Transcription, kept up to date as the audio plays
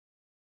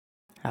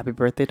Happy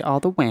birthday to all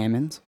the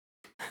Whammons.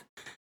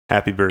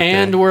 Happy birthday.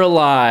 And we're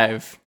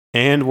alive.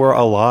 And we're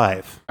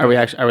alive. Are we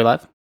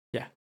live?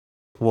 Yeah.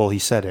 Well, he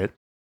said it.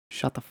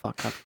 Shut the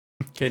fuck up.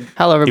 Okay.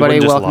 Hello, He everybody.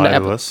 wouldn't just Welcome lie to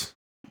to us.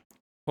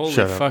 Holy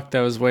Shut up. fuck,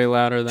 that was way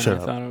louder than Shut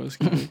I up. thought it was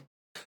going to be.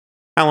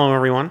 Hello,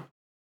 everyone.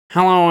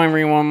 Hello,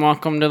 everyone.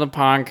 Welcome to the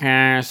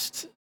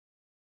podcast.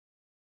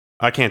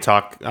 I can't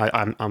talk.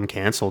 I'm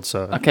canceled,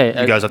 so Okay,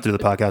 you guys have to do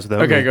the podcast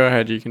without Okay, me. go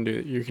ahead. You can do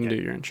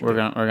your intro. We're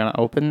gonna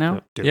open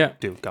now. Yeah,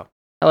 dude, go.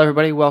 Hello,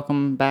 everybody.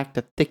 Welcome back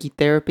to Thicky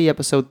Therapy,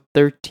 episode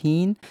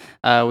 13.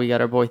 We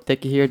got our boy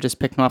Thicky here, just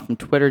picked him up from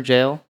Twitter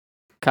jail.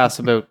 Costs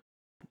about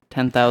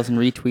 10,000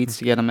 retweets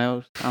to get him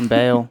out on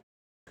bail.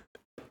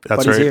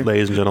 That's But he's right, here.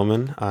 ladies and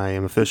gentlemen. I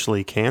am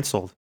officially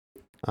canceled.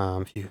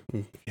 If you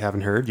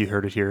haven't heard, you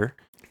heard it here.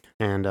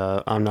 And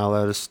I'm not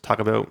allowed to talk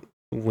about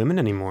women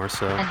anymore.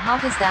 So And how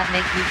does that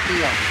make you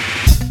feel?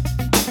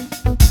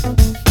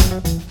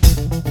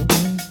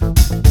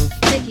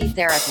 Sticky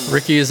therapy.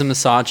 Ricky is a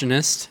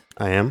misogynist,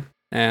 I am.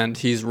 and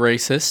he's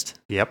racist.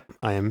 Yep,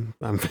 I am.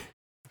 I'm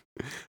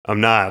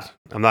not.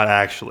 I'm not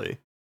actually,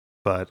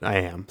 but I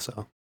am.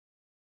 So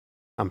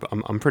I'm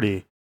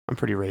pretty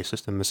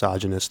racist and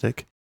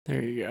misogynistic.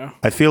 There you go.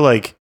 I feel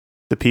like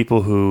the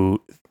people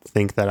who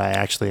think that I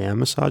actually am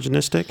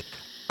misogynistic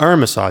are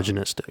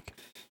misogynistic.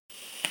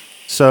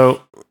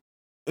 So,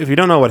 if you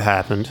don't know what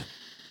happened,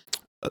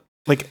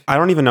 I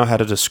don't even know how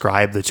to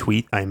describe the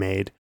tweet I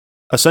made.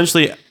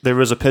 Essentially, there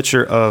was a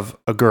picture of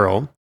a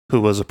girl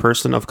who was a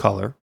person of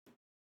color,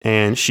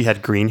 and she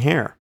had green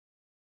hair.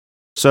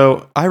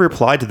 So, I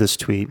replied to this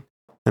tweet,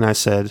 and I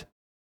said,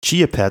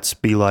 "Chia pets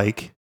be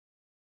like,"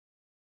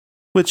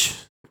 which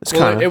is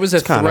Well, kind of it was a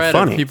thread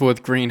funny. of people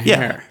with green Yeah.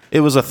 hair.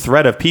 It was a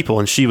thread of people,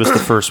 and she was the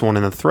first one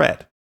in the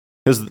thread.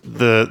 Because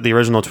the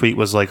original tweet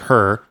was like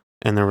her,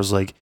 and there was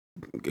like,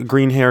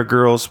 green hair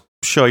girls,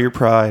 show your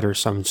pride, or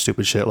some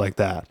stupid shit like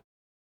that.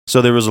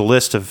 So there was a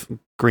list of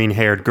green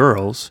haired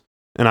girls,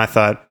 and I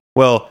thought,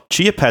 well,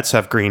 chia pets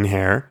have green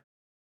hair.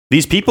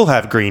 These people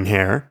have green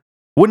hair.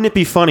 Wouldn't it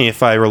be funny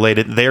if I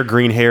related their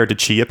green hair to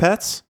chia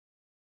pets?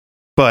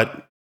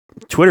 But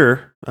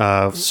Twitter,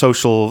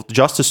 social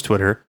justice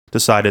Twitter,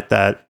 decided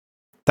that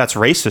that's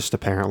racist,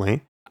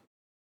 apparently.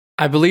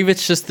 I believe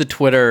it's just the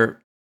Twitter.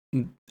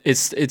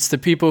 It's the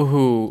people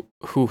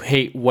who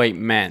hate white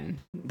men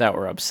that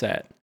were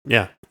upset.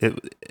 Yeah.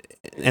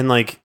 And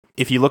like,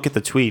 if you look at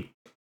the tweet,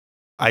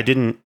 I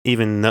didn't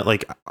even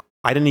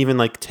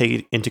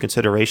take into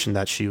consideration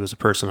that she was a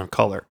person of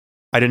color.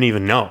 I didn't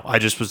even know. I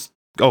just was,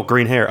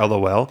 green hair,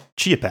 LOL,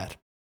 chia pet.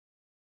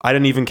 I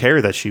didn't even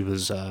care that she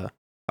was a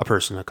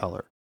person of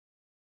color.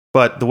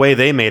 But the way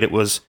they made it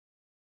was,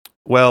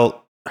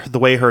 well, the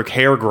way her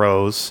hair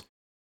grows,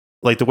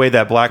 like the way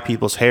that black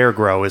people's hair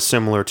grow is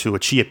similar to a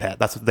chia pet.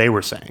 That's what they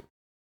were saying.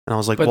 And I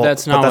was like, But well,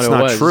 that's not what it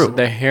was. true.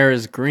 The hair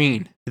is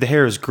green. The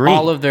hair is green.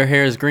 All of their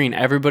hair is green.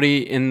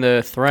 Everybody in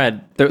the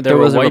thread, There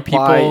were was a white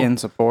reply people. in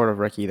support of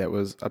Ricky that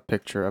was a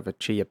picture of a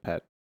chia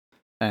pet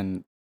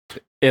and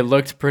It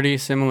looked pretty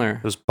similar.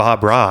 It was Bob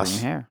green Ross.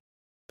 hair.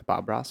 The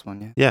Bob Ross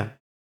one, yeah. Yeah.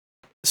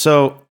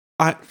 So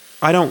I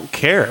don't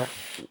care.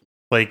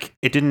 Like,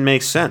 it didn't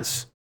make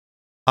sense.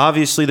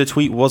 Obviously, the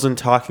tweet wasn't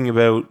talking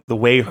about the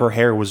way her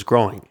hair was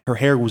growing. Her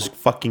hair was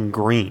fucking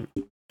green.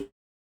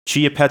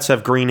 Chia pets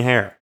have green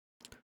hair.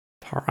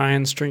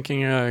 Ryan's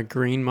drinking a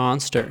green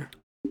monster.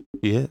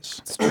 He is.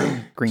 It's true.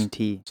 Green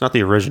tea. It's not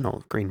the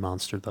original Green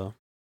Monster, though.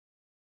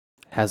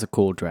 Has a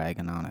cool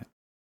dragon on it.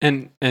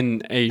 And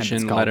And it's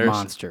Asian called letters.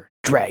 Monster.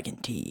 Dragon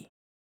tea.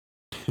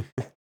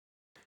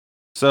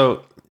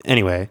 So,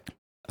 anyway.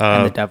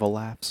 And the devil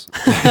laughs.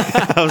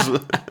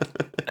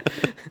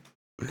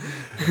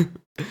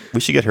 We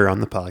should get her on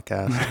the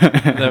podcast.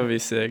 That would be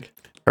sick.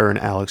 Her and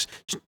Alex.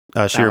 She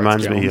Alex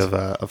reminds me Jones. of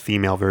a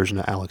female version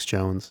of Alex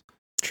Jones.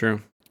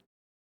 True.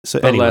 So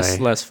But anyway.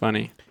 less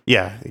funny.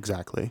 Yeah,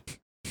 exactly.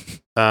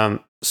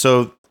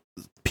 So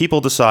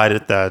people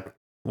decided that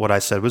what I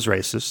said was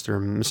racist or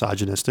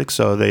misogynistic,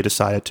 so they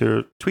decided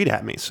to tweet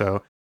at me.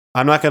 So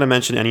I'm not going to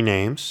mention any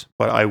names,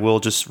 but I will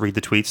just read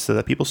the tweets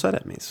that people said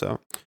at me. So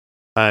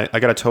I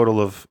got a total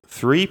of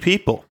 3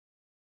 people.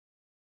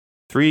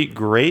 3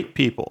 great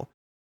people.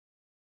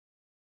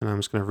 And I'm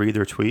just going to read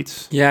their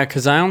tweets. Yeah,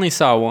 because I only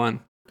saw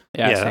one.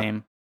 Yeah, Yeah.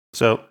 same.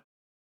 So,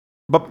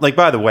 but like,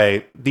 by the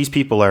way, these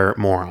people are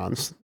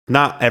morons.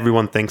 Not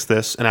everyone thinks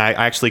this. And I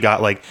actually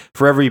got like,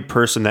 for every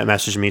person that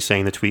messaged me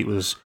saying the tweet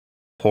was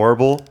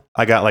horrible,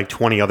 I got like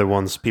 20 other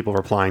ones, people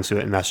replying to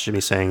it and messaging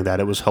me saying that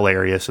it was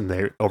hilarious and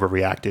they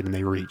overreacted and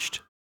they reached.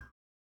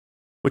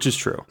 Which is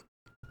true.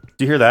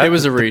 Do you hear that? It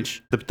was a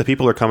reach. The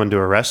people are coming to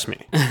arrest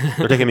me.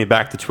 They're taking me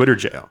back to Twitter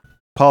jail.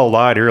 Paul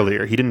lied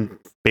earlier. He didn't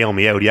bail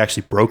me out. He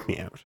actually broke me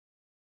out.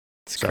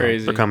 It's So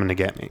crazy. they're coming to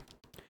get me.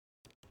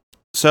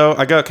 So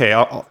I go, okay,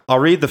 I'll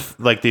read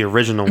the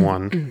original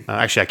one.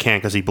 Actually, I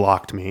can't because he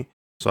blocked me.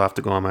 So I have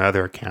to go on my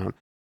other account.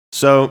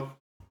 So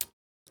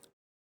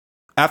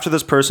after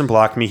this person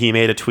blocked me, he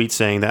made a tweet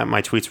saying that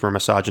my tweets were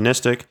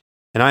misogynistic.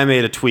 And I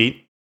made a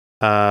tweet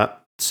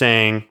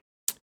saying,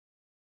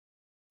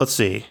 let's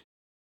see.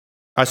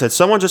 I said,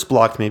 someone just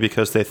blocked me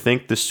because they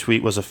think this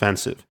tweet was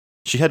offensive.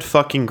 She had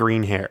fucking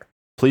green hair.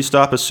 Please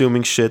stop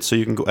assuming shit so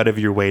you can go out of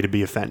your way to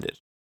be offended.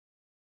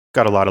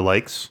 Got a lot of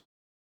likes.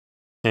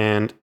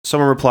 And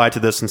someone replied to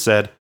this and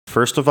said,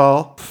 first of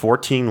all,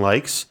 14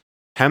 likes.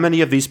 How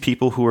many of these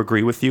people who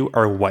agree with you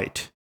are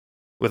white?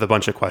 With a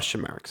bunch of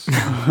question marks.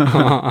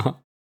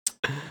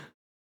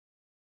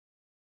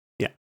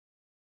 Yeah.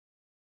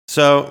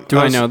 So Do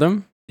I know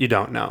them? You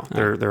don't know.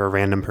 They're a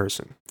random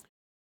person.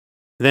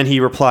 Then he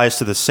replies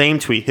to the same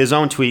tweet, his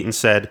own tweet, and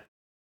said,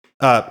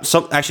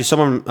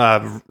 someone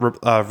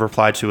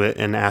replied to it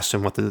and asked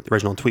him what the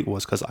original tweet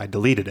was because I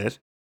deleted it.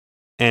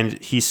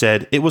 And he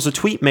said, it was a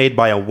tweet made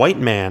by a white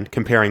man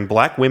comparing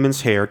black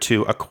women's hair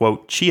to a,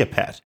 quote, chia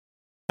pet,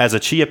 as a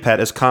chia pet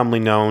is commonly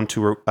known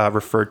to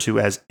referred to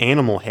as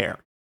animal hair.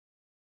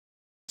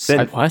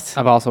 Then, What?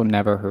 I've also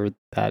never heard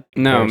that.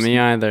 No, comparison. me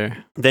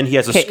either. then he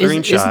has a Okay,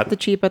 screenshot. Isn't the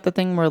cheap at the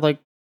thing where like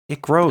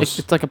It grows.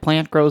 it's like a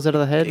plant grows out of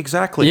the head?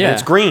 Exactly. Yeah. And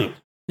it's green.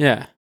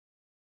 Yeah.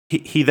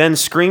 He then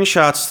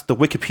screenshots the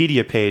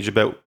Wikipedia page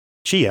about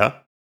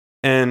chia,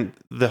 and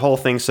the whole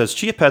thing says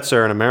chia pets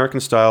are an American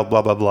style,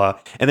 blah, blah, blah.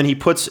 And then he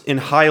puts in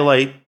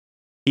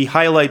he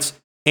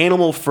highlights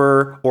animal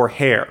fur or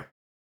hair.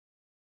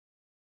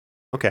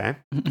 Okay.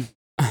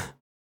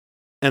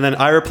 And then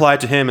I replied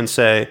to him and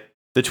say,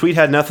 the tweet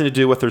had nothing to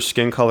do with their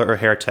skin color or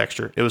hair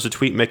texture. It was a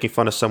tweet making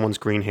fun of someone's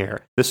green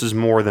hair. This is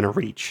more than a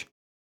reach.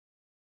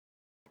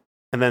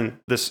 And then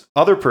this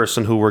other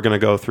person who we're going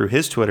to go through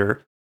his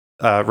Twitter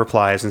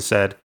replies and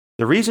said,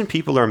 the reason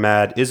people are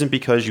mad isn't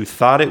because you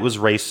thought it was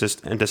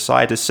racist and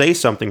decided to say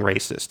something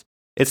racist.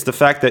 It's the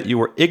fact that you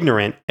were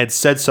ignorant and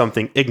said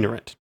something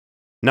ignorant.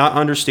 Not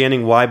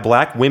understanding why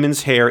black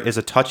women's hair is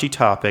a touchy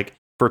topic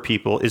for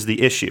people is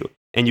the issue,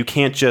 and you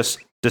can't just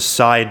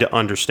decide to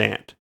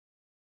understand.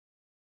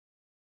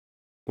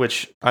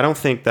 Which I don't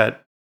think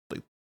that,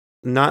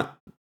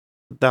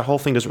 that whole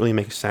thing doesn't really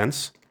make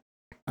sense.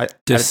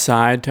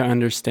 Decide to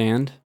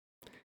understand?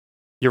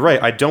 You're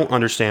right. I don't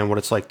understand what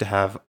it's like to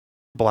have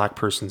black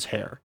person's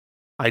hair.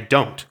 I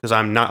don't, because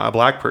I'm not a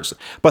black person.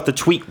 But the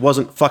tweet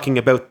wasn't fucking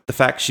about the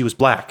fact she was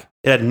black.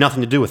 It had nothing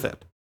to do with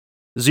it.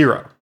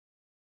 Zero.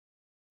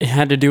 It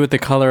had to do with the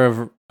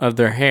color of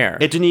their hair.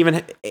 It didn't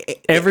even...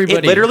 Everybody-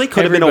 It literally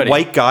could have been a everybody.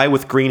 white guy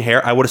with green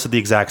hair. I would have said the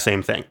exact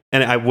same thing.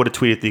 And I would have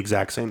tweeted the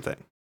exact same thing.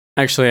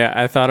 Actually,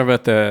 I thought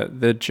about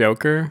the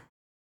Joker.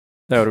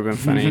 That would have been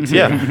funny too.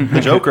 Yeah.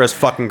 The Joker has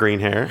fucking green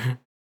hair.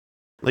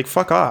 Like,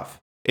 fuck off.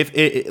 If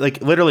it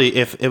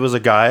if it was a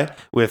guy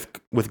with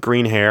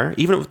green hair,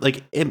 even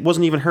like it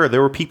wasn't even her.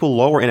 There were people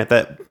lower in it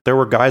that there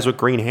were guys with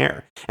green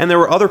hair, and there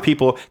were other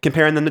people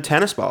comparing them to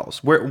tennis balls.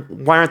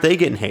 Why aren't they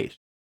getting hate?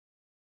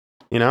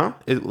 You know,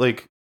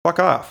 fuck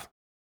off.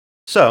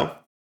 So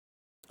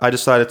I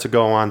decided to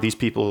go on these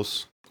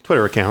people's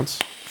Twitter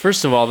accounts.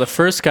 First of all, the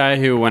first guy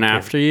who went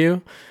after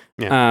you,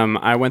 Yeah.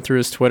 I went through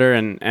his Twitter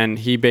and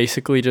he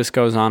basically just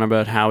goes on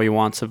about how he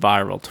wants a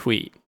viral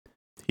tweet.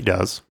 He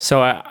does.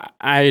 So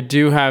I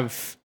do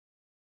have.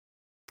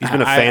 He's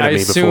been a fan of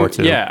me before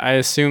too. Yeah, I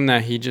assume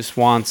that he just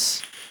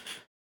wants.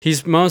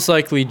 He's most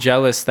likely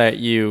jealous that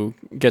you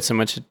get so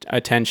much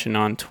attention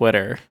on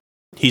Twitter.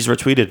 He's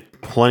retweeted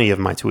plenty of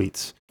my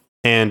tweets,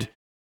 and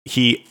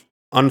he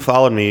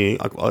unfollowed me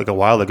like a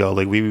while ago.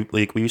 Like we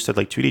used to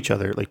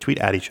tweet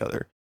at each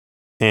other,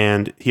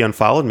 and he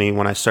unfollowed me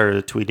when I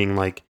started tweeting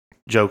like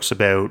jokes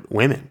about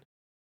women,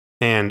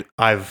 and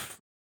I've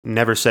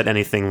never said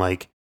anything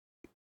like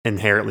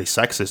inherently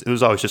sexist. It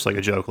was always just like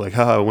a joke, like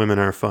haha, women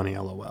are funny,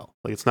 lol.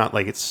 Like it's not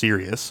like it's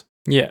serious.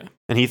 Yeah.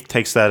 And he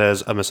takes that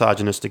as a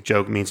misogynistic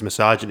joke means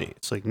misogyny.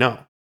 It's like, no,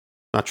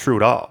 not true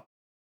at all.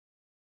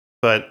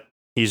 But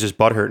he's just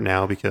butthurt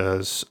now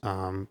because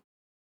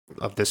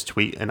of this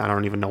tweet, and I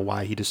don't even know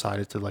why he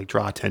decided to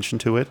draw attention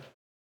to it.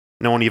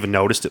 No one even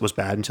noticed it was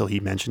bad until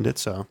he mentioned it.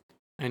 So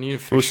I need to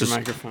fix your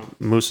microphone.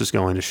 Moose is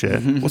going to shit.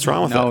 What's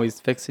wrong with No, that? he's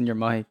fixing your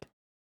mic.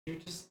 I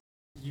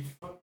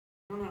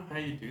don't know how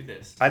you do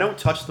this. I don't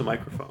touch the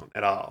microphone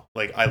at all.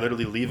 I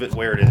literally leave it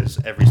where it is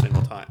every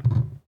single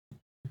time.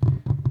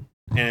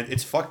 And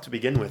it's fucked to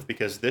begin with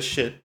because this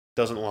shit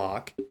doesn't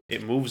lock.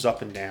 It moves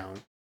up and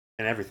down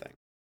and everything.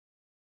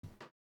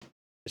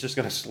 It's just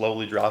going to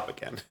slowly drop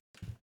again.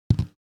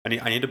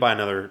 I need to buy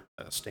another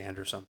stand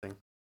or something.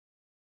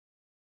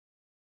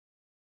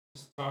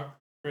 Just talk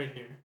right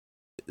here.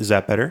 Is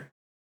that better?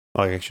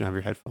 Oh, you actually have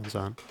your headphones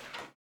on.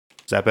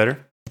 Is that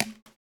better?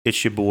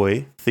 It's your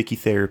boy, Thicky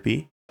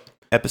Therapy,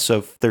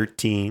 episode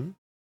 13.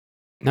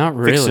 Not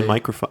really. Fix the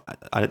microphone.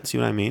 I didn't see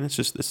what I mean. It's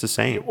the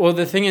same. Well,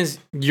 the thing is,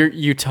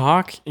 you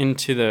talk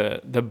into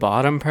the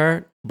bottom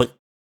part,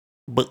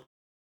 But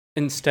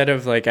instead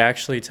of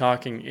actually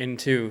talking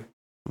into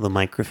the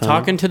microphone.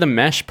 talking to the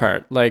mesh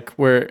part,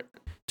 where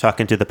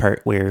Talking to the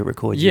part where it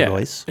records your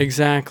voice.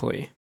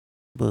 Exactly.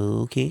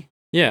 Okay.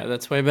 Yeah,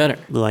 that's way better.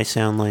 Do I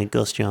sound like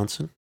Gus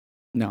Johnson?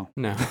 No.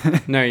 No,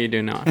 no, you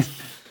do not.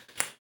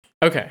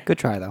 Okay. Good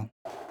try though.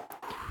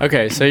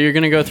 Okay, so you're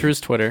gonna go through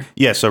his Twitter.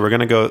 Yeah, so we're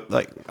gonna go.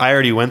 Like, I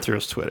already went through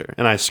his Twitter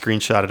and I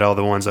screenshotted all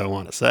the ones I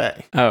want to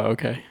say Oh,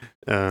 okay.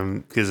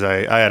 because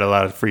I had a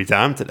lot of free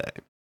time today.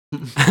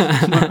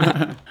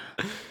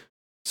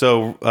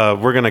 So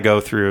we're gonna go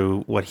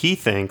through what he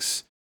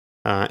thinks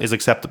is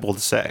acceptable to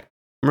say.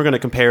 And we're gonna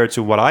compare it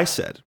to what I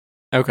said.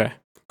 Okay.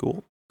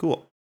 Cool.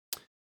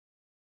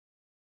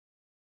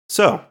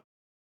 So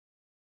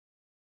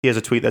he has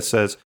a tweet that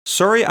says,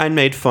 "Sorry, I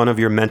made fun of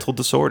your mental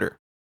disorder."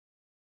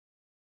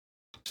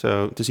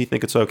 So does he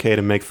think it's okay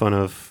to make fun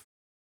of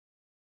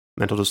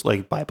mental, just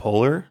like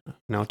bipolar,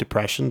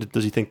 depression?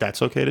 Does he think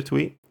that's okay to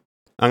tweet?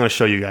 I'm going to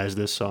show you guys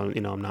this, so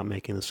I'm not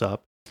making this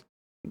up.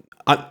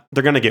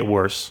 They're going to get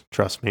worse,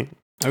 trust me.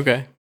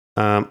 Okay.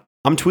 I'm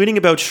tweeting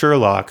about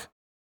Sherlock.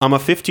 I'm a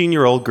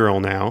 15-year-old girl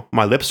now.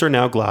 My lips are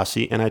now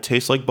glossy, and I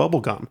taste like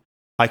bubblegum.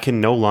 I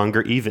can no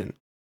longer even.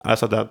 I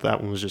thought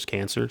that one was just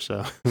cancer,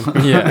 so.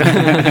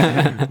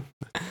 Yeah.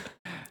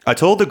 I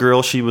told the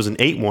girl she was an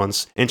 8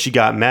 once, and she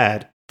got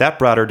mad. That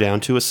brought her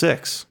down to a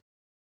 6.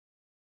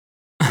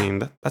 I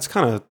mean, that's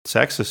kind of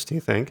sexist, do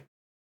you think?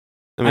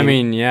 I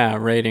mean, yeah,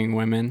 rating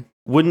women.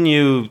 Wouldn't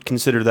you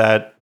consider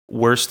that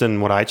worse than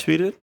what I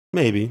tweeted?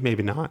 Maybe,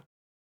 maybe not.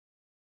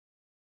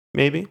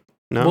 Maybe?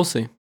 No? We'll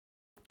see.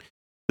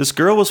 This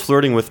girl was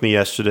flirting with me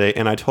yesterday,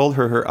 and I told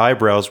her her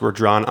eyebrows were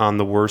drawn on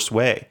the worst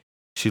way.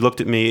 She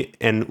looked at me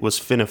and was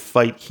finna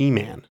fight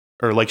He-Man.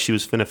 Or like she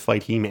was finna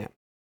fight He-Man.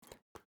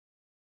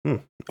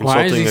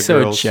 Why is he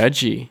so girl's-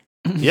 judgy?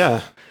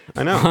 Yeah,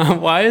 I know.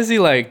 Why is he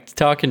like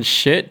talking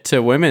shit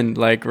to women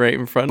like right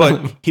in front of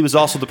him? But he was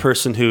also the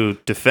person who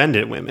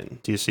defended women.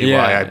 Do you see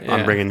Yeah, why yeah.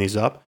 I'm bringing these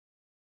up?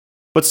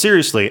 But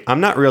seriously,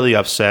 I'm not really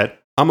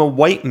upset. I'm a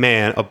white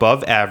man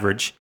above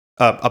average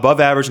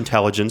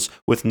intelligence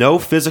with no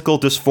physical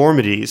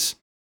disformities.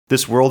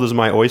 This world is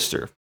my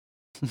oyster.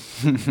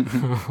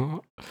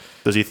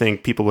 Does he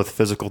think people with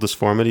physical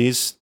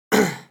disformities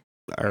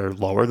are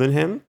lower than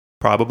him?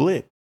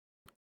 Probably.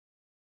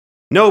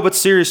 No, but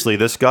seriously,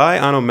 this guy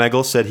on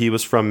Omegle said he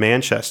was from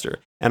Manchester,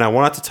 and I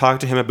wanted to talk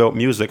to him about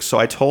music, so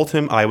I told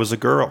him I was a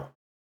girl.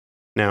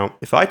 Now,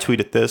 if I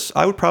tweeted this,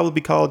 I would probably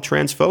be called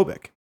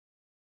transphobic.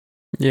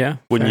 Yeah.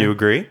 Wouldn't fair. you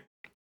agree?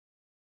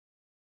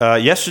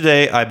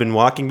 Yesterday, I've been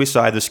walking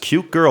beside this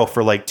cute girl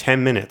for like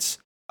 10 minutes.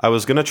 I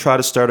was going to try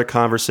to start a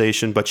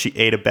conversation, but she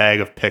ate a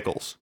bag of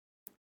pickles.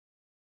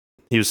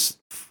 He was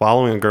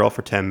following a girl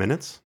for 10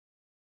 minutes?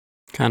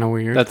 Kind of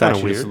weird. That's Kinda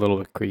actually just weird. a little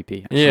bit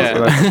creepy. Yeah.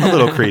 A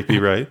little creepy,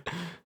 right?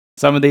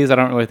 Some of these I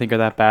don't really think are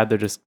that bad. They're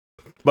just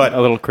But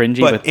a little cringy,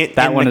 but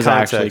that one is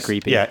actually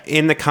creepy. Yeah,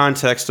 in the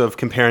context of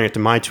comparing it to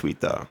my tweet,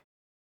 though.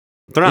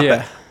 They're not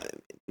Yeah.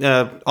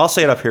 bad. I'll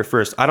say it up here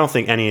first. I don't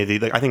think any of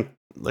these, I think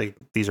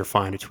these are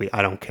fine to tweet.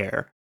 I don't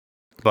care.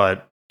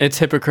 But It's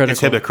hypocritical.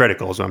 it's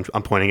hypocritical, is what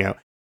I'm pointing out.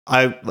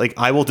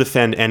 I will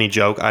defend any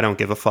joke. I don't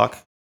give a fuck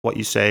what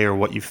you say or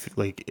what you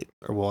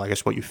I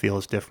guess what you feel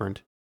is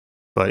different.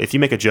 But if you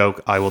make a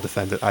joke, I will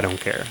defend it. I don't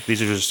care.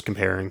 These are just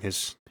comparing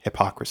his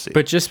hypocrisy.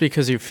 But just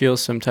because you feel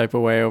some type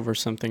of way over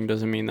something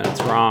doesn't mean that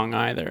it's wrong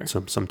either.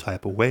 some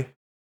type of way.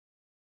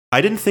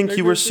 I didn't think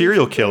you were a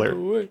serial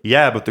killer.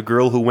 Yeah, but the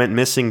girl who went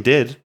missing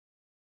did.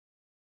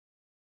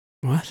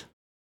 What?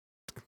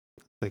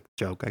 Like,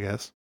 joke, I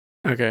guess.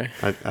 Okay.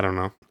 I don't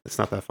know. It's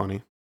not that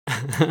funny.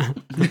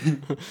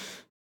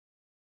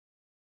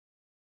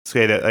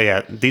 Okay,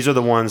 yeah, these are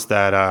the ones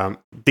that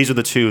these are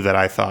the two that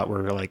I thought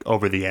were like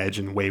over the edge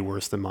and way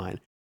worse than mine.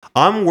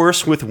 I'm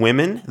worse with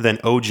women than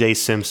O.J.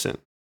 Simpson.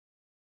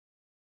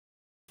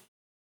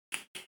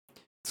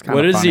 It's kinda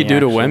What does he funny, do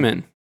to actually.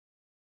 women?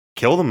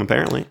 Kill them,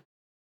 apparently.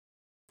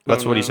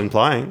 That's Oh, what he's no.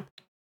 implying.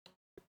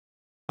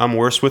 I'm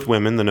worse with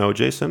women than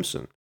O.J.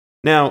 Simpson.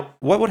 Now,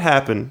 what would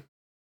happen,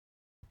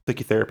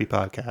 Picky Therapy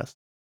Podcast,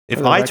 if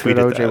For the I record,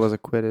 tweeted OJ that? was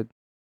acquitted.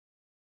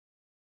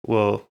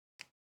 Well,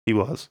 he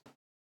was.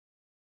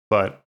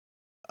 But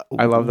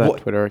I love that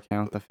what- Twitter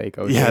account, the fake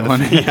OJ Yeah,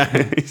 one.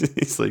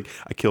 he's like,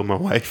 I killed my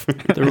wife.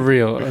 The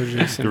real O.J.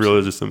 Simpson. The real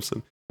O.J.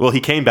 Simpson. Well, he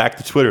came back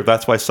to Twitter.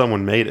 That's why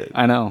someone made it.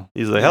 I know.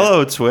 He's like,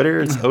 hello, Twitter.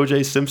 It's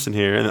O.J. Simpson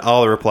here. And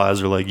all the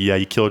replies are like, yeah,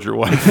 you killed your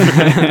wife.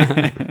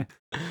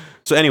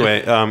 So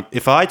anyway,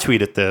 if I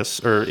tweeted this,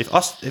 or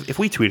if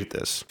we tweeted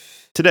this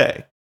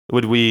today,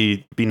 would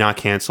we be not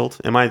canceled?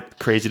 Am I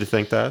crazy to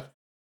think that?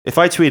 If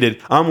I tweeted,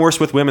 I'm worse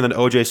with women than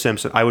O.J.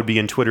 Simpson, I would be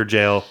in Twitter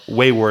jail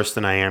way worse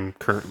than I am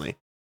currently.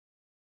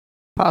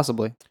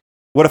 Possibly.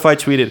 What if I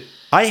tweeted,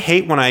 I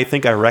hate when I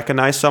think I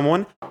recognize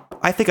someone.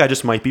 I think I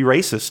just might be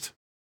racist.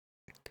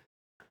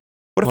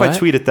 What if I What?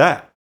 tweeted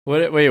that?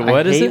 What? Wait, I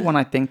what is hate it? when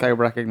I think I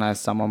recognize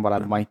someone, but I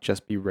might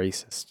just be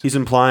racist. He's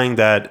implying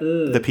that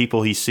the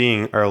people he's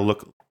seeing are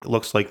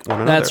looks like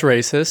one another. That's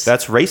racist.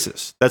 That's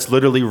racist. That's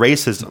literally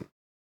racism.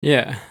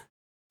 yeah.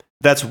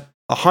 That's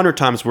 100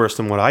 times worse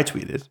than what I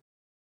tweeted.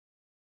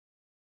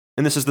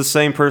 And this is the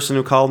same person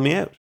who called me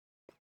out.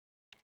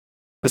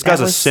 This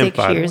guy's a simp,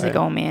 by the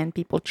way. man.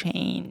 People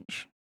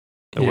change.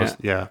 It was,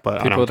 yeah,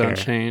 but People I don't don't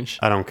care. change.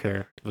 I don't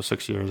care. It was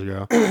 6 years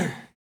ago.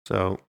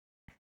 So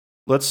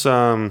let's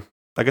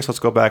I guess let's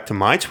go back to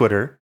my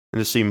Twitter and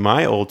to see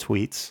my old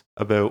tweets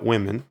about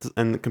women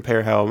and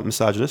compare how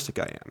misogynistic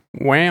I am.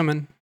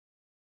 Whammon.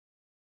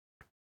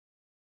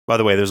 By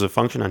the way, there's a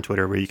function on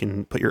Twitter where you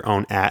can put your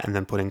own @ and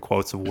then put in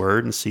quotes of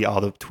word and see all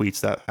the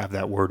tweets that have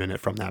that word in it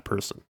from that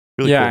person.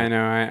 Really Yeah, cool. I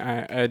know.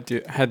 I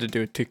had to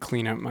do it to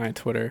clean up my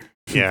Twitter.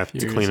 Yeah, a few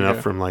to years clean it up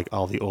ago. from like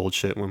all the old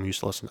shit when we used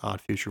to listen to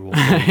Odd Future Wolf.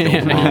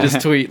 And you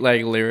just tweet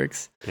like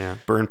lyrics. Yeah,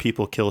 burn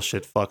people, kill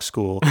shit, fuck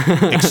school,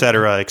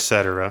 etc.,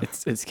 etc.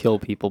 It's kill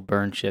people,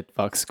 burn shit,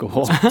 fuck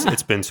school.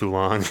 It's been too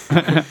long.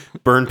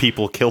 Burn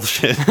people, kill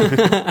shit.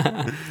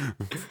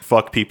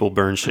 Fuck people,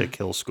 burn shit,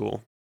 kill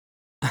school.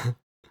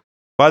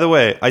 By the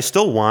way, I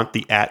still want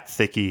the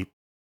 @Thicky,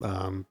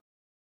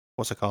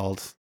 what's it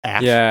called?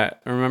 @ Yeah,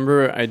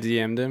 remember I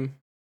DM'd him?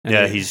 And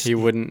Yeah, he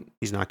wouldn't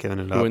He's not giving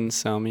it he up. wouldn't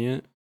sell me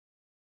it.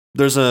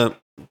 There's an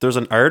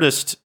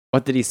artist.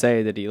 What did he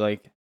say? Did he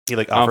like? He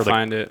like I'll offered like,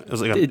 find it. it was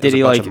like a, it was Did a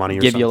he bunch like of money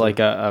or give you something. like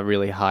a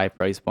really high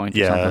price point? Or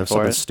yeah, something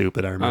for it?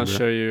 stupid. I remember. I'll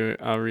show you.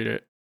 I'll read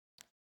it.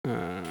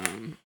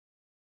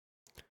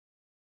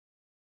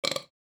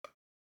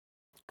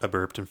 I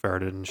burped and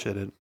farted and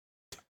shitted.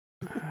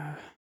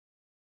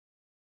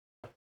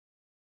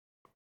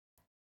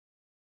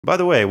 By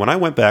the way, when I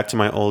went back to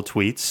my old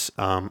tweets,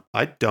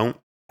 I don't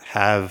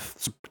have,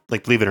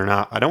 like, believe it or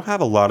not, I don't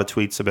have a lot of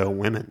tweets about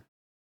women.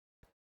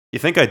 You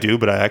think I do,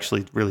 but I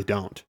actually really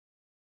don't.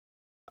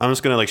 I'm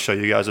just going to, like, show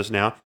you guys this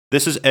now.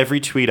 This is every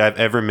tweet I've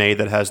ever made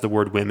that has the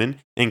word women,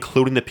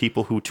 including the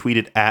people who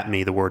tweeted at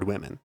me the word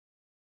women.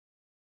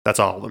 That's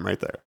all of them right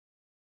there.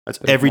 That's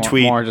There's every more,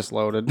 tweet. More just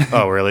loaded.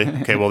 Oh, really?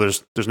 Okay, well,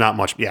 there's not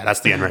much. Yeah, that's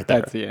the end right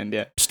there. That's the end.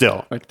 Yeah,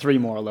 Still. like 3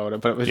 more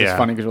loaded, but it was Yeah. just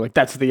funny because we're like,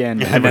 that's the end.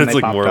 Yeah, and but then it's, they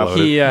like, popped more up.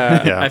 loaded.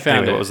 Yeah, I found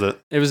anyway, it. What was it?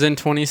 It was in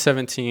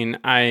 2017.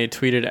 I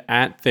tweeted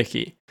at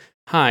Thicky,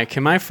 "Hi,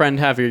 can my friend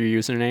have your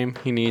username?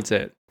 He needs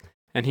it."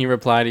 And he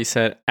replied, he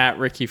said, "At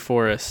Ricky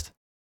Forrest.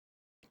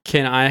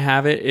 Can I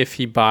have it if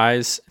he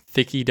buys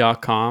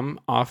Thicky.com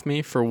off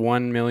me for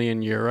 1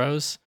 million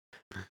euros?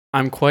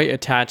 I'm quite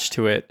attached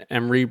to it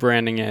and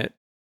rebranding it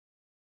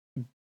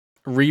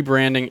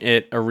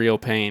a real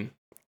pain."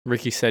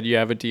 Ricky said, "You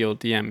have a deal,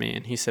 DM me."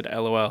 And he said,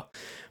 "LOL."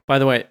 By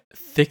the way,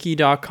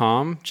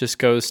 Thicky.com just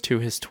goes to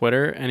his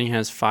Twitter and he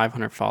has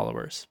 500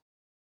 followers.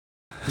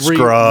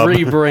 Scrub.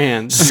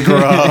 Rebrand.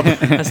 Scrub.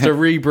 Has to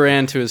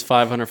rebrand to his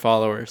 500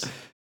 followers.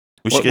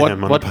 We should get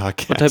him on the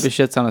podcast. What type of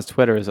shit's on his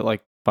Twitter? Is it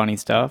like funny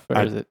stuff,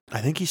 or is it?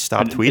 I think he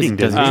stopped Does- tweeting,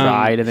 does didn't he he?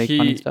 try to make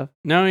funny he- stuff?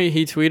 No,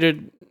 he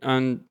tweeted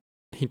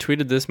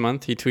this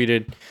month. He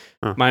tweeted,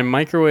 Huh. "My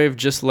microwave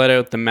just let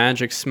out the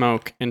magic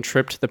smoke and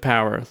tripped the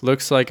power.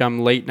 Looks like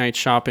I'm late night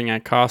shopping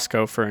at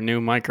Costco for a new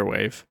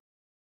microwave."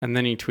 And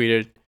then he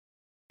tweeted,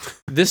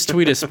 "This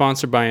tweet is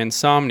sponsored by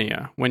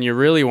Insomnia. When you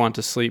really want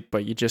to sleep,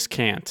 but you just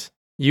can't.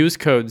 Use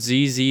code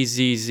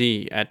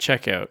ZZZZ at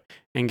checkout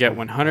and get Oh,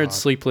 100 God.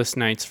 sleepless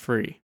nights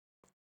free."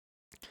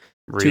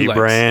 2 likes.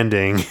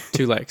 Rebranding.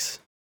 2 likes.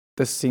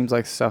 This seems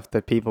like stuff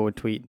that people would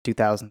tweet in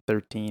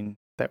 2013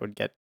 that would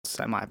get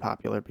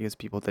semi-popular because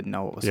people didn't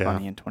know it was Yeah.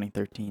 funny in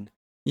 2013.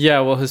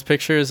 Yeah, well, his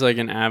picture is like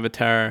an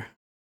avatar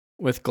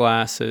with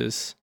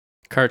glasses,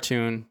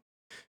 cartoon.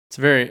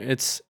 I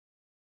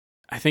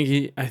think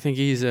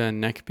he's a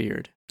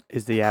neckbeard.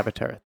 Is the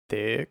avatar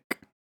thick?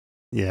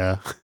 Yeah.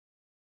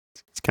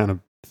 It's kind of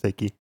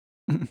thicky.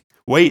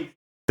 Wait,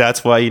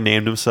 that's why he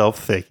named himself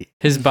Thicky.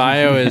 His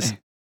bio is,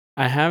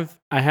 I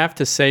have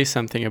to say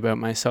something about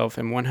myself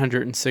in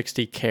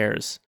 160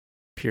 cares,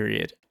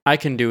 period. I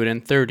can do it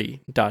in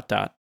 30, ...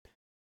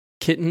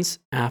 Kittens,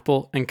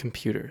 Apple, and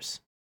computers.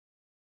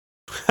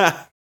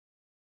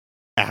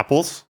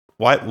 Apples?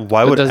 Why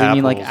But would does he apples?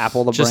 mean like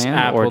Apple the Just brand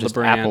Apple or the just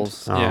brand.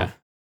 apples? Oh. Yeah.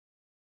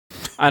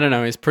 I don't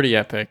know. He's pretty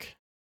epic.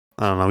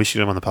 I don't know. We should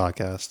get him on the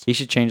podcast. He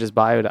should change his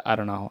bio to, I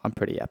don't know, I'm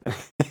pretty epic.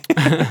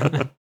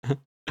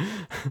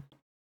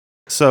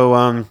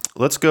 So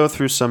let's go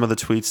through some of the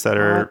tweets that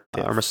are What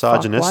the fuck?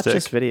 misogynistic. Watch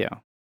this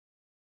video.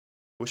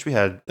 Wish we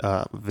had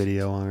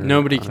video on.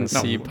 Nobody on can our-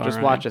 see No, Power just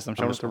Ryan. watch this. I'm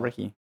showing it just to watch.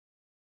 Ricky.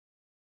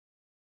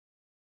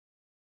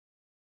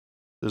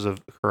 There's a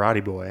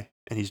karate boy,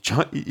 and he's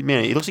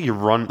man. He looks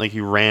like he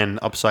ran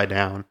upside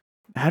down.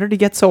 How did he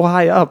get so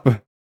high up?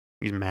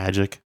 He's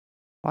magic.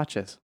 Watch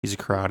this. He's a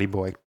karate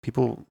boy.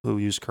 People who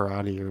use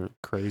karate are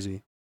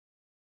crazy.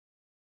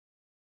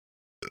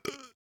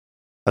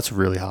 That's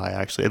really high,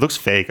 actually. It looks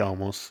fake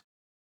almost.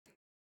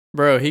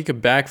 Bro, he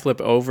could backflip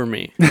over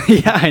me.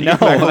 Yeah, I You know.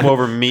 can back him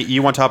over me.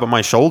 You on top of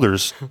my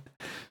shoulders.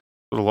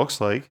 What it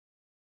looks like.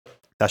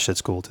 That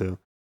shit's cool too.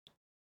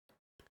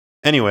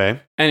 Anyway,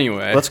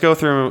 Anyway, let's go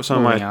through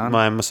some of Moving on.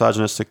 my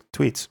misogynistic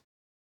tweets.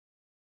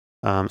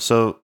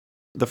 So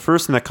the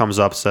first thing that comes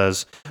up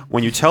says,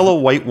 when you tell a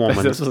white woman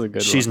This was a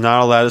good she's one.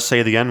 not allowed to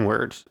say the N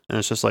word, and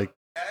it's just like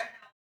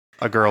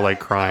a girl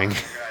like crying.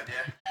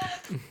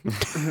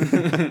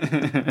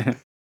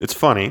 It's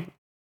funny,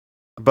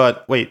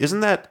 but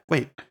isn't that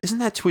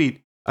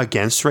tweet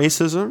against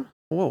racism?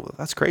 Whoa,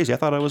 that's crazy. I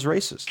thought I was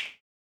racist.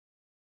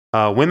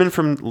 Women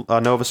from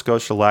Nova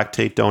Scotia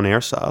lactate don't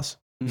air sauce.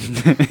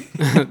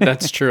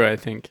 That's true, I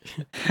think.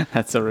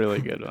 That's a really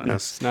good one.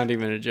 Yes. It's not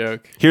even a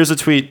joke. Here's a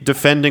tweet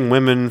defending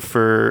women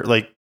for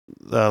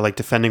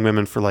defending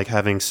women for like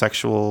having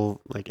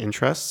sexual like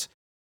interests.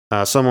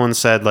 Someone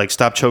said like,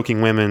 "Stop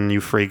choking women, you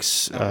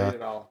freaks." Read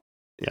it all.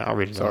 Yeah, I'll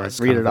read it. Sorry, all. It's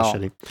read kind it of all.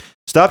 shitty.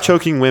 Stop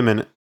choking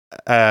women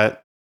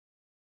at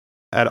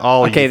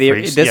all. Okay, you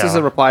freaks. this Yeah. is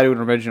a reply to an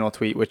original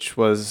tweet, which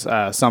was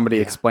somebody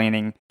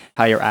explaining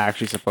how you're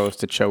actually supposed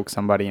to choke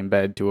somebody in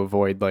bed to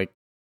avoid like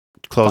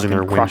closing their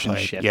fucking crushing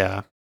windpipe. shit.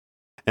 Yeah.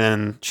 And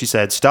then she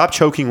said, "Stop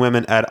choking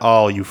women at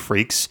all, you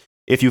freaks.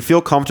 If you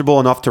feel comfortable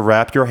enough to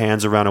wrap your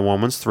hands around a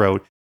woman's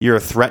throat, you're a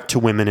threat to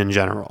women in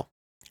general."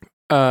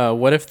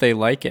 What if they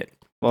like it?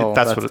 well,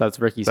 That's that's what-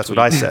 Ricky's. That's tweet.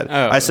 what I said.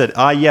 Oh. I said,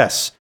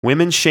 yes,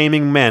 women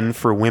shaming men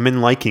for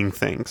women liking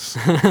things,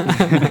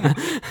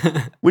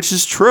 which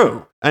is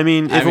true. I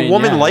mean, if a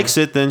woman yeah. likes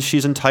it, then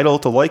she's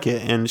entitled to like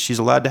it, and she's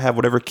allowed to have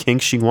whatever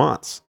kink she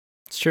wants.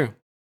 It's true.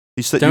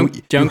 You said Don't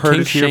you heard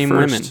kink it here shame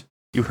first. women.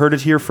 You heard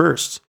it here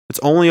first. It's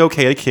only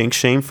okay to kink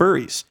shame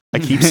furries. I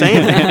keep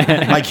saying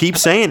it. I keep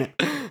saying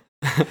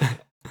it.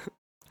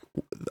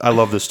 I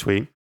love this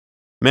tweet.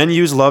 Men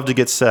use love to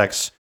get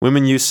sex.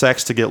 Women use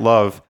sex to get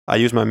love. I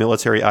use my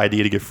military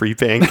ID to get free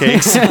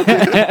pancakes.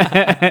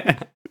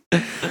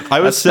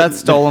 That's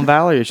stolen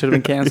valor. You should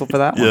have been canceled for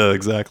that one. Yeah,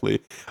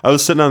 exactly. I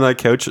was sitting on that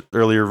couch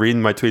earlier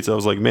reading my tweets. I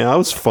was like, man, that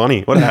was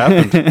funny. What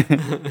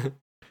happened?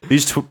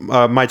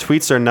 My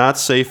tweets are not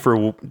safe for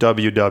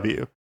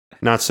WW.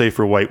 Not safe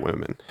for white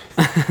women.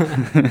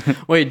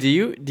 Wait, do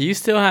you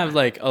still have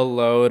like a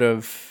load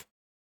of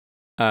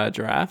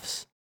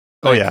drafts?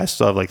 Oh yeah, I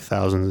still have like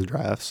thousands of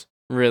drafts.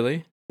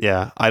 Really?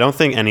 Yeah, I don't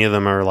think any of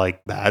them are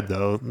like bad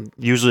though.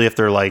 Usually if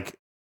they're like,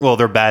 well,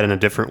 they're bad in a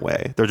different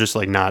way. They're just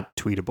like not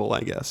tweetable,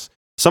 I guess.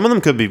 Some of them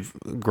could be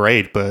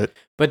great, but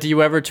But do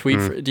you ever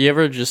tweet? Do you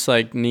ever just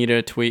like need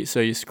a tweet so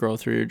you scroll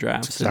through your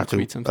drafts and exactly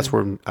tweet something? that's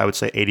where I would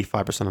say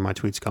 85% of my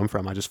tweets come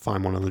from. I just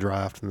find one in the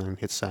draft and then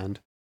hit send.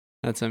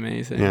 That's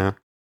amazing. Yeah.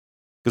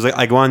 Because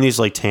I go on these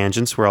like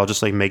tangents where I'll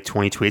just like make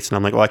 20 tweets and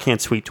I'm like, well, I can't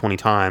tweet 20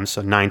 times,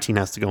 so 19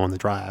 has to go in the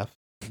draft.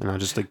 And I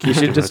just like You keep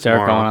should doing just it start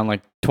tomorrow. going on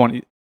like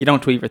 20. You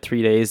don't tweet for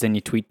 3 days, then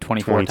you tweet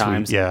 24 20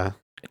 times. tweets, yeah.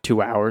 in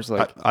 2 hours.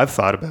 Like I've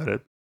thought about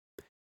it.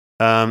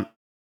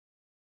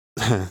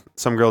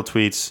 Some girl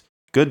tweets,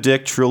 "Good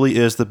dick truly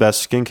is the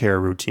best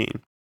skincare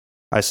routine."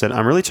 I said,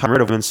 "I'm really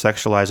tired of women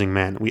sexualizing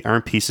men. We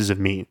aren't pieces of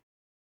meat."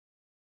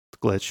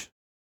 Glitch.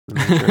 The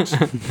Matrix.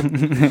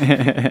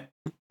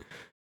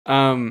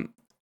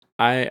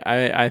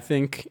 I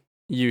think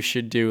you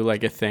should do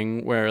like a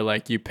thing where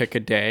like you pick a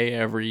day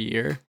every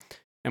year,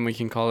 and we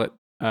can call it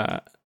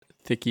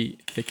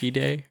Thicky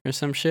Day or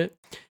some shit,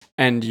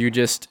 and you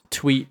just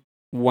tweet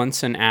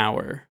once an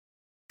hour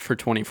for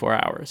 24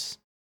 hours.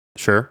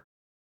 Sure.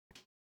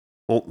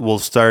 We'll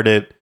start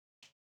it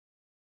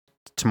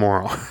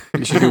tomorrow.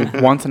 you should do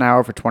once an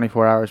hour for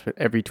 24 hours, but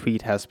every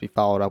tweet has to be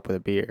followed up with a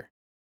beer.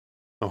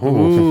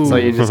 Oh. So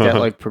you just get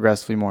like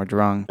progressively more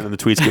drunk. And then the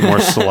tweets get more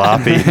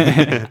sloppy.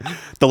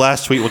 The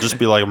last tweet will just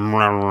be like,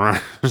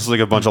 just like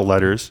a bunch of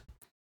letters.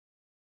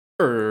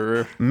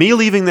 Me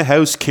leaving the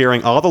house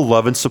carrying all the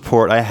love and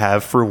support I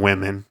have for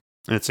women.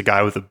 And it's a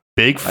guy with a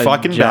big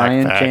fucking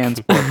giant backpack.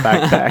 JanSport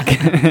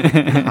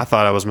backpack. I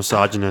thought I was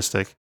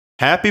misogynistic.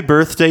 Happy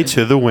birthday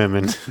to the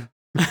women.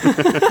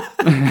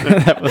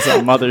 That was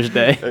on Mother's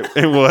Day.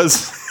 It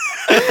was.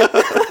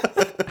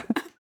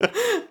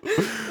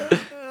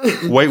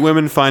 White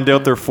women find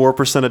out they're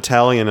 4%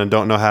 Italian and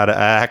don't know how to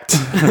act.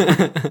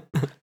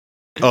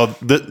 Oh,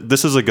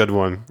 this is a good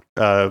one.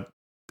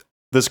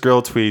 This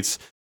girl tweets,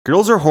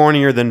 "Girls are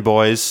hornier than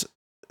boys.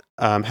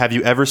 Have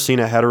you ever seen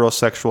a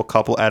heterosexual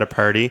couple at a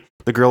party?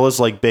 The girl is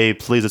like, 'Babe,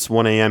 please, it's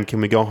 1 a.m.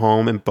 Can we go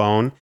home and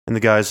bone?' And the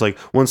guy's like,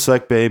 'One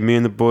sec, babe. Me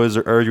and the boys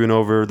are arguing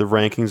over the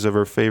rankings of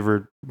our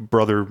favorite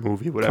brother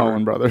movie, whatever.'"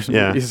 Coen Brothers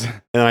Yeah. movies.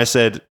 And I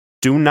said,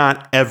 "Do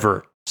not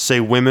ever say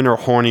women are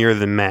hornier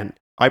than men.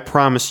 I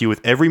promise you with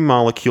every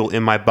molecule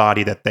in my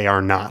body that they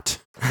are not."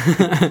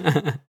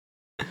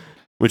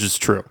 Which is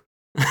true.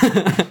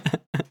 I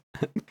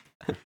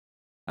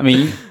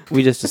mean,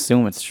 we just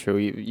assume it's true.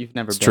 You've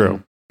never It's been.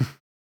 true.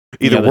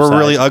 Either other we're side.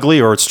 really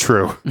ugly or it's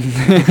true.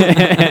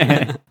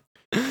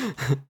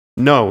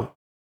 No,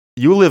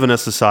 you live in a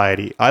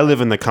society. I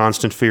live in the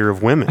constant fear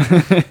of women.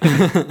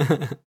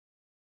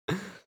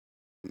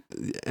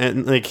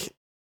 And like,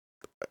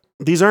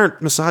 these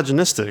aren't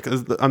misogynistic.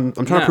 I'm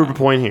trying to prove a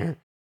point here,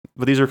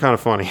 but these are kind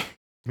of funny.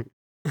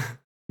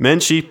 Men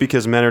cheat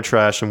because men are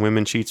trash, and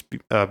women cheat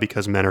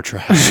because men are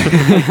trash.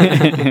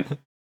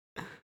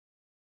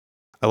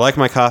 I like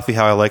my coffee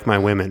how I like my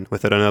women,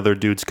 without another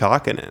dude's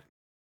cock in it.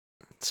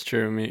 It's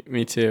true.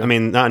 Me too. I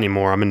mean, not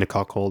anymore. I'm into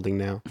cock holding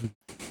now.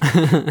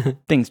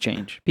 Things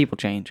change. People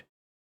change.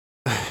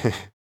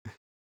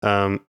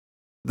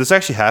 This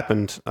actually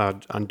happened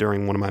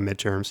during one of my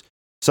midterms.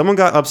 Someone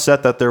got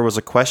upset that there was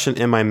a question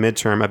in my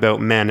midterm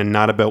about men and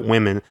not about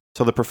women,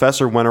 so the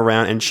professor went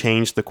around and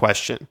changed the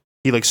question.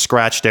 He like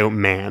scratched out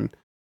man.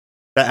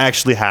 That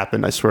actually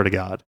happened, I swear to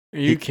God. Are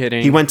you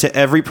kidding? He went to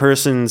every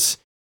person's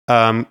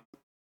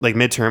like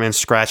midterm and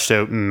scratched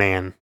out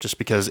man just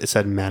because it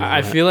said men. I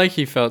on it. feel like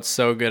he felt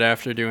so good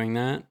after doing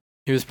that.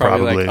 He was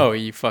probably Probably. like, "Oh,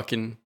 you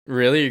fucking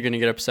really? You're gonna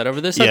get upset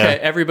over this? Yeah. Okay,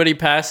 everybody,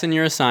 pass in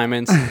your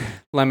assignments.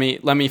 let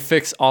me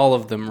fix all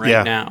of them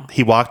right now."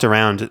 He walked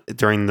around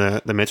during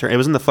the midterm. It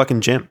was in the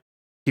fucking gym.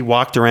 He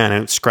walked around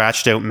and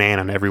scratched out man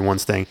on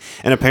everyone's thing.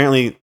 And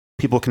apparently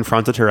people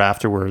confronted her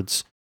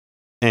afterwards.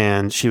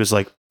 And she was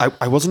like,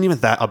 I wasn't even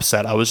that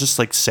upset. I was just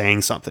like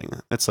saying something.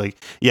 It's like,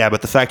 yeah,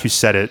 but the fact you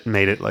said it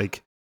made it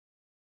like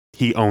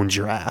he owned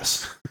your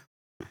ass.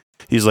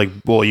 He's like,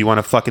 well, you want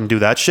to fucking do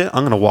that shit?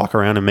 I'm going to walk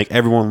around and make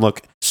everyone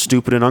look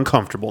stupid and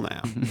uncomfortable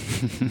now.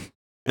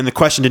 And the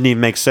question didn't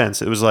even make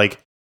sense. It was like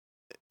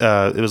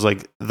actually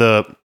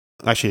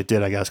it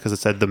did, I guess, because it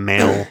said the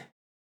male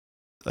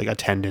like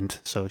attendant.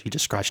 So he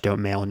just scratched out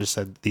male and just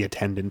said the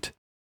attendant.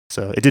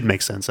 So it did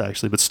make sense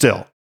actually, but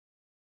still.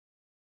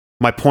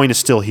 My point is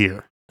still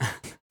here.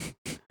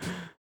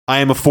 I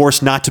am a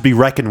force not to be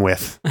reckoned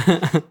with.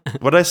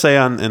 What did I say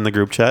in the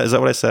group chat? Is that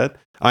what I said?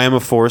 I am a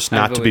force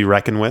not to be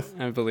reckoned with.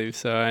 I believe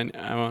so.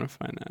 I want to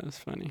find that. It's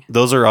funny.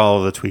 Those are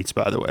all the tweets,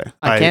 by the way.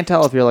 I can't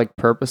tell if you're like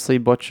purposely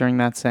butchering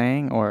that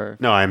saying or.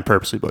 No, I am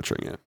purposely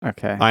butchering it.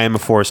 Okay. I am a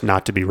force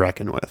not to be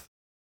reckoned with.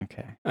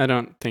 Okay. I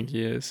don't think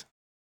he is.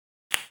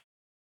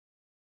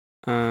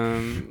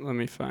 Let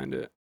me find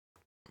it.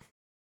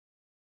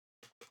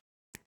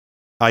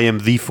 I am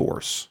the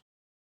force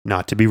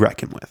not to be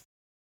reckoned with.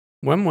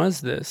 When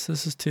was this?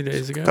 This is 2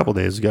 days ago. A couple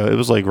days ago. It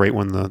was like right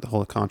when the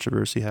whole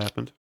controversy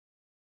happened.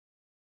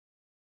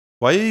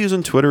 Why are you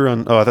using Twitter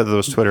on... Oh, I thought that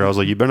was Twitter. I was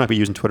like, you better not be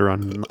using Twitter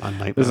on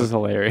night This mode. is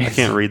hilarious. I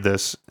can't read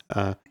this.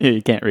 Yeah,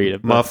 you can't read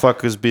it. But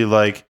Motherfuckers be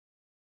like...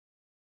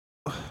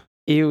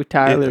 ew,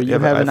 Tyler, Yeah,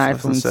 you have an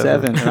iPhone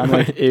 7. And I'm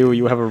like, ew,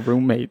 you have a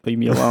roommate. Leave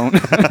me alone.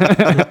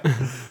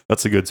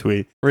 That's a good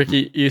tweet.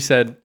 Ricky, you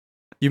said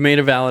you made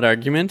a valid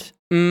argument.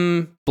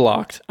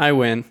 Blocked. I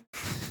win.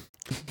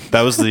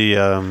 That was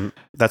the...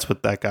 that's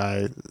what that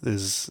guy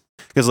is...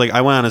 Because like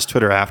I went on his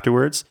Twitter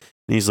afterwards,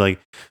 and he's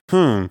like,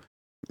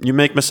 you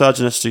make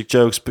misogynistic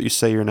jokes, but you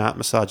say you're not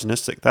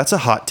misogynistic. That's a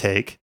hot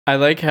take. I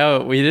like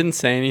how we didn't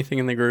say anything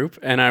in the group,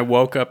 and I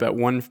woke up at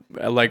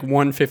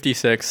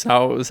 1:56,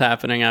 saw what was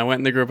happening. I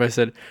went in the group. I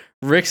said,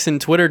 "Rick's in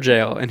Twitter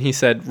jail," and he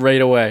said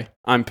right away,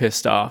 "I'm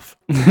pissed off."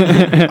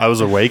 I was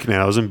awake, man.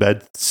 I was in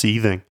bed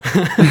seething.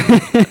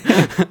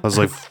 I was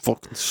like,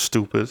 fucking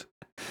stupid.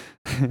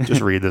 Just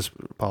read this,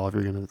 Paul, if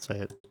you're going to say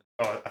it.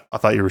 Oh, I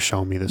thought you were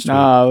showing me this tweet.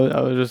 No, I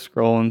was just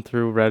scrolling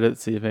through Reddit,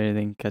 see if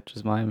anything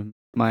catches my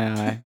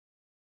eye.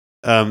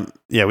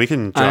 Yeah, we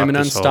can drop I'm an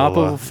this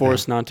unstoppable whole,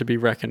 force not to be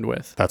reckoned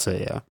with. That's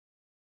it,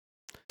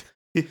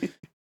 yeah.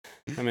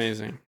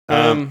 Amazing.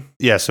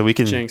 Yeah, so we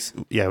can... Jinx.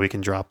 Yeah, we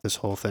can drop this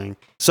whole thing.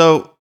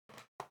 So,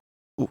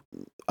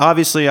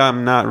 obviously,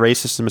 I'm not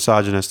racist and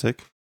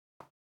misogynistic.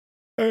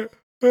 I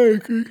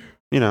agree.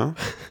 You know.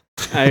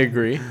 I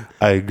agree.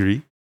 I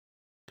agree.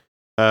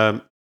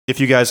 If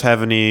you guys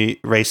have any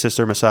racist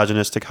or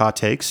misogynistic hot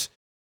takes,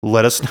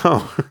 let us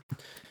know.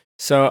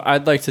 So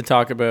I'd like to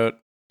talk about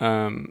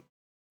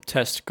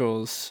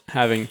testicles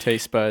having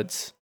taste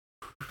buds.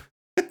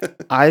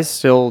 I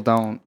still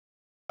don't.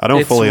 I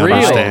don't It's fully real.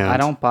 understand. I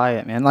don't buy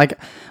it, man. Like,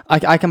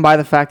 I can buy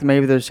the fact that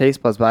maybe there's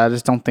taste buds, but I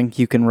just don't think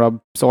you can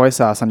rub soy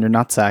sauce on your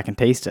nutsack and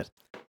taste it.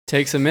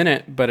 Takes a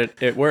minute, but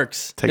it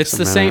works. Takes It's a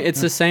the same. minute.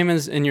 It's the same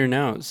as in your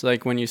nose,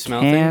 like when you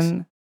smell things.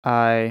 Can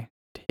I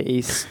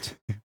taste?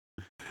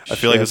 I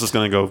feel like this shit is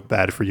going to go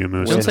bad for you,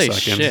 Moose, Don't in a say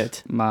second.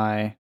 shit.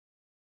 my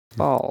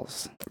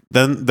balls.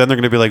 Then they're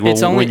going to be like, well,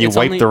 It's only- when you it's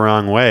wipe only- the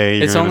wrong way,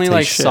 you're It's gonna only taste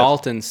like shit.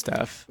 salt and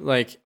stuff.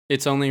 Like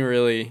it's only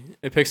really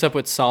it picks up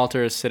with salt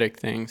or acidic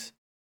things.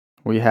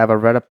 We have a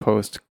Reddit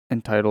post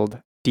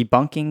entitled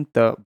 "Debunking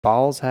the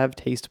Balls Have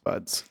Taste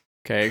Buds."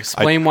 Okay,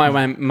 explain why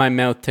my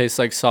mouth tastes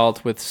like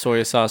salt with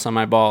soy sauce on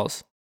my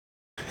balls,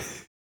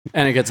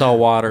 and it gets all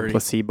watery.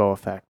 Placebo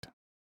effect.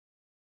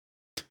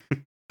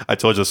 I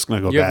told you it's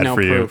going to go You have bad no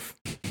for proof.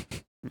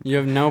 You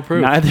have no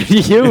proof. Neither do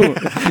you.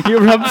 You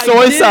rub I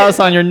soy did sauce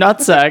on your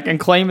nutsack and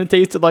claim it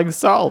tasted like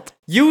salt.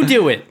 You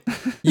do it.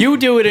 You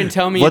do it and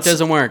tell me What's- it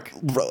doesn't work.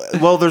 you.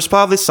 Well, there's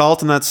probably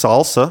salt in that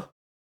salsa.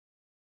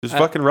 Just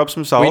fucking rub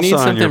some salsa We need on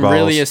your something balls.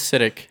 really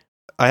acidic.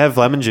 I have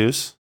lemon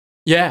juice.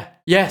 Yeah.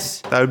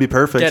 Yes. That would be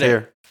perfect Get it.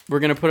 here. We're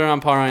gonna put it on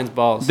Paul Ryan's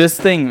balls. This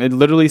thing, it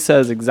literally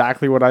says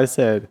exactly what I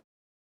said.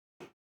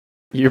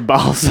 Your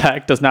ball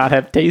sack does not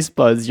have taste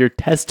buds. Your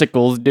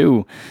testicles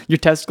do. Your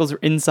testicles are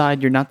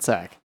inside your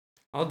nutsack.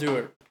 I'll do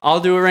it. I'll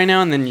do it right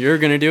now, and then you're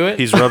gonna do it.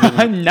 He's rubbing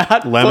I'm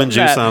not lemon putting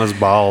juice that. on his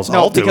balls.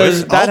 No, I'll do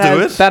because it. that I'll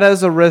do has, it. that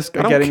has a risk I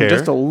of don't getting care.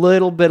 just a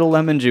little bit of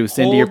lemon juice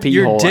into your Hold pee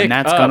your hole, dick and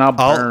that's up. gonna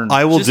burn.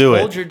 I will Just do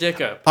hold it. your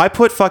dick up. I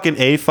put fucking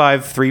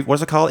A53,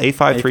 what's it called?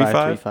 A535?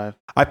 A535.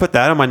 I put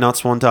that on my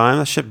nuts one time.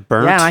 That shit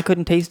burnt. Yeah, and I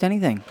couldn't taste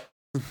anything.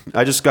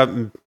 I just got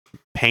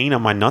pain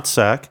on my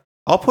nutsack.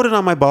 I'll put it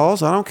on my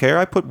balls. I don't care.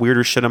 I put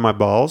weirder shit on my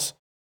balls.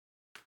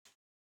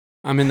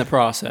 I'm in the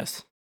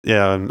process.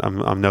 Yeah,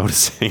 I'm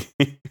noticing.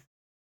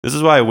 This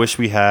is why I wish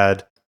we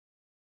had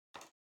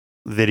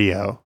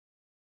video.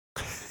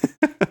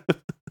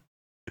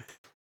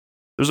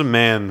 There's a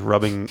man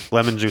rubbing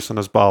lemon juice on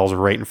his balls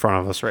right in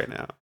front of us right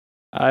now.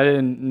 I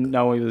didn't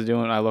know what he was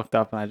doing. I looked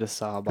up and I just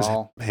saw a His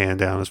ball. hand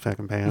down his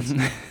fucking pants.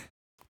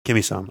 Give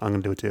me some. I'm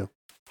gonna do it too.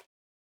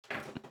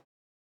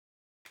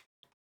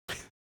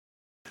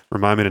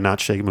 Remind me to not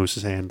shake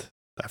Moose's hand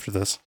after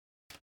this.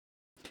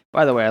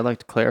 By the way, I'd like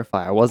to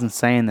clarify. I wasn't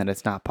saying that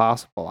it's not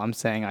possible. I'm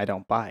saying I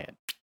don't buy it.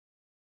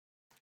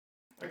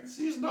 I can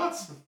see his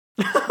nuts.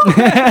 I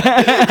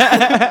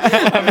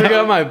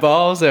forgot my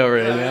balls out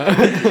right now.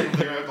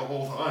 The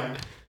whole time.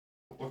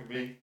 Look at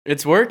me.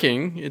 It's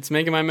working. It's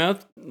making my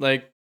mouth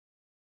like.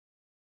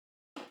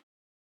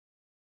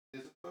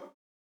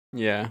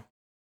 Yeah.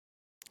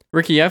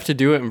 Ricky, you have to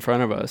do it in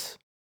front of us.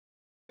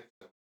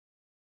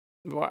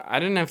 Well, I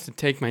didn't have to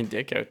take my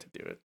dick out to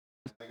do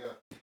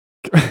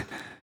it.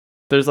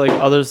 There's like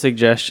other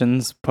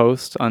suggestions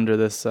post under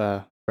this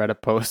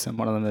Reddit post, and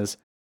one of them is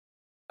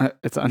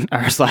it's on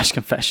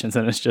r/confessions,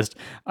 and it's just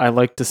I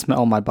like to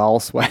smell my ball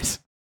sweat.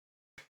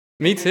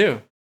 Me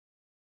too.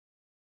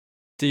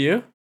 Do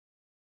you?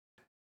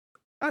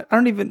 I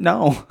don't even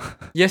know.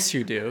 Yes,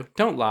 you do.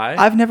 Don't lie.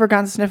 I've never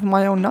gotten to sniffing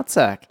my own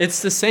nutsack.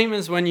 It's the same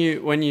as when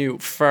you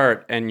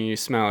fart and you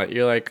smell it.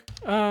 You're like,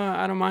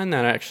 I don't mind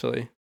that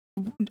actually.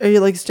 Are you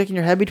like sticking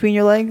your head between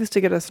your legs to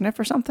get a sniff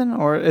or something,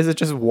 or is it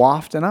just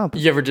wafting up?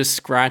 You ever just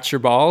scratch your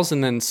balls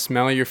and then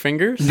smell your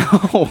fingers?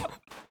 No,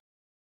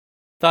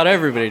 Thought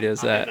everybody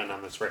does that. I'm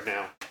on this right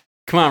now.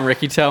 Come on,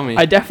 Ricky, tell me.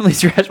 I definitely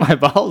scratch my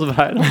balls, but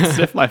I don't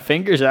sniff my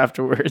fingers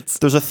afterwards.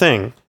 There's a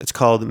thing. It's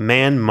called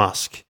man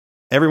musk.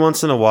 Every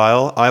once in a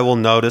while, I will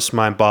notice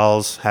my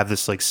balls have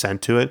this like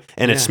scent to it,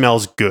 and it Yeah.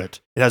 smells good.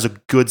 It has a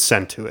good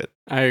scent to it,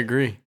 I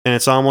agree. and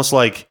it's almost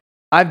like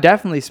I've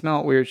definitely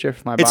smelled weird shit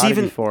from my It's body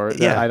even- before.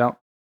 That yeah.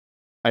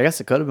 I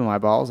guess it could have been my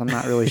balls. I'm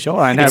not really sure.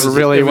 I never was-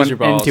 really it was went your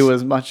balls. into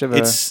as much of a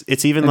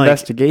it's even like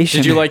investigation.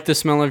 Did you like the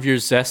smell of your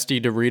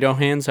zesty Dorito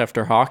hands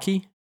after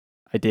hockey?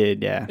 I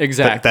did, yeah.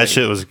 Exactly. that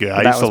shit was good.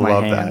 I That used to was my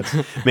love hand.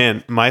 that.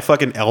 Man, my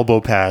fucking elbow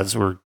pads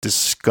were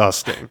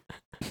disgusting.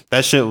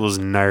 That shit was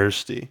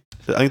nasty.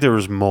 I think there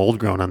was mold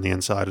growing on the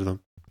inside of them.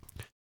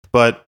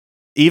 But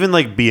even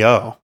like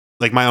BO,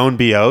 like my own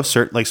BO,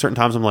 certain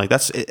times I'm like,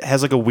 it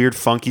has like a weird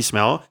funky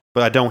smell,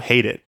 but I don't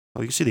hate it.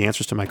 Oh, you can see the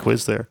answers to my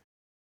quiz there.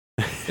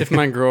 If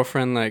my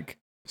girlfriend like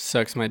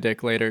sucks my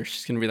dick later,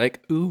 she's gonna be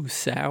like, "Ooh,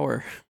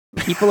 sour."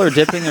 People are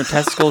dipping their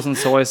testicles in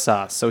soy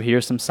sauce, so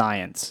here's some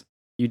science.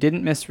 You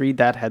didn't misread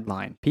that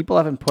headline. People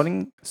have been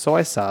putting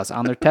soy sauce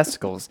on their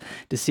testicles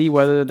to see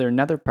whether their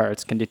nether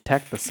parts can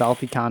detect the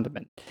salty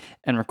condiment,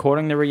 and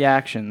recording their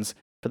reactions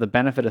for the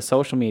benefit of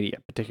social media,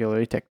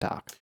 particularly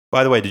TikTok.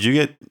 By the way, did you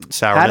get How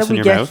sourness did we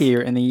in your get mouth?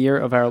 here in the year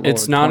of our Lord?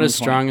 It's not as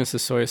 2020? strong as the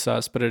soy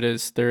sauce, but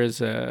there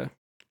is a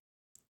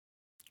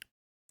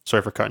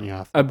Sorry for cutting you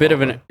off. bit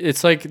of an.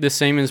 It's like the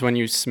same as when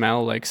you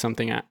smell like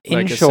something In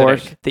like short,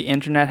 acidic. the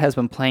internet has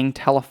been playing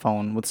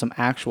telephone with some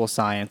actual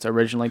science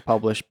originally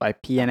published by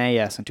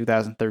PNAS in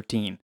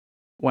 2013,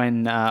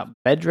 when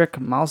Bedrick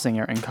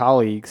Mausinger and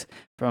colleagues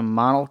from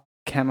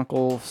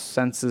Monochemical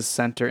Senses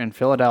Center in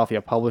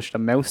Philadelphia published a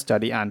mouse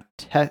study on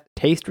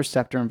taste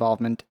receptor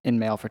involvement in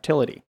male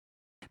fertility.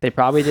 They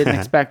probably didn't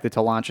expect it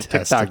to launch a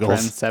TikTok Testicles.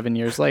 trend 7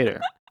 years later.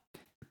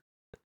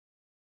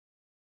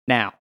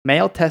 Now,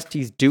 male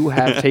testes do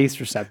have taste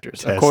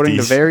receptors. According to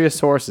Testes. various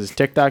sources,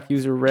 TikTok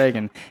user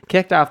Reagan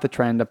kicked off the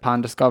trend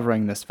upon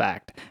discovering this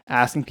fact,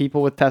 asking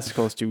people with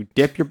testicles to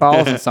dip your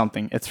balls in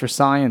something. It's for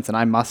science, and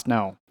I must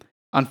know.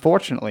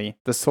 Unfortunately,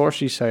 the source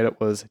she cited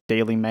was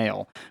Daily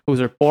Mail, whose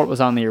report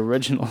was on the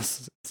original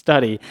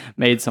study,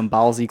 made some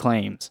ballsy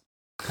claims.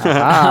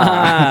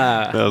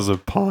 Ah. That was a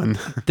pun.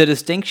 The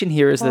distinction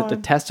here is that the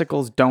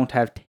testicles don't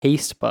have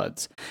taste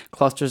buds,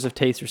 clusters of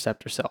taste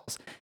receptor cells,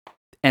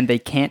 and they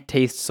can't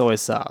taste soy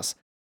sauce.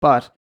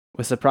 But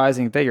with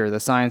surprising vigor,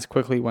 the science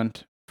quickly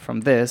went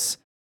from this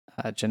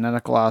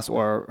genetic loss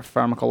or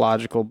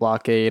pharmacological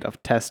blockade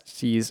of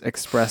testes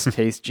expressed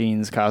taste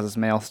genes causes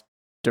male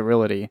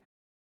sterility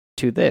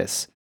to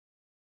this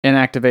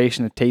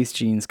inactivation of taste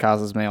genes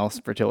causes male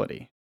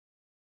fertility.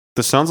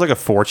 This sounds like a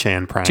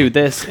 4chan prank. To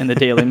this in the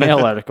Daily Mail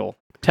article.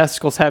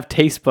 Testicles have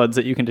taste buds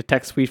that you can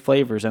detect sweet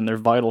flavors, and they're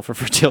vital for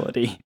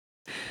fertility.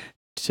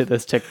 To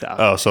this TikTok.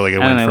 Oh, so like it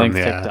And went I from linked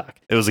the TikTok.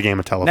 it was a game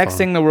of telephone. Next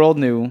thing the world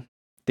knew,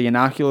 the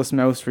innocuous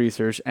mouse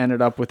research ended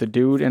up with a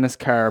dude in his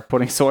car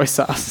putting soy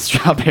sauce and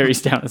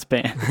strawberries down his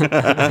pants.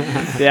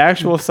 The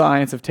actual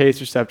science of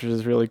taste receptors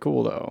is really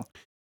cool, though.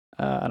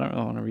 I don't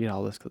really want to read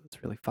all this because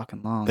it's really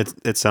fucking long.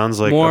 It sounds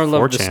like More a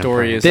love the 4chan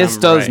story prank. is- This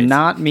I'm does right.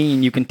 not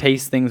mean you can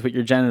taste things with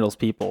your genitals,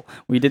 people.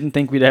 We didn't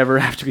think we'd ever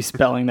have to be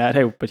spelling that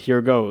out, but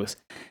here goes.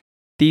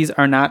 These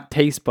are not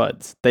taste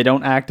buds. They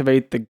don't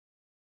activate the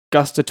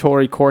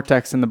gustatory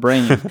cortex in the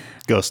brain,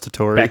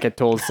 Gustatory. Beckett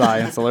told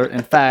Science Alert.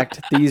 In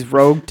fact, these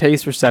rogue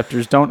taste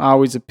receptors don't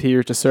always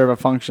appear to serve a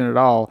function at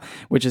all,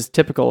 which is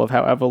typical of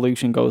how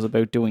evolution goes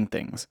about doing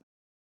things.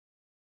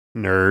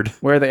 Nerd.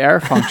 Where they are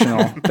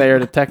functional, they are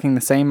detecting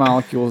the same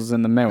molecules as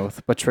in the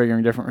mouth, but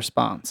triggering different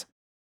response.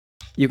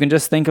 You can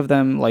just think of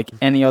them like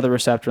any other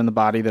receptor in the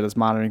body that is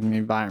monitoring the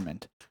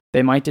environment.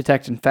 They might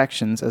detect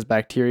infections as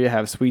bacteria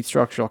have sweet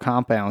structural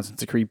compounds and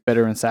secrete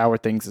bitter and sour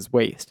things as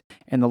waste.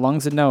 In the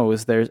lungs and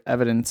nose, there's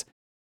evidence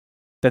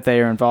that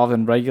they are involved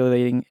in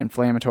regulating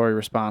inflammatory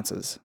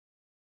responses.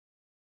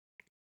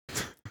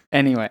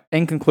 Anyway,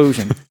 in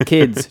conclusion,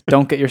 kids,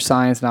 don't get your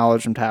science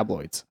knowledge from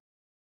tabloids.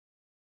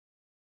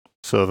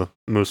 So the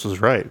moose was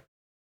right.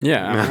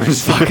 Yeah. I'm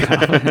Fuck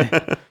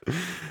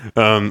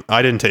right.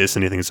 I didn't taste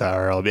anything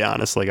sour. I'll be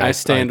honest. Like I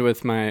stand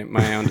with my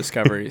own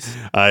discoveries.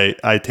 I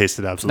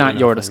tasted It's absolutely not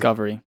your nothing.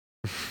 discovery.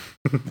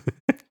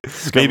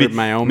 Discovered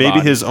my own maybe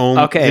body. his own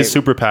Okay. his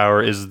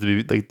superpower is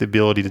the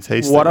ability to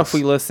taste. What things. if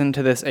we listen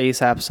to this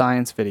ASAP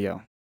science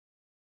video?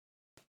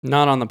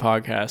 Not on the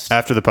podcast.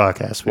 after the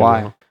podcast? We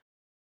Why? will.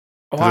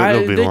 Why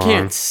it'll be they long.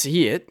 can't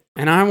see it,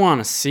 and I want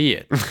to see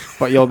it.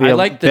 But you'll be I able,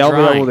 like the they'll be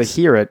able to drawings.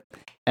 hear it,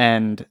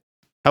 and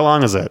How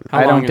long is it? How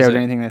I long don't is doubt it?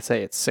 anything they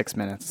say. It's 6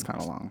 minutes. It's kind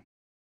of long.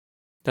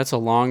 That's a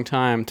long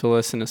time to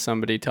listen to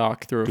somebody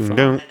talk through a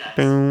phone.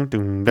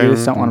 You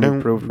just don't want to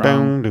be proved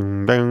wrong.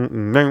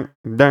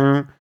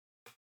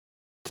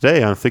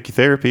 Today on Thicky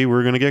Therapy,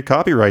 we're going to get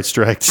copyright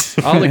strikes.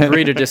 I'll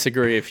agree to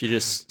disagree if you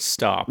just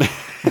stop.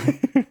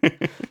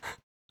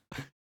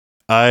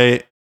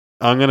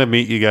 I'm going to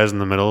meet you guys in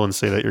the middle and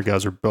say that you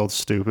guys are both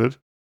stupid.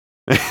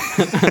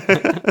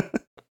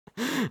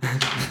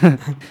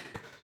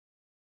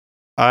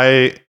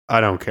 I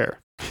don't care.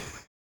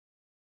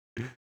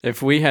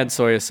 If we had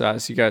soy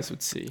sauce, you guys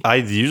would see. I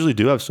usually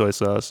do have soy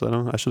sauce.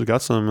 I should have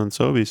got some in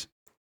Sobeys.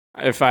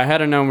 If I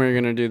had known we were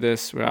gonna do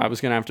this, I was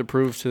gonna have to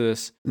prove to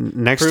this,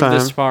 Next prove time,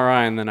 this far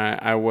and then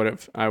I would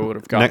have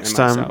gotten next it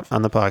time myself.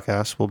 on the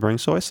podcast, we'll bring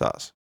soy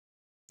sauce.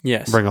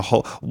 Yes, Bring a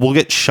whole. We'll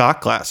get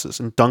shot glasses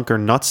and dunk our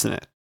nuts in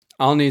it.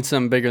 I'll need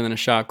something bigger than a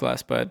shot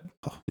glass, bud.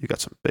 Oh, you got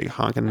some big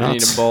honking I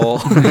need nuts. a bowl.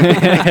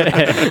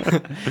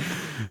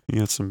 You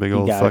got some big You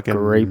old got fucking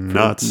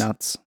grapefruit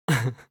nuts.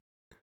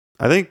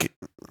 I think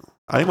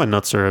my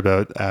nuts are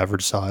about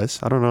average size.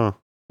 I don't know.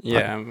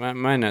 Yeah,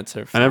 my nuts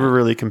are. I Fine. never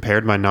really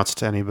compared my nuts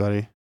to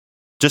anybody.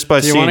 Just by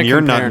Do you seeing wanna your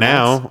compare nut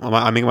now,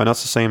 nuts? I mean my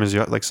nut's the same as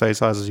like same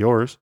size as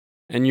yours.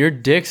 And your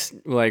dick's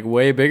like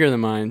way bigger than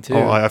mine too.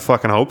 Oh, I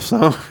fucking hope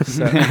so.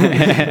 So-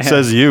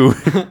 Says you.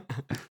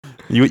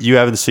 You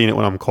haven't seen it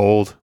when I'm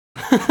cold.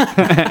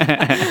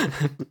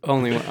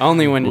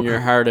 only when you're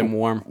hard and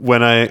warm.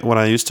 When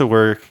I used to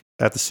work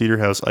at the Cedar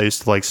House, I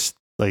used to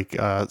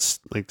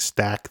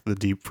stack the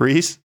deep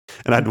freeze,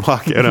 and I'd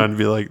walk out and I'd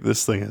be like,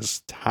 "This thing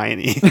is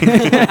tiny."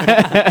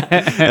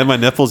 And my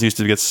nipples used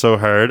to get so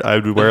hard, I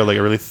would wear like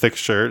a really thick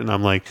shirt, and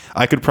I'm like,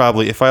 I could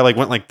probably, if I like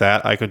went like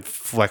that, I could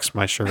flex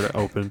my shirt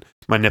open.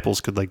 My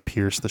nipples could like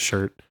pierce the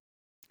shirt.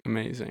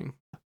 Amazing.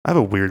 I have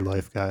a weird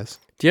life, guys.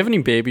 Do you have any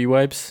baby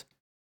wipes?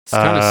 It's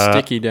kind of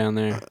sticky down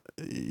there.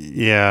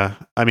 Yeah,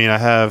 I mean, I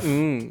have.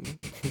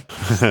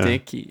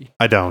 Sticky.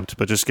 I don't,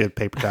 but just get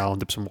paper towel and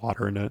dip some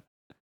water in it.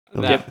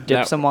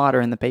 Dip some water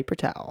in the paper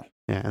towel.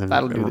 Yeah, and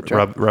That'll then do the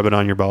trick. rub it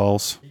on your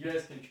balls. You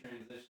guys can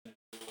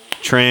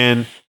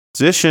transition.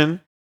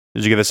 Transition.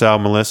 Did you give this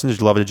album a listen? Did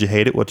you love it? Did you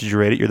hate it? What did you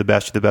rate it? You're the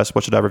best. You're the best.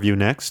 What should I review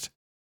next?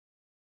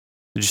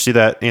 Did you see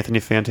that Anthony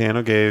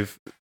Fantano gave?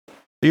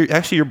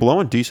 You're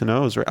blowing decent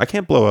O's, right? I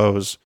can't blow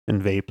O's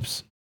in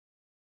vapes.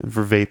 And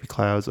for vapey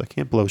clouds, I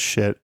can't blow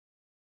shit.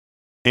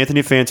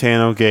 Anthony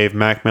Fantano gave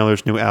Mac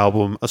Miller's new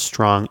album a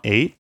strong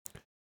 8.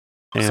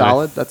 And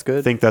Solid. That's I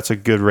good. think that's a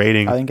good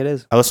rating. I think it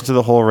is. I listened to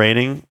the whole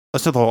rating.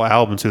 Listen to the whole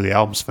album too. The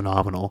album's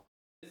phenomenal.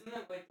 Isn't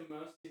that like the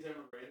most he's ever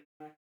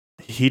rated?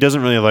 He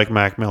doesn't really like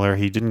Mac Miller.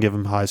 He didn't give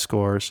him high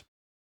scores.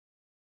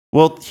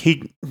 Well,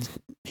 he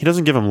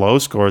doesn't give him low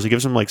scores. He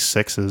gives him like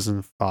 6s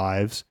and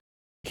 5s.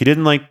 He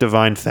didn't like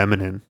Divine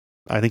Feminine.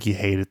 I think he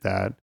hated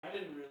that.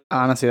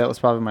 Honestly, that was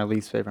probably my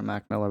least favorite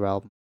Mac Miller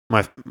album.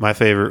 My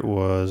favorite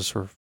was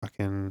for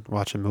fucking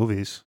watching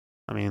movies.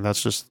 I mean,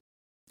 that's just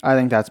I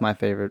think that's my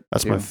favorite.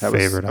 That's too. my That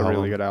was favorite a album.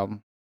 really good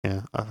album.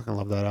 yeah. I fucking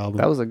love that album.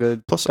 That was a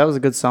good. Plus- that was a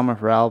good summer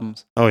for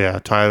albums. oh yeah,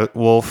 Tyler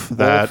Wolf.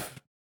 That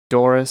Wolf,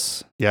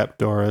 Doris. yep,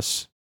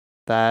 Doris.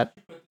 That.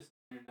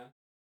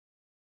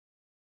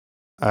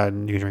 You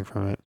can drink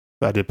from it.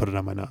 But I did put it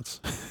on my nuts.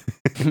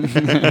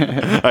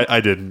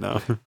 I didn't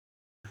know.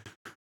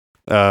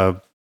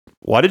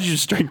 Why did you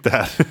just drink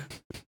that?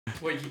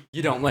 What,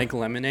 you don't like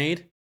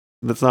lemonade?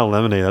 That's not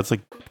lemonade. That's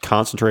like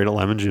concentrated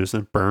lemon juice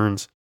and it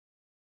burns.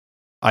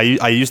 I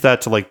use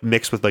that to like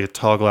mix with like a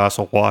tall glass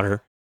of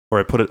water, or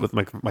I put it with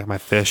my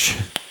fish.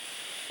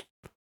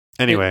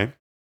 Anyway,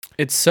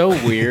 It's so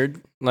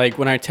weird. Like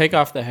when I take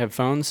off the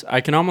headphones, I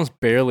can almost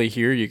barely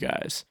hear you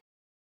guys.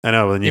 I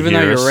know when you Even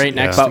hear though you're us, right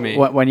next yeah. to But me.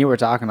 when you were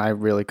talking, I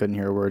really couldn't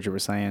hear a word you were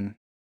saying.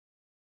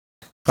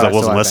 'Cause I But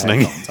wasn't still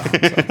listening. had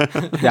the headphones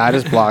on, so. Yeah, I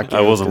just blocked you.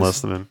 I wasn't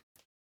 'cause- listening.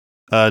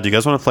 Do you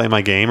guys want to play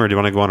my game, or do you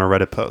want to go on a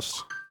Reddit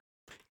post?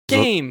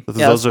 Game.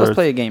 Yeah, let's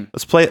play a game.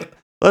 Let's play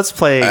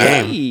a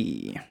game.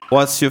 Hey.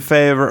 What's your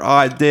favorite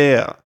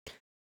idea?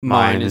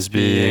 Mine is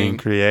being.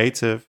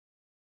 creative.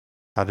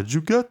 How did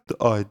you get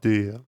the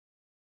idea?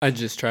 I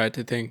just tried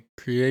to think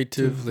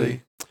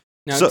creatively.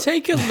 Now So-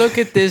 take a look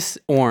at this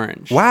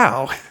orange.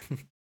 Wow.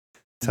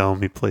 Tell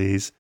me,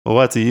 please.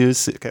 What do you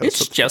see? Okay,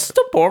 It's just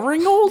a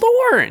boring old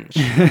orange.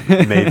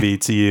 maybe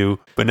to you,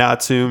 but not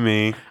to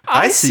me.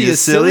 I see a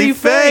silly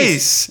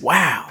face.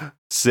 Wow.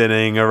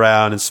 Sitting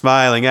around and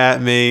smiling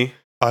at me.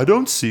 I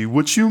don't see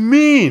what you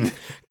mean.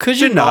 Because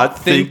You're not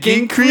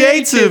thinking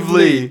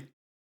creatively.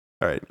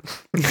 All right.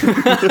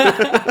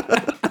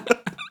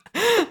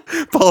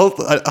 Paul,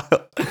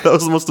 that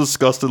was the most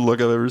disgusted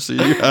look I've ever seen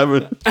you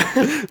having.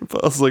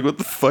 Paul's like, what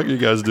the fuck are you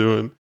guys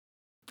doing?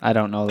 I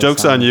don't know.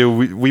 Joke's on you.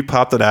 We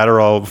popped an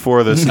Adderall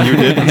before this and you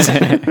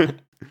didn't.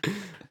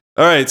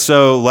 All right.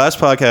 So last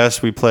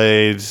podcast we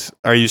played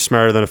Are You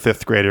Smarter Than a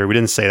Fifth Grader? We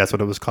didn't say that's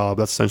what it was called.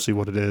 That's essentially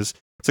what it is.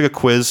 It's like a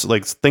quiz,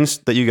 like things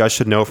that you guys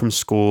should know from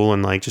school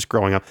and like just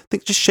growing up.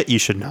 Just shit you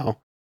should know.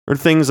 Or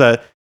things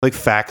that, like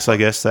facts, I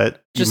guess,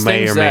 that Just you may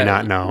things or may that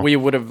not know. We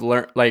would have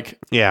learned,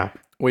 Yeah.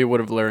 we would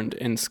have learned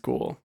in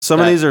school. Some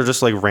of That- these are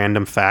just like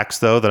random facts,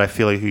 though, that I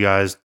feel like you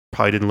guys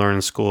probably didn't learn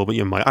in school, but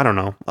you might. I don't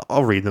know.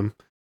 I'll read them.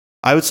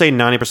 I would say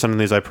 90% of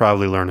these I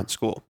probably learned at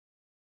school.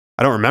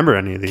 I don't remember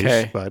any of these,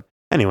 Okay. but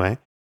anyway.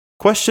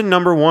 Question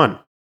number 1.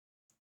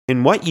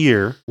 In what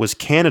year was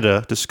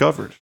Canada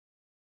discovered?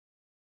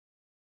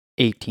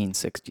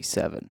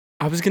 1867.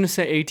 I was going to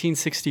say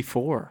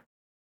 1864.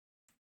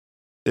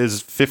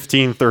 Is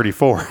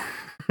 1534.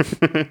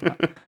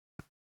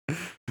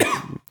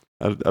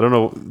 I don't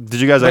know. Did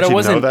you guys But actually it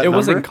wasn't, know that it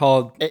wasn't number?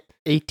 called...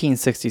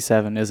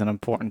 1867 is an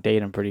important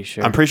date, I'm pretty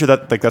sure. I'm pretty sure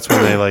that's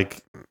when they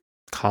like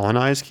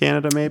colonized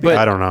Canada, maybe? But,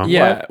 I don't know.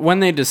 Yeah, when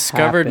they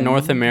discovered happened?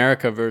 North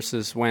America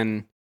versus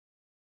when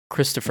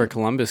Christopher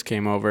Columbus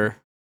came over.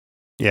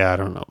 Yeah, I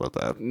don't know about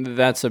that.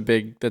 That's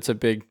a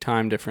big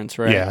time difference,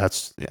 right? Yeah,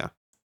 yeah.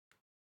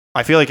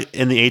 I feel like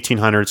in the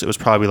 1800s, it was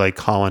probably like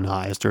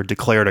colonized or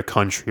declared a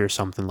country or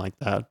something like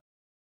that.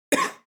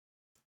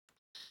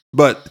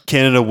 But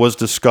Canada was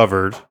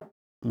discovered,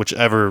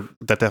 whichever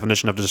that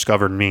definition of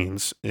discovered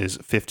means, is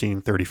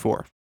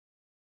 1534.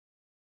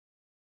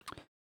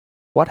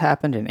 What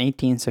happened in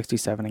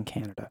 1867 in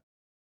Canada?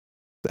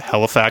 The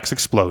Halifax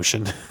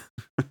explosion.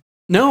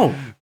 No.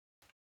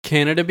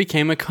 Canada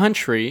became a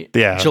country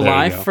Yeah, there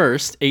July you go.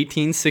 1st,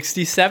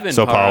 1867.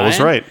 So Paul was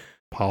Ryan. right.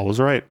 Paul was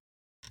right.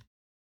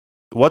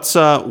 What's the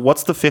On July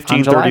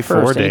 1534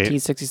 1st, date?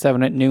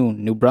 1867 at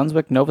noon, New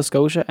Brunswick, Nova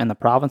Scotia, and the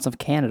province of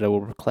Canada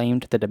were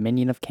proclaimed the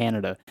Dominion of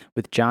Canada,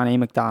 with John A.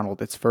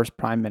 Macdonald its first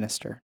prime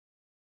minister.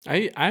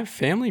 I have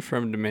family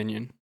from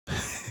Dominion.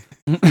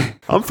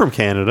 I'm from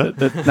Canada.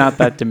 Not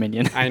that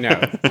Dominion. I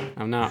know.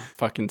 I'm not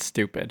fucking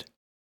stupid.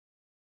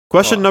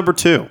 Question Well- number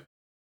 2.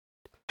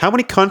 How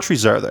many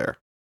countries are there?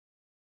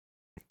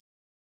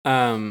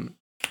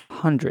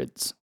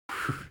 Hundreds.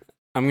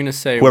 I'm gonna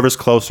say Whoever's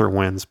closer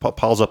wins.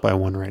 Paul's up by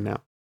 1 right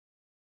now.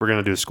 We're going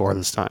to do a score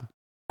this time.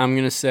 I'm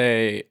gonna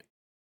say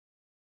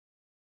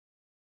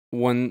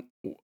one.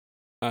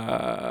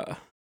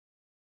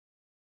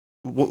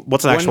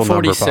 What's an actual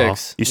number, Paul?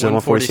 146. You said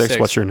 146.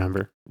 What's your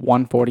number?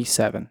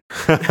 147.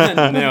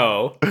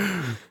 No.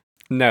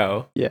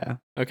 No. Yeah.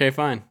 Okay,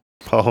 fine.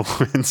 Paul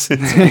wins.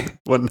 It's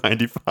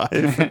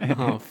 195.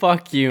 Oh,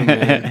 fuck you,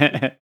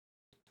 man.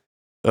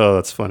 Oh,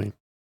 that's funny.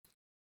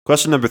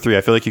 Question number 3.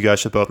 I feel like you guys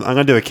should both. I'm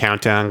gonna do a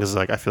countdown because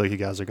like I feel like you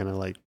guys are gonna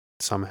like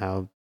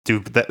somehow do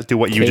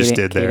what you just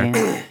did there.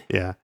 Kaden.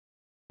 Yeah.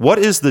 What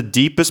is the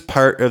deepest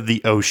part of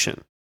the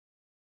ocean?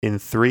 In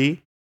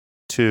 3,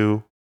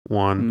 2,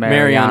 1.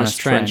 Marianas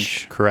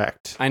Trench.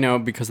 Correct. I know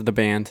because of the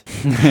band.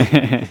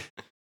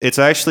 It's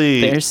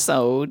actually They're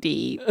so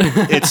deep.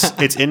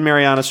 it's in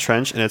Marianas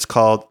Trench and it's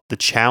called the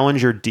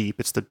Challenger Deep.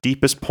 It's the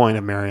deepest point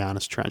of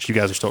Marianas Trench. You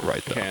guys are still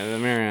right though. Okay, the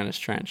Marianas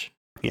Trench.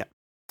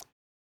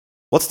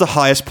 What's the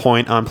highest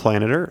point on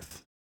planet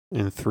Earth?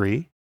 In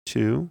 3,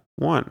 2,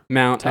 1.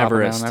 Mount Top of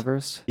Everest. Mount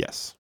Everest.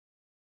 Yes.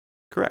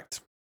 Correct.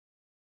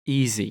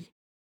 Easy.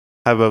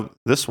 How about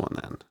this one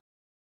then?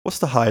 What's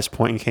the highest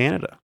point in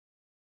Canada?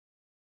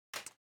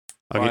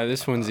 Why,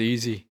 this one's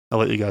easy. I'll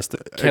let you guys.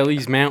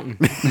 Kelly's Mountain.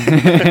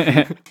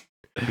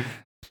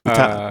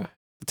 The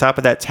top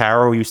of that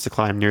tower we used to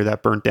climb near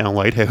that burnt down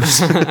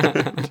lighthouse.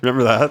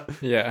 Remember that?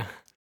 Yeah.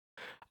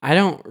 I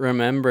don't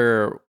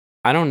remember.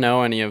 I don't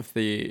know any of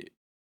the.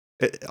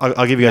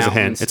 I'll give you guys a hint.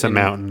 Mountains It's a in-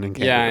 mountain in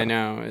Canada. Yeah, I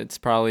know. It's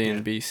probably Yeah.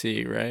 in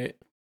BC, right?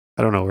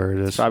 I don't know where it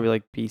It's is. probably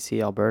like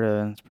BC,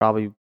 Alberta, and it's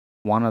probably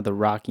one of the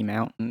Rocky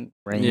Mountain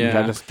range. Yeah.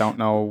 I just don't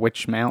know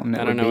which mountain it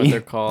I would don't know be. what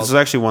they're called. This is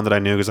actually one that I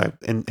knew because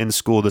in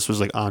school this was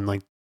like on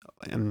like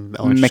in elementary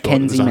school, it was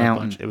Mackenzie on a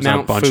Mountain. bunch- It was on a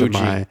Mount bunch Fuji. of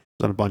my. It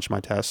was on a bunch of my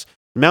tests.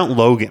 Mount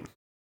Logan.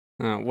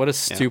 What a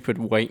stupid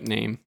white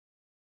name.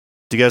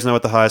 Do you guys know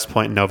what the highest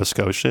point in Nova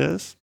Scotia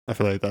is? I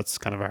feel like that's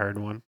kind of a hard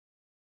one.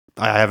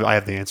 I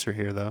have the answer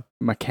here though.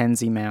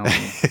 Mackenzie Mountain.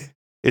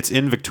 It's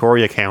in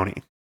Victoria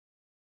County,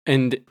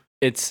 And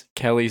it's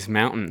Kelly's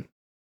Mountain.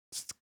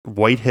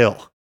 White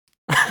Hill.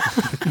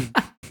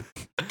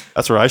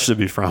 That's where I should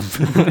be from.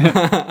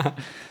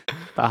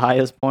 The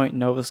highest point in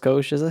Nova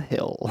Scotia is a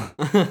hill.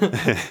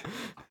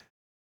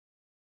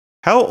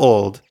 How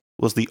old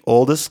was the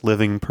oldest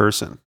living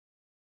person?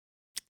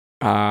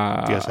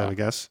 Uh, Do you guys have a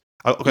guess?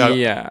 Okay,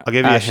 yeah. I'll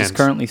give you a She's hint.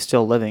 currently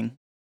still living.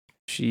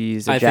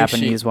 She's I a think she-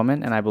 Japanese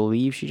woman, and I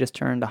believe she just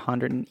turned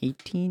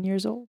 118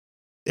 years old.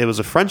 It was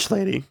a French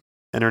lady,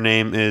 and her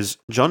name is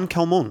Jeanne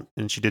Calment,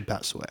 and she did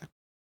pass away.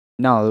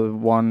 No, the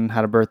one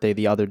had a birthday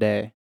the other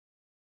day.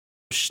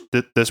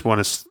 This one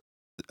is.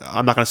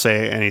 I'm not going to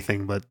say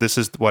anything, but this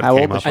is what How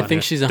came old is up. she? I on think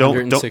here. she's Don't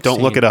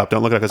 116. look it up.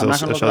 Don't look it up because I'm not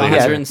it'll going to show look it you.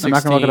 up yet. I'm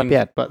not going to look it up 116.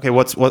 yet, but Okay,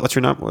 what's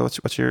your number?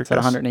 What's your? it's at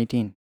guess?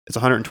 118. It's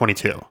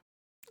 122.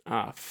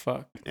 Ah,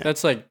 fuck. Yeah.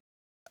 That's like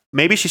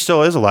Maybe she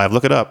still is alive.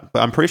 Look it up.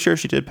 But I'm pretty sure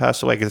she did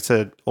pass away. 'Cause it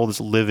said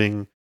oldest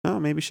living. Oh,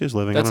 maybe she is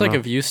living. that's I don't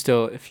like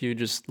know. if you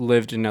just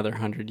lived another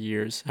 100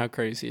 years. How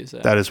crazy is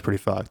that? That is pretty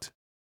fucked.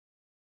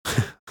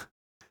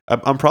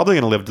 I'm probably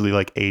gonna live to be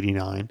like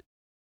 89.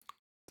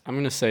 I'm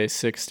gonna say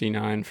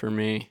 69 for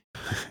me.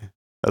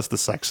 That's the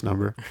sex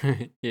number.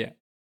 Yeah.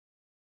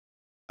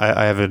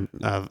 I haven't.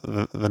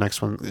 The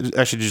next one.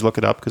 Actually, did you look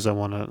it up? Because I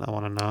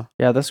wanna know.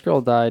 Yeah, this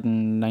girl died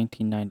in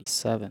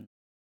 1997.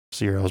 It's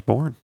the year I was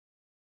born.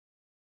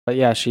 But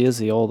yeah, she is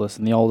the oldest,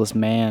 and the oldest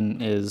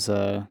man is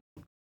a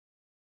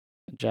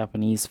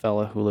Japanese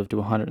fella who lived to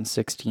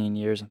 116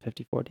 years and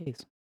 54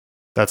 days.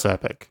 That's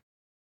epic.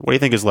 What do you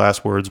think his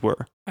last words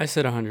were? I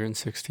said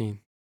 116.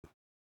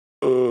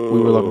 We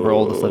were looking for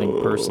oldest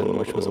living person,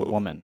 which was a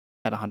woman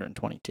at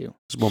 122.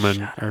 Women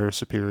Shut are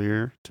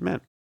superior to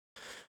men.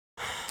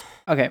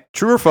 Okay,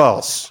 True or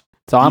false?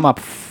 so I'm up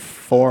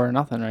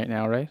 4-0 right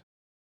now, right?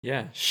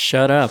 Yeah.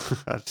 Shut up.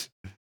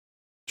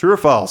 True or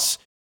false?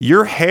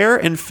 Your hair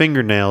and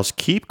fingernails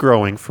keep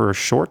growing for a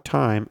short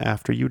time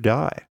after you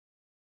die.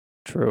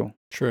 True.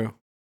 True.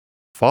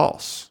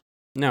 False.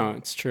 No,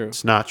 it's true.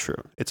 It's not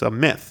true. It's a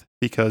myth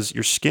because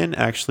your skin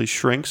actually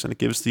shrinks and it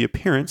gives the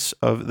appearance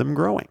of them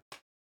growing.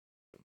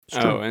 It's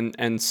true. Oh,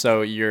 and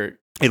so your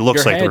It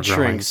looks your like head they're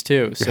growing. shrinks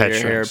too, so head your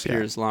hair shrinks, yeah.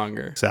 appears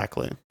longer.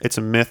 Exactly. It's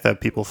a myth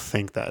that people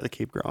think that they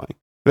keep growing.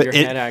 But Your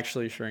head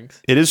actually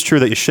shrinks. it is true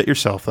that you shit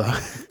yourself, though.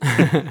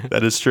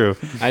 That is true.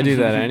 I do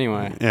that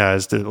anyway. Yeah, I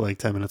just did it like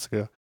 10 minutes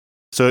ago.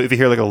 So if you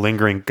hear like a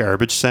lingering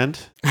garbage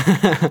scent,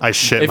 I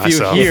shit If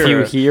myself. you If you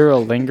hear, hear a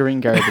lingering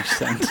garbage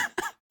scent,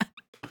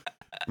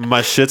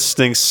 My shit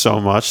stinks so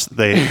much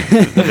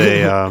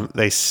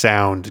they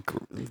sound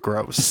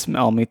gross.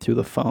 smell me through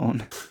the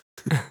phone.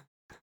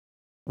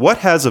 What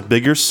has a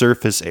bigger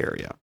surface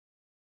area?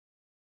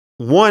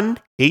 1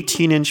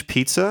 18-inch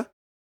pizza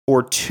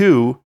or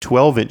 2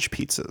 12-inch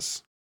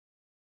pizzas?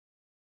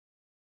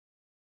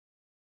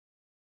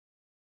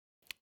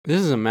 this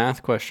is a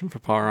math question for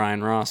Paul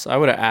Ryan Ross. I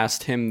would have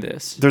asked him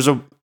this.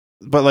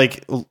 But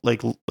like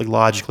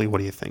logically, what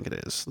do you think it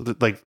is?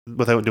 Like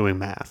without doing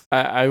math.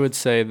 I would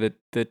say that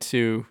the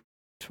two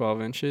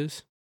 12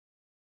 inches.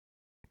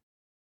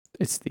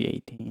 It's the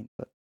 18,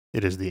 but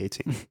It is the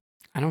 18.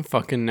 I don't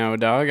fucking know,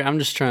 dog. I'm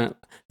just trying.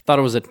 Thought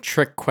it was a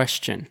trick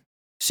question.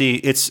 See,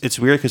 it's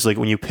weird because like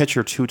when you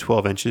picture 2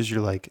 12 inches,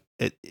 you're like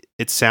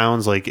it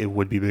sounds like it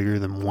would be bigger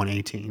than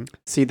 118.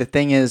 see, the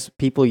thing is,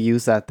 people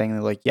use that thing.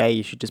 They're like, yeah,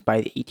 you should just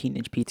buy the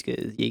 18-inch pizza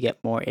because you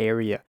get more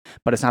area.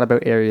 But it's not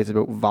about area, it's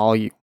about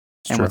volume.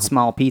 It's And true. with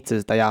small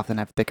pizzas, they often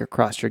have thicker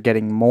crust. You're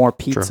getting more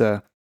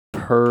pizza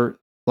per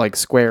like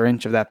square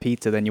inch of that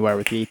pizza than you are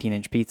with the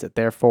 18-inch pizza.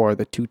 Therefore,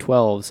 the 2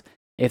 12s,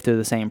 if they're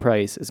the same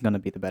price, is going to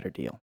be the better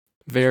deal.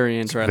 Very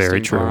interesting,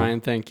 very true. Paul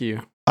Ryan. Thank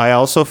you. I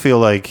also feel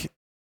like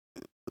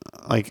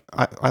I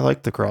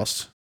like the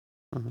crust.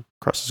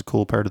 Crust is a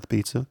cool part of the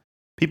pizza.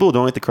 People who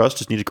don't like the crust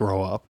just need to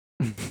grow up.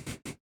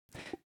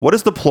 What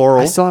is the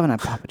plural? I still haven't had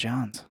Papa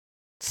John's.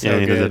 So yeah,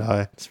 neither good. did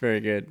I. It's very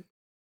good.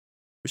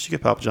 We should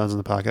get Papa John's on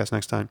the podcast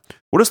next time.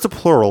 What is the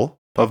plural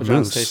Papa of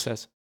John's taste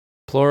moose? test.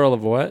 Plural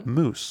of what?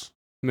 Moose.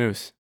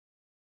 Moose.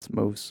 It's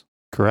moose.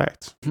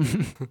 Correct.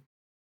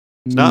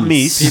 It's not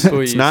meese. People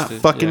It's used not to-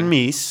 fucking yeah.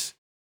 meese.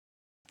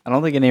 I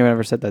don't think anyone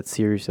ever said that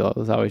seriously. It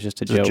was always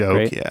just a It's a joke, joke,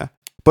 right? yeah.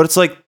 But it's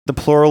like the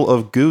plural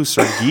of goose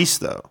or geese,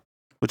 though,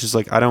 which is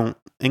like the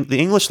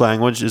English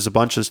language is a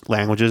bunch of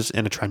languages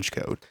in a trench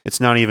coat.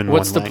 It's not even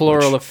What's one the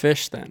plural language. of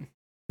fish then?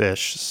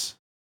 Fish?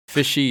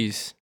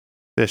 Fishies.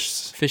 Fish.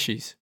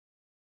 Fishies.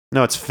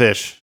 No, it's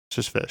fish. It's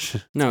just fish.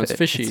 No, it's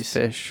Fi- fishies. It's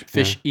fish.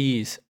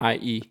 Fishies.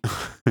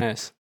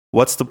 I-E-S.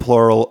 What's the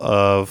plural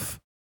of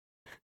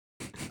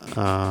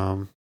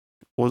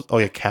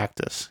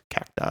cactus,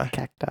 cacti.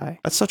 Cacti.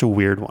 That's such a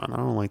weird one. I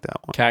don't like that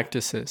one.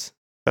 Cactuses.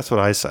 That's what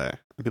I say.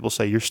 And people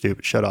say you're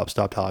stupid. Shut up.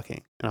 Stop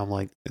talking. And I'm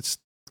like, it's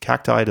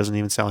cacti doesn't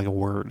even sound like a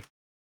word. Sounds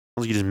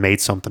like you just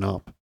made something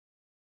up.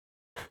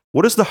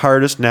 What is the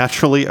hardest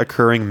naturally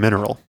occurring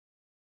mineral?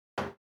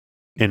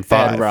 In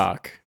 5,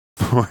 Bedrock.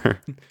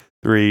 4,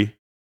 3,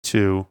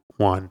 2,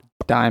 1.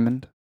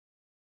 Diamond.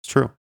 It's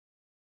true.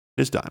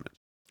 It is diamond.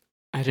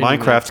 I didn't even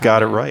Minecraft have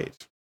got it time.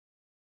 right.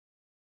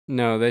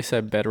 No, they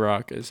said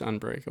bedrock is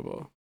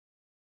unbreakable.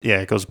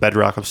 Yeah, it goes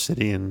bedrock,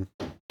 obsidian,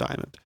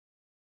 diamond.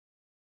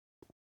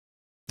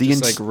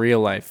 Just like real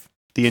life.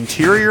 The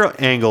interior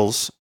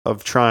angles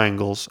of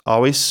triangles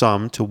always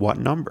sum to what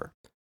number?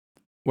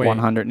 Wait.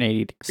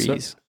 180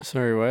 degrees.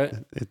 Sorry, what?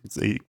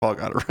 Paul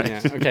got it right.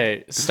 Yeah.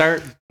 Okay.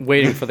 Start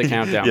waiting for the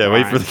countdown. Yeah,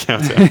 wait for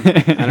Brian. the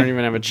countdown. I don't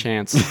even have a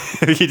chance.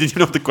 He didn't even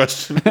know what the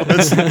question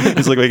was.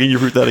 He's like, wait, can you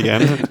repeat that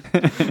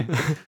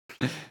again?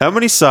 How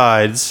many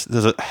sides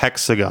does a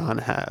hexagon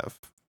have?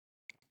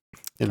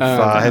 In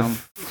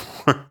 5,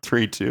 4,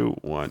 3, 2,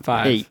 1.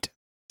 5. 8.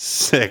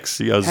 6.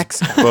 You guys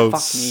Hexagon. both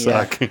Fuck me, yeah.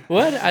 suck.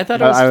 What? I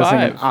thought it was I was 5.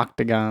 thinking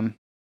octagon.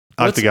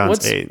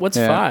 Octagon's 8. What's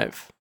Yeah.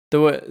 5?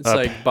 It's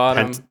like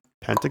bottom.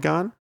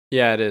 Pentagon?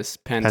 Yeah, it is.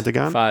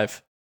 Pentagon?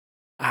 5.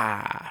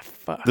 Ah,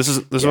 fuck. This is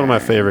one of my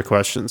favorite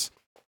questions.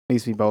 At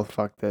least we both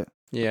fucked it.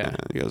 Yeah.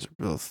 You guys are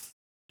both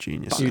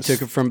geniuses. You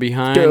took it from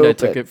behind. I Stupid.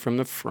 took it from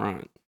the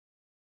front.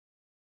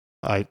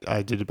 I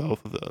did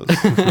both of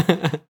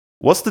those.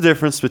 What's the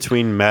difference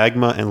between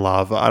magma and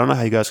lava? I don't know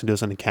how you guys can do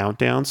this on a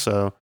countdown,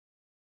 so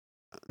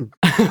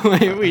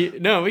Wait,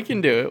 we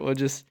can do it. We'll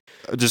just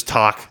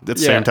talk at the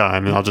same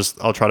time, and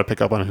I'll try to pick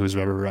up on who's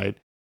ever right.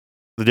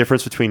 The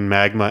difference between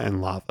magma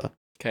and lava.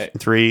 okay.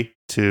 3,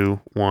 2,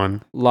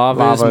 1. Lava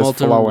is Lava is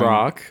molten flowing.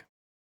 rock.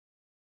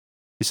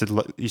 You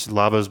said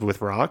lava is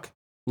with rock.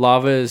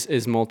 Lava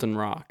is molten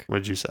rock. What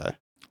did you say?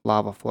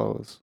 Lava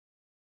flows.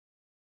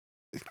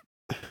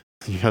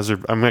 You guys are.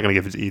 I'm not gonna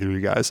give it to either of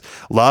you guys.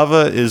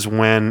 Lava is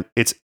when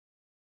it's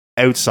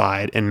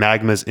outside, and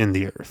magma is in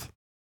the earth.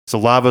 So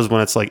lava is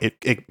when it's like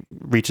it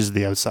reaches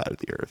the outside of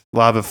the earth.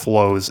 Lava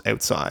flows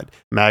outside.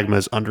 Magma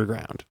is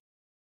underground.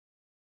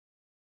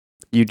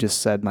 You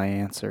just said my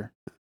answer.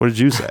 What did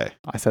you say?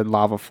 I said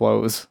lava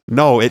flows.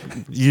 No, you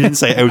didn't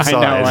say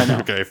outside. I know.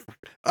 Okay.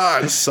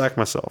 I just sacked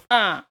myself.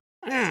 I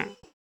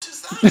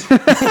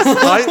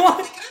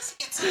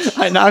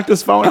I knocked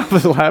his phone off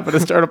his lap and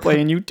it started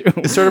playing YouTube.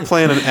 it started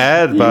playing an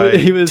ad by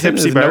he was in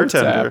Tipsy his notes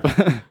Bartender.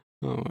 app.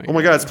 Oh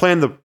my god, it's playing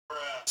the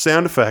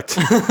sound effect.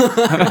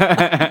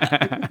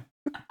 That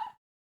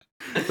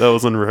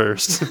was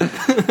unrehearsed.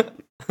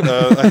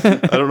 I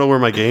don't know where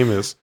my game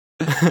is.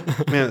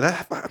 Man,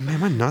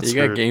 my nuts You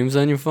got hurt. games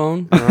on your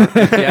phone?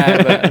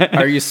 Yeah, but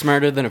are you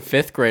smarter than a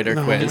 5th grader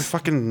No, my quiz?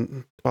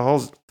 fucking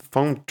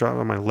phone dropped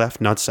on my left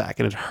nutsack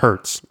and it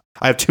hurts.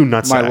 I have 2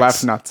 nutsacks. My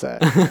left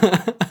nutsack.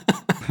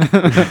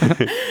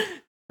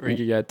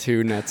 Ricky got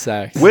 2 nut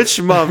sacks.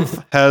 Which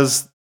month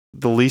has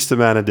the least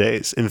amount of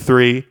days? In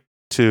 3,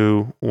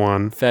 2,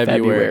 1.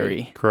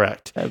 February.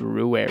 Correct.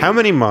 February. How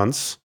many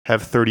months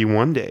have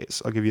 31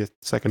 days? I'll give you a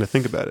second to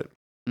think about it.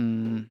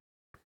 Mm,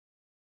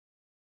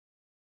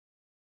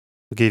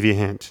 I'll give you a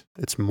hint.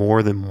 It's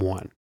more than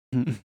 1.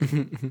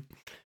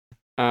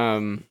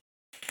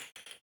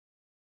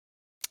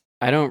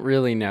 I don't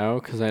really know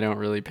because I don't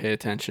really pay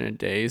attention to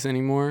days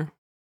anymore,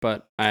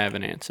 but I have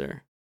an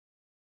answer.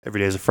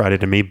 Every day is a Friday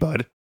to me,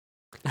 bud.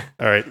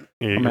 All right.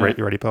 You I'm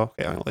ready, Paul?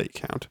 Okay, I'll let you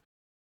count.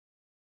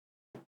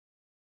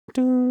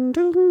 Dun,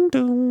 dun, dun,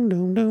 dun,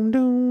 dun,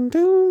 dun,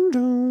 dun,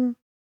 dun.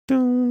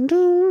 Dun,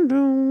 dun,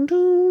 dun,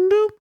 dun,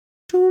 dun.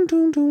 Dun,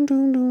 dun, dun,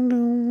 dun, dun,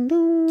 dun,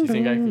 dun, Do you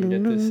think I can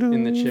get this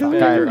in the chip fuck,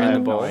 bag or in I the have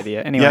no bowl?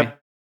 idea. Anyway. Yep.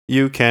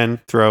 You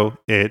can throw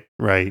it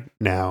right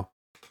now.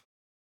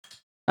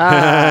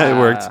 Ah, It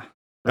worked.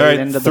 Right All right,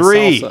 into the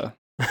 3,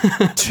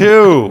 salsa.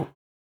 2,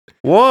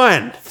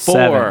 1.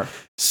 4.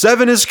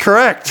 7 is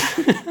correct.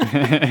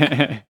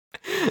 Did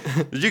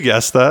you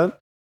guess that?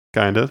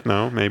 Kind of.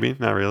 No, maybe.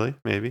 Not really.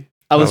 Maybe.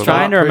 I was Oh,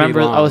 trying to pretty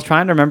remember. long. I was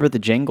trying to remember the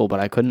jingle, but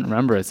I couldn't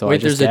remember it. So I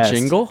Wait, just there's guessed. a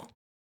jingle?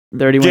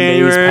 31 days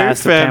January,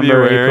 past September,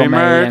 February, April, May,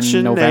 March, and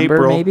and November,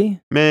 April.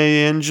 maybe.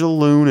 May and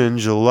June and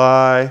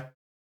July.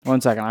 1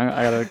 second.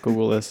 I gotta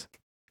Google this.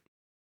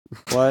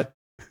 What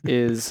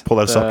is Pull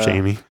that up, the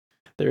Jamie.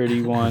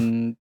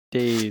 31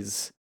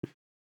 days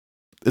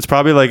It's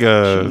probably like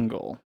a.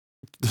 jingle?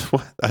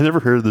 I never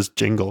heard of this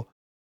jingle.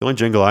 The only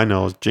jingle I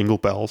know is Jingle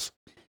Bells.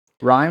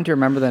 Rhyme to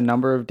remember the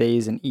number of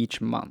days in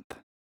each month.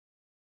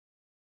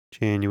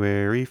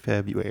 January,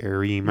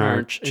 February,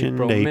 March, and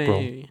April,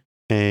 May.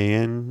 May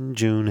and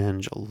June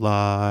and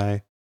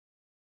July.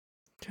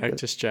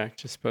 Cactus Jack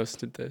just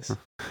posted this.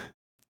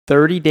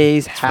 30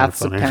 days, It's half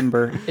kinda funny.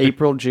 September,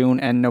 April, June,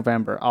 and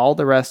November. All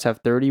the rest have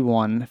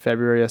 31.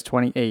 February has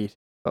 28.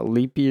 But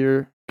leap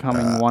year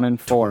coming 1 and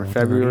 4.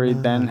 February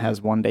then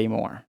has 1 day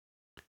more.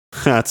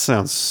 That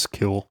sounds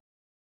cool.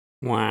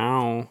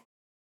 Wow.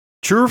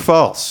 True or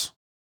false?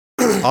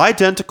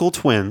 Identical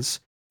twins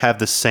have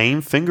the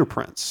same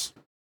fingerprints.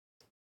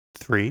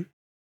 3,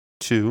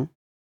 2,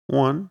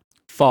 1.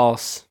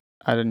 False.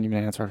 I didn't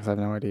even answer because I have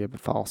no idea, but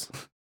false.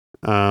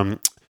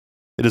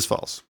 It is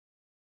false.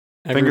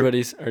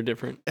 Everybody's are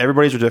different.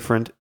 Everybody's are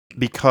different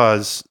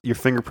because your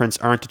fingerprints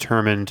aren't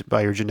determined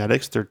by your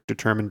genetics; they're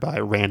determined by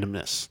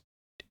randomness.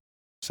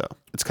 So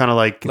it's kind of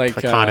like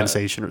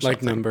condensation or something.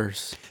 Like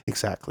numbers.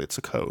 Exactly, it's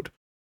a code.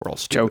 We're all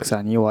stupid. Joke's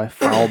on you. I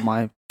fouled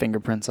my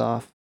fingerprints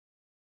off.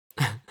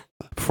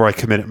 Before I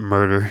commit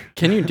murder,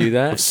 Can you do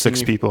that? With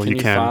 6 people, can you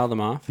can. file them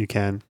off? you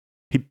can.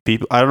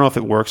 People, I don't know if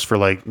it works for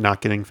like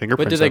not getting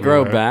fingerprints. But do they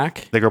grow everywhere.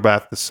 back? They grow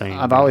back the same.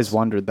 I've always yes.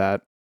 wondered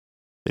that.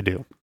 They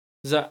do.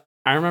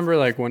 I remember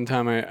like one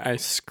time I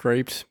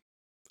scraped,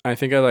 I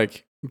think I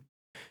like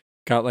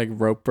got like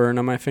rope burn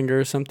on my finger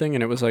or something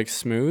and it was like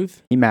smooth.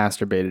 He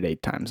masturbated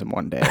 8 times in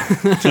one day.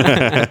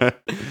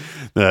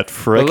 That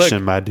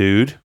friction, my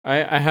dude.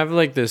 I have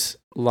like this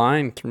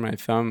line through my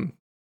thumb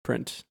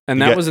print and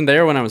You that got- wasn't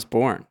there when I was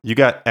born. You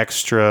got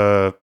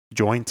extra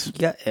joints. You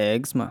got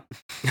eczema.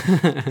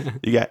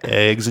 You got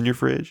eggs in your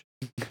fridge.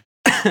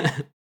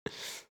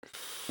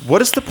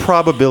 What is the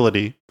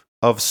probability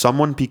of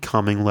someone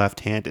becoming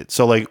left-handed?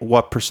 So, like,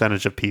 what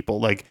percentage of people?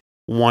 Like,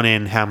 1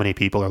 in how many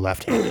people are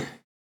left-handed?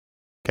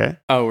 Okay.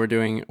 Oh, we're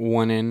doing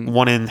 1 in.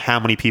 1 in how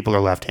many people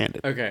are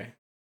left-handed? Okay.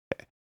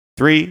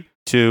 3,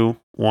 2,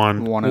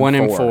 1. 1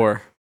 in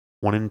 4.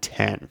 1 in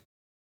 10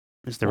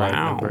 is the right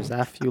Wow. number. There's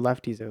that few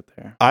lefties out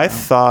there. I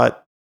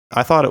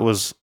Wow. thought it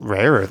was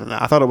rarer than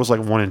that. I thought it was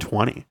like 1 in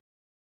 20.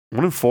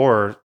 1 in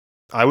 4,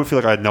 I would feel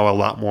like I'd know a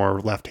lot more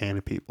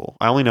left-handed people.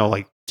 I only know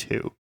like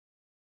 2.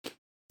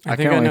 I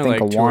can only think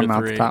like of 2 or one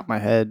off the 3. top of my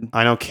head.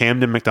 I know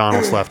Camden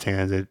McDonald's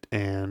left-handed,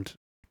 and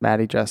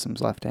Matty Jessum's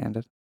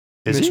left-handed.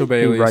 is Mitchell he?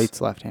 Bailey's. He writes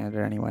left-handed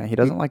anyway. He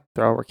doesn't like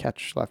throw or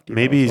catch lefty.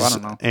 Maybe though, so he's I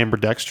don't know.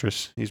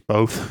 ambidextrous. He's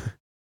both.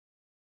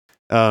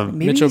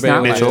 Maybe Mitchell he's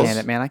not Bailey's.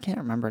 left-handed, man. I can't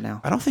remember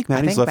now. I don't think I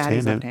Maddie's think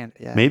Matty's left-handed. left-handed.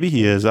 Yeah. Maybe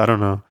he is. I don't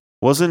know.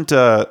 Wasn't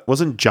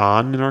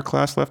John in our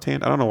class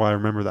left-handed? I don't know why I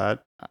remember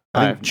that.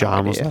 I have think no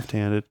John was idea.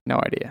 left-handed. No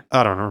idea.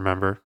 I don't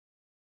remember.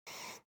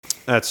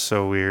 That's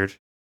so weird.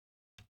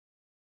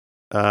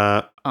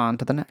 On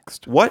to the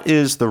next. What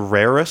is the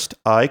rarest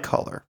eye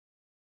color?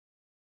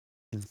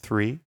 In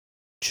 3,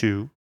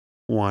 2,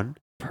 1.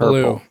 Purple.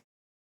 Blue.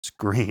 It's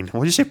green.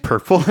 What did you say?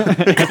 Purple?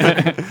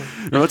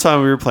 Remember the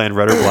time we were playing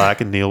red or black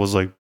and Neil was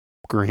like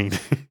green?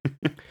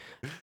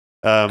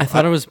 I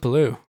thought it was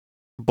blue.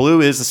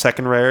 Blue is the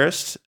second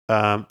rarest,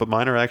 but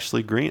mine are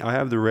actually green. I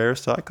have the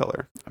rarest eye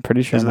color. I'm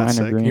pretty sure Isn't that mine are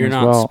sick? green You're as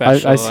not well.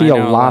 special. I see I a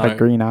know a lot lot of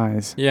green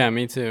eyes. Yeah,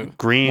 me too.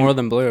 Green, More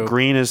than blue.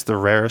 green is the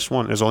rarest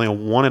one. There's only a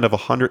 1 out of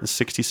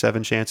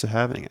 167 chance of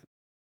having it.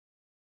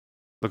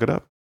 Look it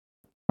up.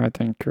 I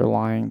think you're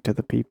lying to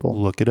the people.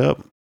 Look it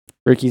up.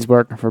 Ricky's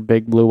working for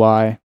Big Blue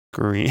Eye.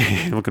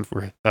 Green. Looking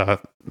for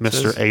Mr.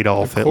 Says,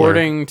 Adolf Hitler.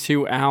 According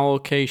to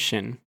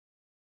allocation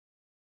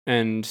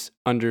and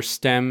under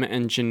STEM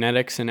and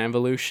genetics and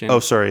evolution. Oh,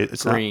 sorry.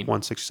 It's green. not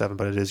 167,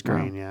 but it is Oh.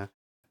 green, yeah.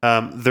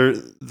 They're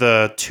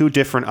the 2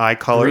 different eye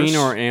colors. Green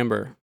or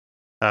amber.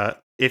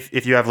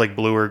 If you have like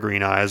blue or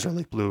green eyes or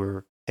like blue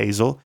or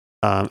hazel,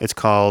 it's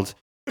called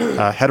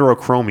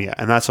heterochromia,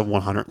 and that's a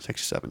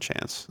 167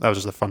 chance. That was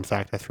just a fun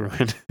fact I threw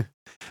in.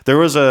 There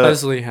was a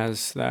Leslie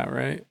has that,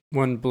 right?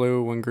 One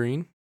blue, one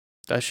green.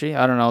 Does she?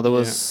 I don't know. There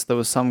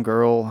was some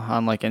girl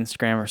on like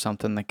Instagram or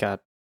something that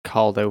got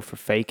called out for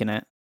faking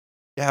it.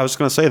 yeah, I was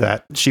gonna say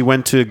that she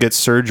went to get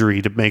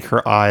surgery to make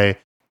her eye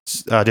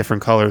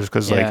different colors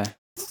because Yeah.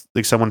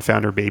 like someone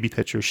found her baby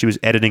pictures. She was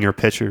editing her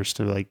pictures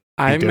to like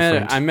I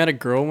different. met a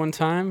girl one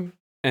time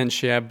and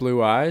she had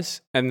blue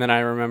eyes, and then I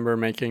remember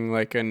making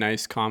like a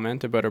nice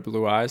comment about her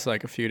blue eyes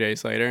like a few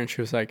days later, and she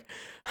was like,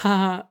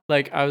 "Ha!"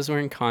 Like I was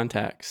wearing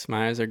contacts.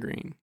 My eyes are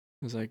green.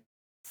 I was like,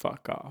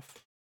 "Fuck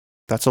off."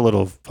 That's a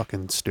little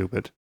fucking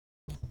stupid.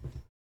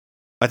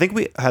 I think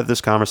we had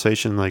this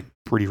conversation like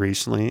pretty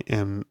recently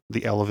in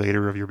the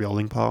elevator of your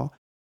building, Paul.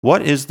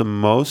 What is the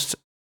most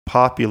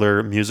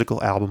popular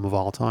musical album of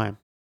all time?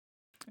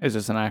 Is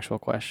this an actual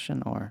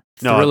question or?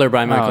 No, Thriller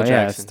by Michael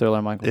Yeah, it's Jackson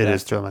Thriller Michael It Jackson.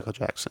 is Thriller Michael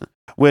Jackson.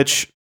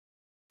 Which,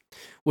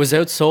 was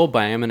outsold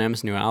by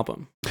Eminem's new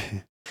album.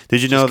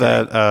 did you know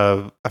Just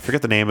that, I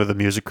forget the name of the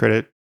music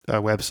critic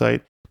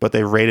website, but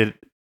they rated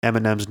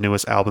Eminem's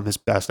newest album his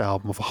best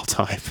album of all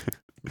time.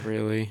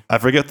 Really? I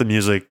forget the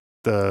music,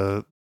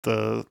 the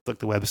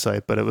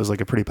website, but it was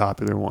like a pretty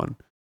popular one.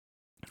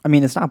 I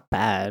mean, it's not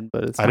bad,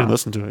 but it's I didn't not-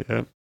 listen to it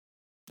yet.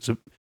 So,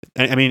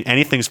 I mean,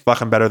 anything's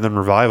fucking better than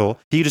Revival.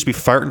 He could just be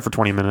farting for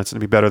 20 minutes and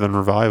it'd be better than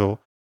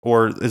Revival.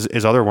 Or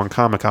his other one,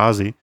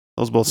 Kamikaze.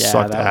 Those both Yeah,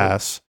 sucked that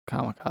ass.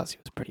 Kamikaze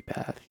was pretty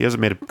bad. He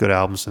hasn't made a good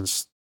album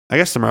since, I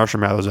guess, the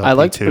Marshall Mathers LP I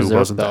liked too. Berserk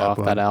Wasn't though that off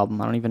one. that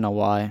album. I don't even know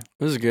why.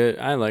 It was good.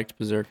 I liked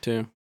Berserk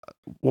too.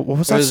 What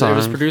was It that was, song? it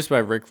was produced by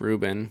Rick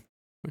Rubin,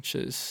 which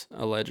is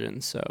a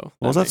legend. So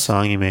What was that makes-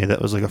 song he made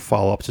that was like a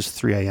follow up to his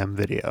 3 a.m.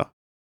 video?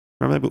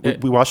 Remember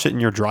that? We watched it in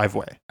your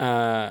driveway.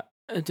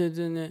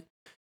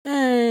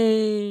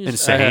 Insane.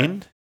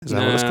 Insane? Is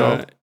that what it's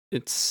called?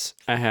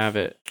 I have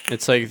it.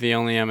 It's like the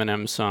only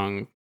Eminem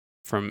song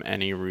from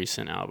any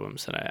recent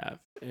albums that I have.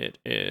 It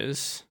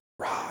is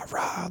Rah,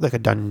 rah, like a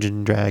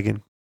dungeon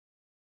dragon.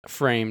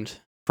 Framed.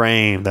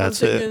 Framed,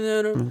 that's it.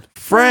 it.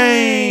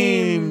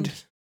 Framed!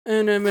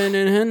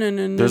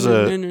 There's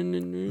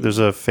There's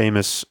a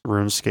famous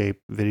RuneScape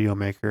video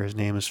maker. His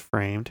name is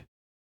Framed.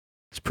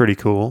 It's pretty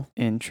cool.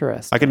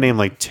 Interesting. I can name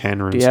like 10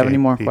 RuneScape Do you have any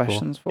more people.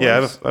 questions for Yeah,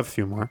 us? I have a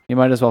few more. You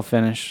might as well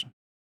finish.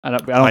 I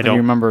don't think don't.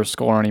 you remember a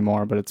score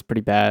anymore, but it's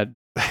pretty bad.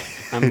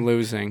 I'm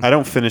losing. I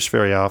don't finish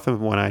very often.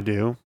 When I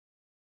do,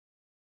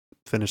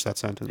 finish that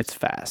sentence. It's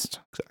fast.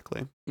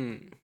 Exactly. Hmm.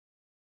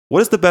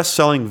 What is the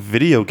best-selling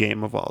video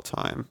game of all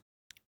time?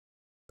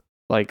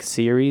 Like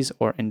series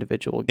or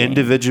individual game?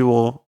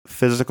 Individual,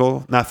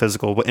 physical, not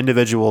physical, but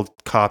individual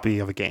copy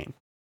of a game.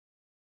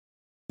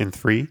 In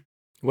 3,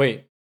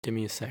 Wait, give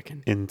me a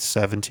second. in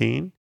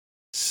 17,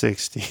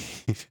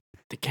 16.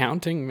 The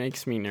counting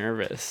makes me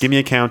nervous. Give me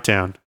a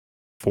countdown.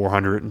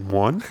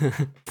 401,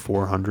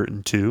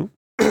 402,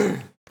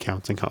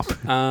 counting up.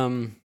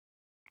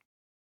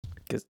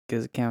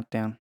 Gives a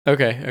countdown.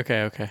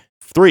 Okay.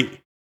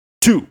 3,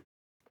 2,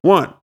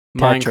 1.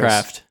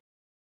 Minecraft.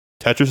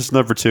 Tetris is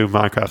number 2.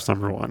 Minecraft's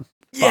number 1.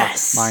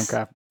 Yes.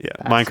 Minecraft. Yeah,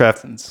 Past Minecraft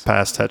since-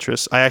 past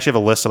Tetris. I actually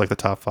have a list of like the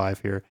top 5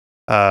 here.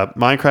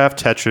 Minecraft,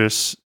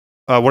 Tetris.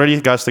 What do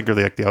you guys think are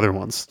the other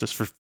ones? Just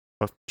for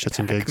shits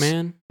and gigs.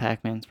 Pac-Man.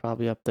 Pac-Man's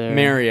probably up there.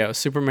 Mario.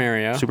 Super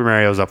Mario. Super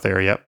Mario's up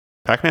there. Yep.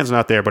 Pac-Man's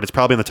not there, but it's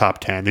probably in the top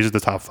 10. These are the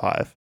top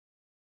 5.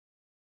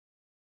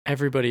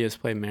 Everybody has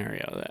played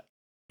Mario.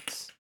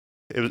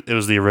 It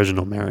was the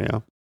original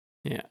Mario.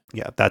 Yeah.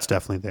 Yeah, that's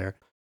definitely there.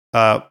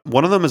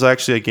 One of them is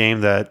actually a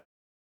game that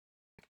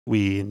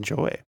we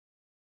enjoy.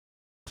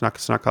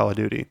 It's not Call of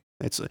Duty.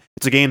 It's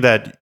a game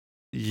that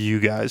you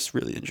guys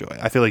really enjoy.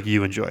 I feel like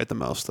you enjoy it the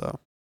most though.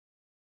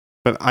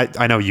 But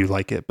I know you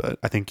like it, but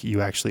I think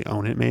you actually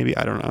own it maybe.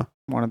 I don't know.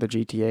 One of the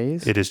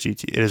GTAs. It is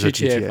GT. It is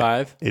GTA a GTA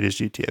 5. It is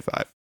GTA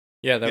 5.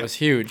 Yeah, that Yeah. was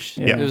huge.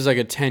 Yeah. It was like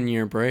a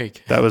 10-year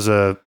break. That was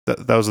the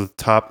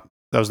top.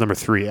 That was number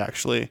 3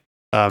 actually.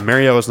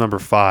 Mario was number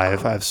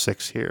 5. I have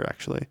 6 here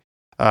actually.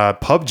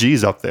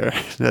 PUBG's up there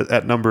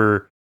at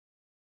number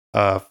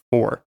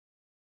 4,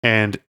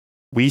 and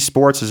Wii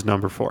Sports is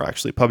number 4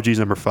 actually. PUBG's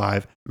number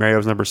 5.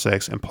 Mario's number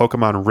 6, and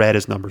Pokemon Red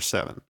is number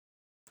 7.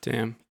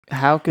 Damn.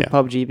 How could Yeah.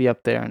 PUBG be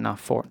up there and not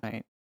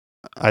Fortnite?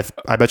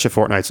 I bet you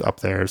Fortnite's up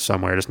there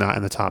somewhere, just not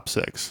in the top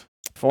 6.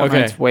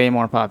 Fortnite's Okay. way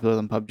more popular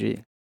than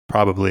PUBG.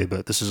 Probably,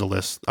 but this is a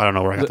list. I don't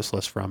know where I got this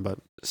list from, but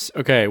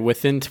Okay,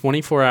 within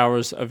 24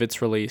 hours of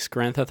its release,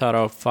 Grand Theft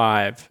Auto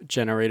 5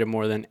 generated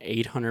more than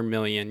 800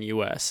 million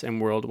US in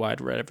worldwide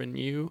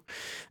revenue,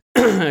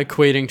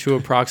 equating to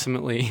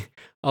approximately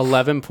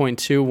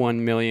 11.21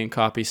 million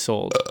copies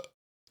sold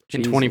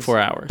in Jesus. 24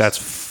 hours. that's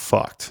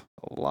fucked.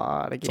 A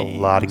lot of It's games. a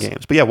lot of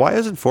games. But yeah, why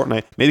isn't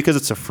Fortnite? Maybe because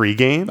it's a free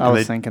game I and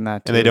was they, thinking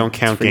that too. and they don't It's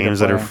count free to games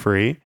that are play.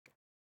 free.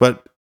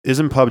 But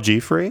isn't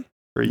PUBG free?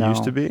 Or it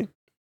used No. to be?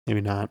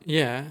 Maybe not.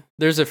 Yeah,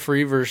 there's a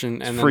free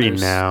version and then free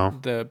there's now.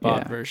 the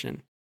bot Yeah.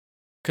 version.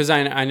 Because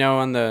I know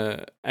on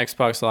the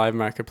Xbox Live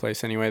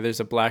Marketplace anyway, there's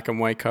a black and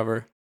white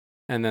cover,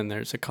 and then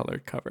there's a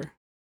colored cover.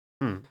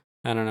 Hmm.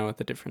 I don't know what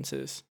the difference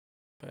is,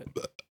 but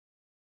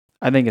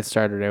I think it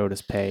started out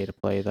as pay to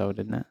play though,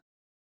 didn't it?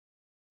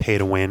 Pay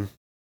to win.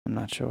 I'm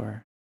not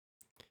sure.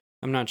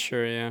 I'm not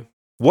sure. Yeah,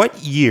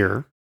 What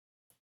year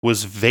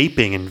was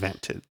vaping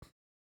invented?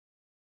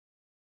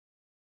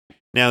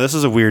 Now, this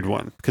is a weird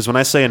one because when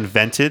I say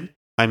invented,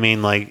 I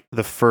mean like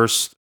the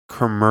first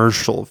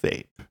commercial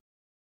vape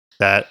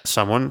that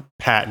someone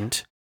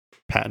patented,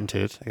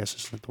 I guess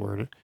is the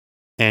word,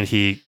 and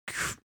he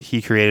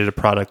created a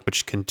product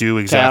which can do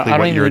exactly I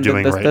don't what even you're think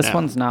doing this, right this now.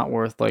 one's not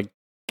worth like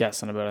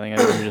guessing about. I think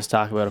I think we just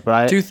talk about it.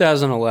 But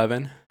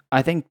 2011.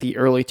 I think the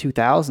early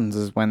 2000s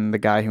is when the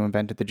guy who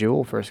invented the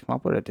Juul first came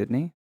up with it, didn't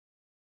he?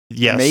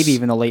 Yes, Maybe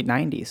even the late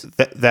 90s.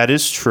 That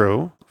is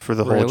true for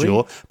the whole Really?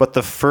 Juul, but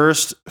the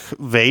first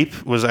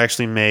vape was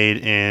actually made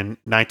in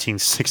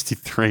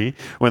 1963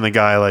 when the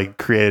guy like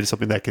created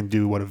something that can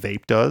do what a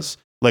vape does,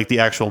 like the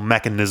actual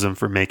mechanism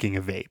for making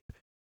a vape.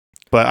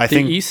 But I The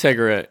think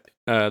e-cigarette,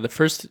 the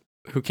first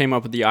who came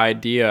up with the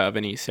idea of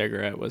an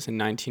e-cigarette was in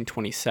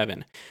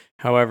 1927.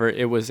 However,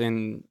 it was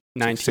in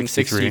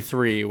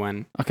 1963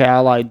 when Okay, I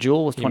lied.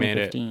 Juul was He made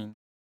it. 2015.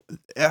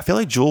 I feel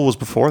like Juul was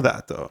before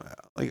that though.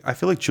 Like I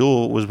feel like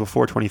Juul was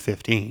before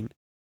 2015.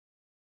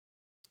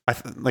 I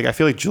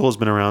feel like Juul has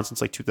been around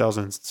since like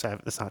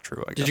 2007. That's not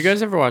true. I Did guess. you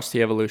guys ever watch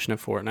the evolution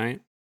of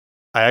Fortnite?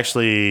 I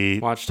actually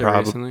Watched it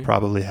recently?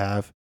 probably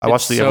have. I It's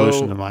watched the so-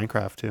 evolution of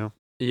Minecraft too.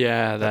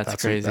 Yeah,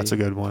 that's crazy. That's a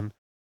good one.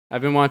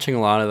 I've been watching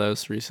a lot of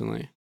those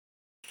recently.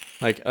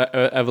 Like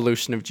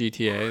evolution of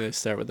GTA, they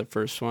start with the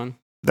first one.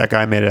 That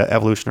guy made an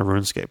evolution of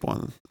RuneScape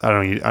one. I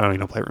don't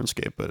even play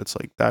RuneScape, but it's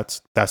like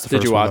that's the Did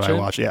first you one watch that I it?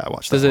 watched. Yeah, I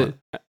watched Does that it?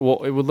 one.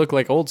 Well, it would look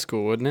like old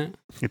school, wouldn't it?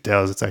 It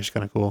does. It's actually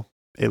kind of cool.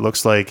 It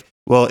looks like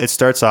it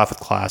starts off with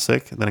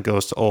classic, and then it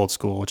goes to old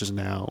school, which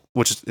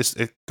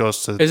it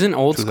goes to Isn't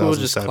old school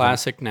just 2007.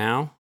 classic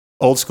now?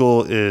 old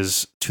school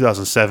is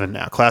 2007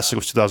 now. Classic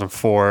was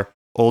 2004.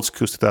 Old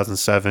school is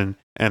 2007,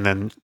 and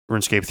then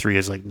RuneScape 3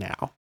 is like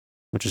now,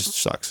 which is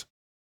sucks.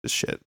 This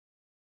shit.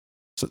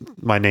 So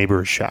my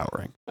neighbor is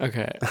showering.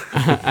 Okay,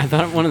 I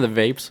thought one of the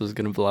vapes was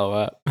gonna blow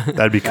up.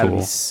 That'd be That'd cool.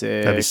 be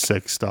sick. That'd be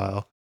sick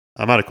style.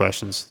 I'm out of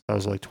questions. That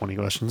was like 20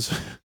 questions.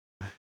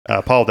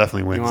 Paul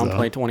definitely wins. You want to though.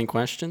 play 20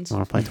 questions? I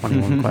want to play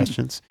 21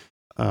 questions.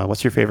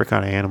 What's your favorite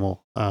kind of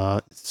animal?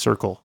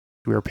 Circle.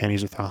 Do we wear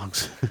panties or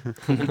thongs?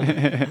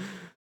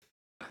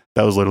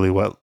 That was literally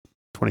what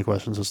 20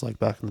 questions was like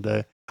back in the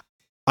day.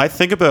 I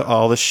think about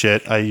all the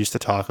shit I used to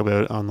talk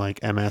about on like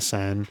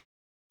MSN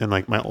and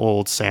like my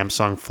old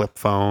Samsung flip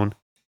phone,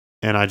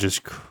 and I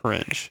just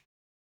cringe.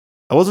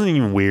 I wasn't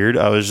even weird.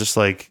 I was just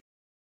like,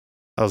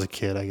 I was a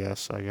kid, I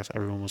guess. I guess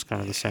everyone was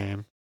kind of the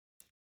same.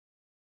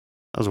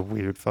 I was a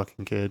weird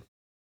fucking kid.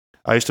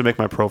 I used to make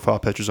my profile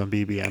pictures on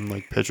BBM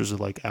like pictures of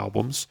like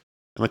albums,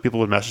 and like people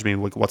would message me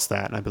like, "What's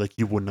that?" And I'd be like,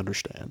 "You wouldn't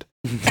understand."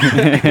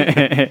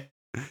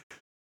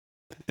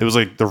 It was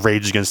like the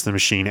Rage Against the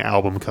Machine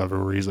album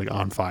cover where he's like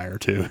on fire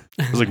too.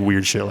 It was like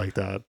weird shit like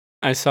that.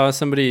 I saw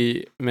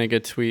somebody make a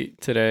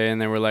tweet today,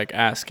 and they were like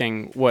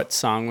asking what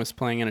song was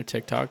playing in a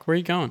TikTok. Where are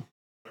you going?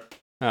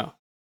 Oh,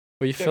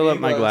 will you fill up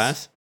my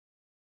glass?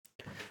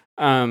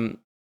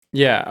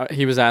 Yeah,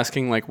 he was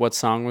asking like what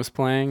song was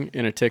playing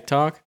in a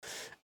TikTok,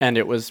 and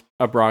it was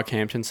a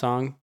Brockhampton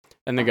song.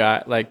 And the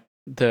guy, like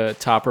the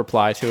top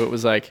reply to it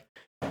was like,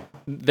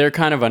 "They're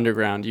kind of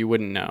underground. You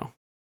wouldn't know."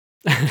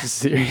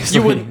 Seriously,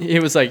 You wouldn't.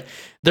 It was like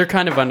they're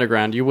kind of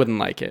underground. You wouldn't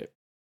like it.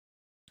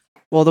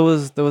 Well, there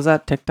was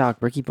that TikTok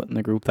Ricky put in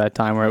the group that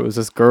time where it was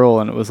this girl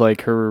and it was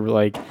like her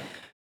like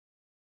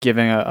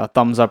giving a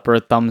thumbs up or a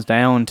thumbs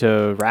down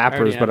to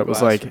rappers, but had it was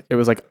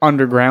glass. like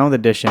underground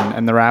edition,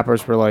 and the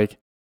rappers were like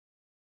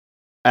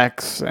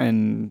X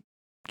and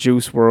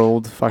Juice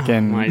World,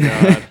 fucking. Oh my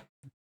god.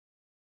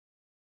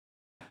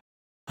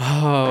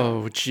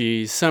 Oh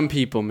geez, some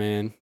people,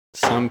 man,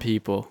 some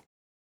people.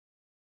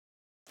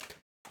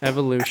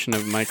 Evolution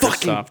of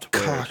Microsoft Fucking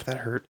Word. cock, that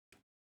hurt.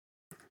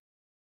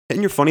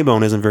 And your funny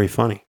bone isn't very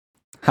funny.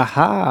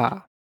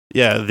 Haha.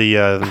 Yeah,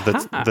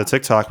 the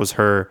TikTok was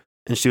her,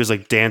 and she was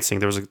like dancing.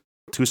 There was like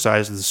two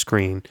sides of the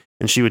screen,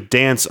 and she would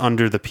dance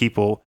under the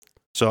people.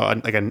 So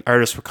like an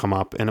artist would come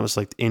up, and it was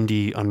like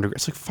indie underground.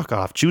 It's like fuck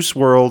off. Juice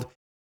World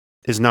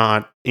is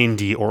not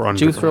indie or underground.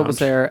 Juice WRLD was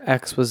there.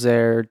 X was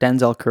there.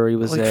 Denzel Curry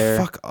was Like there.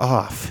 fuck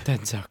off.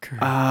 Denzel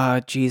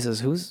Curry.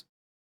 Jesus, who's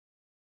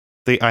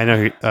I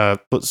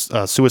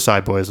know.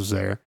 Suicide Boys was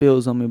there.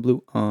 Bills on me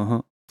blue?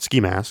 Ski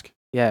Mask.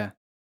 Yeah,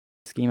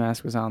 Ski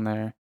Mask was on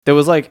there. There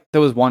was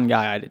one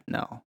guy I didn't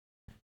know,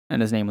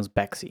 and his name was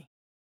Bexy.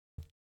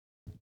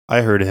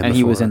 I heard of him. And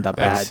he was before. in the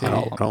bad I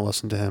column. don't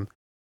listen to him.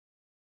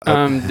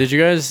 Did you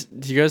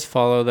guys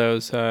follow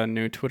those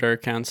new Twitter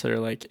accounts that are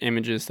like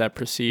images that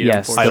precede?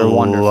 Yes, I they're unfortunate-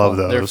 wonderful. love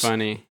those. They're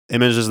funny.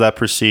 Images that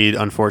precede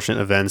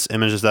unfortunate events.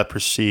 Images that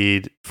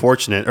precede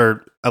fortunate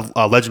or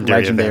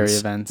legendary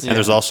events. Yeah. And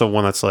there's also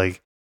one that's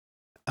like,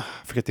 I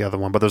forget the other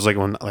one, but there's like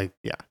one like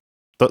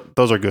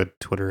those are good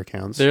Twitter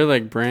accounts. They're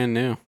like brand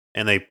new.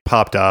 And they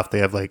popped off. They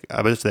have like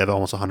I bet they have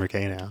almost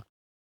 100K now.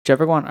 Did you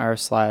ever go on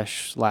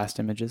r/last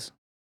images?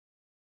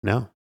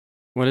 No,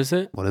 What is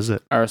it? what is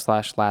it?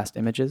 r/last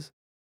images.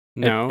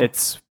 No.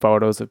 It's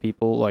photos of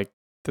people like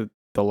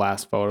the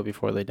last photo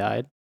before they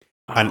died.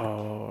 I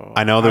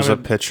I know there's a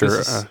would- picture.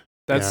 this is-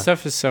 that yeah.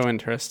 stuff is so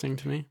interesting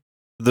to me.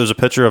 There's a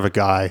picture of a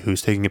guy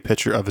who's taking a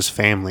picture of his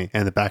family,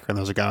 and in the background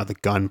there's a guy with a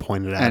gun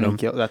pointed at And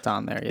him. that's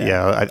on there. Yeah.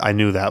 Yeah, I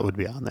knew that would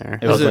be on there.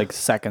 It was Is it- like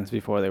seconds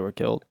before they were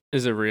killed.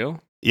 Is it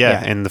real?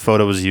 Yeah, Yeah. and the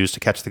photo was used to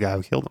catch the guy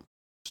who killed him.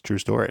 It's a true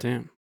story.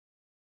 Damn.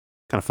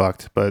 Kind of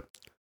fucked, but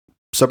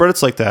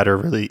subreddits like that are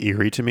really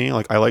eerie to me.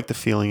 Like I like the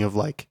feeling of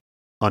like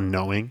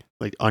unknowing,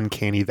 like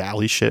uncanny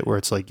valley shit where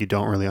it's like you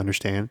don't really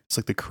understand. It's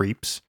like the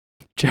creeps.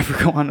 Did you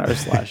ever go on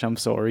r/I'm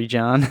sorry,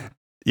 John?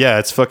 Yeah,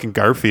 it's fucking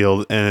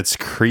Garfield and it's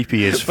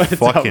creepy as But it's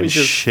fucking always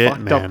just shit,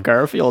 fucked man. up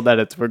Garfield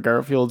edits where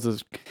Garfield's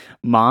this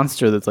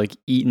monster that's like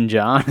eating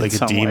John in Like a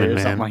some way demon, or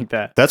man. something like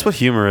that. That's what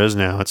humor is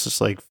now. It's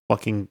just like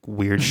fucking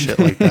weird shit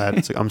like that.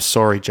 It's like, I'm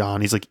sorry,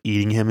 John. He's like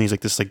eating him. He's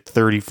like this like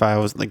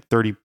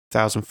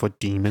 30,000 foot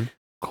demon.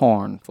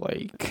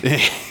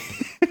 Cornflake.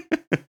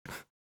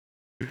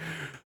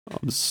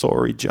 I'm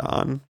sorry,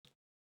 John.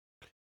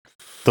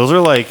 Those are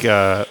like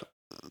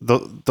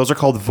those are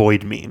called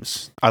void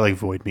memes. I like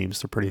void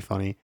memes. They're pretty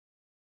funny.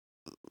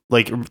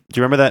 Like, do you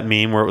remember that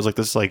meme where it was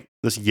like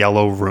this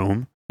yellow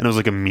room and it was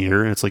like a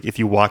mirror and it's like if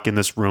you walk in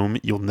this room,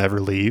 you'll never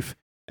leave,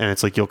 and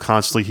it's like you'll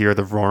constantly hear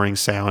the roaring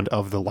sound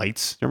of the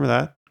lights. Do you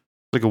remember that?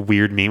 Like a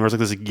weird meme where it's like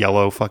this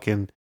yellow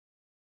fucking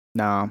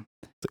No.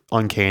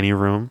 uncanny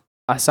room.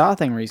 I saw a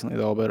thing recently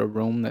though about a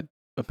room that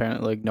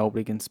apparently like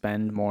nobody can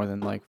spend more than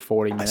like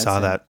 40 minutes. saw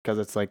that. because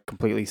it's like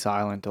completely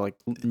silent. To like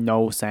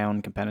no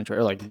sound can penetrate,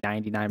 or like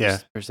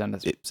 99%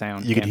 of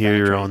sound. You can can't hear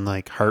your penetrate. own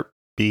like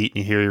heartbeat.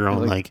 You hear your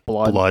own like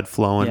blood. blood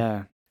flowing.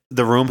 Yeah.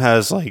 The room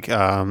has like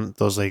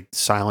those like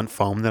silent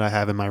foam that I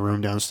have in my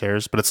room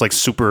downstairs, but it's like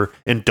super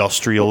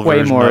industrial. Way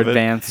version more of it.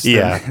 advanced.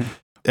 Yeah. Than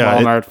Yeah,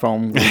 it- Walmart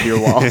foam with your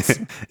walls.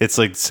 It's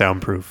like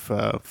soundproof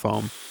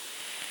foam,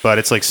 but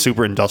it's like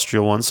super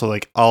industrial one. So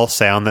like all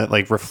sound that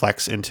like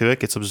reflects into it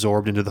gets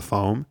absorbed into the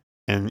foam,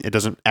 and it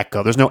doesn't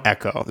echo. There's no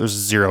echo. There's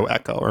zero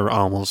echo, or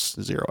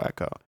almost zero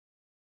echo.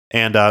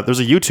 And there's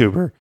a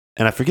YouTuber,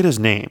 and I forget his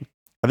name.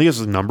 I think it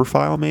was Number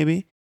File.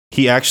 Maybe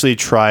he actually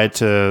tried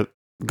to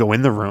go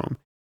in the room,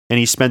 and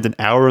he spent an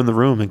hour in the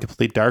room in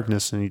complete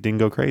darkness, and he didn't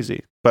go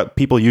crazy. But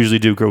people usually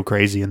do go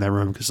crazy in that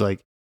room because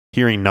like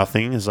hearing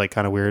nothing is like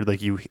kind of weird.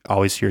 Like you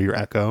always hear your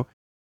echo.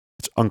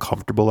 It's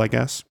uncomfortable, I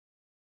guess.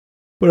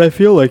 But I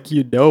feel like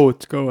you know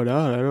what's going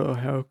on. I don't know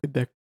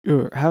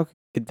how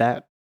could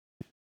that.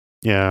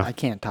 Yeah. I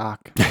can't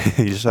talk.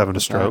 You're just having a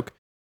What's stroke.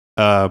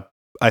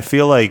 I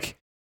feel like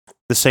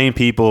the same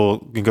people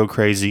can go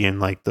crazy in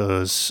like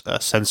those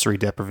sensory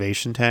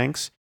deprivation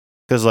tanks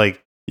because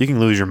like you can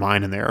lose your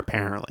mind in there.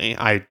 Apparently,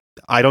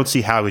 I don't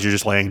see how because you're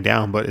just laying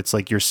down, but it's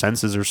like your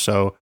senses are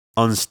so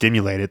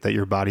unstimulated that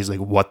your body's like,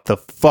 what the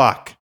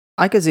fuck?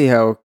 I could see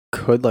how it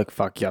could like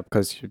fuck you up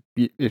because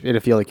it'll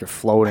feel like you're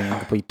floating in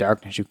complete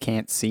darkness. You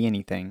can't see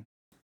anything.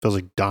 Feels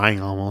like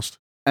dying almost.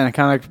 And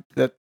kind of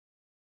that,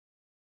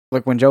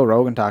 like when Joe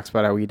Rogan talks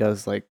about how he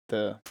does like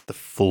the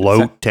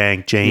float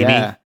tank, Jamie.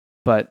 yeah,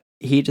 but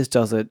he just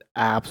does it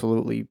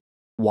absolutely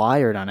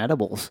wired on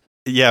edibles.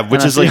 Yeah, which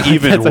And I is like feel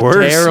even that's a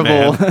worse,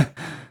 terrible. man.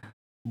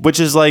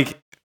 Which is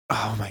like,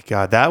 oh my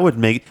god, that would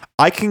make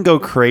I can go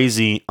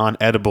crazy on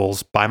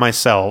edibles by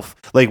myself.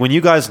 Like when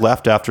you guys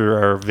left after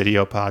our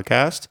video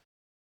podcast,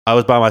 I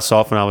was by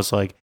myself and I was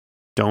like,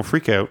 don't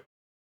freak out.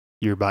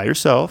 You're by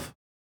yourself.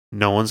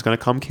 No one's gonna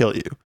come kill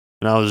you.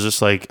 And I was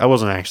just like, I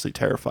wasn't actually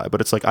terrified, but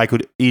it's like I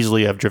could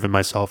easily have driven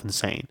myself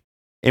insane.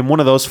 In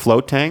one of those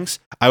float tanks,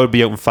 I would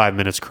be out in 5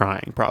 minutes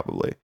crying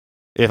probably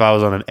if I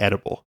was on an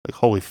edible. Like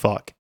holy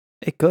fuck.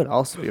 It could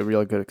also be a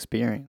really good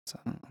experience. I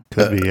don't know.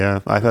 Could be,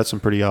 yeah. I've had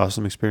some pretty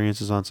awesome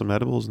experiences on some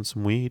edibles and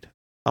some weed.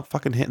 I'm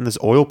fucking hitting this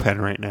oil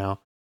pen right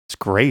now. It's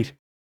great.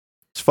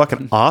 It's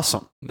fucking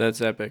awesome.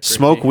 That's epic.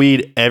 Smoke Ricky.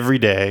 weed every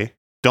day.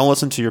 Don't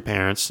listen to your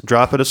parents.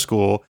 Drop out of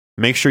school.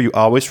 Make sure you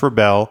always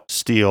rebel,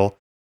 steal,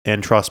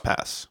 and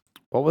trespass.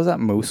 What was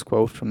that Moose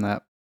quote from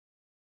that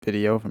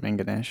video from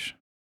Ingonish?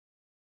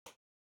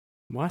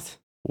 What?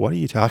 What are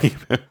you talking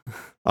about?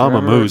 I'm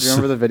Remember- a moose. Do you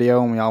remember the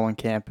video when we all went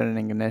camping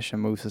in Ingonish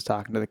and Moose is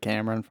talking to the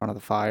camera in front of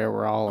the fire?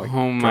 We're all like,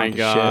 Oh my drunk as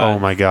God. shit. Oh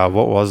my god,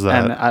 what was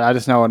that? And I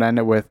just know it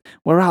ended with,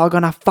 "We're all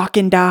gonna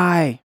fucking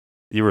die."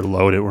 You were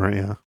loaded, weren't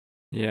you?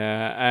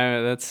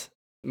 Yeah, that's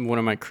one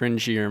of my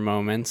cringier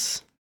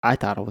moments. I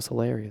thought it was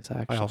hilarious. I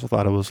Actually, also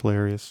thought it was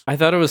hilarious. I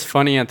thought it was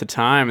funny at the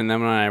time, and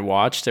then when I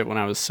watched it when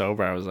I was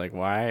sober, I was like,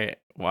 why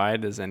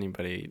does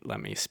anybody let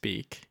me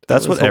speak?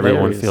 That's was what everyone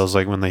hilarious. feels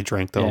like when they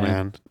drink, though, Yeah.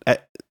 man.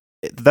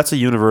 That's a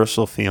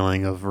universal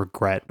feeling of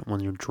regret when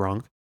you're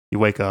drunk. You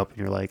wake up and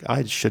you're like,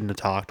 I shouldn't have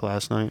talked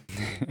last night.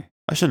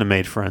 I shouldn't have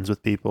made friends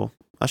with people.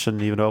 I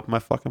shouldn't even open my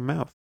fucking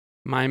mouth.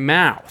 My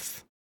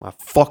mouth. My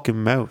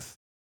fucking mouth.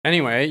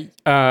 Anyway,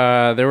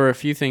 there were a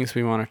few things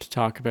we wanted to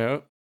talk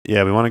about.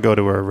 Yeah, we want to go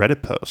to our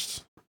Reddit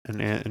posts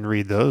and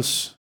read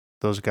those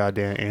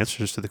goddamn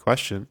answers to the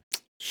question.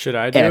 Should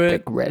I do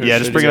Epic it? Reddit. Or Yeah, should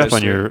just bring you it up guys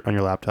on do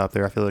your laptop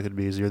there. I feel like it'd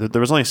be easier. There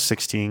was only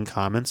 16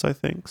 comments, I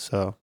think.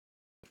 So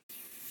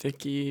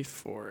Thicky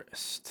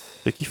Forest.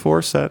 Vicky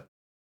Force said,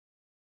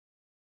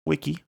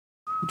 Wiki,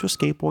 into a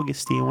skateboard, get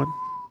stealing.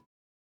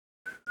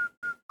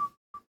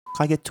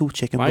 I get 2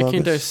 chicken Why burgers.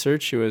 can't I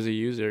search you as a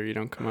user? You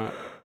don't come up.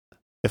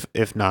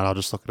 If not, I'll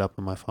just look it up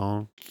on my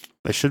phone.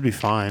 They should be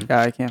fine.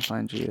 Yeah, I can't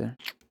find you either.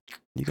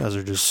 You guys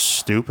are just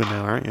stupid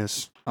now, aren't you?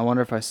 I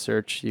wonder if I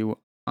search you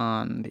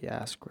on the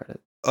Ask Reddit.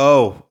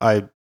 Oh,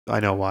 I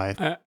know why.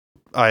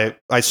 Uh,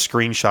 I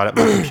screenshot it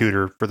my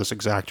computer for this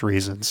exact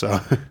reason. So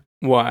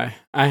Why?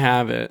 I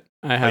have it.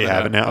 I have you it.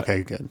 have it up, now. but-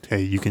 Okay, good.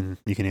 Hey, you can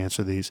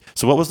answer these.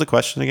 So what was the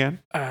question again?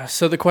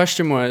 So the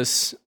question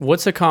was,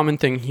 what's a common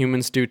thing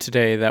humans do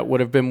today that would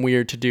have been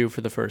weird to do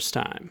for the first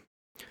time?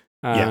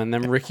 Yeah. And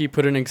then Ricky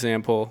put an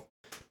example,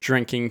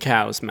 drinking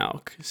cow's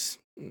milk. It's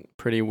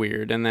pretty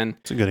weird. And then,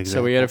 It's a good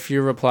example. so we had a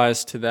few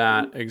replies to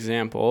that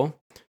example.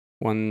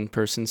 One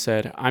person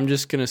said, I'm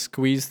just going to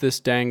squeeze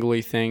this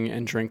dangly thing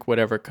and drink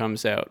whatever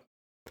comes out.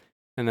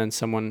 And then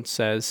someone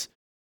says,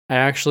 I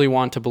actually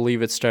want to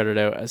believe it started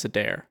out as a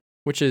dare,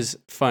 which is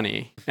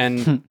funny.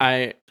 And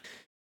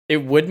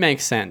it would make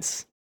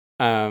sense.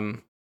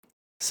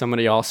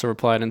 Somebody also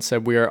replied and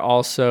said, we are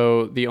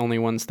also the only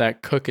ones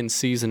that cook and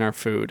season our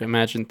food.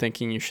 Imagine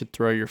thinking you should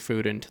throw your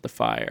food into the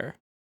fire.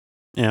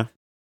 Yeah.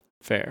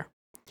 Fair.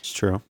 It's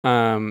true.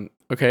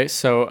 Okay,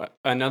 so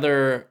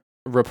another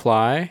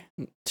reply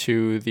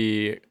to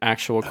the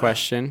actual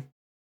question.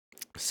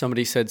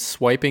 Somebody said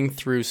swiping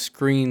through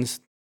screens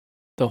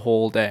the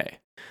whole day.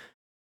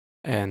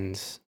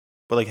 And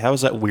But like, how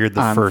is that weird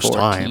the I'm first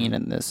 14 time?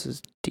 and this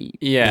is deep.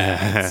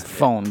 yeah,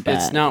 Phone bad.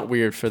 it's not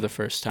weird for the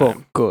first Book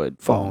time. good.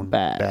 Phone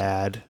bad.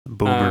 Bad.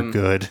 Boomer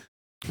good.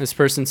 This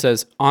person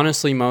says,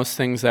 honestly, most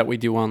things that we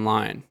do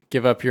online.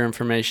 Give up your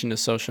information to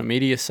social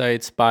media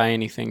sites, buy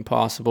anything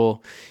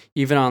possible,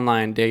 even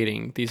online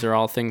dating. These are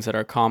all things that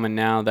are common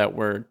now that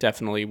were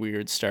definitely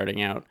weird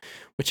starting out,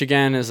 which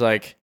again is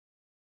like,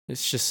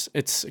 it's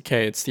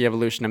okay. It's the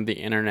evolution of the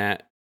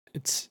internet.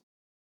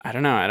 I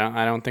don't know.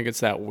 I don't think it's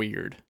that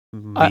weird.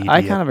 I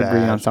Media kind of agree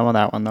on bad. some of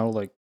that one though.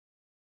 Like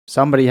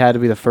somebody had to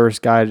be the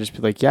first guy to just be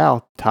like, "Yeah,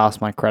 I'll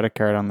toss my credit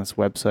card on this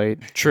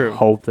website. True.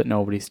 Hope that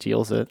nobody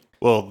steals it."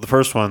 Well, the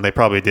first one, they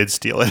probably did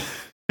steal it.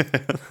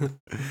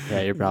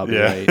 Yeah, you're probably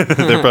Yeah. right.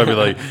 They're probably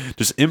like,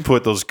 just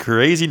input those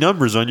crazy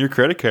numbers on your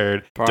credit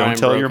card. Brian Don't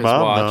tell broke your his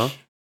mom, watch. though.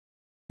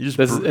 You just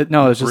This, br-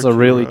 no, it's just brick a your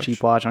really watch.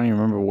 cheap watch. I don't even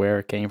remember where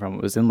it came from.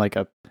 It was in like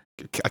a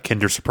a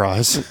Kinder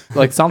Surprise.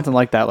 like something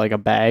like that, like a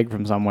bag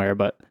from somewhere,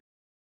 but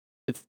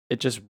it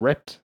just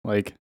ripped.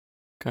 Like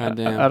God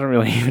I damn. don't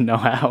really even know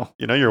how.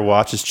 You know your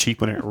watch is cheap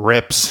when it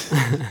rips.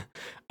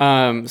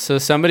 So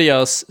somebody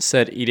else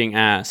said eating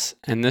ass,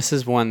 and this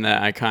is one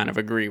that I kind of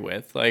agree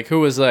with. Like, who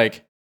was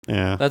like,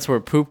 Yeah. that's where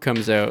poop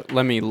comes out.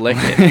 Let me lick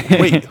it.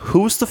 Wait,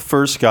 who's the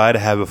first guy to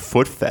have a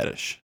foot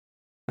fetish?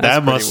 That's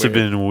That pretty must have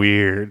weird. been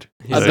weird.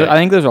 He's Like, like- I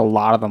think there's a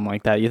lot of them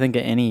like that. You think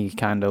of any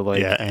kind of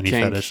like yeah, any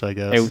kink. fetish, I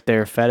guess. out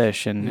there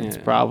fetish, and it's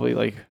Yeah. probably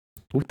like,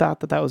 who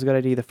thought that was a good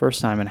idea the first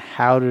time, and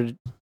how did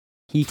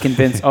he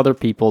convinced other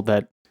people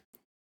that,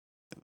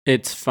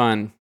 It's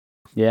fun.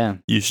 yeah.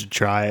 You should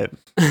try it.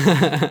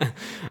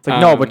 It's like,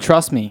 no, but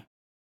trust me.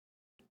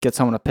 Get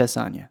someone to piss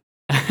on you.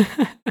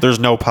 There's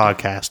no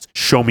podcast.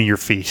 Show me your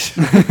feet.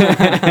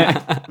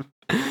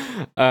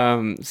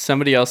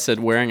 Somebody else said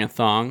wearing a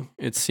thong.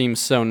 It seems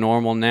so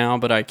normal now,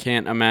 but I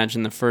can't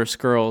imagine the first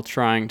girl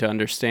trying to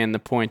understand the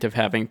point of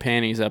having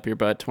panties up your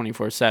butt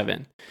 24/7.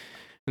 And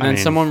then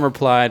someone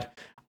replied,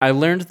 I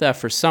learned that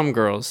for some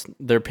girls,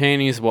 their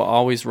panties will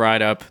always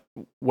ride up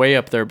way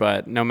up their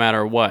butt no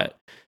matter what.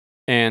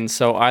 And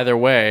so either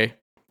way,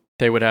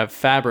 they would have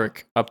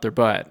fabric up their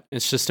butt.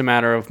 It's just a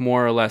matter of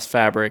more or less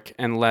fabric,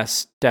 and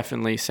less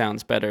definitely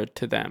sounds better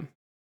to them.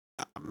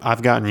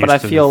 I've gotten used But I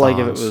to feel the like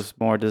if it thongs. was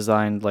more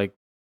designed, like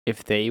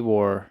if they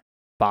wore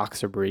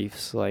boxer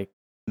briefs, like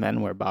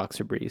men wear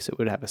boxer briefs, it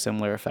would have a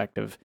similar effect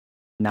of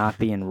not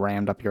being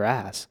rammed up your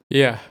ass.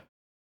 Yeah.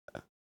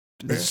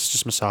 It's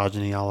just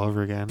misogyny all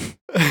over again.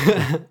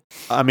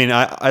 I mean,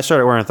 I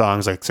started wearing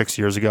thongs like 6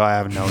 years ago. I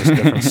haven't noticed a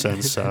difference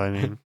since. So, I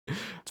mean,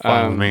 it's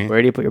fine with me.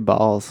 Where do you put your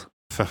balls?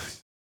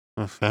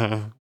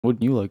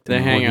 Wouldn't you like to They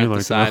know? hang you out the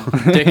like side. to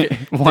know? Dick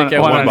at One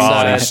one One ball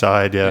on side. each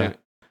side, yeah.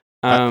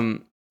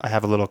 I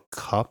have a little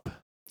cup.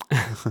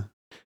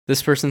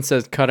 This person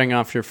says cutting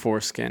off your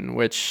foreskin,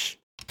 which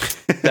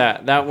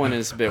that one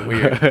is a bit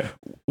weird.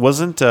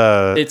 Wasn't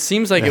It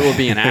seems like it will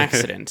be an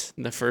accident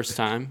the first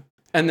time,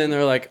 and then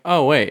they're like,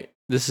 "Oh wait,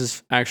 this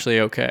is actually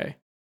okay."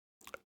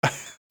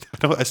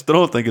 I still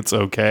don't think it's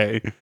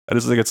okay. I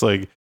just think it's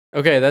like,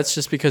 Okay, that's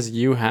just because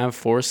you have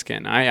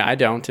foreskin. I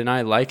don't, and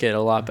I like it a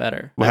lot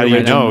better. well, how do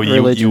you know? You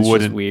Religion's just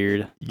wouldn't.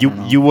 weird.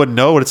 You wouldn't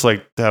know what it's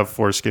like to have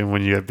foreskin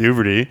when you have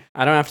puberty.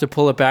 I don't have to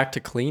pull it back to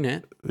clean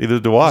it. Either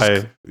do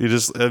I.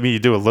 I mean, you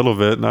do a little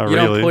bit, not You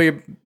really.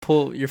 don't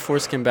pull your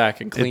foreskin back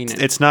and clean it.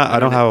 It's not. I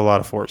don't have a lot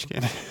of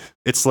foreskin.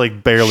 It's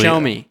like barely. Show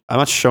me. I'm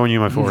not showing you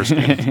my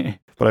foreskin,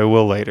 but I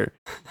will later.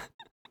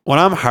 When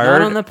I'm Not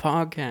hired, on the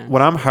podcast.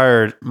 when I'm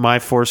hired, my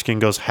foreskin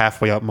goes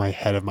halfway up my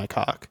head of my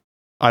cock.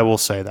 I will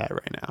say that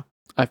right now.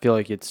 I feel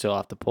like you'd still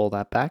have to pull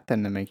that back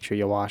then to make sure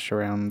you wash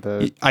around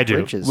the I do,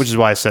 bridges. which is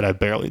why I said I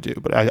barely do,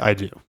 but I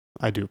do.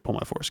 I do pull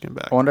my foreskin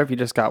back. I wonder if you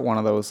just got one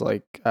of those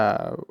like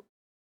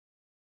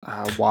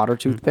water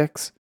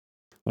toothpicks.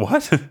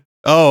 What?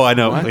 Oh, I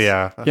know. What?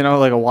 Yeah. You know,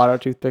 like a water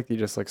toothpick, you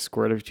just like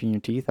squirt it between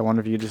your teeth. I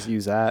wonder if you just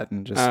use that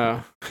and just,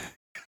 Oh.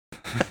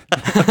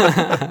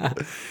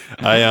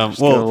 just get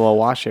a little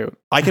washout.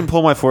 I can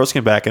pull my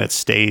foreskin back and it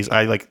stays.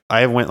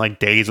 I went like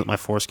days with my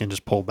foreskin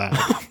just pulled back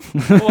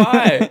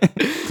Why?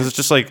 because it's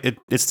just like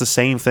it's the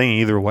same thing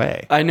either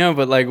way. I know,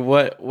 but like,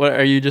 what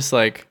are you just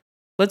like?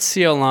 Let's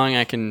see how long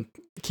I can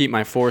keep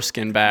my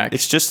foreskin back.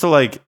 It's just to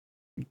like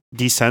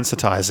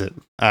desensitize it.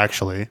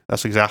 Actually,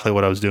 that's exactly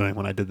what I was doing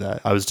when I did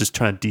that. I was just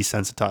trying to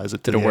desensitize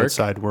it to Did it the work?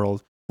 outside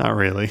world. Not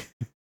really.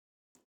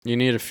 You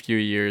need a few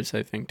years,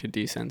 I think, to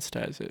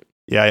desensitize it.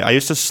 Yeah, I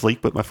used to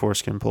sleep with my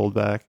foreskin pulled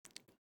back.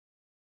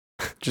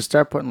 Just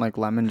start putting like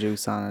lemon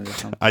juice on it or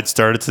something. I'd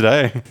started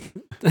today.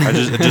 I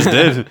just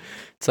did.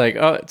 It's like,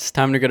 oh, it's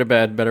time to go to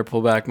bed. Better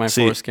pull back my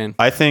See, foreskin.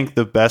 I think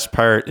the best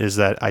part is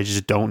that I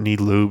just don't need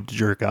lube to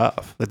jerk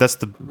off. Like, that's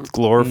the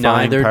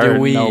glorifying Neither part. do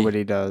we.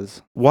 Nobody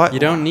does. What? You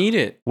don't need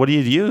it. What do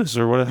you use,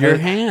 or what? Your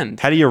how, hand.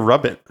 How do you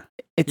rub it?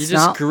 It's You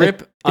just not,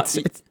 grip.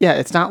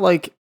 it's not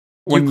like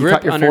when you grip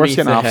cut your underneath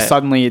foreskin the off, head.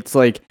 suddenly it's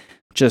like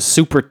just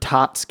super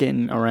taut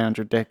skin around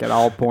your dick at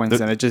all points,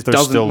 There- and it just There's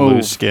doesn't still move.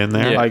 loose skin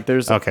there. Yeah. Like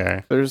there's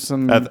Okay,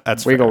 some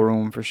That's wiggle fair.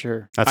 room for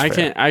sure. that's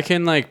fair. I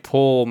can like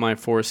pull my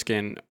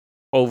foreskin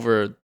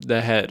over the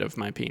head of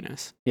my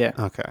penis,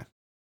 Okay.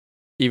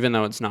 even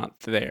though it's not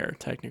there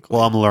technically.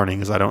 Well, I'm learning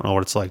because I don't know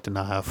what it's like to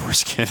not have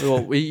foreskin.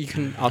 Well, you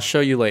can. I'll show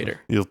you later.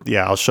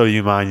 I'll show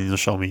you mine, and you'll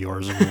show me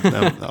yours,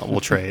 and we'll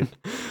trade.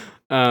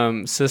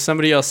 So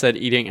somebody else said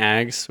eating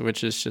eggs,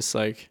 which is just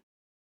like,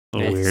 A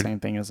little It's the weird same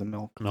thing as a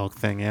milk. milk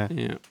thing, yeah.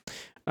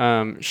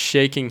 yeah.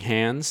 Shaking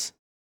hands.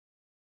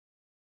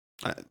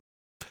 I-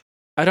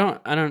 I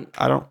don't.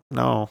 I don't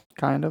know.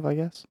 Kind of, I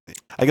guess.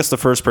 I guess the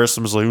first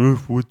person was like, "Ooh,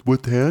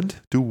 what hand?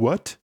 Do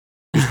what?"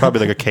 He's probably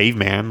like a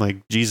caveman.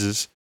 Like,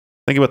 Jesus.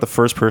 Think about the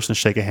first person to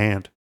shake a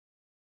hand.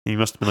 He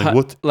must have been like,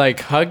 what? Like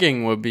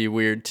hugging would be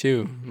weird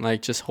too.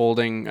 Like just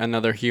holding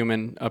another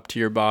human up to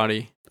your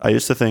body. I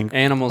used to think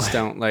Animals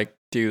don't like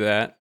do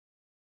that.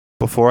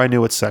 before I knew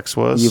what sex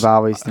was. You've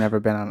always never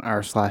been on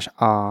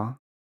r/ah.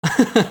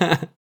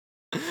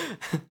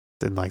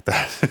 Didn't like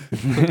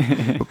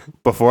that.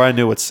 Before I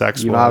knew what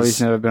sex You've was.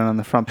 always never been on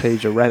the front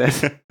page of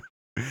Reddit.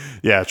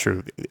 Yeah,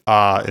 true.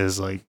 Is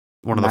like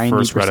one of the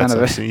first 90% Reddits of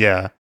I've it. seen.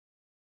 Yeah.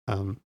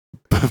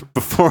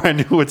 Before I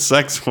knew what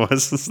sex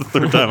was, this is the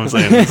third time I'm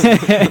saying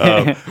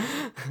this.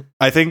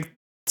 I think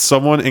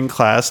someone in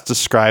class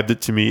described it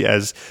to me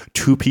as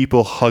two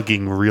people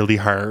hugging really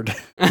hard.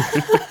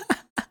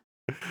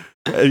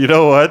 You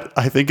know what?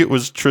 I think it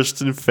was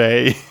Tristan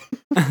Fay.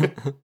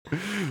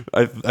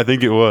 I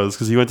think it was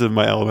because he went to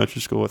my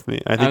elementary school with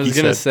me. I think I was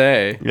he gonna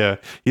said, say, yeah.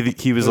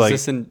 He was was like,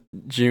 this in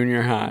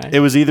junior high? it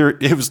was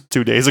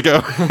 2 days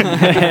ago.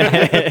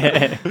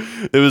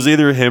 It was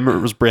either him or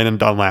it was Brandon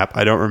Dunlap.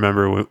 I don't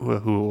remember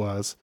who it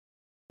was.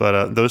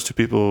 But those two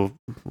people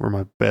were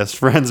my best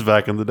friends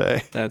back in the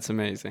day. That's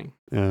amazing.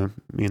 Yeah,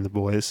 me and the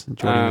boys,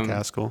 Jordan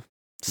McCaskill.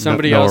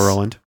 Somebody Noah else.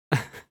 Rowland.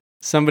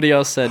 Somebody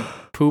else said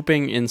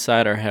pooping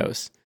inside our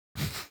house.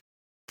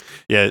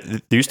 Yeah,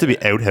 there used to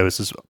be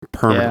outhouses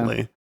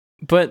permanently.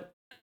 But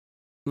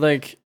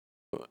like,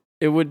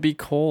 it would be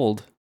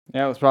cold.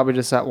 Yeah, it was probably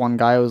just that one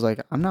guy who was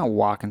like, I'm not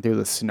walking through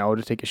the snow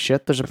to take a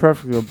shit. There's a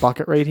perfectly good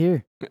bucket right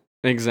here.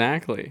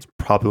 Exactly.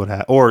 Probably what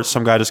happened. Or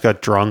some guy just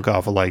got drunk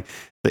off of like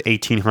the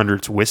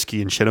 1800s whiskey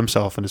and shit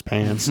himself in his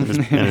pants in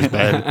his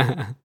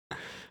bed.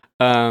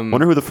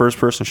 Wonder who the first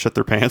person shit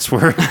their pants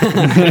were.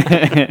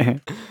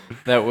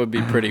 That would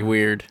be pretty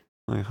weird.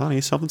 Like, honey,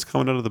 something's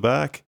coming out of the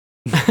back.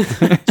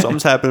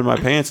 Something's happened in my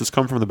pants. It's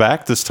come from the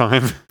back this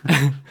time.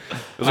 It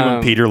was like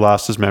when Peter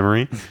lost his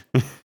memory.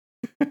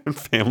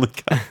 Family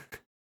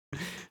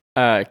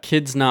Guy.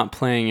 Kids not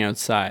playing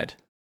outside.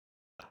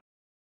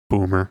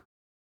 Boomer.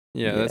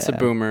 Yeah, that's a Yeah.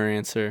 boomer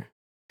answer.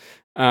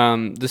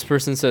 This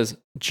person says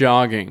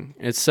jogging.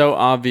 It's so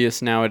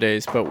obvious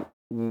nowadays, but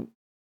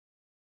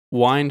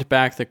wind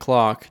back the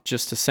clock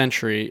just a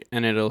century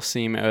and it'll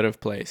seem out of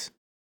place.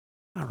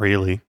 Not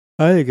really.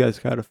 I think that's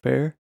kind of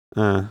fair.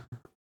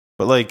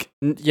 But like,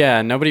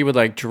 Yeah, nobody would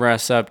like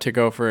dress up to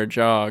go for a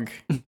jog.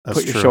 that's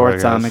Put your true,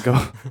 shorts I on to guess.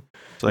 go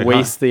It's like,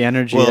 waste the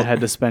energy Well- I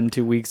had to spend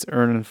 2 weeks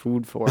earning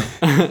food for.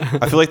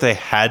 I feel like they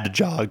had to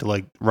jog to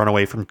like run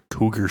away from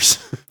cougars.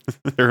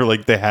 They're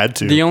like they had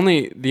to. The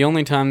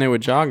only time they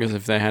would jog is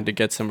if they had to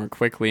get somewhere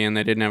quickly and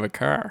they didn't have a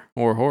car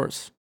or a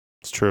horse.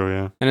 It's true,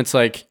 yeah. And it's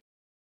like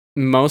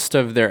most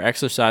of their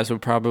exercise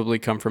would probably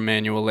come from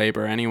manual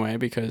labor anyway,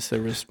 because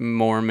there was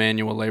more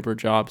manual labor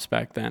jobs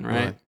back then,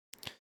 right?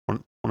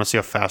 Want to see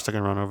how fast I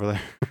can run over there?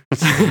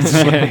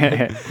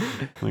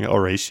 Like, I'll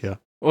race you.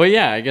 Well,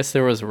 yeah, I guess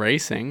there was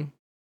racing.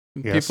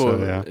 Guess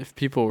so, yeah. If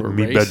people were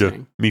Me racing,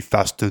 better, me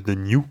faster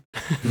than you.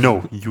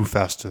 No, you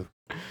faster.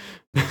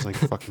 It's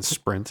like a fucking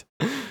sprint.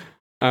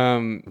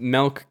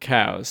 milk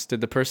cows.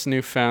 Did the person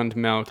who found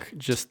milk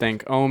just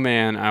think, "Oh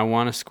man, I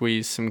want to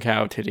squeeze some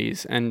cow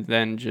titties," and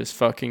then just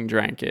fucking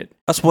drank it?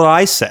 That's what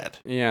I said.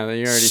 Yeah,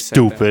 you already said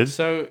Stupid. that.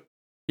 So,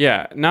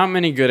 yeah, not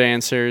many good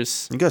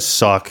answers. You guys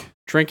suck.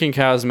 Drinking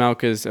cow's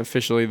milk is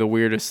officially the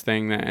weirdest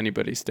thing that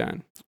anybody's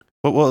done.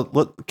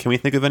 What can we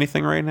think of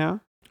anything right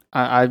now?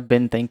 I've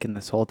been thinking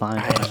this whole time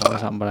trying to think of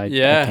something, but I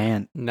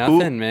can't.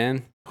 Nothing,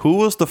 man. Who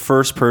was the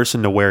first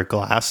person to wear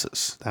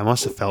glasses? That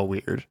must have felt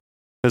weird.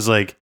 Because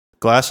like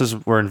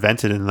glasses were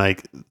invented and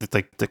like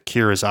to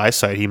cure his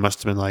eyesight, he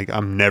must have been like,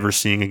 I'm never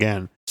seeing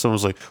again.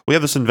 Someone's like, we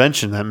have this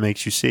invention that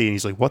makes you see, and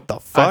he's like, what the I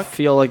fuck?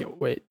 feel like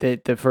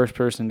the first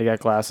person to get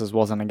glasses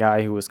wasn't a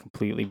guy who was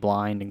completely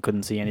blind and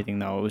couldn't see anything,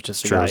 though. It was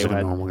just a Sure, guy it's who like a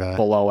had normal guy.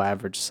 below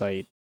average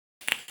sight.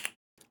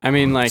 I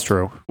mean, like, It's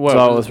true. what,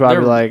 So it was probably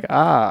they're- like,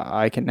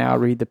 I can now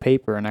read the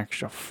paper an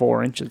extra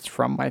 4 inches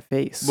from my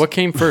face. what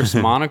came first,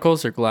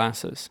 monocles or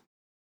glasses?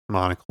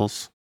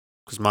 Monocles.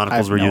 Because I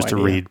monocles have were no used to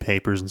idea. read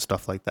papers and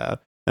stuff like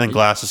that. And then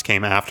glasses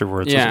came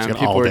afterwards. Yeah, so it's and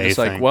like an people were all-day just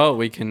thing. like, well,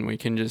 we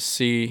can just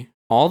see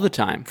all the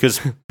time. Because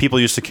people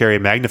used to carry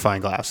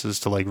magnifying glasses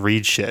to like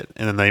read shit,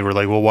 and then they were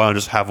like, "Well, why don't I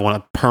just have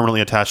one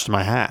permanently attached to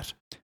my hat?"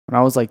 When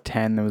I was like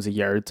 10, there was a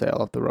yard sale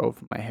up the road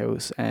from my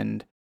house,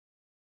 and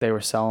they were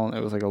selling,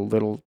 it was like a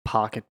little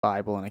pocket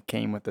Bible, and it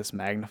came with this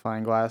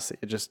magnifying glass that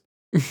you just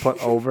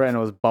put over, and it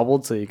was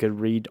bubbled so you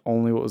could read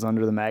only what was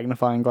under the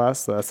magnifying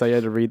glass. So that's how you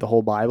had to read the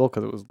whole Bible,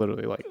 because it was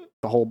literally like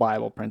the whole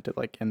Bible printed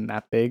like in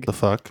that big. The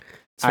fuck?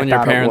 So I when your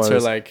thought it parents are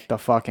was like, the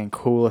fucking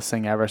coolest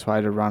thing ever, so I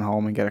had to run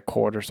home and get a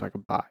quarter so I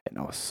could buy it, and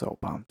I was so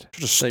pumped.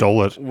 Should just like,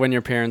 stole it. when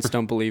your parents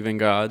don't believe in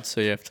God,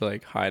 so you have to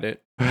like hide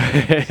it.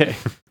 The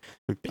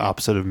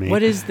opposite of me.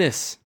 What is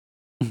this?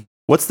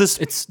 What's this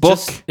It's book?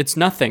 it's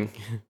nothing.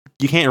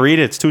 You can't read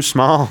it. It's too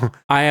small.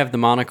 I have the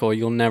monocle.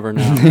 You'll never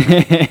know.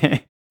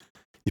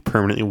 You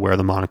permanently wear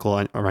the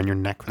monocle around your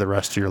neck for the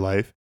rest of your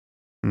life.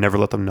 Never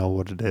let them know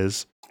what it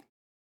is.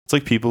 It's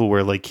like people who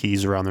wear like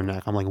keys around their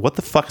neck. I'm like, what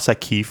the fuck is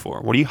that key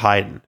for? What are you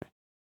hiding?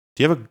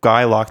 Do you have a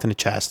guy locked in a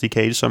chastity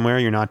cage somewhere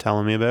you're not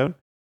telling me about?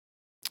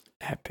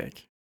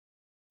 Epic.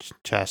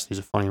 Chastity's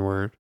a funny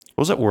word.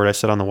 What was that word I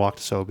said on the walk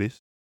to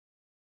Sobeys?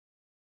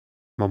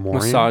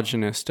 Memorial?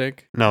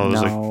 Misogynistic. No, it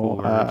was like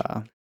full No,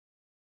 word.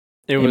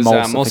 It was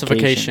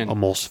Emulsification. emulsification.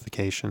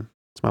 Emulsification.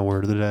 It's my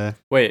word of the day.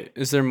 Wait,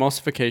 is there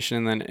emulsification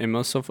and then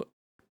It's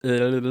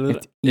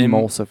Em-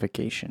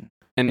 emulsification.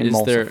 and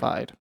is there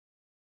Emulsified.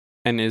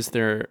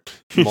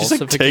 You're just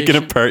like taking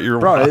emulsification? apart your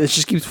Bro, walk. it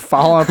just keeps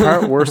falling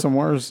apart worse and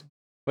worse.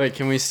 Wait,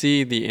 can we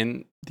see the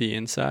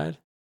inside?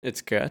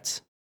 Its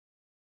guts.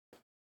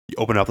 You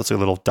open it up, there's like a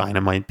little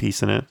dynamite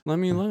piece in it. Let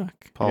me look.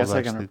 I Paul's guess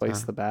I can actually replace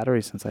done. the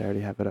battery since I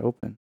already have it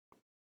open.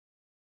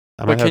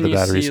 I But might have can the you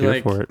batteries see, here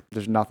like- for it.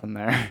 There's nothing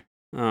there.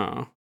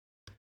 Oh.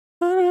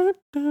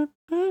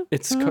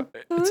 It's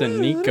a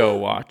Nico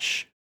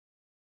watch.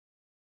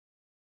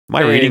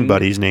 My reading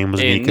buddy's name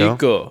was Nico.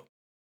 Nico.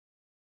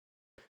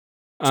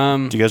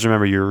 Do you guys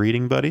remember your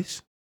reading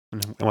buddies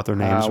and what their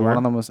names were? One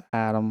of them was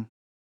Adam.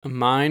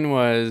 Mine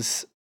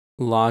was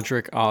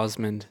Lodrick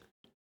Osmond,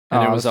 Oh,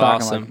 and it I was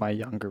talking awesome. like my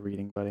younger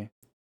reading buddy.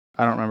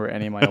 I don't remember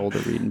any of my older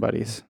reading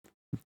buddies.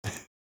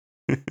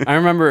 I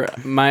remember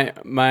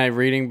my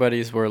reading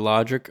buddies were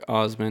Lodrick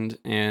Osmond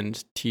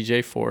and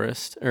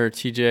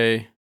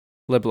TJ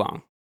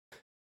LeBlanc.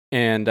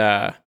 And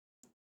I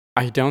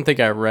don't think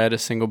I read a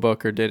single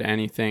book or did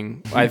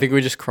anything. I think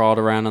we just crawled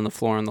around on the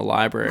floor in the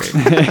library.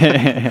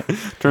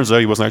 Turns out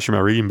he wasn't actually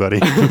my reading buddy.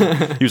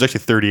 He was actually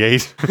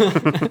 38.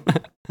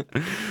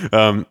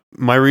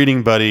 My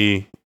reading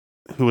buddy,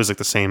 who was like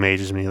the same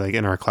age as me, like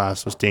in our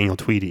class, was Daniel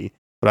Tweedy.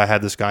 But I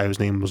had this guy whose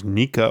name was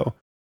Nico,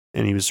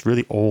 and he was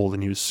really old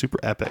and he was super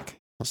epic.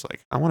 I was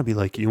like, I want to be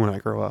like you when I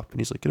grow up. And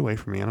he's like, get away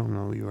from me. I don't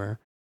know who you are.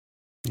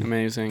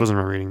 Amazing. Wasn't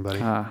my reading buddy.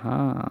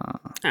 Uh-huh.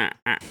 I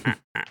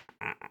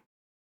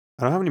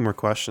don't have any more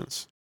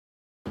questions.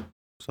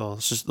 So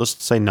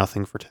let's say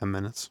nothing for 10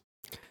 minutes.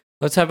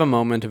 Let's have a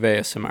moment of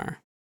ASMR.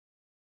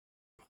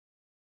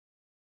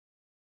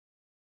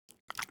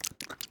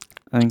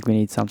 I think we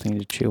need something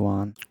to chew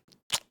on,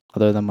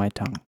 other than my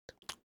tongue.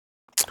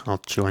 I'll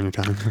chew on your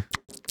tongue.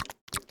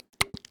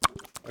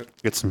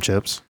 Get some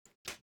chips.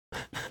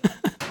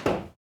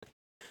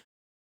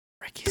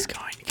 Ricky's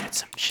going to get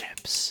some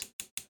chips.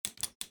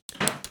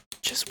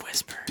 Just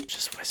whisper into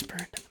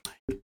the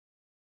mic.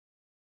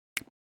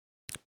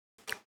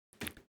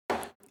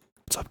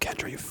 What's up,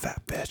 Kendra, you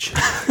fat bitch?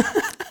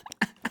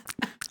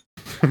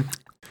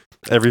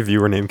 Every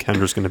viewer named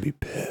Kendra's going to be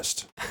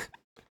pissed.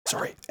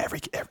 Sorry, every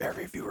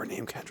viewer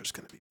named Kendra's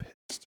going to be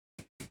pissed.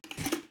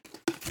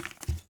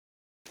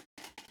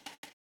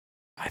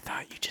 I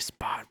thought you just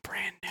bought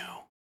brand new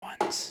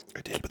ones.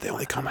 I did, but they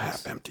only come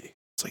half empty.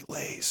 It's like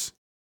Lay's.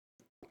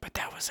 But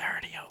that was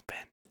already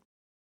open.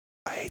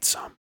 I ate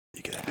some.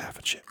 You get a half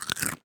a chip.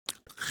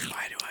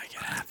 Why do I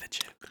get half a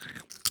chip?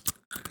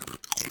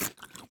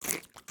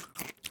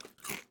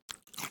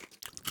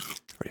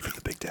 Ready for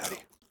the Big Daddy.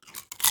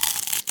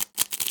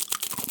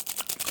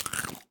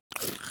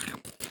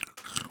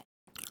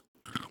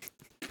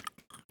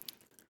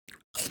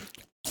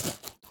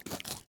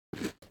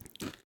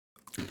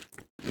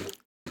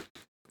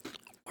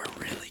 We're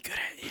really good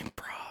at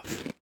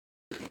improv.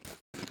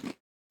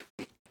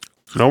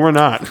 No, we're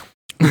not.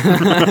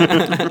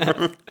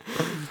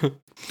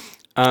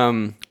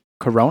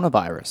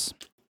 Coronavirus.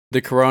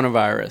 The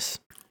coronavirus.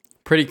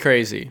 Pretty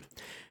crazy.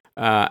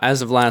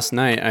 As of last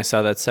night, I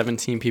saw that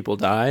 17 people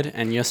died,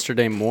 and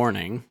yesterday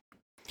morning,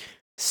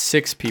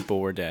 6 people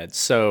were dead.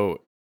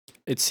 So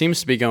it seems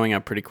to be going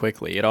up pretty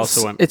quickly. It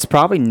also went. It's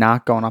probably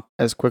not going up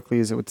as quickly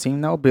as it would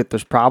seem, though, but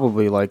there's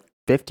probably like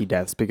 50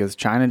 deaths because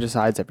China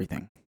decides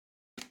everything.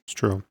 It's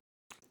true.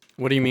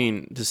 What do you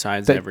mean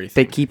decides They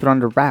everything? keep it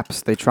under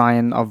wraps. They try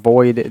and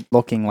avoid it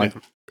looking like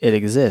it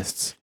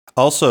exists.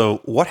 Also,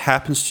 what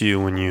happens to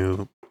you when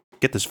you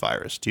get this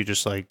virus? Do you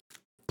just like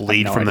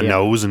bleed no from the idea.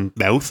 nose and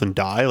mouth and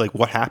die? Like,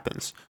 what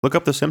happens? Look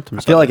up the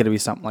symptoms. I feel of like it. it'd be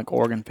something like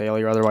organ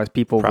failure. Otherwise,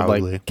 people would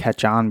Probably. like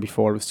catch on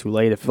before it was too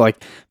late. If you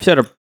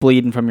started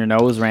bleeding from your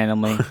nose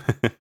randomly,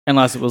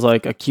 unless it was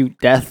like acute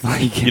death,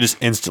 like You just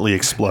instantly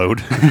explode.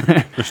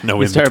 There's no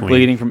you in start between.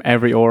 bleeding from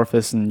every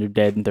orifice and you're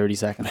dead in 30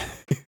 seconds.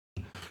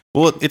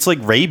 Well, it's like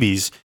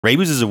rabies.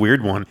 Rabies is a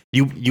weird one.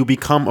 You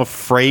become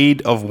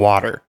afraid of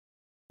water,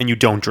 and you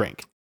don't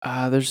drink.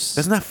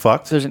 Isn't that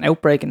fucked? There's an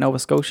outbreak in Nova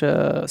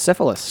Scotia.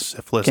 Syphilis.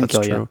 Syphilis. can That's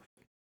kill you.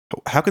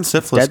 true. How can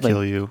syphilis deadly.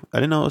 kill you? I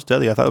didn't know it was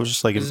deadly. I thought it was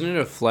just like Isn't it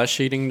a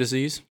flesh-eating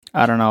disease?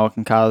 I don't know. It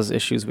can cause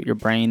issues with your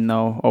brain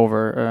though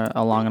over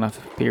a long enough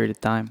period of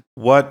time.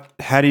 what?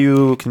 How do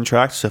you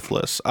contract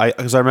syphilis?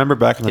 Because I remember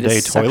back in the It day,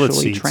 is toilet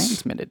sexually seats.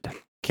 transmitted.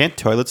 Can't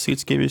toilet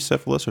seats give you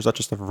syphilis, or is that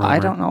just a rumor? I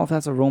don't know if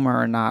that's a rumor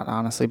or not,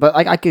 honestly. But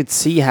I could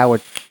see how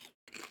it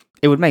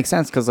would make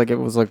sense because like it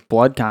was like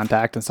blood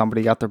contact and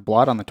somebody got their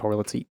blood on the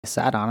toilet seat,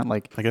 sat on it.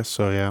 Like I guess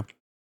so, yeah.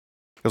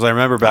 Because I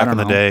remember back in don't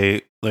the know.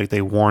 day, like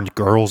they warned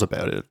girls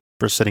about it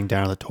for sitting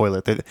down on the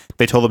toilet.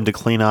 They told them to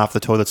clean off the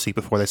toilet seat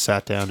before they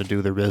sat down to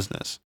do their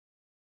business,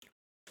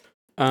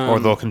 or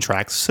they'll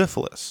contract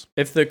syphilis.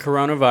 If the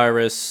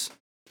coronavirus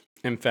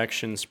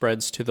infection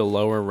spreads to the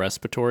lower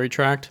respiratory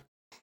tract,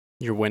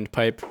 your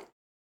windpipe,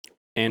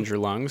 and your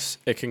lungs,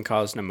 it can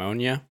cause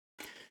pneumonia,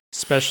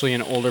 especially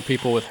in older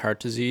people with heart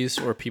disease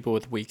or people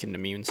with weakened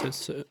immune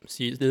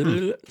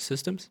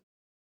systems.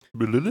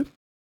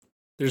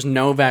 There's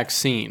no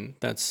vaccine.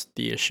 That's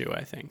the issue,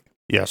 I think.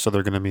 Yeah, so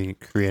they're going to be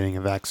creating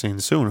a vaccine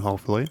soon,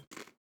 hopefully.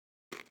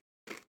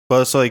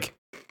 But it's like,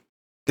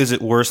 is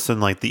it worse than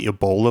like the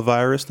Ebola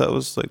virus that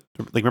was like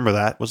remember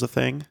that was a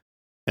thing?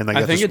 And like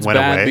I that think just it's went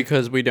bad away?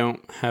 because we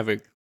don't have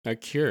a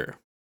cure.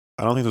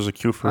 I don't think there's a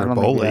cure for I don't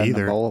think we Ebola had an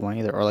either. Ebola one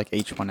either, or like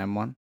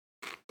H1N1.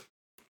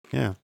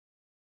 Yeah.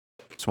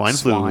 Swine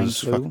flu Swine was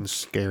flu? fucking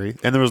scary.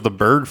 And there was the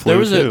bird flu There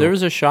was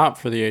too. a shot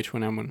for the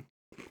H1N1.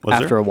 Was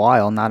After there? a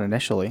while, not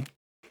initially.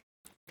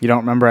 You don't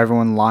remember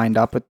everyone lined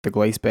up at the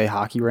Glace Bay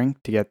hockey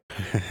rink to get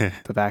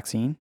the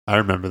vaccine? I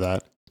remember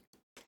that.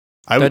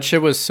 That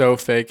shit was so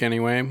fake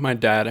anyway. My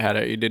dad had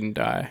it. He didn't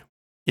die.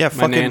 Yeah,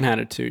 My nan had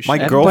it too. my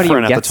She- Everybody girlfriend who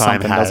at the gets time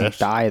something had doesn't it.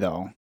 die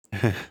though.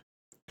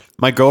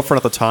 My girlfriend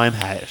at the time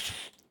had it.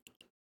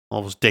 I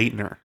was dating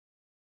her.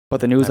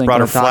 But the news I ain't brought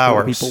gonna her talk about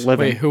flowers. people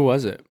living. Wait, who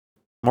was it?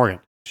 Morgan.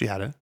 She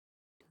had it.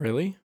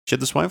 Really? She had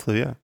the swine flu,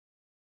 yeah.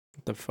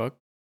 What the fuck?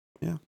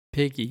 Yeah.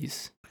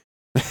 Piggies.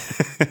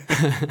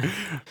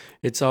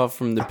 It's all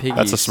from the piggies.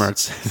 That's a smart.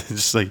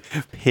 Just like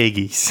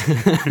piggies.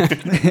 Swine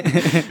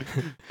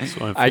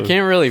I flu.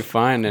 can't really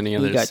find any You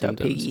other got the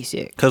symptoms. piggy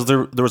sick. Because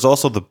there was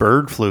also the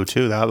bird flu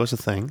too. That was a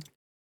thing.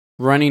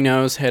 Runny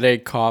nose,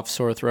 headache, cough,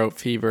 sore throat,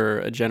 fever,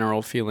 a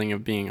general feeling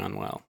of being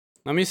unwell.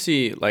 Let me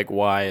see, like,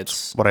 why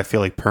it's. What I feel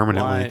like Why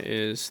permanently.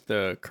 is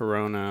the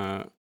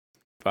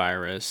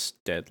coronavirus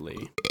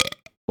deadly?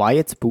 Why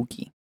it's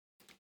spooky.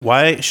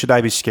 Why should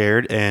I be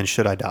scared and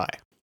should I die?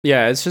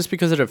 Yeah, it's just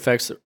because it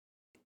affects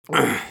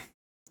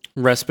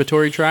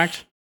respiratory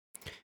tract.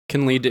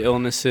 Can lead to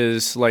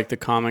illnesses like the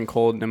common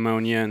cold,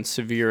 pneumonia, and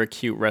severe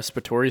acute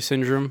respiratory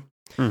syndrome,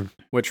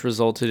 which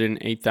resulted in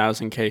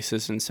 8,000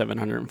 cases and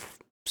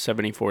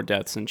 774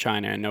 deaths in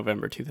China in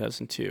November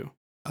 2002.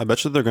 I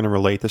bet you they're going to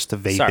relate this to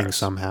vaping SARS.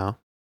 somehow.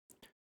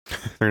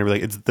 They're going to be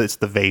like, it's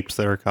the vapes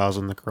that are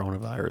causing the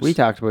coronavirus. We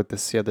talked about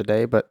this the other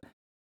day, but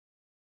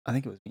I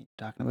think it was me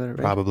talking about it, right?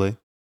 Probably.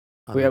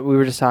 We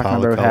were just talking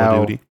Call of about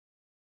how Duty.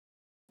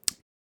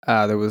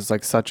 there was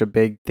like such a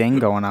big thing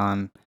going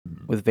on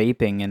with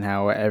vaping and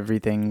how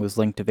everything was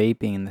linked to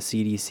vaping, and the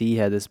CDC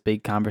had this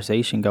big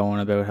conversation going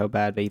about how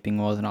bad vaping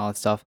was and all that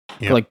stuff.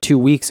 Yep. For like 2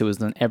 weeks, it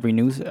was in every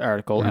news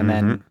article, and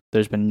then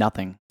there's been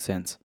nothing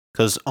since.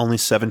 Because only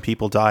 7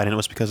 people died, and it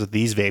was because of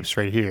these vapes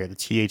right here, the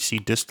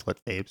THC distillate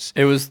vapes.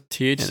 It was And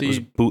THC. it was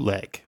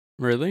bootleg.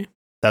 Really?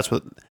 That's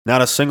what.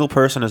 Not a single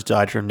person has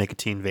died from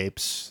nicotine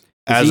vapes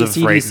The as of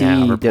CDC right now.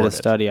 did a Reported.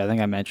 study. I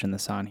think I mentioned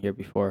this on here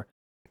before,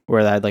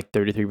 where they had like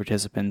 33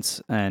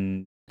 participants,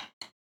 and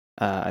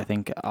I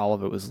think all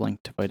of it was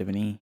linked to vitamin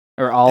E,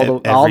 or all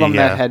of them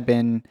that had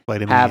been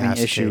Vitamin E having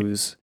acetate.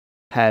 issues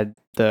had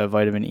the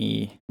vitamin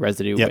E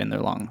residue Yep. in their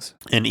lungs.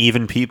 And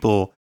even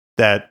people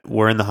that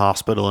were in the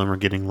hospital and were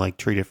getting like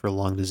treated for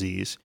lung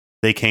disease,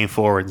 they came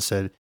forward and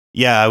said,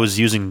 "Yeah, I was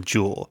using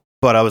Juul,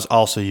 but I was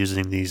also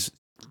using these,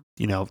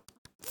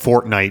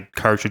 Fortnite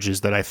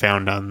cartridges that I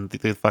found on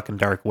the fucking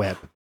dark web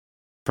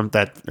from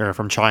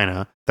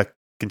China that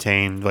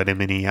contain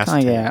vitamin E Oh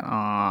acetate.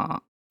 yeah,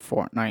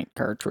 Fortnite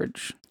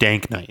cartridge,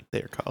 Dank Night,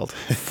 they're called.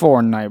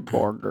 Fortnite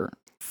burger.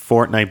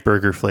 Fortnite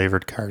burger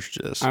flavored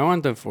cartridges. I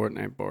want the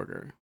Fortnite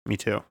burger. Me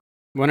too.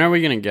 When are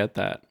we going to get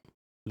that?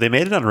 They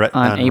made it on Red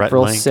On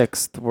April Link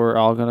 6th, we're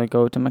all gonna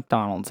go to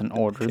McDonald's and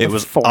order. It the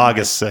was Fortnite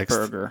August 6th.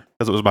 burger.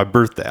 because it was my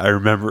birthday. I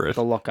remember it.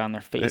 The look on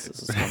their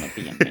faces is gonna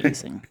be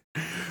amazing.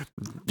 Do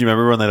you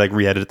remember when they like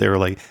re-edited? They were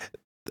like,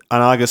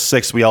 on August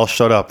 6th, we all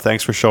showed up.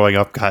 Thanks for showing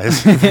up,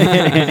 guys.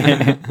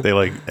 They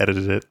like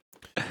edited it.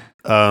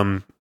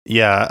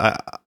 Yeah.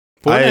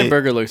 Fortnite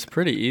burger looks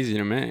pretty easy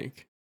to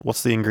make.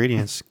 What's the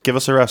ingredients? Give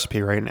us a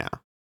recipe right now.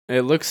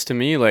 It looks to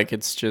me like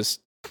it's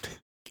just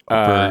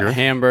A burger.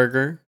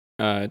 hamburger,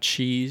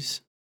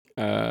 cheese,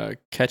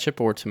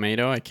 ketchup or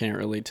tomato. I can't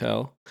really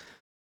tell.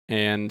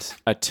 And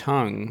a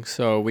tongue.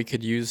 So we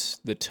could use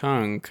the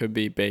tongue, could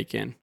be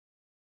bacon.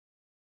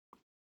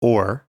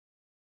 Or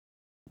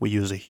we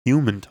use a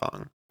human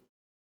tongue.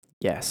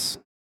 Yes.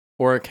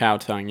 Or a cow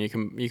tongue. You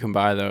can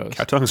buy those.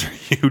 Cow tongues are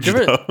huge, Give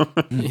it- though.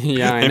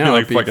 Yeah, I They'd be know.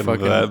 like It'd be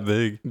fucking that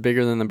big.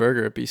 bigger than the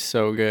burger. It'd be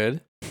so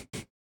good.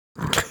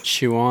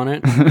 Chew on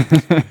it.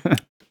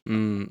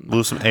 Mm. We'll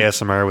do some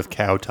ASMR with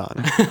cow tongue.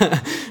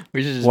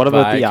 We should just What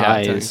about buy the cow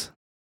tongue. eyes?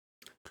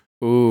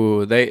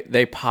 Ooh,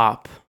 they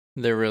pop.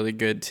 They're really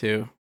good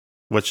too.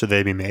 What should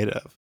they be made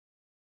of?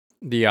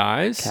 The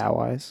eyes? Cow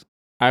eyes.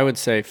 I would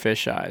say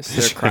fish eyes.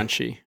 They're Fish eye.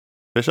 crunchy.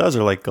 Fish eyes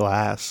are like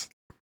glass.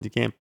 You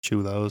can't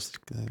chew those.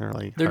 They're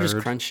like They're just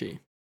hard, crunchy.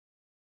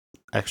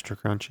 extra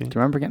crunchy. Do you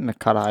remember getting to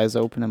cut eyes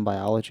open in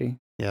biology?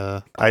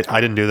 Yeah, I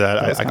didn't do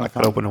that. That was I kinda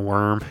cut fun. open a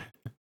worm.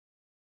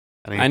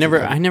 I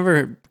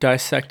never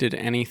dissected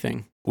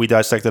anything. We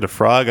dissected a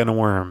frog and a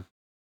worm.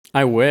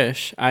 I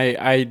wish.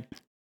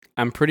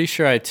 I'm pretty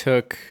sure I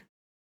took,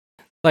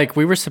 like,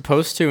 we were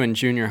supposed to in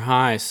junior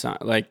high,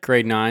 like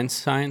grade 9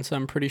 science.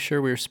 I'm pretty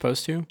sure we were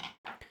supposed to.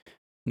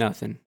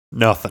 Nothing.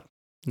 Nothing.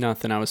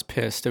 I was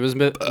pissed. It was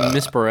Miss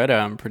Beretta.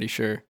 I'm pretty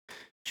sure.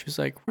 She was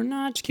like, "We're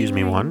not." Excuse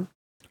me, doing- one.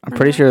 I'm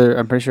pretty sure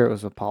it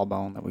was with Paul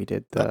Bone that we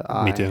did the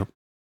eye. Me too.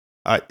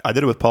 I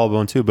did it with Paul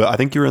Bone too, but I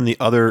think you were in the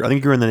other. I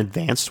think you were in the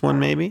advanced one,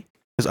 maybe.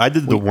 Because I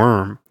did the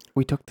worm,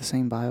 We took the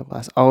same bio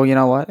class. Oh, you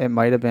know what? It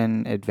might have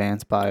been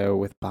advanced bio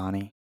with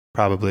Bonnie.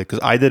 probably. Because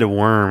I did a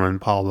worm on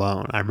Paul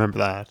Bone. I remember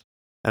that.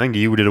 I think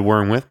you did a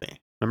worm with me.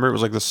 Remember, it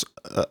was like this.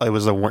 It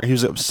was a worm. He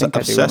was I think I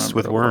do obsessed remember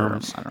with the worm.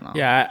 worms. I don't know.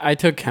 Yeah, I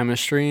took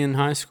chemistry in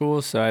high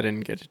school, so I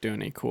didn't get to do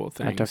any cool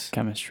I took things.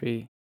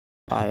 chemistry,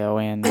 bio,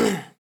 and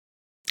I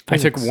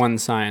took physics. one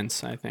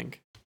science, I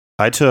think.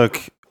 I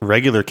took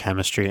regular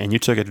chemistry and you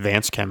took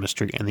advanced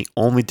chemistry, and the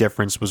only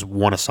difference was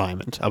one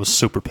assignment. I was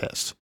super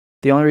pissed.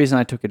 The only reason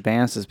I took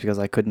advanced is because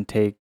I couldn't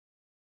take.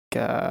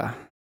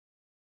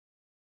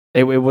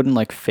 It wouldn't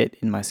like fit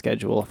in my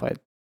schedule if I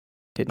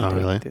didn't. Oh, take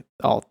really?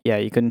 all. Yeah,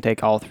 you couldn't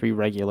take all 3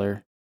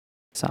 regular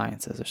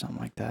sciences or something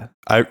like that.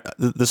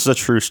 This is a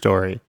true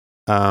story.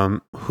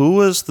 Who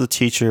was the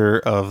teacher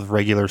of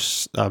regular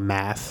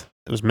math?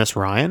 It was Miss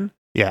Ryan.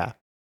 Yeah,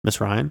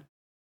 Miss Ryan.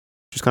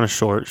 She's kind of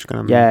short. She's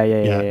kind of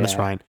Yeah. Miss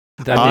Ryan.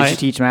 Did she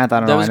teach math? I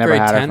don't that know. was I never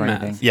grade had her 10 for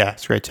math. anything. Yeah,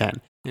 it's grade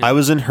 10. Yeah. I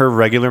was in her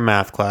regular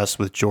math class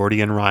with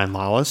Jordy and Ryan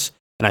Lawless,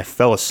 and I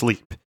fell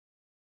asleep.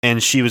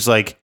 And she was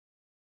like,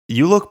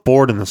 "You look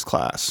bored in this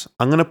class.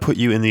 I'm going to put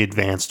you in the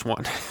advanced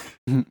one."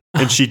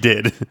 And she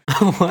did.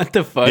 What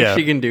the fuck? Yeah.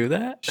 She can do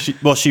that?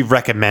 She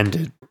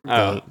recommended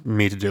Oh.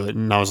 me to do it.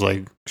 And I was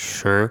like,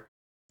 sure.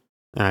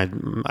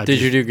 And I Did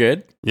you do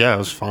good? Yeah, it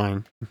was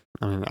fine.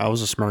 I mean, I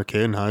was a smart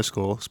kid in high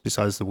school,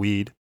 besides the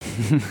weed.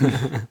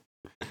 I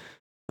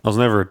was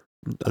never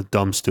a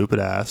dumb, stupid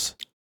ass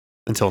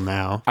until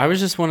now. I was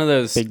just one of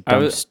those. Big, I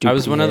dumb, was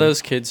stupid one of head.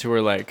 those kids who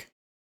were like,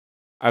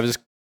 I was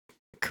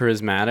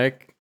charismatic,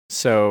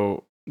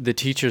 so the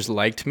teachers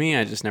liked me.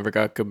 I just never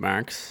got good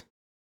marks.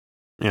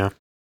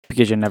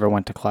 Because you never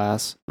went to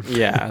class.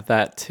 Yeah,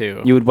 that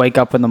too. You would wake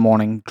up in the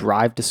morning,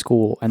 drive to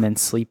school, and then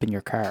sleep in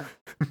your car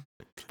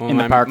Well, in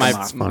the parking my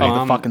lot of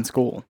mom- the fucking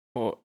school.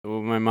 Well,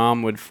 my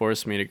mom would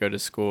force me to go to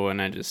school,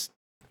 and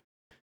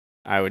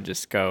I would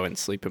just go and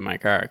sleep in my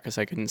car because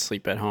I couldn't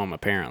sleep at home.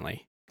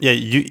 Apparently, Yeah,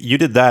 you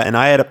did that, and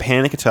I had a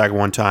panic attack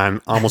one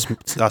time, almost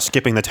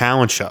skipping the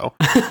talent show.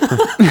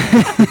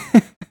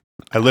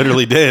 I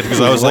literally did because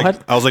I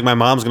was like, my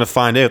mom's gonna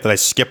find out that I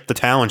skipped the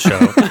talent show.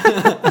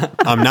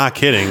 I'm not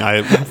kidding.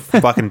 I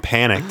fucking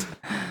panicked.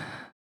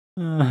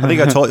 I think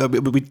I told you,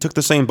 we took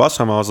the same bus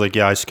home. I was like,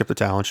 yeah, I skipped the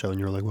talent show. And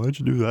you were like, why'd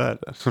you do that?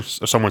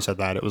 Someone said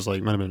that. It was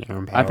like, might have been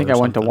Aaron Power. I think I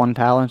went to one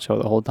talent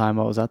show the whole time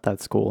I was at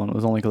that school, and it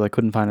was only because I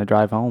couldn't find a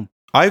drive home.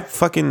 I never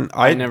get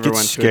went to a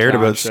scared talent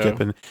about show.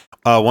 skipping.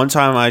 One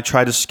time I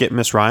tried to skip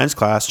Miss Ryan's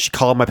class. She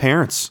called my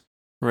parents.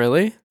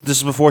 really? This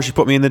is before she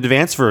put me in the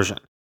advanced version.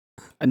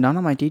 And none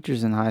of my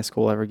teachers in high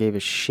school ever gave a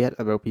shit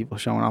about people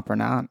showing up or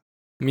not.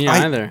 Me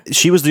either.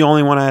 She was the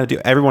only one I had to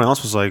do. Everyone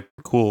else was like,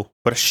 cool.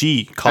 But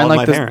she called And my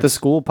like the parents.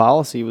 school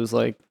policy was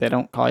like, they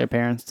don't call your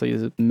parents till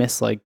you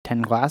miss like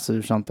 10 classes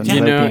or something. You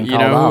without know, being you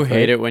called know who off, hate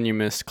right? it when you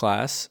miss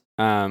class?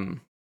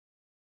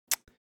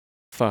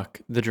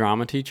 Fuck the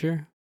drama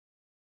teacher.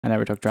 I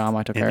never took drama.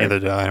 I took And art. neither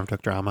did I. I never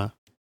took drama.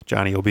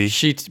 Johnny O.B.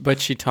 She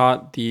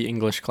taught the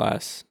English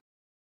class.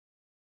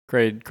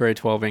 Grade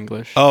 12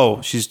 English.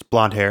 Oh, she's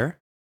blonde hair?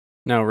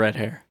 No, red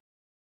hair.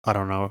 I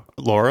don't know.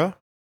 Laura?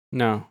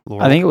 No,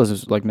 Laura? I think it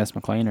was like Miss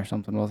McLean or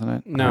something, wasn't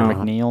it? No. Or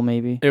McNeil,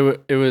 maybe.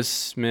 it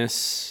was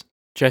Miss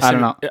Jessie. I don't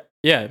know.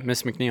 Yeah,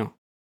 Miss McNeil.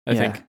 I Yeah.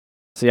 think.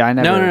 See, I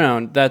never.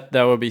 No. That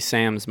would be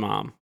Sam's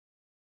mom.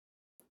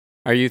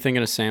 Are you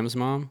thinking of Sam's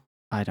mom?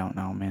 I don't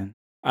know, man.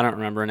 I don't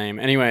remember her name.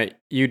 Anyway,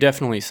 you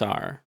definitely saw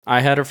her. I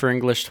had her for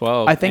English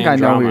 12. I think and I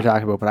know who you're drama.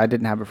 talking about, but I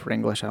didn't have her for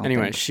English. I don't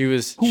Anyway, think. she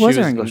was. Who she was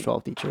our English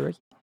 12 teacher? Rick?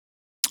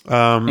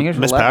 English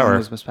Miss 11 Power.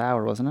 was Miss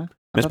Power, wasn't it?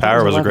 I Miss thought that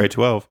Power was a 11. grade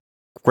 12.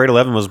 Grade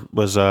 11 was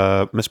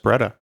Miss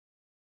Beretta.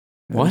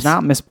 It was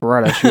not Miss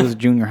Beretta. She was a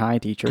junior high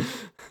teacher.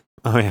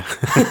 Oh, yeah.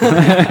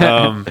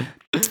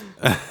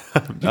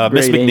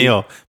 Miss Grade 8.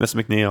 McNeil. Miss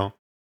McNeil.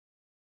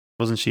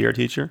 Wasn't she our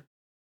teacher?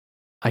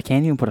 I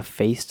can't even put a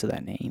face to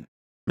that name.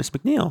 Miss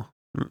McNeil.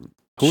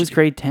 Who was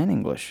grade 10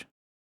 English?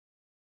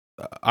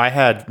 I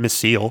had Miss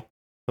Seal.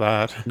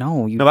 That.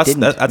 No, you No, that's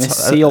didn't. that's Miss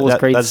Seal was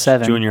grade that's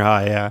 7. junior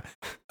high. Yeah,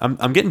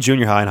 I'm getting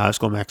junior high and high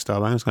school mixed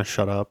up. I'm just gonna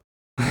shut up.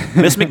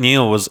 Miss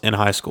McNeil was in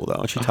high school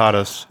though, and she taught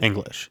us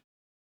English.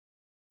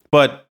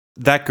 But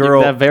that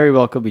girl, That very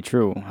well could be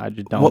true. I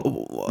just don't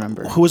wh-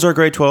 remember. Who was our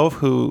grade 12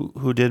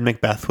 who did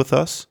Macbeth with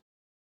us?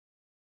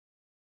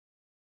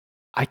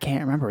 I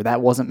can't remember.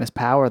 That wasn't Miss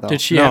Power, though.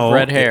 Did she have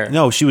red hair?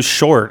 No, she was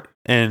short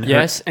and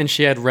Yes, and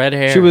she had red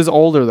hair. She was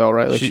older, though,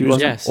 right? Like, she she was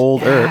wasn't yes.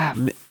 older. Ah,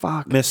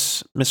 fuck.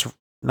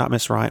 Not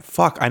Miss Ryan.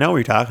 Fuck, I know what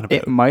you're talking about.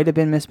 It might have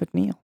been Miss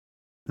McNeil.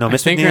 No, I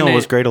Miss think her McNeil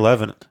was name- grade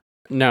 11.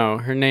 No,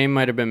 her name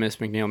might have been Miss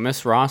McNeil.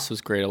 Miss Ross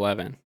was grade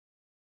 11.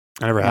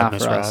 I never had Not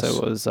Miss for Ross. us.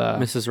 It was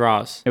Mrs.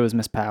 Ross. it was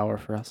Miss Power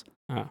for us.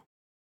 Oh.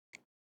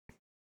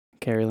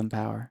 Carrie Lynn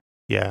Power.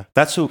 Yeah,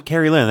 that's who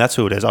Carrie Lynn. That's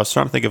who it is. I was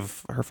trying to think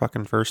of her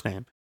fucking first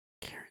name.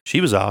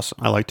 She was awesome.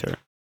 I liked her.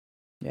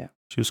 Yeah.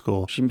 She was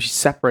cool. She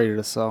separated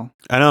us, so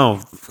I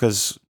know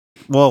because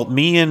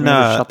me and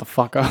shut the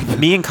fuck up.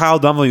 me and Kyle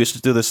Dumble used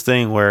to do this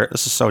thing where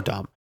this is so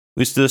dumb.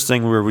 We used to do this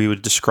thing where we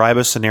would describe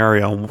a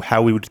scenario and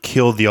how we would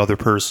kill the other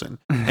person,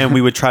 and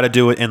we would try to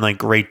do it in like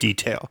great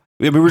detail.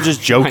 We were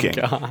just joking.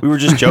 Oh my God. We were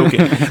just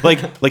joking.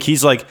 like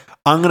he's like,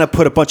 I'm gonna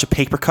put a bunch of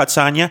paper cuts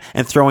on you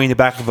and throw you in the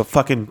back of a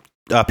fucking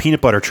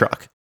peanut butter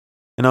truck.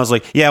 And I was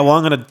like, yeah, well,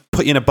 I'm gonna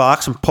put you in a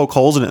box and poke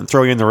holes in it and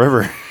throw you in the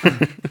river.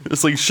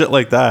 It's like shit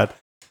like that.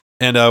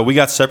 And we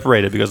got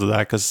separated because of that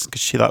because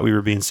she thought we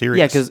were being serious.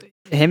 Yeah, because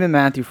him and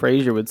Matthew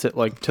Frazier would sit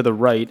like to the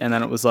right, and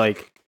then it was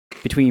like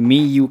between me,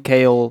 you,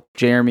 Kale,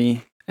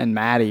 Jeremy, and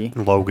Maddie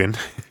Logan.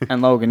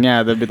 and Logan.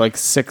 Yeah, there'd be like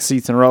 6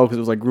 seats in a row because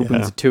it was like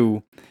groupings Yeah. of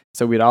 2.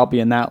 So we'd all be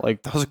in that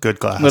like That was a good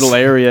class. little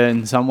area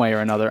in some way or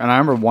another. And I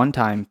remember one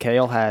time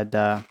Kale had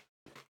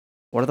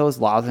what are those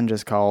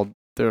lozenges called?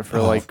 They're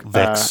for like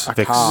Vicks. a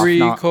Vicks. cough.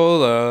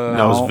 Ricola.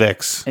 No, it was No.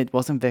 Vicks. It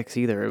wasn't Vicks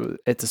either.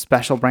 It's a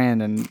special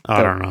brand, and I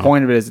the don't know.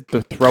 point of it is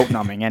the throat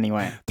numbing.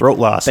 Anyway, Throat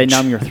loss. they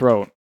numb your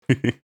throat.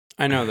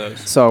 I know those.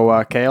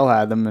 So Kale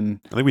had them, and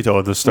I think we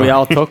told this story. we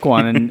all took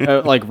one.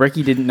 And like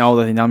Ricky didn't know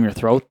that they numb your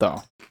throat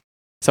though,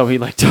 so he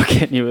like took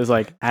it, and he was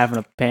like having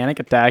a panic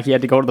attack. He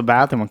had to go to the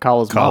bathroom and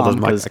call his mom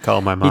because I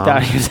called my he mom.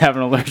 thought he was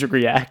having an allergic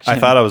reaction. I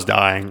thought I was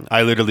dying.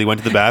 I literally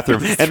went to the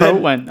bathroom. His and throat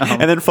then, went numb.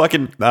 and then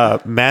fucking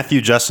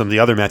Matthew Justin, the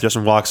other Matthew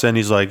Justin, walks in.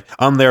 He's like,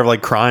 I'm there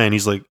like crying.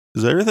 He's like,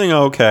 is everything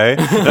okay?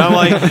 And I'm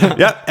like,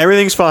 yeah,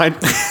 everything's fine.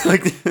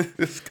 Like,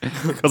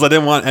 because I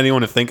didn't want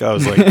anyone to think I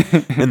was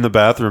like in the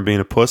bathroom being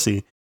a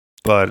pussy.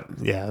 But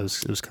yeah, it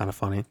was kind of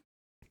funny.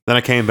 Then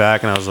I came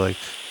back and I was like,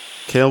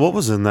 Kale, what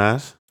was in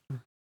that?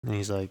 And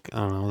he's like, I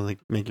don't know, like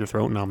make your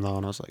throat numb though.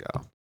 And I was like,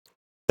 oh,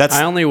 that's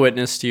I only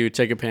witnessed you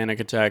take a panic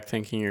attack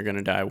thinking you're going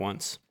to die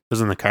once. it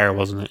was in the car,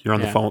 wasn't it? You're on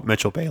the Yeah. phone with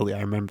Mitchell Bailey.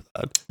 I remember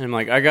that. And I'm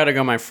like, I got to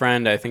go, my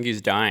friend. I think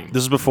he's dying.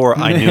 This is before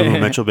I knew who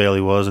Mitchell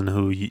Bailey was and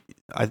who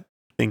I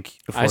think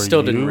before I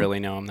still didn't you- really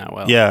know him that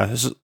well. Yeah.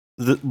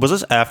 Was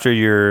this after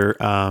your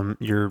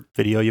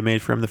video you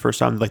made for him the first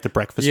time, like the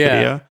breakfast Yeah.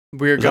 video?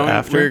 We were Was that going.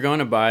 after? We were going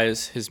to buy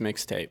his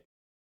mixtape.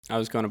 I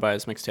was going to buy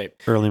his mixtape.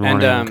 Early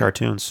morning And,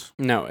 cartoons.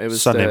 No, it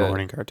was Sunday the-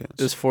 morning cartoons.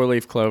 It was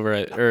 4-leaf clover.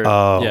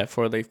 Oh. Yeah,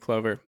 4-leaf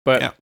clover.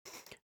 But Yeah.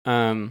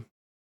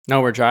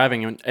 no, we're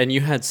driving and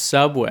you had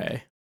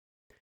Subway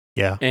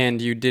Yeah.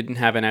 and you didn't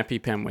have an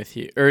EpiPen with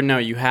you. Or no,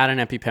 you had an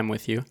EpiPen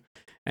with you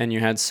and you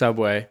had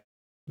Subway,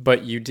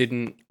 but you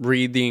didn't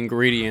read the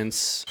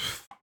ingredients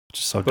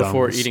Just so dumb.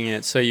 before eating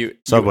it. So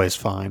Subway's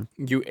fine.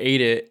 you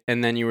ate it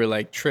and then you were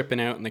like tripping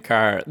out in the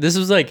car. This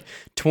was like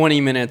 20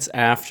 minutes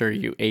after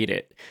you ate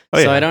it. Oh,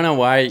 So yeah. I don't know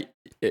why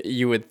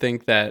you would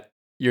think that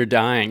you're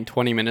dying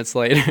 20 minutes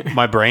later.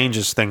 My brain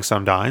just thinks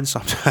I'm dying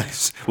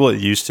sometimes. Well,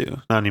 it used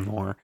to, not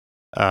anymore.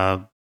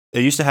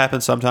 It used to happen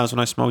sometimes when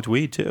I smoked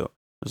weed too.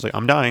 I was like,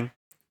 I'm dying.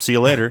 See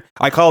you later.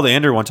 I called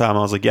Andrew one time.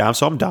 I was like, yeah,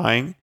 I'm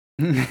dying.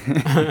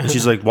 And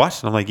she's like, what?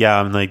 And I'm like, yeah,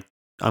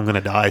 I'm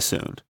gonna die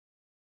soon.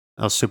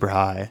 I was super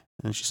high,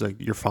 and she's like,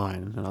 you're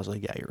fine. And I was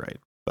like, yeah, you're right,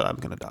 but I'm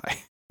gonna die.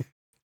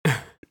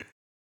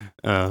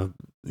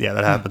 Yeah,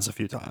 that happens a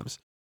few times,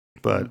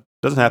 but it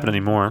doesn't happen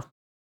anymore.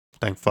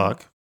 Thank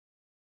fuck.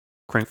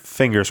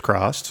 Fingers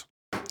crossed.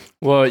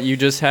 Well, you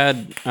just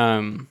had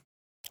one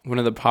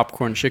of the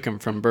popcorn chicken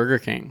from Burger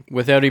King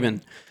without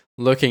even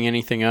looking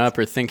anything up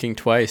or thinking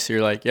twice.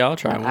 You're like, yeah, I'll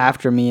try one.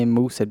 After me and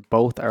Moose had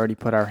both already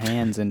put our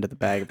hands into the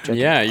bag of chicken.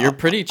 Yeah, you're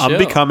pretty chill. I'm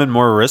becoming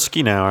more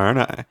risky now, aren't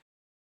I?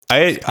 I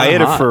ate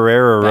kinda a hot.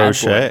 Ferrero Bad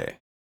Rocher.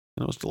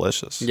 It was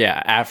delicious.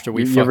 Yeah, after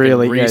we You fucking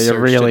really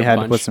researched it a had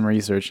to bunch. put some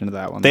research into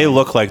that one. They though.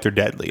 look like they're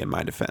deadly in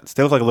my defense.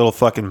 They look like little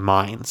fucking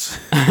mines.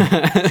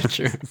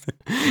 True.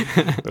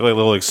 They're like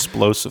little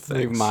explosive Like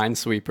things.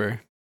 Minesweeper.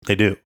 They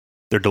do.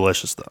 They're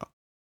delicious though.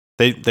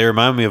 They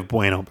remind me of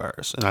Bueno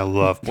bars, and I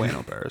love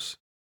Bueno bars.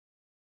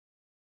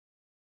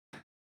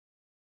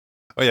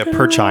 Oh yeah,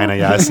 per China.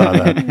 Yeah, I saw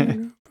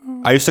that.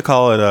 I used to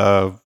call it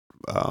a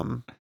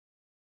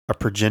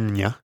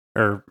Virginia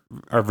or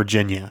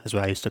Virginia is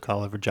what I used to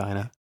call a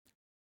vagina.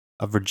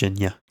 A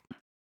Virginia.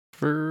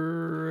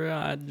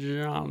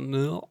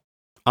 Fragile.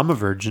 I'm a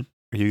virgin.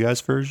 Are you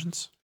guys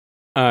virgins?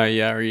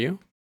 Yeah, are you?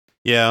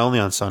 Yeah, only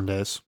on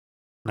Sundays.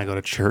 When I go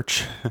to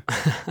church.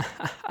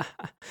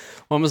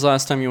 When was the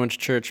last time you went to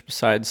church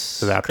besides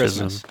The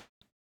baptism. Christmas?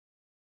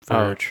 For,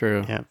 Oh,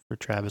 true. yeah, for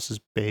Travis's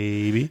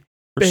baby.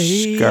 For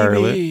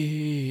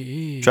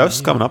Scarlett. Travis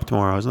is coming up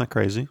tomorrow. Isn't that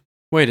crazy?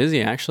 Wait, is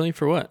he actually?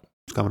 For what?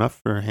 He's coming up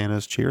for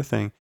Hannah's cheer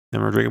thing.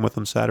 And we're drinking with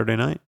him Saturday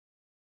night.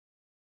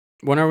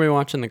 When are we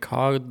watching the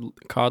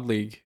COD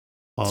League?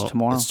 Well,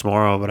 tomorrow. It's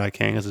tomorrow, but I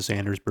can't because it's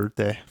Andrew's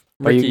birthday.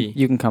 But Ricky.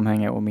 you can come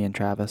hang out with me and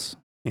Travis.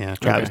 Yeah,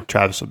 Okay.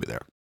 Travis will be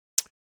there.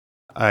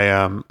 I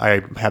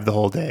have the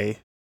whole day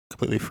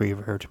completely free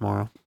for her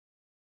tomorrow.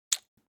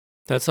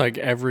 That's like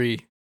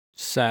every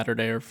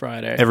Saturday or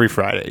Friday. Every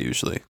Friday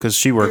usually, because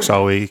she works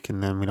all week,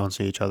 and then we don't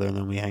see each other, and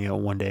then we hang out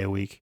one day a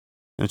week.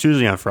 And it's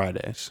usually on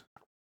Fridays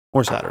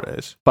or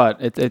Saturdays, But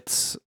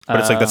it's but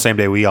it's like that same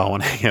day we all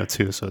want to hang out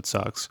too, so it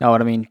sucks. No,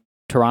 what I mean,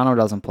 Toronto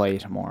doesn't play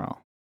tomorrow.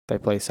 They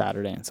play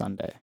Saturday and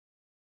Sunday.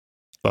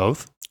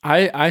 Both.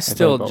 I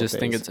still both just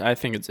think days. I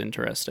think it's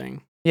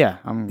interesting. Yeah,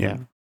 Yeah.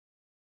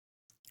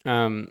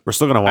 Um, We're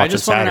still gonna I watch it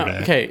just want to Saturday.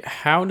 know. Okay,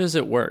 how does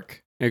it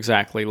work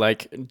exactly?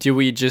 Like, do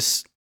we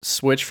just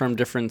switch from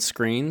different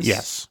screens?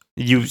 Yes,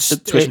 you switch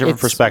It- different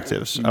it's-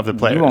 perspectives of the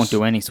players. You won't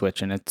do any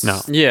switching. It's No.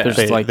 Yeah. There's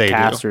They- like they do.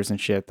 casters and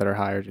shit that are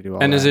hired to do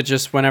all And that. is it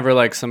just whenever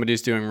like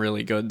somebody's doing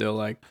really good, they'll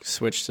like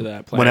switch to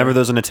that player? Whenever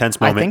there's an intense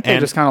I moment, think they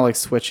and just kind of like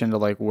switch into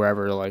like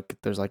wherever like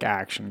there's like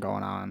action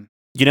going on.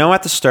 you know,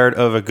 at the start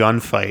of a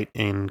gunfight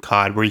in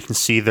COD, where you can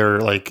see their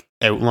like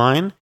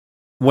outline,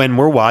 when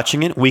we're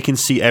watching it, we can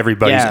see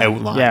everybody's yeah,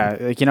 outline. Yeah,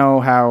 like you know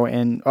how I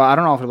don't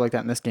know if it's like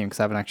that in this game because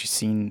I haven't actually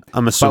seen.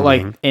 I'm But assuming.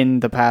 like in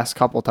the past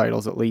couple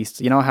titles, at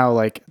least, you know how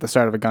like at the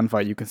start of a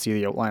gunfight, you can see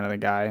the outline of the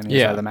guy on the other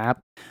side of the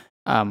map.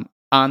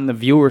 On the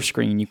viewer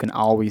screen, you can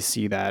always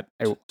see that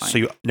outline. so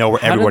you know where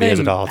How do everybody they- is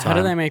at all times. How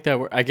do they make that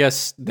work? I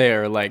guess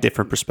they're like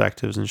Different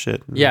perspectives and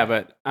shit. Yeah,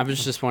 but I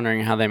was just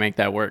wondering how they make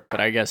that work.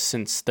 But I guess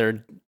since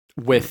they're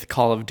with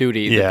Call of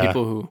Duty, Yeah. the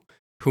people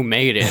who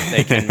made it,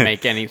 they can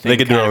make anything. They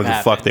can do kind of whatever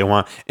the fuck happen. they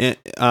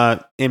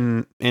want.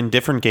 In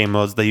different game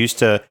modes, they used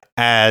to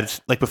add,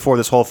 like before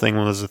this whole thing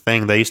was a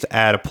thing, they used to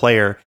add a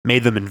player,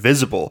 made them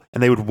invisible,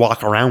 and they would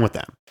walk around with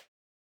them.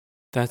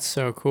 That's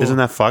so cool. Isn't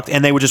that fucked?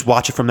 And they would just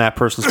watch it from that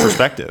person's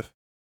perspective.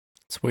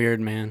 It's weird,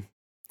 man.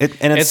 It's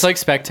It's like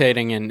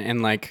spectating in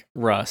like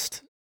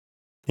Rust.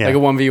 Yeah. Like a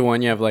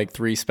 1v1, you have like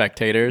 3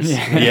 spectators.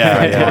 Yeah.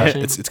 yeah.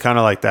 Watching. It's kind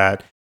of like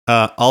that.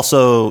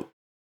 Also,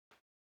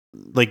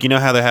 like you know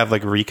how they have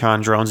like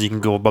recon drones, you can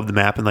go above the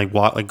map and like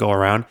go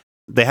around.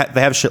 They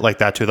have shit like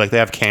that too. Like they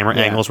have camera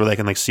Yeah. angles where they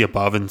can like see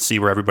above and see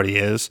where everybody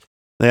is.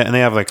 And they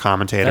have like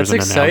commentators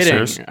That's and exciting.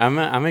 announcers.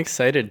 I'm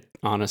excited,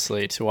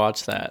 honestly, to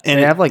watch that. And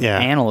they have like yeah.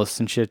 analysts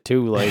and shit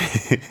too. Like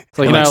It's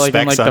like you know, like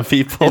in specs like on the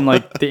people. in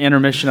like the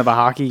intermission of a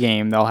hockey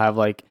game, they'll have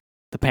like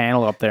the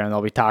panel up there and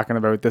they'll be talking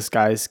about this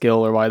guy's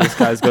skill or why this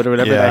guy's good or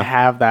whatever. Yeah. They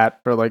have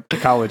that for like the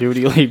Call of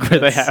Duty League where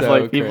they have So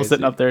like people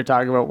sitting crazy. up there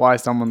talking about why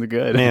someone's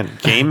good. Man,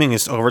 gaming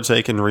is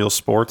overtaking real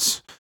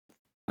sports.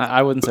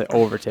 I wouldn't say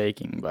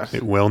overtaking, but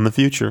It will in the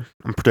future.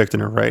 I'm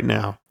predicting it right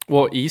now.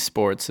 Well,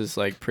 esports is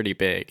like pretty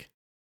big.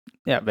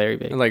 yeah, very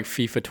big. Like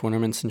FIFA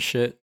tournaments and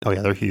shit. Oh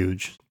yeah, they're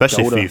huge,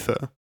 especially Dota.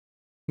 FIFA.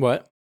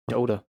 What?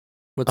 Dota.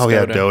 What's Oh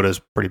yeah, Dota? Dota's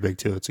pretty big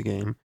too. It's a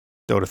game.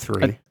 Dota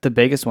 3. The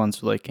biggest ones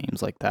for like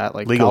games like that,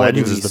 like League of Call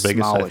Legends is Duty's the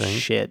biggest, small I as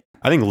think. shit.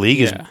 I think League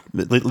Yeah.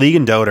 League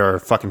and Dota are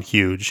fucking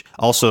huge.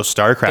 Also,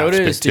 StarCraft's Dota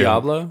big is too.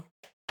 Diablo.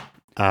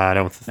 I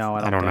don't No,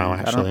 know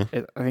think. actually.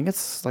 I think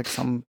it's like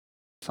something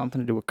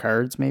to do with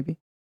cards, maybe.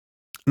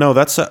 No,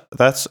 that's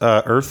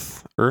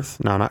Earth.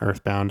 No, not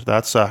Earthbound.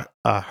 That's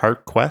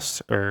Heart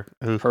Quest or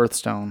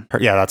Hearthstone.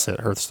 yeah, that's it.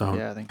 Hearthstone.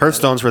 Yeah, I think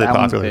Hearthstone's really that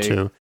one's popular big.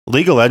 too.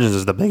 League of Legends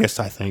is the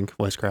biggest, I think.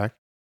 Voice crack.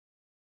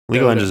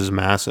 League of Dota. Legends is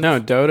massive. No,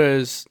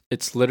 Dota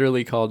it's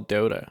literally called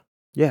Dota.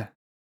 Yeah,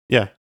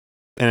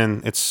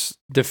 and it's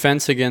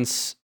Defense of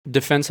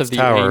the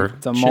tower.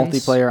 it's a Ancients?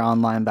 multiplayer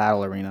online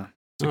battle arena.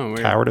 Oh, weird.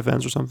 tower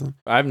defense or something.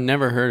 I've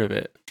never heard of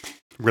it.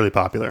 Really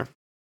popular.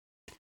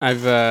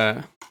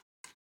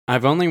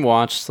 I've only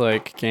watched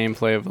like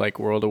gameplay of like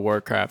World of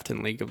Warcraft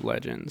and League of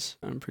Legends.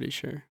 I'm pretty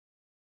sure.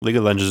 League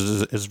of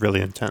Legends is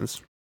really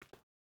intense.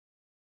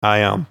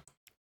 I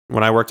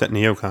when I worked at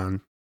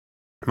Neocon,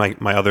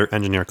 my other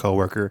engineer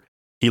coworker,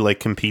 he like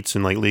competes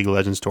in like League of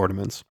Legends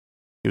tournaments.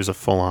 He was a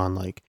full on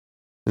like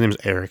his name's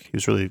Eric. He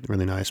was really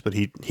really nice, but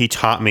he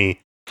taught me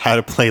how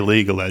to play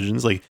League of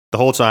Legends. Like the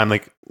whole time,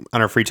 like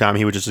on our free time,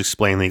 he would just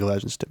explain League of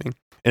Legends to me.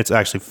 It's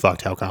actually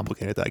fucked how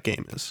complicated that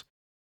game is.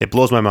 It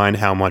blows my mind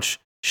how much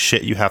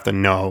shit you have to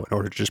know in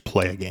order to just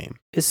play a game.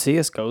 Is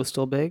CS:GO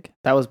still big?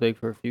 That was big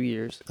for a few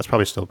years. That's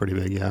probably still pretty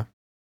big, yeah. like,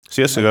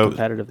 CSGO,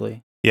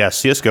 competitively. yeah,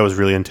 CSGO is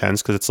really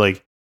intense because it's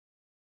like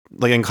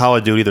in Call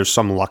of Duty, there's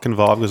some luck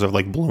involved because of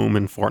like Bloom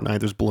in Fortnite,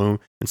 there's Bloom.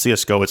 In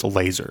CSGO, it's a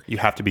laser. You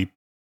have to be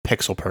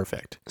pixel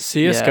perfect.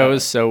 CS:GO Yeah,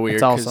 is so weird.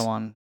 It's also 'cause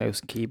on mouse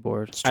and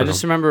keyboard. It's I true.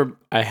 just remember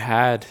I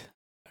had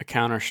a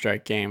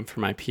Counter-Strike game for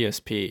my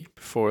PSP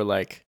before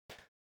like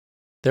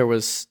there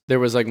was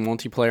like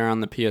multiplayer on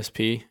the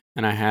PSP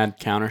and I had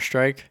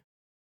Counter-Strike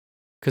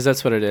cuz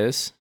that's what it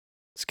is.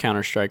 It's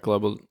Counter-Strike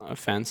Global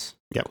Offense.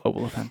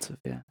 Global offensive,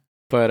 yeah.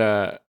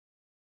 But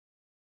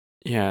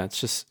yeah,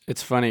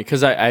 it's funny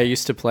cuz I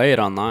used to play it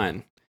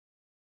online.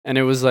 And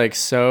it was like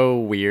so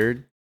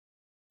weird.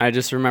 I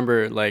just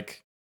remember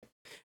like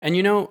and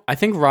you know, I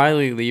think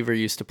Riley Lever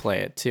used to play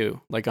it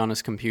too, like on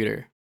his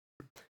computer.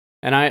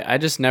 And I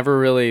just never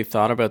really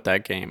thought about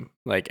that game,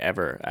 like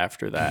ever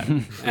after that.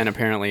 And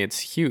apparently it's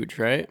huge,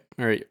 right?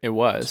 Or it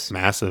was. It's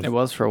massive. It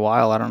was for a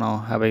while. I don't know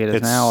how big it is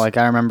It's- now. Like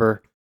I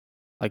remember,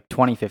 like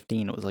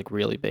 2015, it was like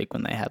really big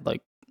when they had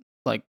like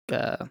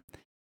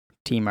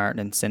T Martin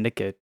and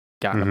Syndicate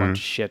got in a bunch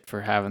of shit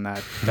for having that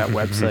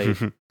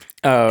website.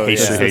 Oh,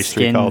 H3H3 yeah. It's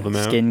the called them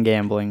out. skin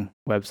gambling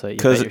website. You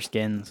 'Cause bet your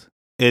skins.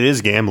 It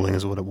is gambling,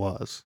 is what it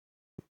was.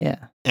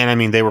 Yeah, And I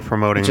mean, they were it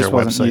promoting their just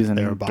wasn't website using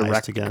they were biased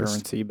direct against.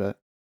 currency, but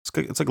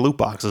It's like loot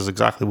boxes,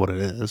 exactly what it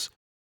is.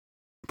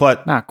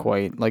 But not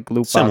quite. Like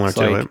loot similar box,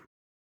 to like, it.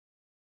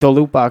 the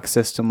loot box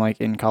system,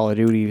 like in Call of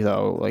Duty,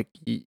 though, like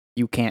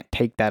you can't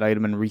take that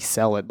item and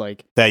resell it.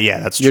 Like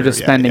That's you're true.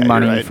 just Yeah, spending yeah,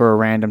 money you're right. for a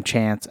random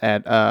chance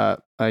at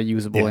a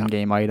usable Yeah.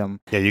 in-game item.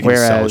 Yeah, you can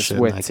sell Whereas shit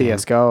in with that game.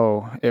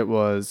 CS:GO, there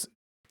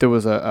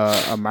was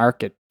a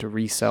market to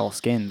resell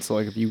skins. So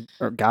like if you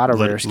got a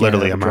rare skin,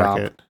 Literally at a drop,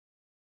 market.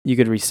 you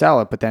could resell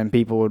it. But then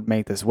people would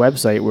make this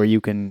website where you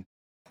can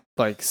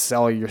like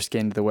sell your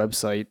skin to the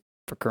website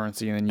for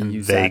currency, and then you And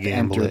use they that to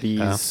gamble enter it,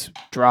 yeah. these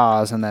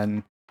draws, and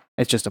then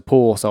it's just a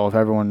pool. So if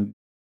everyone,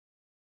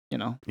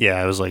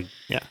 Yeah, it was like,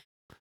 yeah.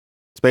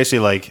 It's basically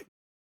like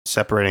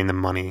separating the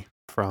money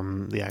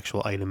from the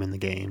actual item in the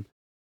game.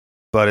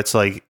 But it's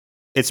like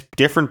it's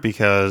different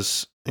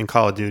because in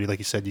Call of Duty, like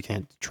you said, you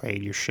can't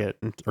trade your shit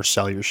or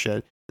sell your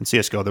shit. In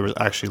CS:GO, there was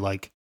actually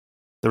like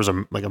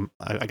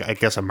I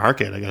guess a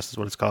market, I guess is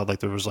what it's called. Like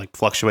there was like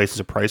fluctuations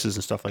of prices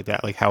and stuff like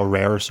that, like how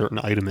rare a certain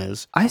item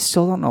is. I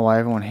still don't know why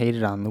everyone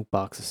hated on loot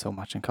boxes so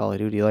much in Call of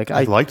Duty. Like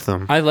I liked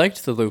them. I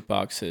liked the loot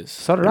boxes.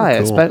 So did They were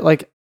I. cool.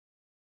 Like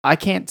I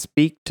can't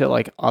speak to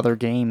like other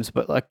games,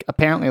 but like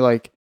apparently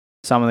like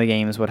some of the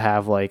games would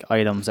have like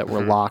items that were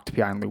Mhm. locked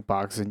behind loot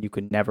boxes and you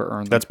could never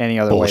earn them That's any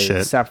other way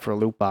bullshit. except for a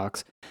loot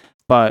box.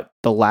 But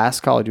the last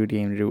Call of Duty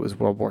game to do was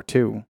World War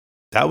II.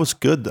 That was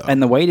good though.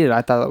 And the way it did,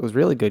 I thought that was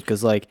really good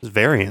because like It was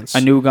variants.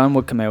 a new gun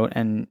would come out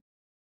and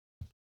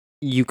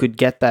you could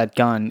get that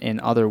gun in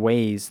other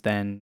ways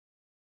than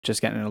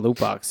just getting in a loot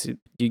box.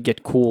 You'd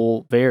get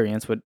cool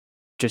variants, but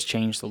just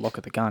change the look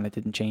of the gun. It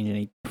didn't change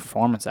any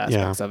performance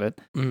aspects of it.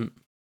 Mm.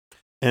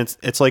 And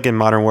it's like in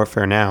Modern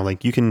Warfare now.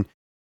 Like you can,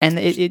 And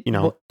it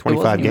 25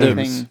 wasn't even a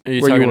games. thing Are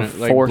you where talking were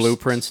like forced-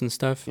 blueprints and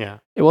stuff? yeah,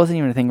 It wasn't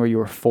even a thing where you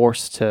were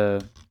forced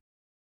to.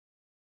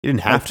 you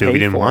didn't have to. pay You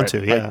didn't for want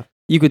it. to. Yeah, Like,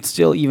 you could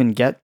still even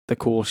get the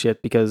cool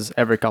shit because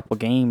every couple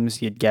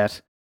games you'd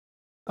get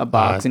a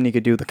box and you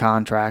could do the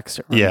contracts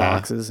or yeah.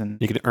 boxes and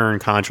you could earn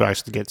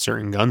contracts to get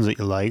certain guns that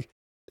you like.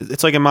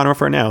 It's like in Modern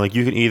Warfare now. Like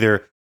you can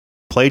either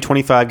play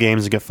 25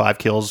 games and get 5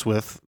 kills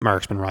with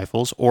marksman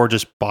rifles, or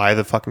just buy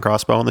the fucking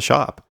crossbow in the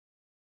shop.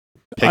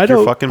 Pick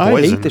your fucking I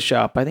poison. hate the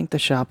shop. I think the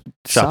shop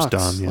Shop's sucks.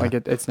 dumb, yeah. Like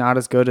it's not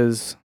as good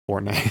as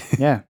Fortnite.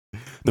 yeah.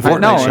 The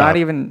Fortnite no, shop. not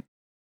even.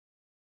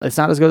 It's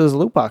not as good as the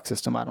loot box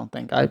system. I don't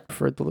think. I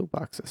preferred the loot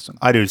box system.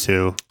 I do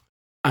too.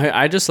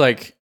 I just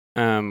like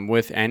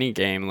with any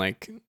game,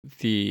 like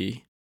the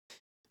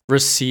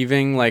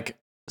receiving like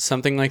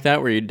something like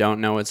that where you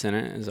don't know what's in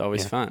it is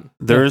always Yeah. fun.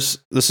 This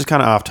is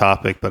kind of off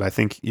topic, but I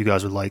think you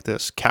guys would like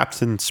this.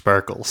 Captain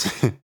Sparkles.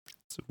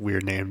 It's a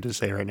weird name to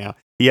say right now.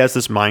 He has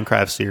this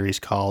Minecraft series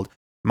called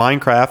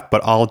Minecraft,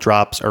 but all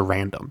drops are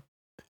random.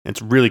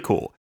 It's really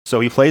cool. So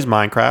he plays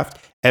Minecraft.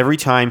 Every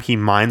time he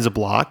mines a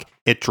block,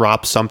 it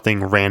drops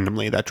something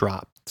randomly that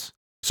drops.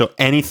 So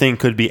anything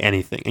could be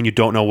anything, and you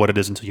don't know what it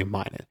is until you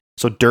mine it.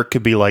 So dirt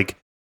could be like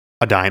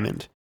a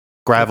diamond.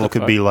 Gravel What the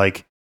could be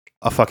like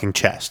a fucking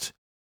chest.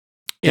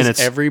 Is And it's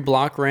every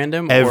block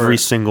random? Every or,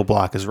 single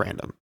block is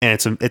random, and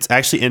it's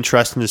actually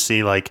interesting to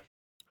see like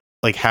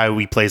how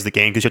he plays the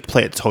game because you have to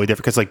play it totally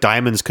different. Because like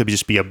diamonds could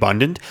just be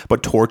abundant,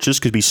 but torches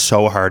could be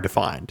so hard to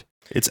find.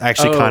 It's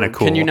actually kind of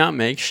cool. Can you not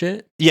make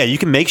shit? Yeah, you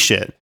can make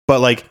shit,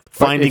 but like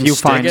finding if you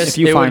sticks- find- I guess if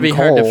you it would find be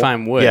hard to coal-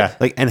 find wood. yeah,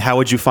 like and how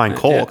would you find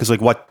coal? Yeah.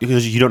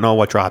 Because you don't know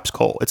what drops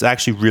coal. It's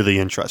actually really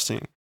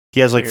interesting.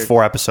 He has like Weird.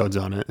 4 episodes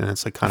on it, and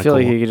it's like I kind of feel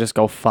cool. like you could just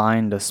go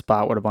find a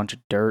spot with a bunch of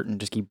dirt and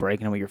just keep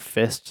breaking it with your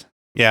fist.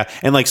 Yeah,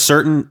 and like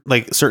certain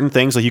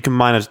things, like you can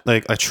mine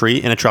a tree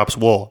and it drops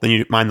wool. Then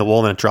you mine the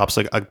wool and it drops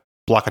like a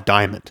block of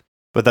diamond.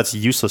 But that's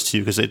useless to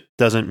you because it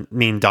doesn't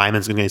mean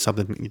diamond's gonna get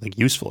something like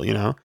useful. You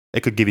know,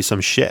 it could give you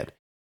some shit.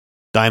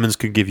 Diamonds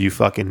could give you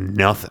fucking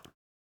nothing.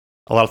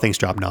 A lot of things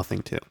drop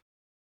nothing too.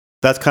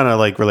 That's kind of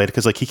like related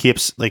because like he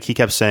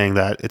kept saying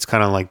that it's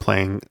kind of like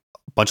playing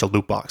a bunch of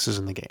loot boxes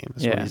in the game.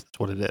 That's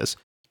what it is.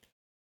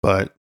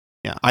 But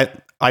yeah,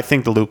 I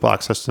think the loot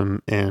box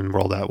system in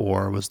World at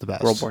War was the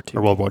best. World War II.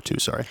 Or World War II,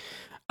 sorry.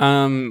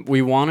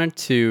 We wanted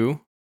to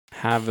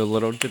have a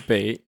little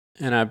debate,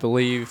 and I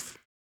believe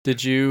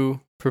did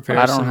you prepare?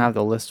 I don't some- have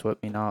the list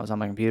with me now. It was on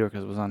my computer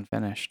because it was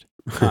unfinished.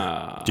 Do you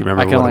I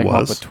remember can what only it come up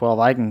was? with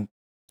 12.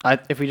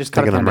 If we just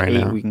cut it Think of down them to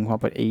right 8, now. we can come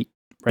up with 8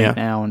 right Yeah.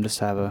 now and just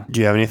have a. Do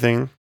you have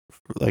anything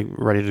like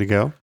ready to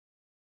go?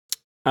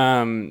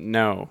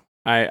 No,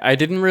 I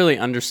didn't really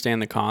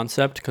understand the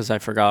concept because I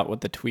forgot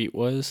what the tweet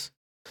was.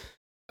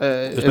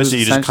 It was basically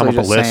you just come essentially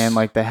up a list. saying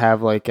like they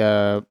have like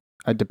a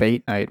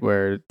debate night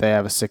where they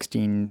have a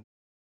 16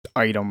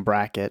 item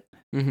bracket,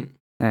 hmm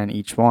and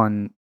each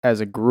one as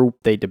a group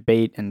they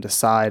debate and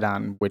decide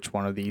on which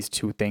one of these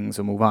 2 things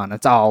will move on.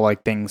 It's all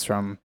like things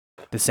from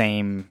the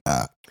same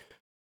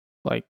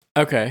like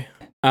Okay.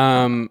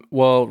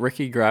 Well,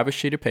 Ricky, grab a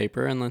sheet of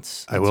paper and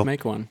let's I will.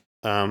 make one.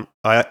 I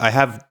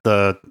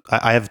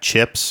have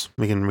chips.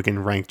 We can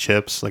rank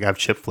chips. Like I have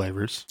chip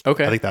flavors.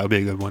 Okay. I think that would be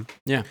a good one.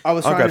 I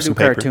was I'll trying grab to some do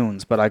paper.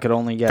 cartoons, but I could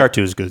only get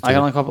Cartoon is good too. I can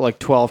only come up with like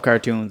 12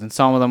 cartoons, and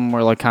some of them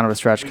were like kind of a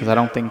stretch because I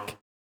don't think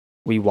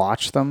we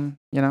watched them.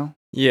 You know,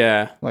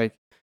 Yeah. like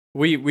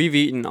We've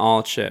eaten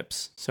all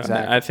chips, so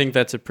Exactly. I think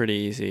that's a pretty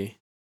easy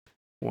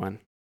one.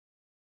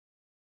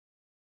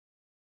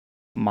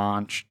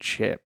 Monch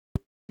chip.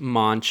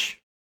 Munchin.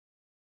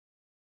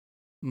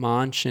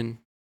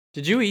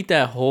 Did you eat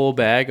that whole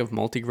bag of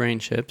multigrain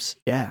chips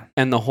Yeah,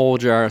 and the whole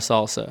jar of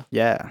salsa?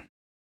 yeah.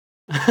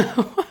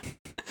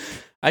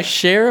 I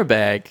share a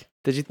bag,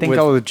 Did you think With-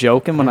 I was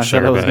joking when I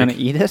said I was Sugar going bag.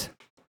 to eat it?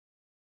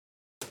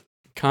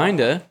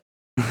 kinda.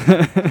 All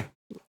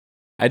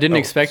I didn't Oh,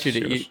 expect you to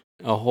cheers. eat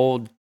a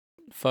whole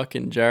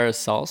fucking jar of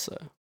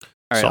salsa.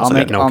 right, Salsa I'll got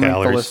make no I'll make the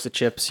calories. list of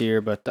chips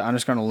here, but I'm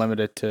just going to limit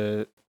it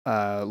to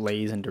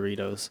Lay's and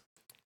Doritos.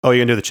 Oh,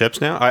 you gonna do the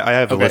chips now? I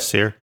have the Okay. list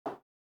here.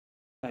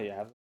 Oh,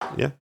 yeah.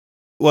 Yeah.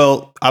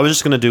 Well, I was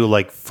just gonna do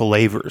like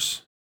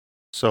flavors.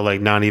 So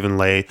like not even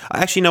Lay.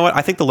 Actually, you know what?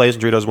 I think the Lay's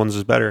and Doritos ones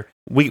is better.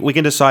 We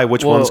can decide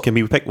which ones can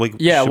be picked.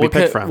 Yeah, should be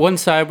picked from. one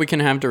side we can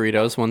have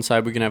Doritos, one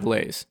side we can have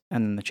Lay's,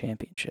 And then the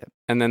championship.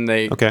 and then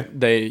they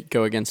Okay.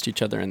 go against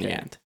each other in the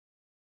end.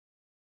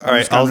 All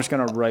right, I'm just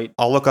gonna write.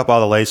 I'll look up all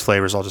the Lay's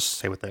flavors. I'll just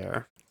say what they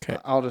are. Okay.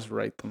 I'll just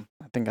write them.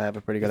 I think I have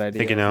a pretty good idea.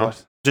 Think you of know?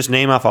 what- Just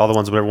name off all the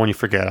ones. Whatever one you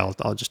forget, I'll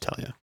just tell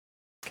you.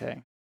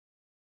 Okay.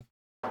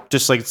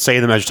 Just like say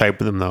them as you type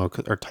them though,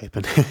 or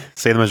typing.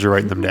 Say them as you're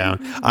writing them down.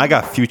 I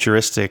got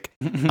futuristic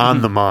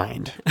on the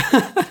mind.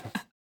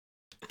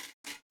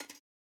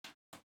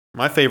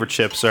 My favorite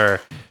chips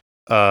are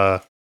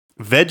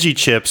veggie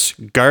chips,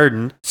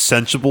 garden,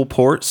 sensible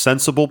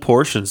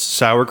portions,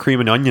 sour cream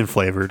and onion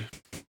flavored.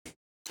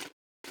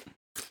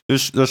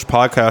 This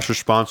podcast is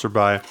sponsored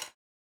by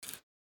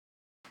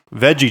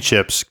veggie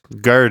chips,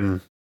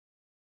 garden.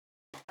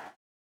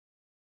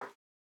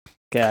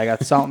 Okay, I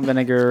got salt and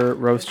vinegar,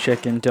 roast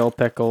chicken, dill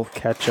pickle,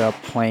 ketchup,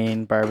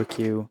 plain,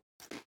 barbecue.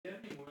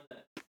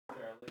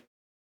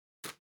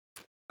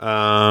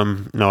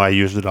 No, I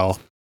used it all.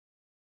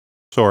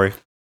 Sorry.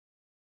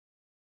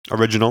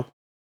 Original.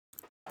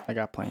 I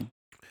got plain.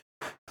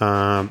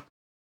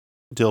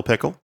 Dill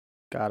pickle.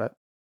 Got it.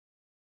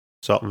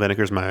 Salt and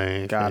vinegar is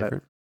my Got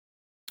favorite.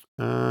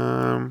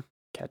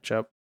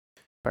 Ketchup,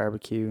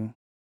 barbecue.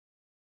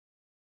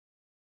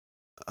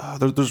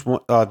 There's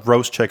one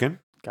roast chicken.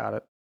 Got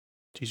it.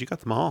 Jeez, you got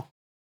them all.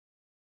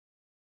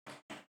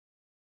 I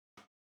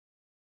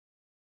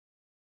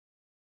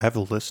have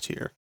a list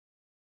here,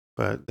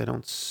 but they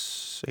don't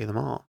say them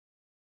all.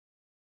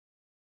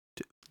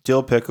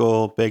 Dill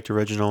pickle, baked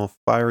original,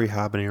 fiery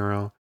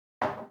habanero,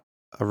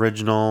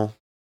 original.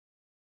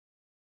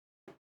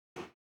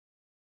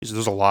 Jeez,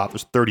 there's a lot.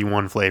 There's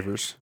 31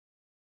 flavors.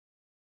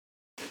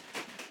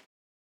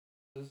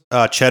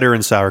 Cheddar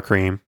and sour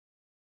cream.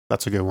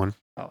 That's a good one.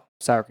 Oh,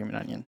 sour cream and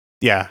onion.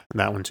 Yeah,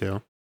 that one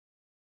too.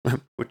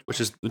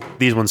 which is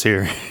these ones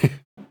here.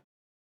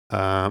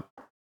 Can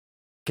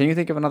you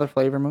think of another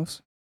flavor,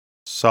 Moose?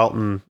 Salt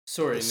and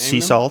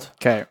sea salt.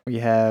 Okay, we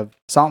have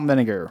salt and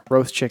vinegar,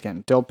 roast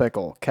chicken, dill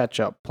pickle,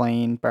 ketchup,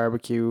 plain,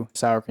 barbecue,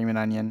 sour cream and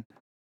onion.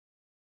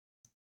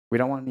 We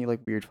don't want any like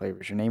weird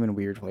flavors. You're naming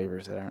weird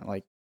flavors that aren't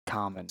like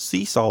common.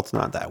 Sea salt's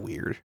not that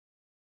weird.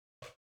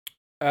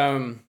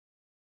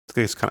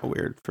 It's kind of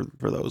weird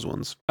for those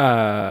ones.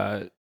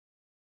 Can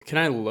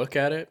I look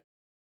at it?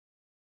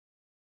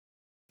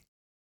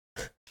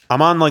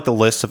 I'm on like the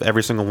list of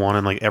every single one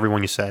and like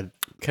everyone you said.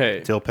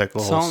 Okay. Dill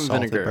pickle, Salt and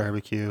salted vinegar.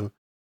 barbecue,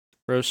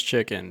 Roast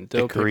chicken,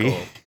 dill hickory.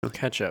 pickle,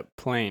 ketchup,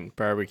 plain,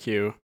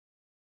 barbecue.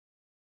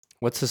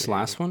 What's this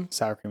last one?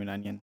 Sour cream and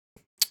onion.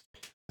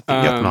 I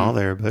think you got them all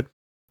there, but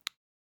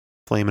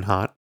flaming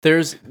hot.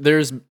 There's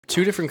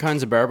two different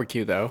kinds of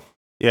barbecue though.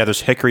 Yeah,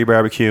 there's hickory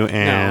barbecue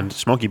and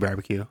smoky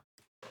barbecue.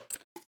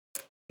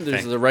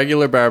 There's the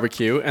regular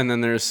barbecue, and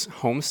then there's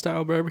home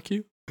style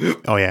barbecue.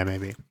 Oh yeah,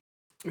 maybe.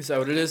 Is that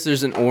what it is?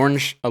 There's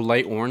a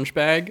light orange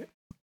bag,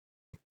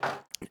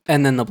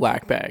 and then the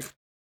black bag.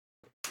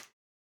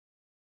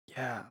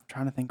 Yeah, I'm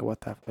trying to think of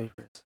what that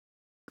flavor is.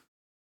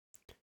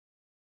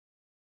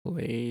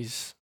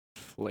 Lay's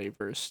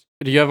flavors.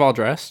 Do you have all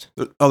dressed?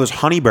 Oh, there's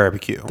honey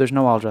barbecue. There's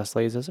no all dressed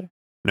Lay's, is there?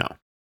 No.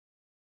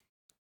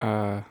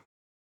 I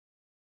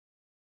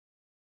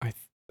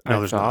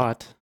there's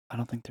thought. I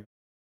don't think there.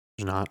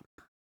 There's not.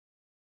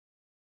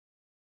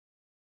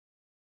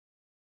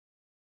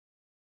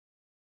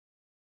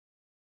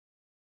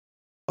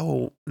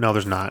 Oh, no,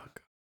 there's not.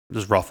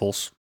 There's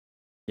Ruffles.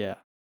 Yeah.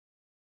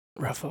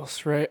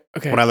 Ruffles, right?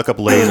 Okay. When I look up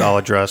Lay's all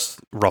address,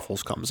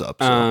 Ruffles comes up.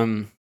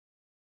 So.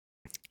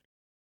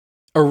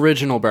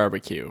 Original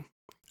barbecue,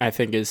 I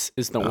think is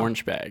the Oh.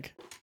 orange bag.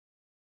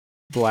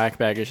 Black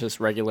bag is just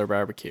regular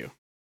barbecue.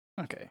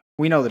 Okay.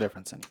 We know the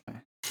difference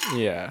anyway.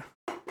 Yeah.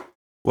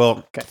 Well,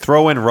 Okay.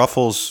 throw in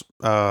Ruffles.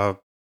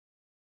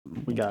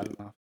 We got it.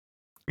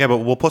 Yeah, but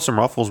we'll put some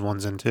Ruffles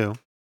ones in too.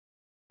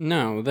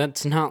 No,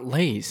 that's not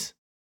Lay's.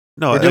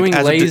 No, We're like, doing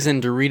as a Lay's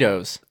and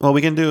Doritos. well,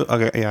 we can do.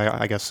 Okay, yeah,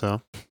 I guess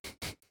so.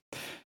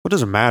 What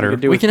does it matter?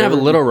 Do We a can have a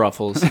third. little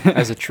Ruffles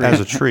as a treat. As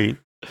a treat.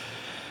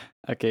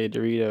 Okay,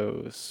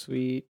 Doritos,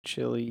 sweet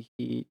chili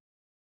heat.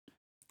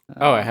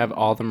 Oh, I have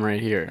all of them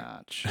right here.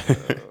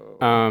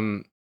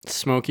 Nacho.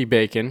 Smoky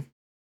bacon.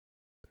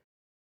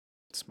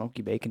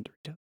 Smoky bacon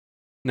Dorito.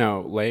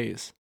 No,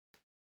 Lay's.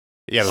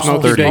 Yeah, there's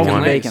Smoky 31. bacon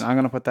Smoky Lay's. bacon. I'm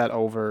gonna put that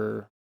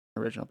over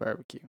original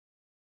barbecue.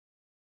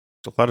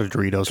 There's a lot of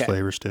Doritos Okay.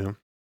 flavors too.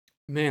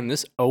 Man,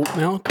 this oat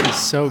milk is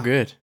so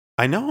good.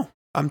 I know.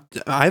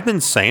 I've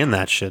been saying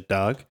that shit,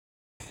 dog.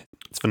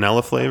 It's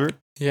vanilla flavored.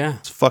 Yeah.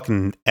 It's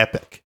fucking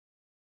epic.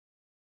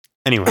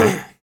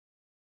 Anyway,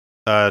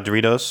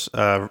 Doritos,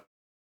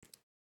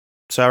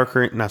 sour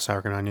cream, not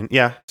sour cream and onion.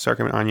 Yeah, sour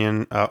cream and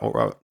onion.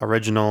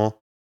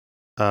 Original.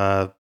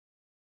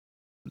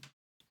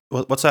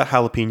 What's that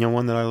jalapeno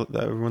one that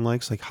everyone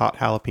likes? Like hot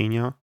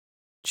jalapeno,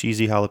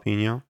 cheesy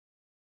jalapeno.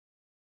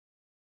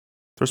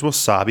 There's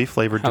wasabi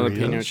flavored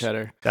Jalapeno Doritos.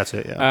 cheddar. That's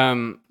it. Yeah,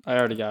 I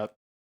already got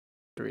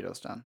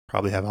Doritos done.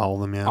 probably have all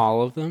of them. Yeah.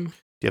 All of them.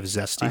 Do you have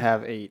zesty? I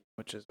have 8,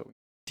 which is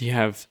Do you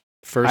have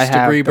I first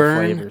have degree the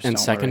burn flavors, and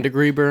don't second worry.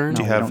 degree burn? No,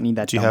 do you we have? don't need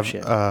that Do you dumb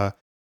have?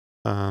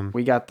 shit.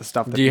 We got the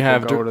stuff that Do you people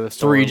have go to the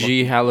store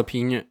 3G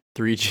looking- jalapeno?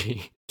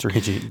 3G.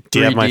 3G. Do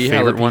you have my 3D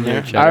favorite one jalapeno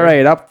there? cheddar. All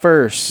right, up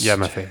first. Yeah,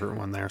 my favorite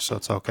one there, so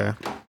it's okay.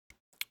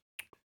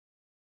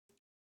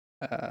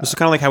 Uh, This is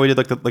kind of like how we did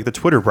like the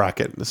Twitter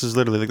bracket. This is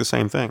literally like the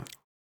same thing.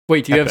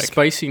 Wait, do you have Epic.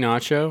 spicy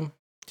nacho?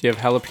 Do you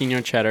have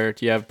jalapeno cheddar?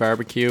 Do you have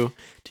barbecue?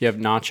 Do you have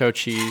nacho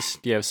cheese?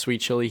 Do you have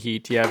sweet chili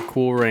heat? Do you have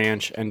cool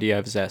ranch? And do you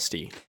have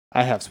zesty?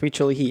 I have sweet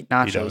chili heat,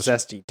 nacho, does.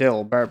 zesty,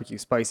 dill, barbecue,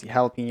 spicy,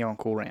 jalapeno, and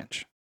cool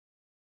ranch.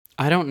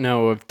 I don't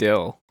know of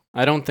dill.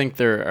 I don't think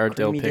there are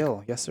dill Creamy pickles.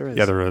 dill. Yes, there is.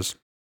 Yeah, there is.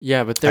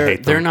 Yeah, but I they're hate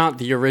them. they're not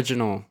the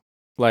original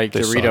like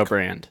They Dorito suck.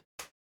 brand.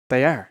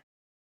 They are.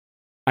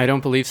 I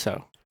don't believe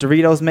so.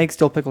 Doritos makes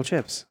dill pickle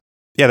chips.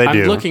 Yeah, they I'm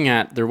do. looking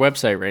at their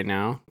website right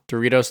now,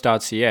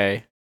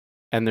 Doritos.ca,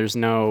 and there's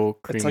no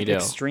It's creamy like dill.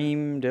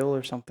 extreme dill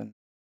or something.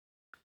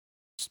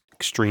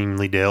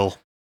 Extremely dill.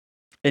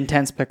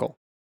 Intense pickle.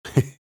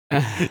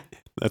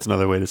 That's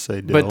another way to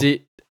say dill.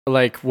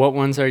 But what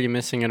ones are you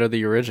missing out of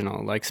the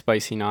original? Like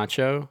spicy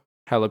nacho,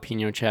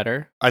 jalapeno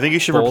cheddar. I think you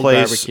should Bold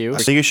replace. barbecue. I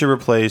think you should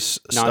replace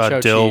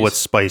Nacho dill cheese. with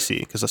spicy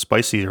because the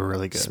spicy are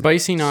really good.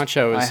 Spicy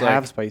nacho I is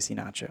have like, spicy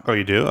nacho. Oh,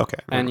 you do? Okay.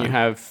 and never you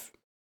mind. have.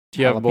 Do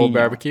you have bold Jalapeno.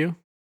 barbecue?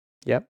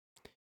 Yep.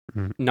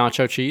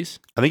 Nacho cheese,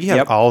 I think you have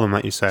Yep. all of them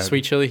that you said.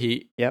 sweet chili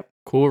heat. Yep.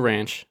 Cool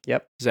ranch.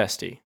 Yep.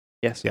 Zesty.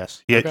 Yes.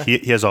 Yes. Okay.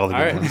 He has all the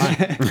All good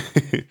right,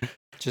 ones.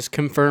 Just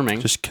confirming.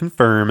 Just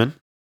confirming.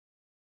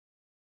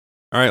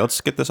 All right,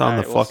 let's get this on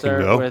the We'll fucking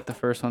start go. with the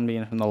first one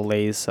being from the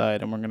Lay's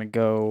side, and we're gonna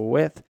go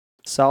with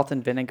salt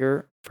and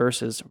vinegar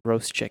versus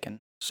roast chicken.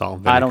 Salt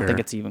and vinegar. I don't think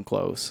it's even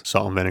close.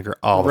 salt and vinegar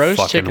all Roast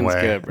the fucking chicken's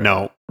way. good, bro.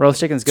 No,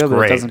 Roast chicken's good, It's but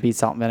great. it doesn't beat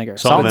salt and vinegar.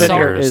 Salt and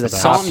vinegar is is the a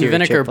best. Salt and top-tier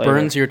vinegar chip flavor.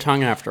 burns your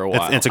tongue after a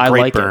while. it's a I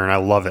great like it. burn. I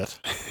love it.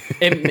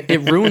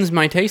 it ruins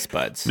my taste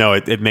buds. No,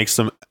 it makes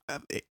them.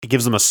 It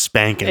gives them a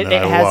spanking It, that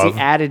it I has love. the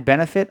added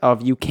benefit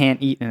of you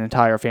can't eat an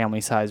entire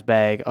family-sized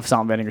bag of salt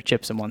and vinegar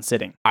chips in one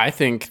sitting. I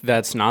think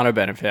that's not a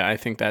benefit. I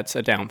think that's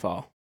a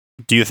downfall.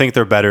 Do you think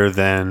they're better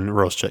than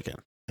roast chicken?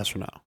 Yes or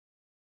no?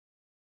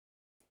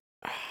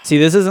 See,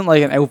 this isn't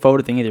like an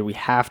outvoted thing either. We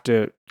have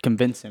to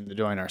convince him to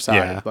join our side.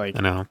 Yeah, Like,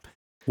 I know.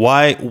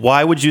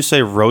 Why would you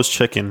say roast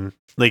chicken?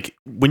 Like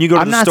when you go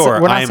to I'm the not. store,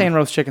 We're not I'm- saying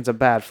roast chicken's a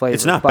bad flavor.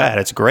 it's not but bad.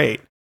 It's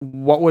great.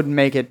 What would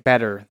make it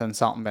better than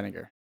salt and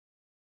vinegar?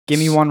 Give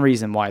me one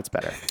reason why it's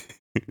better.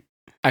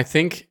 I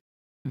think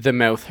the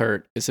mouth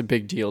hurt is a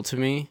big deal to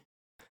me.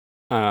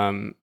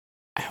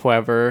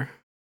 However,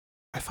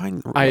 I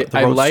find I the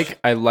roast-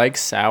 like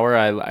sour.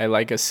 I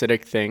like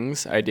acidic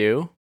things. I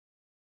do.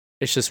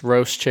 It's just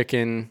roast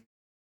chicken.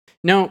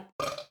 No,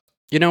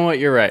 you know what?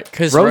 You're right.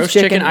 Because Roast roast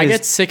chicken, chicken I is-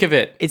 get sick of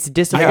it. It's I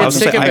disappointing. get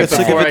sick of I it get sick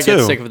of before it I get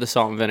too. sick of the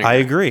salt and vinegar. I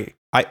agree.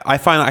 I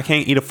find I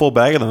can't eat a full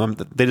bag of them.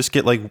 They just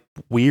get like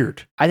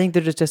weird. I think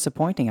they're just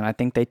disappointing, and I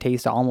think they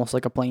taste almost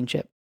like a plain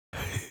chip.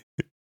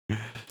 They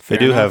Fair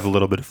do enough. have a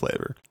little bit of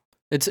flavor.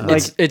 It's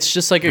Like- it's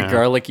just like a Yeah.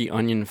 garlicky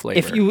onion flavor.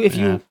 If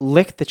Yeah. you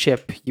lick the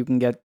chip, you can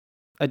get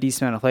a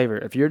decent amount of flavor.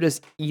 If you're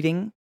just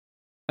eating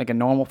like a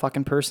normal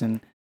fucking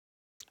person,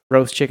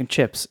 roast chicken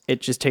chips, it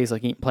just tastes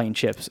like eating plain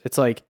chips. It's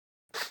like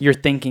you're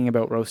thinking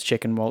about roast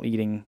chicken while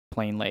eating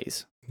plain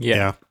Lay's.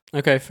 yeah.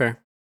 Okay, fair.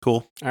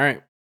 Cool. All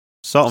right.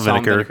 Salt and Salt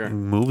and vinegar vinegar.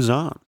 moves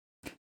on.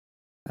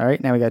 All right,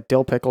 now we got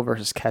dill pickle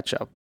versus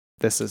ketchup.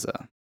 This is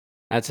a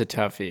That's a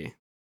toughie.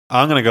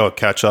 I'm gonna go with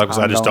ketchup because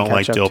I'm I just going don't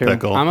like ketchup dill too.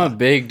 pickle. I'm a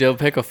big dill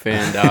pickle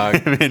fan,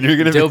 dog. Man, you're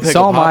gonna Dill be pickle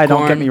so am I.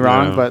 Don't get me popcorn.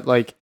 wrong, Yeah. but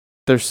like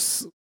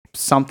there's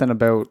something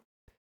about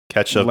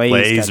ketchup Lay's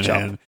Lay's, ketchup.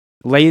 man.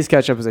 Lay's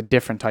ketchup is a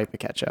different type of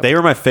ketchup. They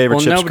were my favorite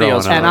Well, chips nobody growing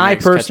else up. And I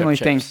makes ketchup personally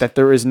think chips. that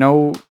there is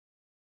no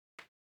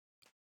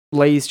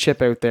Lay's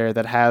chip out there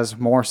that has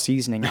more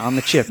seasoning on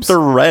the chips They're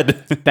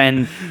red.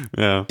 than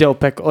Yeah, dill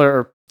pickle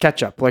or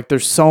ketchup. Like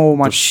there's so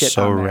much they're shit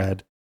so on there.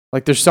 red.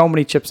 Like there's so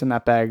many chips in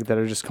that bag that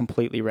are just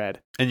completely red.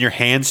 And your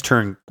hands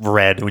turn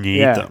red when you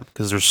Yeah. eat them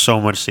because there's so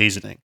much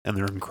seasoning and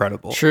they're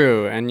incredible.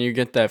 True, and you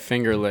get that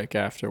finger lick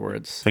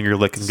afterwards. Finger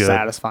licking good.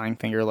 Satisfying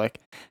finger lick.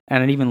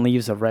 And it even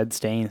leaves a red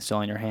stain still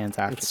in your hands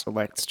after It's- it's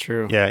licked. It's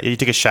true. Yeah, you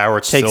take a shower,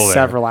 it's Takes still there.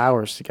 several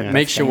hours to get Yeah. that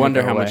Makes you stain to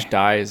wonder go how away. much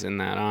dye is in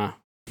that, huh?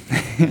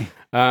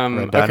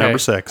 Red dye okay. number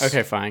 6.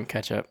 Okay, fine.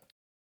 Ketchup.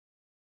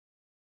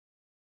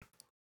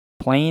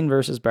 Plain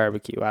versus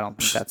barbecue. I don't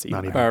think that's even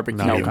Not a even, Barbecue.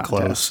 not no even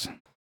contest. close.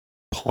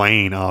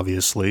 Plain,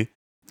 obviously.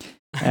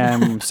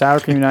 Sour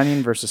cream and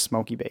onion versus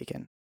smoky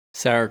bacon.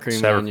 Sour cream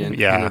Sour and onion. cream,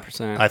 yeah.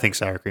 100%. I think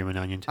sour cream and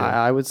onion too.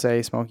 I would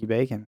say smoky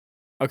bacon.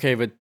 Okay,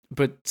 but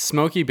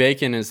smoky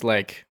bacon is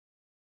like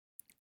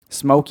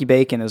Smoky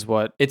bacon is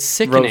what it's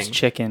sickening. roast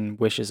chicken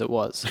wishes it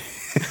was.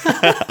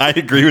 I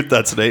agree with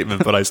that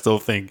statement, but I still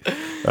think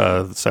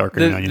sour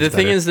cream and onion The is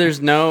thing better. is,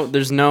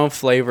 there's no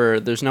flavor.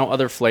 There's no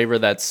other flavor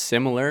that's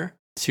similar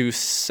to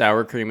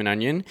sour cream and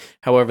onion.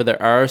 However, there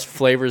are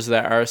flavors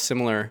that are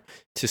similar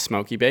to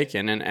smoky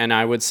bacon, and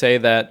I would say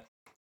that.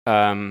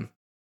 Do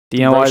you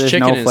know why Roast there's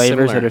chicken no is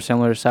flavors similar. that are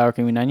similar to sour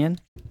cream and onion?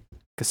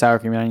 Because sour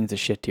cream and onion is a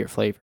shit tier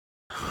flavor.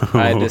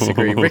 I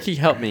disagree. Ricky,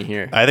 help me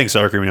here. I think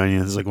sour cream and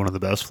onion is like one of the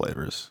best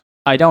flavors.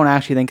 I don't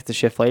actually think it's a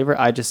shit flavor.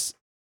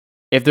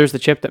 If there's the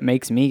chip that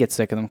makes me get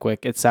sick of them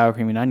quick, it's sour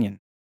cream and onion.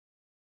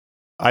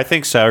 I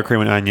think sour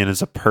cream and onion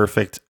is a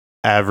perfect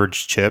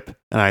average chip,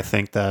 and I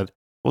think that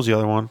what was the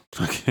other one?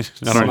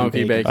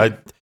 Smoky bacon.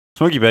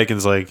 Smoky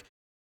bacon's like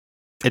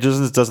it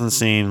doesn't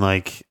seem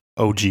like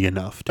OG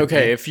enough.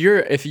 Okay, me.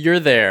 if you're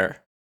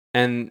there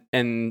and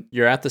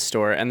you're at the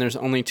store and there's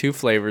only 2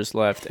 flavors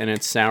left and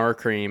it's sour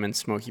cream and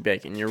smoky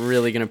bacon, you're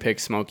really gonna pick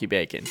smoky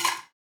bacon.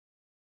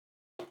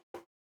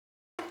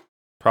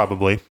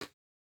 Probably.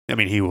 I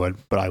mean, he would,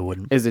 but I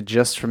wouldn't. Is it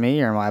just for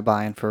me, or am I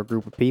buying for a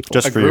group of people?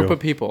 Just A for group you. of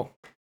people.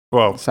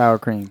 Well, sour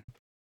cream,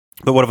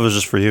 but what if it was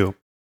just for you?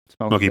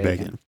 smoky Smoky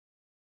bacon.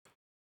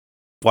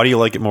 Why do you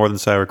like it more than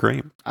sour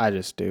cream? I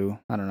just do.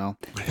 I don't know.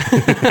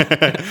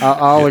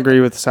 I'll agree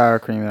with sour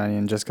cream and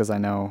onion just because I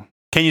know.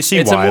 Can you see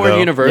It's why a more though?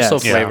 universal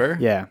Yes. Yeah. flavor.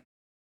 Yeah.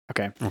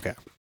 Okay. Okay.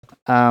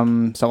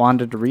 So on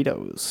to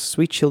Doritos.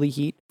 Sweet chili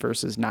heat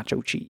versus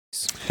nacho cheese.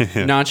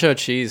 Nacho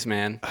cheese,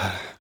 man.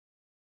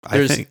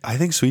 I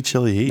think sweet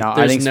chili heat. No, I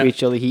There's think no- sweet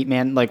chili heat,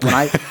 man. Like when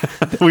I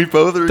we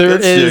both are there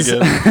against is you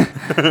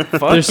again.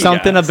 there's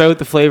something yes. about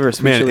the flavor of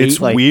sweet Man, chili it's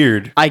heat. Like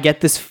weird. I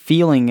get this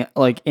feeling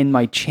like in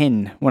my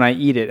chin when I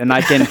eat it, and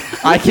I can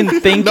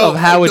think of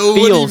how it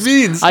feels.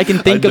 means. I can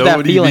think of know that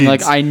what he feeling.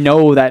 Like means. I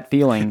know that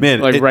feeling. Man,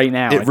 like it- right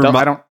now. it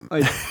I don't.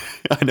 Like,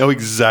 I know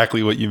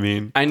exactly what you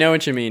mean. I know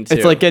what you mean too.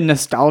 it's like a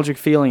nostalgic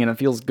feeling, and it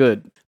feels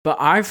good. But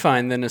I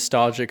find the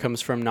nostalgia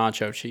comes from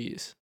nacho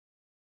cheese.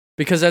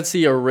 Because that's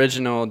the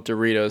original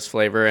Doritos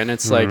flavor, and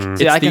it's like Mm.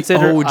 it's See, I the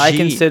consider OG. I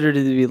consider it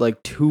to be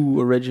like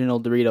 2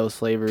 original Doritos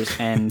flavors,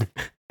 and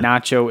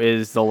nacho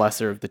is the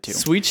lesser of the 2.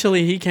 Sweet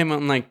chili heat came out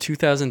in like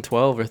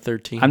 2012 or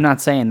 13. I'm not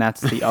saying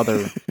that's the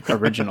other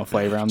original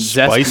flavor. Zesty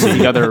Spicy. is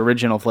the other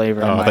original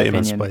flavor in Oh, I my thought you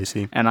meant opinion,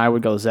 spicy. and I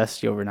would go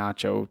zesty over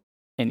nacho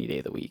any day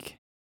of the week.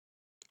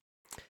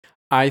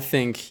 I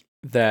think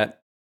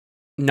that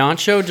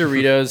nacho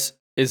Doritos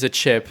is a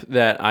chip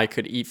that I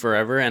could eat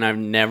forever, and I've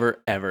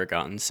never ever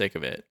gotten sick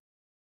of it,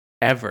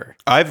 ever.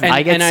 I've And-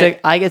 I get I-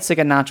 sick. I get sick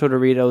of nacho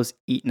Doritos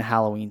eating a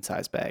Halloween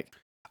size bag.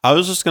 I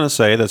was just gonna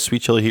say that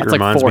sweet chili heat That's like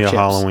reminds 4 me of chips.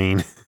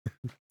 Halloween.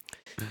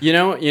 You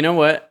know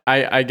what?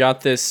 I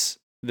got this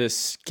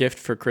gift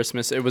for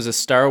Christmas. It was a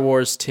Star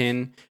Wars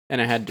tin, and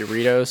it had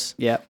Doritos.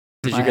 Yep.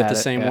 Did I you get had the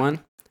it, same yeah. one?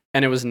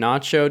 And it was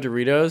nacho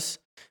Doritos,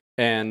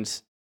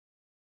 and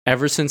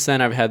ever since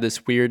then, I've had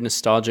this weird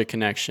nostalgia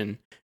connection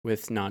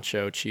with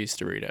nacho cheese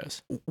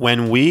Doritos.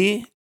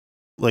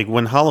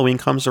 When Halloween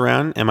comes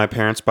around and my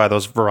parents buy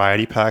those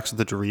variety packs of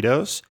the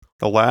Doritos,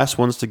 the last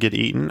ones to get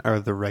eaten are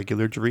the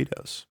regular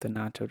Doritos. The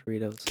nacho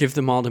Doritos. Give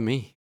them all to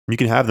me. You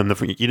can have them.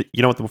 You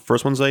know what the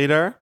first ones I eat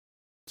are?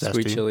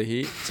 Sweet Zesty. chili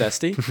heat,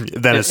 zesty.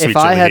 Then it's sweet If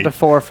I chili had heat. to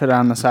forfeit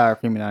on the sour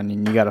cream and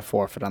onion, you got to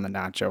forfeit on the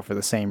nacho for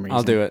the same reason.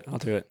 I'll do it.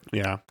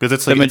 Yeah, because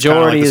it's The like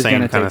majority it's is kinda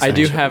gonna like the same kind of taste I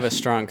do thing. have a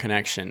strong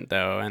connection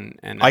though, and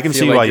I can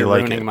feel see why you're you like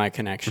ruining it. my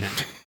connection.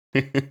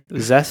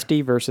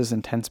 Zesty versus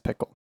intense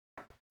pickle.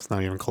 It's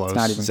not even close. It's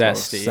not even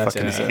Zesty. close.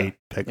 Fucking Zesty's Yeah. hate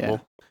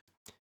pickle.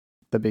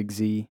 the big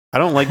Z. I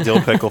don't like dill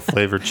pickle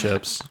flavored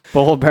chips.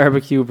 Bowl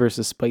barbecue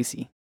versus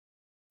spicy.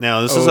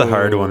 Now this is a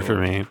hard one for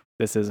Oh. me.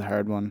 This is a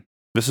hard one.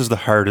 This is the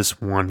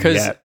hardest one Because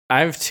yet.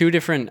 I have two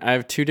different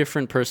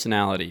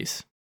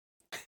personalities.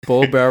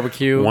 Bowl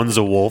barbecue One's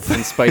a wolf.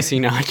 and spicy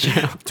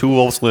nacho. 2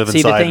 wolves live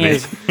See, the inside thing me.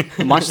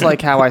 is, much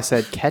like how I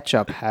said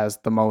ketchup has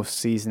the most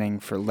seasoning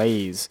for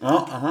Lay's,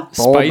 Bowl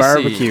Spicy.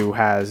 barbecue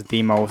has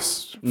the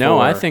most. No,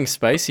 I for- think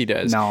spicy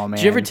does. No, man.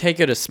 Did you ever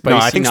take it a spicy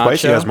No, I think nacho?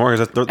 spicy has more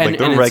because they're, And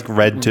they're it's like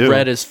red too.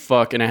 Red as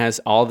fuck, and it has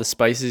all the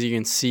spices you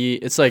can see.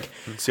 It's like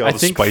See all I the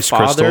think spice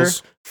father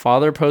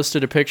crystals.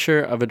 posted a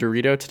picture of a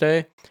Dorito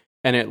today,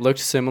 and it looked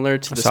similar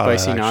to I the saw that,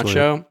 spicy actually.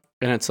 nacho.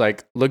 And it's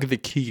like, look at the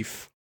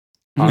keef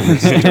on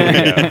this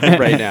Dorito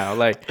right now.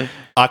 Like,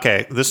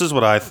 Okay, this is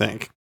what I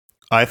think.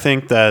 I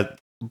think that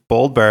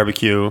bold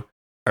barbecue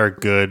are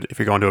good if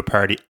you're going to a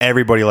party.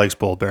 Everybody likes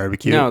bold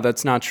barbecue. no,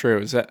 that's not true.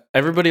 Is that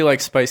everybody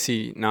likes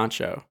spicy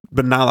nacho?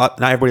 But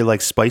not everybody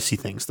likes spicy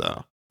things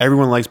though.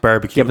 Everyone likes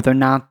barbecue. Yeah, but they're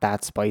not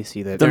that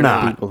spicy. They're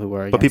not. people who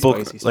are. But people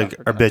against spicy like stuff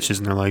are gonna- bitches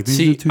and they're like, these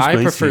See, are too I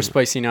spicy. prefer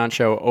spicy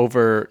nacho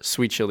over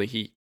sweet chili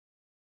heat.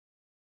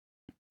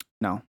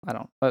 No, I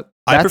don't. But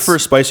I prefer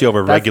spicy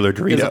over that regular It's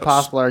Doritos. a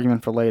possible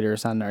argument for later.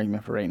 It's not an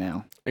argument for right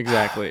now.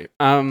 Exactly.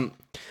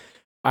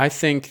 I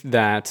think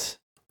that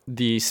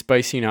the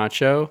spicy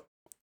nacho.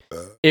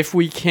 If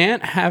we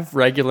can't have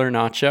regular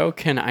nacho,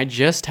 can I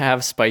just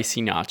have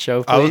spicy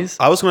nacho, please?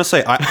 I was going to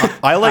say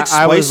I like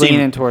I was spicy.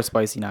 leaning towards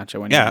spicy nacho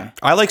anyway. Yeah,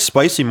 I like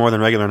spicy more than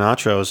regular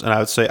nachos, and I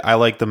would say I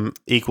like them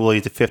equally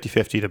to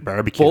 50-50 to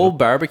barbecue. Bowl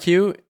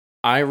barbecue,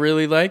 I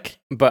really like,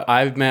 but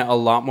I've met a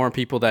lot more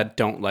people that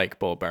don't like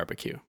bowl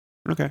barbecue.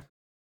 Okay.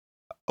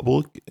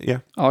 Well, yeah,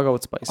 I'll go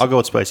with spicy. I'll go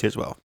with spicy as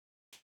well.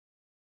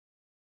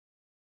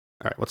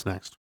 All right, what's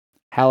next?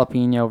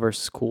 Jalapeno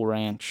versus Cool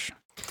Ranch.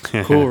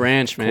 Cool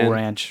Ranch, man. Cool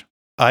Ranch.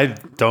 I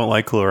don't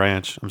like Cool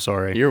Ranch. I'm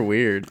sorry. You're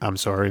weird. I'm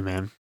sorry,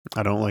 man.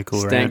 I don't like Cool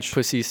Stank Ranch.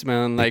 pussy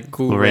smelling like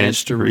Cool Cool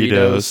Ranch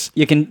Doritos.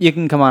 You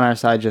can come on our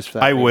side just for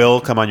that. I reason.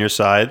 will come on your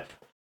side,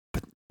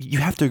 but you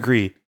have to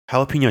agree,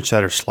 jalapeno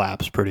cheddar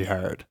slaps pretty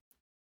hard.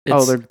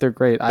 Oh, It's- they're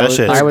great. That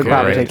shit's I would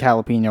probably great. take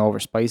jalapeno over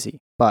spicy,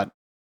 but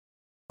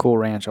Cool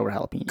Ranch over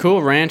jalapeno.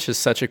 Cool Ranch is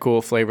such a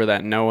cool flavor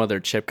that no other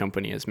chip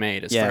company has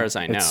made, as far as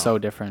I know. It's so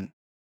different.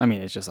 I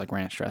mean, it's just like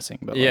ranch dressing,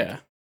 but like, yeah.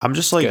 I'm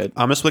just good.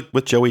 like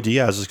with Joey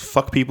Diaz. Like,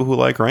 fuck people who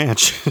like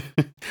ranch.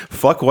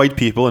 Fuck white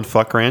people and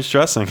fuck ranch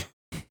dressing.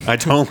 I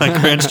don't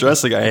like ranch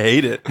dressing. I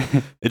hate it.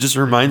 It just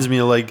reminds me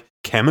of like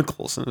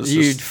chemicals. And it's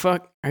Dude, just,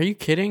 fuck. Are you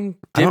kidding?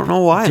 I don't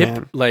know why, dip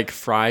man. like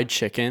fried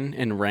chicken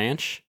in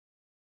ranch?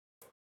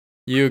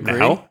 You agree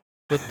No.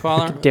 with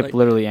Paula? dip Like,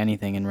 literally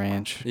anything in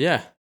ranch.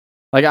 yeah.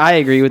 Like I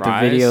agree with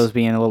Fries? the videos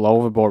being a little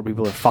overboard.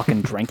 People are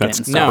fucking drinking it That's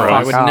and stuff. No, Fuck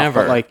I would off,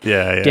 never. But like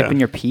Yeah. dipping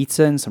your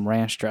pizza in some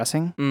ranch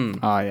dressing. Mm.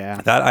 Oh yeah.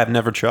 That I've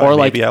never tried. Or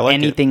like Maybe I like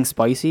it. anything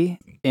spicy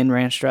in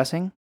ranch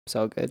dressing.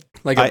 So good.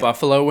 Like a I-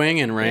 buffalo wing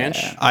and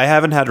ranch? Yeah. I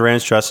haven't had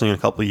ranch dressing in a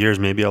couple of years.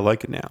 Maybe I'll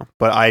like it now.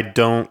 But I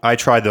don't. I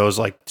tried those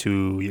like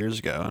 2 years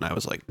ago, and I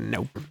was like,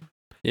 nope.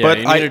 Yeah, but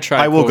you need to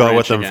try I will Cool go Ranch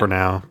with them again. for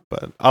now.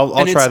 But I'll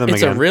And try it's- them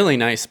It's again. a really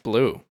nice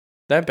blue.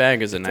 That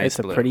bag is a nice It's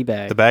a blue. pretty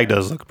bag. The bag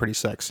does look pretty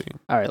sexy.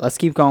 All right, let's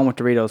keep going with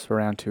Doritos for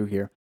round 2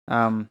 here.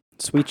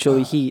 Sweet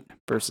chili heat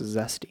versus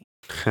zesty.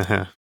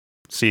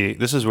 See,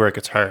 this is where it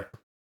gets hard.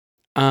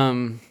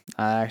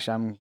 Actually,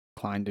 I'm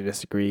inclined to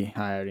disagree.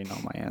 I already know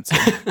my answer.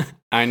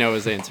 I know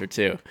his answer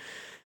too.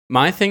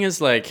 My thing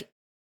is like,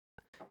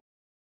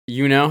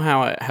 you know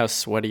how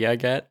sweaty I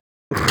get,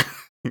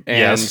 and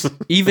Yes.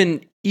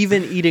 even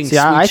eating See, sweet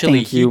I chili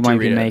think you heat might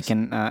be Doritos.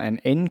 making an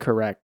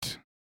incorrect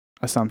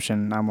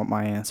assumption on what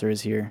my answer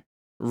is here.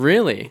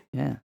 Really.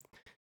 Yeah.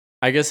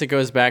 I guess it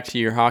goes back to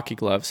your hockey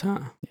gloves, huh?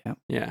 Yeah.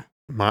 Yeah.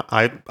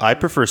 I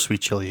prefer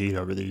sweet chili heat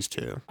over these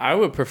two. I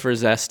would prefer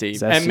zesty,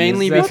 Zesty and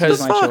mainly is because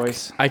my fuck?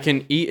 choice. I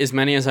can eat as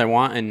many as I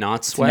want and not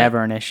It's sweat.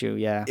 never an issue.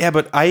 Yeah. Yeah,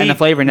 but And the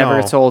flavor never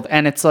gets old.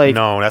 And it's like,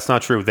 No, that's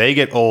not true. They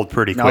get old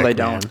pretty No, quick. they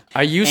don't. man.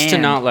 I used to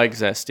And- not like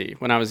zesty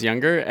when I was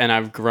younger, and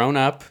I've grown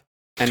up.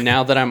 And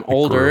now that I'm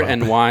older grew up.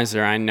 and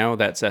wiser, I know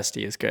that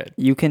zesty is good.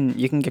 you can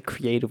get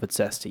creative with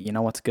zesty. You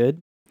know what's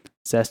good?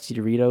 Zesty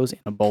Doritos in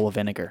a bowl of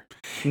vinegar.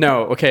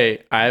 No,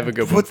 okay, I have a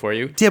good one What? for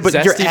you. Yeah, but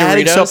you're Zesty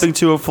adding Doritos something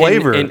to a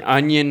flavor. in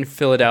onion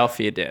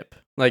Philadelphia dip,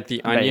 like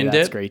the I bet you onion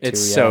that's dip. great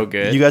it's too, so yeah.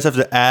 good. You guys have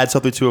to add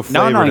something to a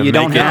flavor. No, to you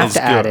don't make it have as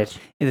to add good. it.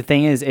 The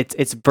thing is,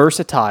 it's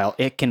versatile.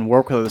 It can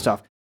work with other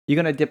stuff. You're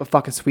gonna dip a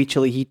fucking sweet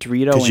chili heat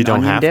Dorito Because you in don't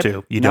onion have dip?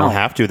 to. You No. don't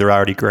have to. They're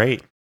already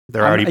great.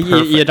 They're already You-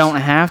 perfect. You don't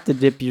have to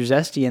dip your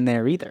zesty in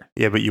there either.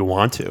 Yeah, but you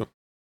want to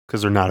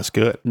because they're not as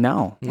good.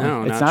 No,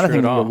 No, it's not not a true thing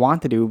at that you all.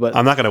 want to do. But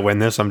I'm not gonna win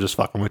this. I'm just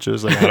fucking with you.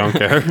 Like, I don't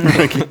care.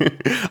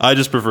 Like, I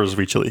just prefer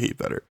sweet chili heat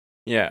better.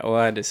 yeah, well,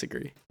 I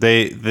disagree.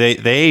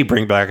 They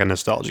bring back a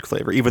nostalgic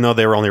flavor, even though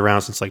they were only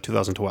around since like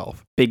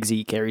 2012. Big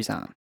Z carries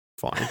on.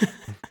 Fine.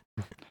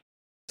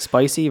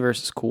 Spicy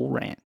versus Cool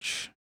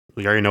Ranch.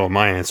 You already know what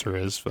my answer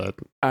is, but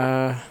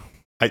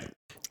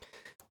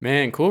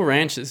Man, Cool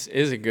Ranch is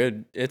a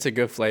good. It's a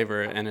good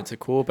flavor, and it's a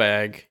cool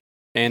bag,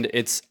 and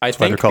it's. I That's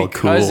why they're think called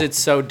because cool. it's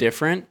so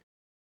different,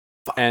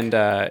 and it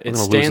gonna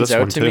lose stands this out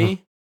one, to too.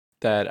 me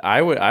that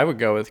I would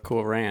go with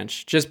Cool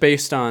Ranch just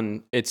based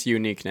on its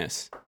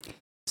uniqueness.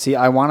 See,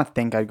 I want to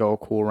think I'd go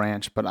Cool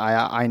Ranch, but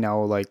I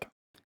know like I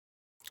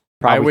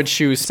probably would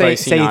choose say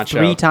spicy nacho.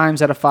 3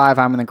 times out of 5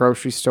 I'm in the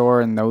grocery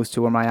store and those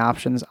two are my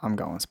options. I'm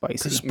going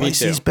spicy. Me too.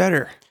 spicy's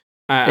better.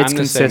 I'm It's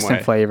the same consistent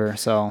way. flavor,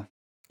 so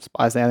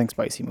I think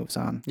spicy moves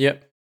on.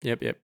 Yep.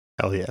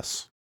 Hell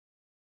yes.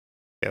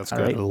 Yeah, let's All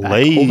go. right, back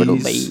Lay's. over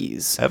to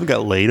Lay's. I haven't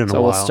got laid in a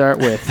So while. we'll start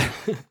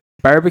with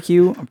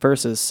barbecue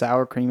versus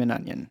sour cream and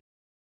onion.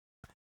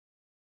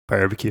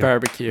 barbecue.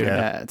 Barbecue. Yeah.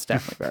 Yeah, it's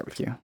definitely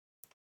barbecue.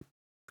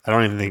 I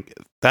don't even think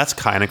that's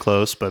kind of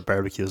close, but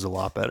barbecue is a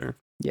lot better.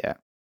 Yeah.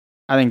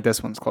 I think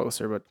this one's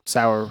closer, but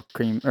salt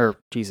and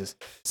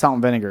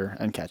vinegar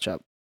and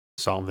ketchup.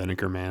 Salt and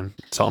vinegar, man.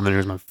 Salt and vinegar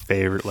is my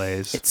favorite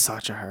Lay's. It's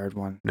such a hard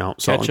one. No,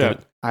 salt and Ketchup.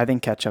 vinegar. I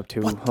think ketchup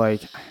too.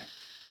 Like,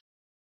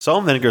 Salt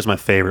and vinegar is my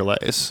favorite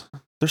Lay's.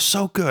 They're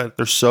so good.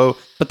 They're so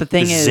but the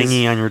thing is,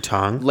 zingy on your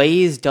tongue.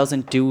 Lay's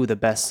doesn't do the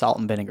best salt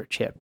and vinegar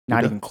chip.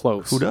 Not does? even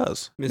close. Who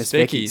does? Miss Miss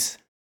Vicky's.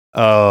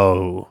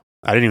 Oh,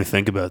 I didn't even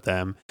think about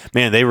them.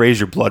 Man, they raise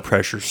your blood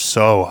pressure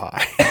so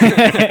high.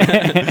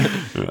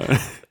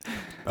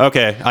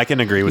 Okay, I can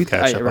agree with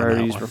ketchup on that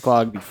These one. were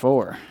clogged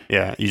before.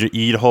 Yeah, you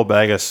eat a whole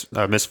bag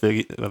of Miss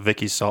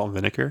Vicky's salt and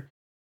vinegar.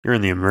 You're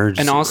in the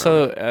emergency. And room.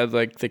 also,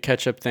 like the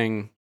ketchup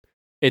thing,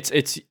 it's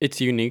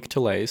unique to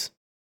Lay's.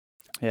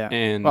 Yeah.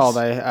 And Well,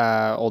 they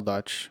Old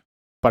Dutch,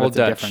 but Old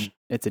Dutch.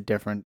 it's a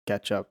different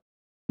ketchup.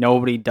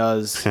 Nobody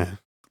does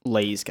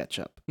Lay's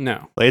ketchup.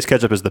 no, Lay's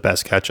ketchup is the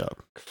best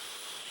ketchup.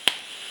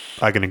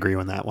 I can agree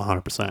on that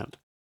 100%.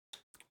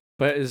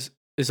 but is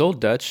Old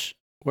Dutch?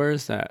 Where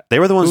is that? They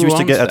were the ones Who you used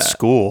to get owns at that?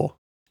 school.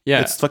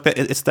 Yeah, It's like that.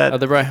 It's that.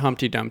 they're by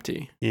Humpty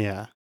Dumpty.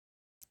 Yeah.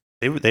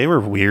 They were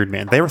weird,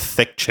 man. They were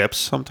thick chips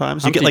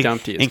sometimes. You Humpty get like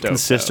Dumpty is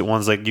inconsistent dope,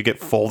 ones. Like you get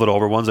folded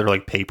over ones that are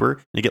like paper.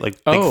 And you get like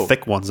big Oh.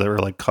 thick ones that are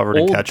like covered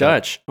Old in ketchup.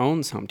 Dutch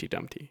owns Humpty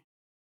Dumpty.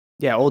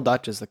 Yeah, Old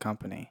Dutch is the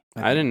company.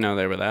 I didn't know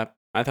they were that.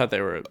 I thought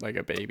they were like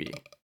a baby.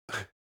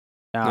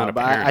 No, not a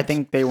but I parent.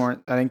 think they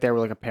weren't. I think they were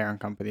like a parent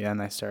company, and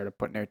they started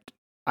putting their.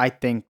 I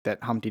think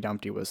that Humpty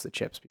Dumpty was the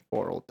chips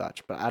before Old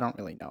Dutch, but I don't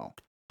really know.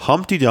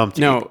 Humpty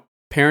Dumpty. No,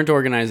 parent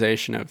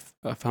organization of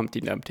Humpty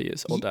Dumpty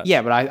is Old Dutch.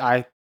 Yeah, but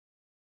I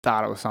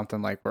thought it was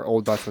something like where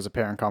Old Dutch was a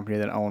parent company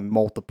that owned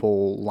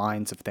multiple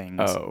lines of things,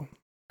 Oh,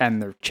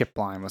 and their chip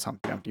line was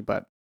Humpty Dumpty,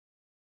 but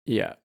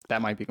yeah.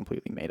 that might be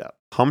completely made up.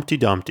 Humpty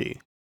Dumpty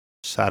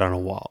sat on a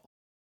wall.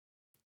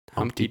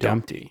 Humpty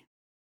Dumpty.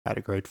 Had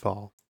a great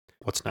fall.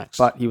 What's next?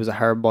 But he was a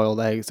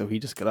hard-boiled egg, so he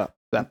just got up.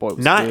 That boy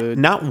was not good.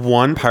 not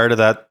one part of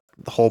that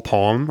whole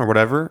poem or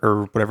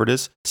whatever it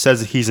is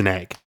says that he's an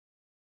egg.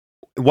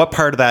 What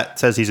part of that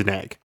says he's an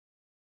egg?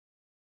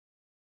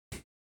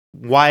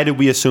 Why did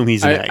we assume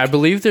he's an egg? I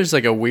believe there's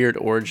like a weird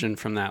origin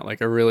from that, like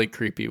a really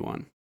creepy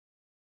one.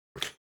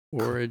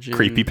 Origin.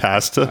 Creepy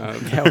pasta.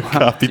 Yeah, well,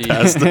 Copy Humpty.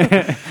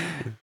 pasta.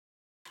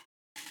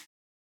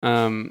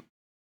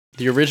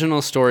 The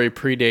original story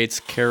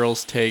predates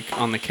Carroll's take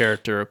on the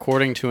character.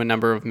 According to a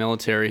number of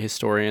military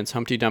historians,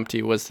 Humpty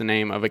Dumpty was the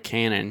name of a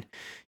cannon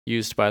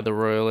used by the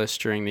Royalists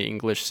during the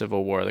English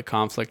Civil War. The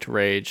conflict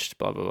raged,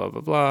 blah, blah, blah,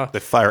 blah, blah. They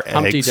fire eggs.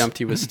 Humpty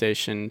Dumpty was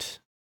stationed.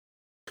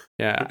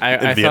 Yeah, I in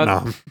thought.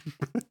 Vietnam.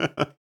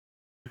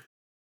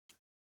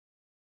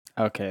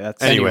 Okay,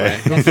 that's Anyway.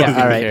 Who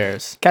Yeah, all right.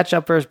 cares?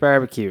 Ketchup versus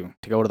barbecue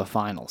to go to the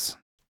finals.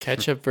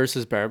 Ketchup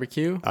versus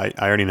barbecue? I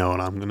already know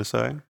what I'm gonna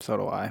say. So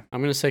do I. I'm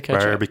going to say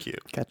ketchup. Barbecue.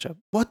 Ketchup.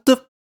 What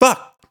the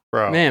fuck,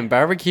 bro? Man,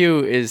 barbecue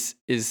is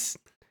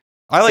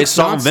I like it's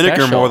salt not and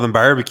vinegar special. more than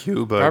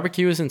barbecue, but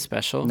barbecue isn't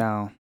special.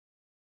 No,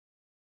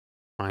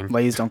 fine.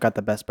 Lay's don't got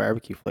the best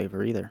barbecue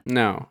flavor either.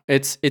 No,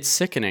 it's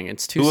sickening.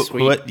 It's too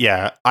sweet.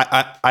 Yeah,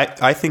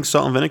 I think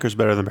salt and vinegar is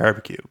better than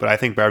barbecue, but I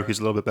think barbecue is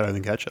a little bit better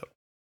than ketchup.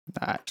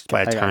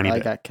 By a tiny I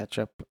bit. got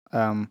ketchup.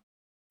 Who,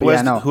 But yeah,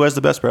 has, no, who has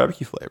the best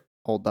barbecue flavor?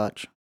 Old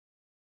Dutch.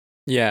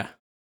 Yeah,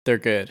 they're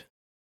good.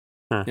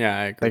 Huh. Yeah,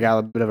 I agree. They got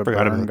a bit of a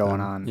Forgot burn about going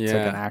that. on. It's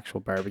like Yeah. an actual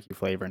barbecue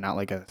flavor, not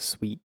like a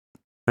sweet.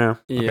 Yeah,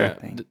 Yeah,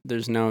 okay.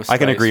 there's no. I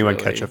can spice, agree on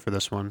really. ketchup for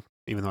this one,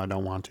 even though I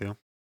don't want to.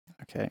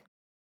 Okay.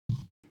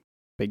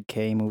 Big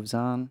K moves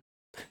on.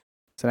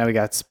 So now we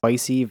got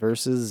spicy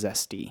versus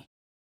zesty.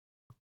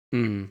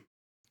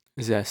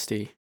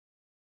 Zesty.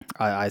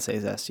 I say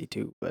zesty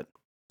too, but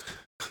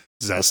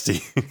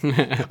Zesty.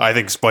 I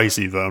think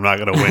spicy, though. I'm not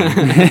gonna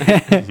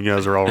win. You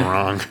guys are all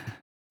wrong.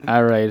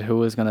 all right,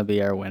 who is gonna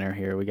be our winner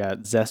here? We got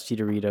zesty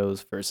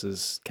Doritos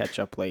versus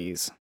ketchup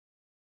Lay's.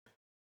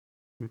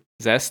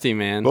 Zesty,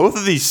 man. Both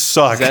of these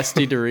suck.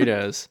 Zesty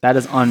Doritos. That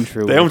is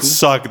untrue. They don't Ricky.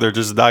 suck. They're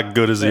just not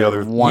good as the They're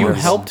other. You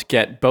wonderful. helped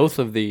get both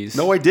of these.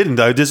 No, I didn't.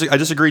 I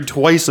disagreed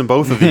twice on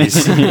both of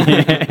these.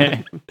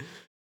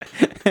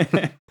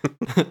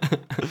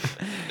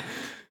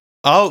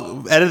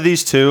 I'll edit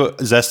these two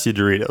zesty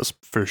Doritos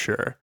for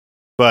sure.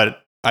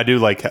 But I do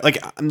like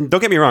don't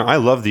get me wrong, I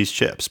love these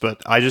chips,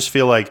 but I just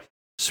feel like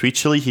sweet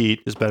chili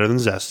heat is better than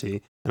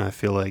zesty, and I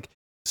feel like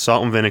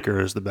salt and vinegar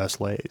is the best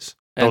Lay's.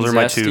 Those And are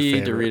my two Zesty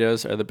favorite.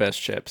 Doritos are the best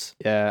chips.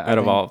 Yeah, Out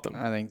of all of them.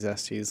 I think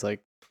zesty is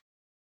like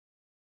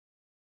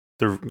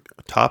The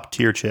top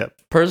tier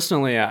chip.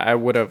 Personally, I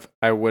would have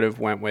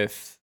went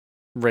with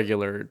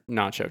regular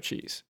nacho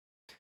cheese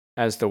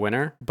as the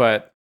winner,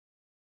 but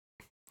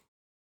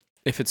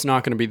if it's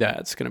not going to be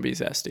that, it's going to be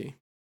Zesty.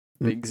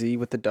 Big Z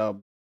with the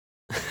dub.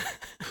 It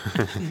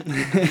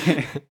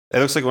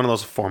looks like one of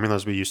those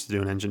formulas we used to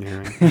do in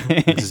engineering.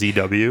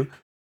 ZW.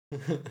 All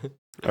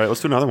right,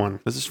 let's do another one.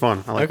 This is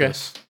fun. I like Okay.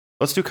 this.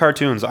 Let's do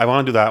cartoons. I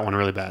want to do that one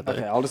really badly.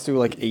 Okay, I'll just do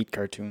like 8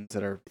 cartoons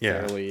that are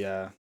Yeah. fairly.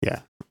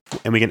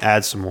 And we can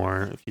add some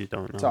more if you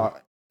don't know. So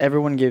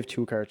everyone give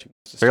 2 cartoons.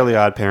 to start. Fairly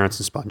Odd Parents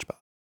and SpongeBob.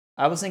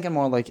 I was thinking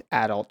more like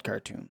adult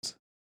cartoons.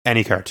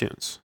 Any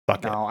cartoons.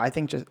 Fuck it. No, I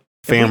think just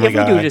Family if we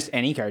Guy. do just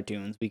any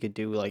cartoons, we could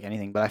do like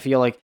anything. But I feel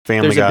like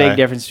Family there's Guy. a big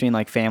difference between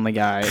like Family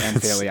Guy and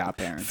Fairly Odd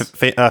Parents.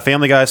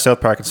 Family Guy,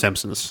 South Park, and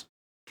Simpsons.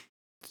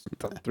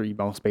 The 3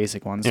 most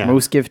basic ones. Yeah.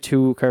 Most give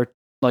 2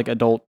 like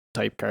adult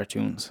type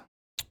cartoons.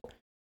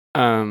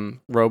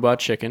 Robot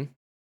Chicken.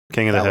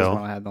 King of the That was Hill.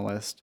 one I had on the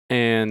list.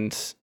 And,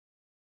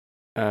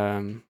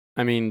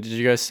 I mean, did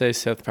you guys say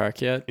South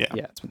Park yet? Yeah.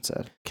 Yeah, it's been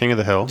said. King of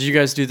the Hill. Did you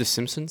guys do The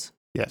Simpsons?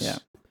 Yes.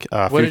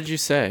 Yeah. What did you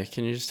say?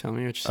 Can you just tell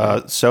me what you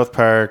said? South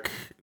Park,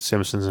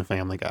 Simpsons, and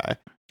Family Guy.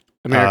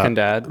 American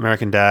Dad.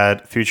 American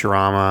Dad,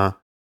 Futurama,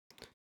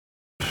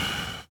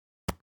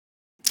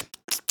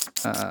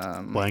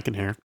 blanking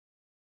here.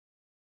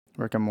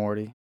 Rick and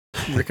Morty.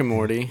 Rick and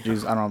Morty. I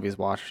don't know if he's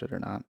watched it or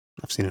not.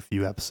 I've seen a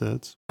few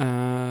episodes.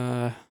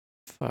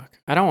 Fuck.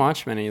 I don't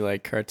watch many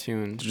like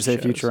cartoons. Did you say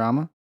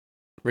Futurama?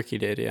 Ricky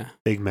did, yeah.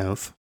 Big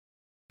Mouth.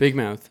 Big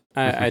Mouth.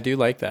 I do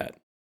like that.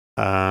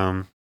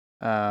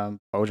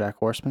 BoJack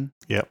Horseman.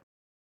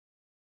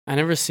 I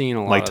never seen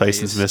a lot Mike of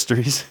Tyson's these.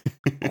 Mysteries.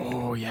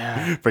 Oh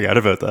yeah. Forgot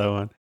about that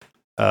one.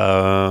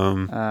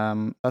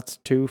 That's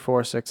 2,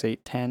 4, 6,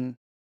 8, 10.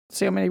 Let's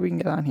see how many we can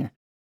get on here.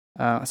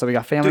 So we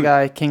got Family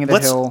Guy, King of the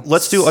Hill.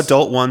 Let's do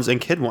adult ones and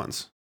kid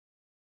ones.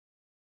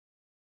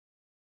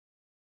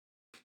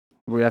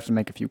 We have to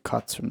make a few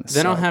cuts from this.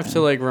 Then I'll have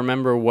to like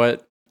remember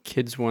what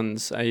kids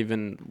ones I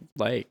even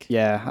like.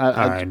 Yeah,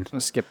 Alright. I'll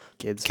skip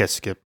kids.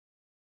 Skip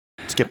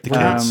the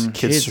Wow. kids. Kids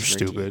Kids, are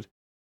Ricky. stupid.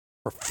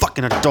 We're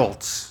fucking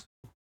adults.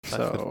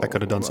 So I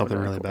could have done something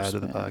Robot really bad to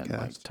the Horseman, podcast.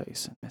 Mike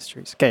Tyson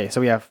mysteries. Okay,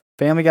 so we have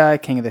Family Guy,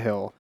 King of the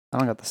Hill. I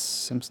don't got the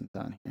Simpsons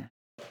on here.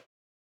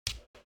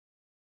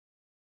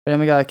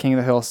 Family Guy, King of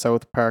the Hill,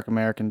 South Park,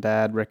 American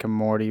Dad, Rick and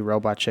Morty,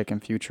 Robot Chicken,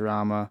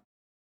 Futurama.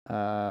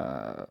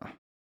 Yeah,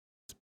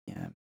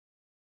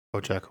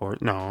 BoJack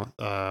Horseman. No.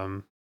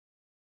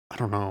 I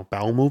don't know.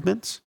 Bowel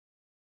movements.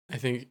 I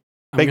think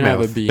I'm Big gonna have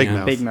Mouth, a B Big in.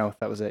 Mouth. Big Mouth.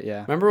 That was it.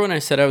 Yeah. Remember when I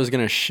said I was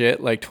gonna shit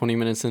like 20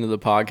 minutes into the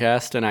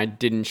podcast and I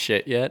didn't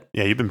shit yet?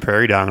 Yeah, you've been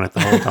prairie downing it the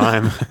whole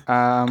time.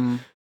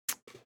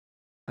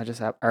 I just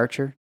have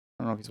Archer.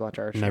 I don't know if he's watched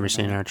Archer. Never or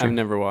seen not. Archer. I've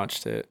never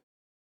watched it.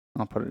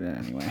 I'll put it in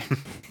anyway.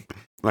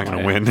 Not gonna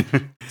Okay.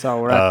 win.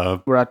 So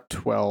we're at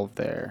 12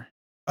 there.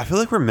 I feel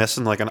like we're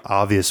missing like an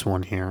obvious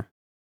one here.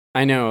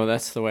 I know,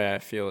 that's the way I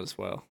feel as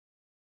well.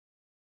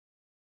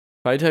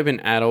 If I type in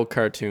adult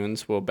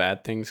cartoons, will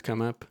bad things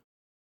come up?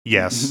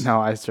 Yes.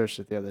 No, I searched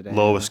it the other day.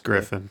 Lois Okay.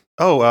 Griffin.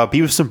 Oh,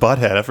 Beavis and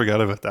Butthead. I forgot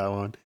about that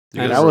one. I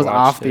That never was watched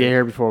off the it.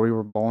 air before we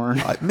were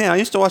born. Man, I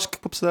used to watch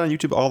clips of that on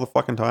YouTube all the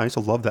fucking time. I used to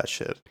love that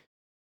shit.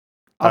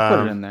 I'll put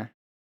Um, it in there.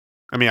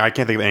 I mean, I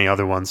can't think of any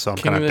other ones, so I'm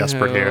King kind of of the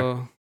desperate here.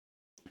 Hill,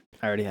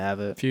 I already have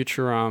it.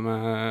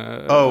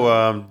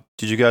 Futurama.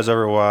 Did you guys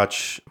ever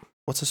watch,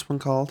 what's this one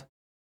called?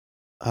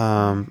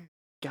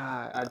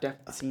 God, I've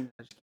definitely seen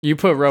it. You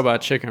put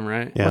Robot Chicken,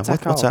 right? Yeah, What's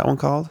that what's called? that one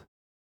called?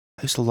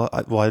 I used to love,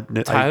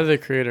 Tyler, the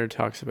creator,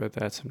 talks about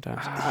that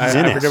sometimes. He's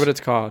in I it. forget what it's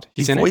called.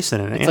 he's He's in it? voicing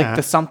it. It's Yeah. like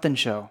the something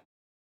show.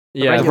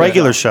 Yeah, the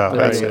regular show. The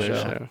The regular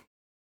regular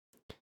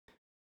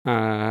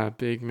show.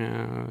 Big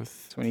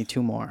Mouth. So we need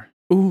 2 more.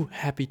 Ooh,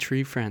 Happy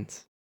Tree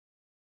Friends.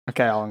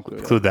 Okay, I'll include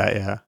it. Include that,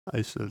 yeah. I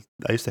used to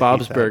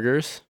Bob's hate that.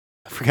 Burgers.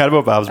 I forgot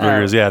about Bob's All right.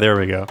 Burgers. Yeah, there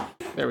we go.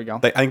 There we go.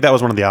 I think that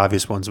was one of the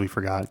obvious ones we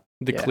forgot.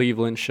 The Yeah.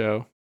 Cleveland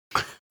Show.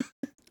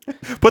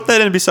 Put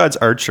that in besides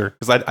Archer,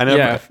 because I never.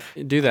 Yeah,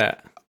 do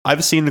that.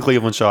 I've seen the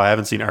Cleveland Show. I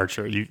haven't seen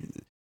Archer.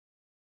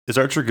 Is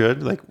Archer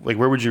good? Like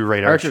where would you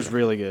rate Archer? Archer's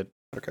really good.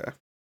 Okay.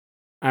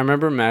 I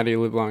remember Maddie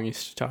LeBlanc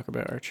used to talk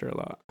about Archer a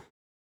lot.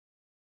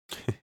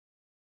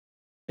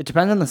 It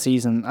depends on the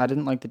season. I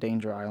didn't like the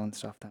Danger Island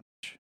stuff that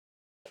much.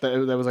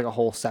 There was like a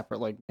whole separate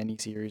like mini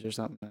series or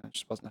something. I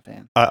just wasn't a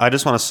fan. I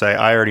just want to say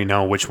I already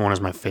know which one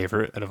is my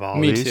favorite out of all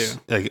Me these.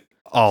 too. Like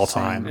all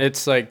Same. time.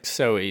 It's like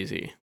so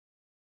easy.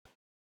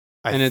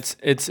 I And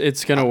th-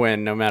 it's gonna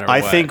win no matter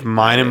I what. think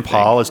mine I and think.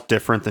 Paul is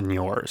different than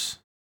yours.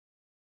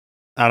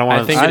 I don't I want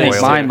to think I it think is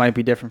spoil mine it. might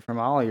be different from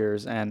all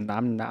yours, and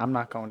I'm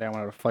not going down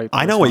without a fight. for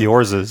I this know what one.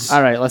 yours is.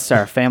 All right, let's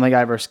start. Family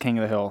Guy versus King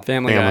of the Hill.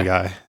 Family Family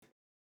Guy. Guy.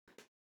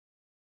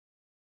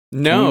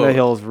 King No. of the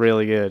Hill is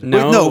really good.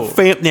 No.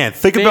 Wait, no,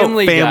 think about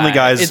Family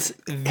Guy's. It's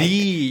the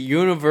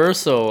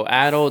universal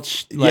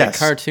adult Yes.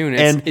 cartoon.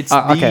 It's, And- it's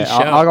the Okay, show.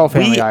 I'll go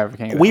Family We- Guy over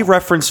King of the we Hill.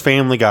 reference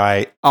Family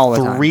Guy all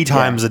the time. 3 Yeah.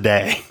 times a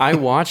day. I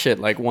watch it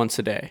like once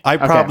a day. I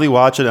Okay. probably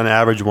watch it on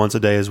average once a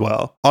day as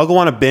well. I'll go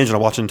on a binge and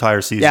I'll watch an entire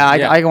season. Yeah,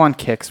 Yeah. I go on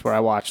kicks where I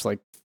watch like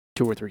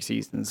 2 or 3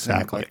 seasons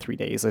Exactly. in like 3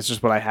 days. That's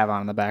just what I have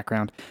on in the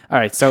background. All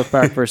right, South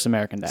Park versus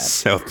American Dad.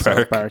 South South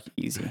Park. Park,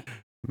 easy.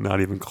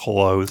 Not even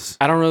close.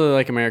 I don't really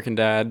like American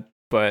Dad,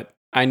 but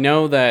I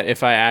know that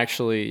if I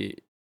actually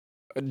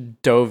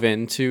dove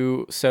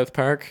into South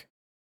Park,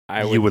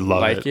 I You would love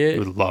like it. You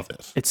would love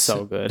it. It's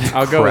so good.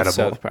 I'll go with incredible.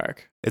 South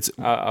Park. It's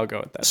I'll go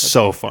with that.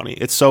 so funny.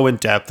 It's so in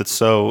depth. It's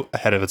so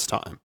ahead of its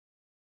time.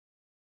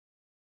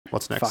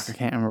 What's next? Fuck, I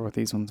can't remember what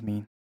these ones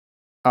mean.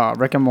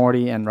 Rick and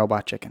Morty and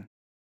Robot Chicken.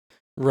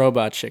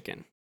 Robot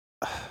Chicken.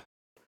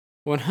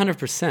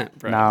 100%,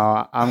 bro.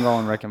 No, I'm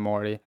going Rick and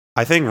Morty.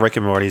 I think Rick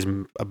and Morty's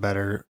a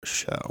better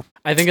show.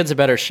 I think it's a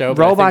better show,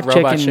 but Robot I think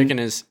Robot Chicken- Chicken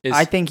is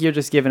I think you're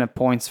just giving it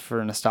points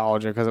for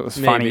nostalgia because it was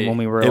funny Maybe. when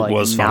we were It like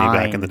was 9, funny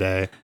back in the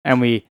day, and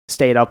we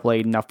stayed up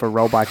late enough for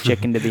Robot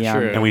Chicken to be on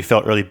True. and we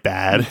felt really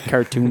bad.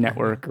 Cartoon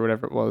Network or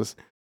whatever it was.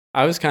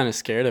 I was kind of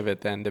scared of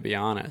it then, to be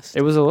honest.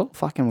 It was a little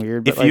fucking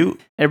weird, but If like, you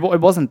it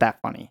wasn't that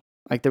funny.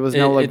 Like there was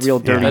no like It's- real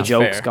dirty that's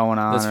jokes fair. going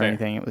on That's or fair.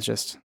 anything. It was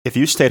just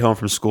stayed home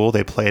from school,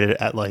 they played it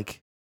at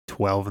like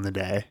 12 in the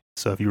day.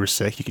 So if you were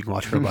sick, you could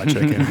watch Robot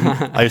Chicken.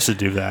 I used to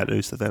do that. I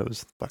used to think it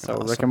was fucking so.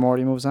 awesome. Rick and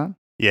Morty moves on.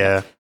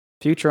 Yeah,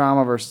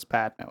 Futurama versus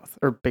Bad Mouth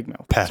or Big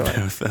Mouth. Pat sorry.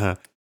 Mouth.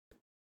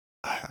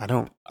 I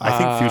don't. I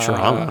think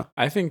Futurama.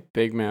 I think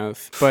Big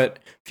Mouth, but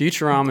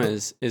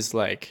Futurama is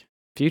like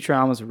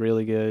Futurama's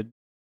really good.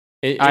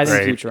 it, I it's,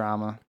 think Great.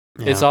 Futurama.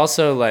 it's Yeah.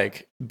 also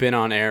like been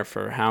on air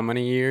for how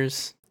many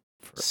years?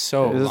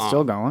 So Is it long.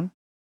 still going?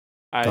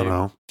 I don't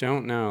know.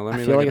 don't know. Let I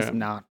me feel look like it it's up.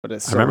 not, but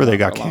it's. I remember still they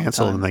going got for a long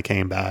canceled time. and they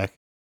came back.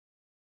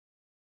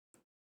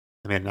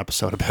 I made an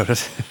episode about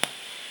it.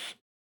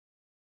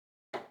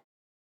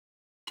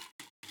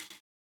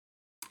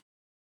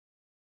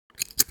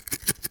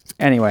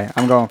 Anyway,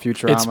 I'm going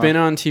Futurama. It's been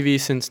on TV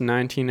since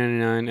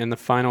 1999, and the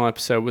final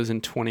episode was in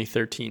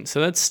 2013. So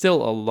that's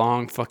still a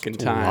long fucking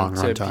It's a time long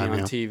to run be time, on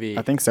yeah. TV.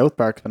 I think South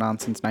Park's been on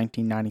since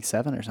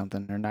 1997 or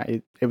something, or not.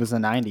 It was the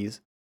 90s.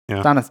 Yeah.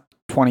 It's on a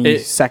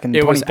 22nd,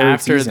 it was 23rd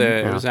after season.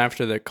 it was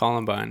after the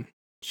Columbine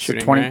It's the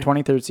shooting. 20, right?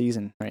 23rd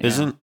season right now.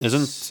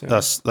 Isn't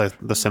So-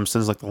 the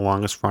Simpsons like the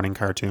longest running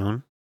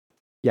cartoon?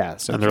 Yeah,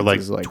 so And they're like,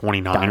 is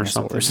 29 or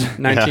something. dinosaurs.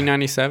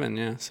 1997,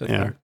 yeah. South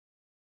Yeah.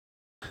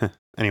 Park.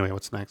 Anyway,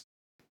 what's next?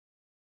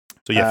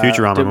 So yeah,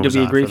 Futurama. Did moves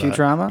we on agree for that.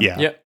 Futurama? Yeah.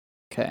 Yep.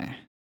 Okay.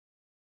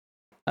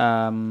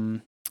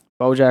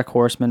 BoJack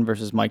Horseman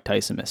versus Mike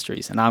Tyson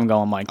Mysteries, and I'm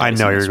going Mike I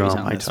Tyson know you're Mysteries going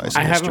on Mike this one.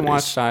 Tyson. I haven't Mysteries.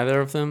 watched either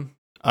of them.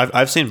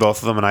 I've seen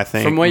both of them, and I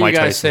think From what Mike you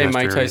guys say, Tyson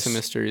Mike Mysteries- Tyson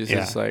Mysteries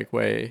yeah. is like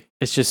way.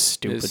 It's just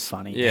stupid Is-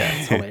 funny. yeah.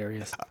 It's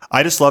hilarious.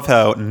 I just love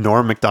how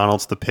Norm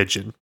Macdonald's the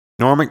pigeon.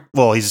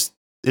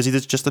 Is he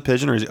just the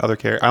pigeon or is he other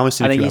character? I only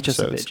seen I a think few he's just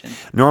a episodes. pigeon.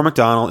 Norm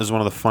Macdonald is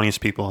one of the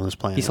funniest people on this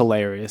planet. He's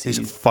hilarious. He's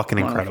fucking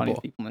one of the incredible.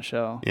 funniest people in the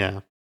show.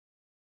 Yeah.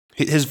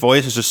 His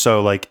voice is just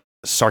so like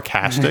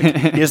sarcastic.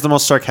 He has the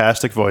most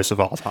sarcastic voice of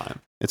all time.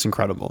 It's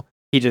incredible.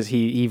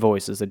 He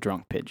voices a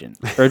drunk pigeon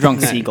or a drunk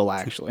Nice. seagull.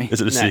 Actually,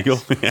 Is it a Nice.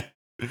 seagull? Yeah.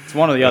 it's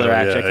one or the other. Oh,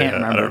 Actually, yeah, I can't yeah,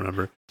 remember. I don't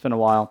remember. It's been a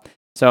while.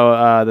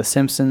 So The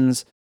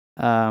Simpsons.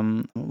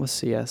 What was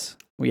CS?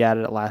 We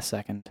added it last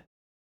second.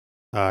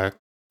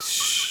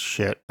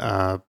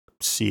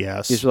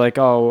 CS. He's like,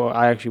 oh,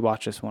 I actually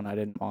watched this one. I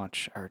didn't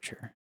watch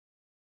Archer.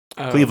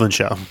 Cleveland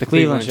Show. The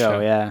Cleveland Show.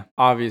 Yeah.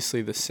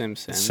 Obviously, The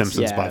Simpsons.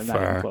 Simpsons Yeah, by not even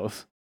far.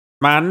 close.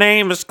 My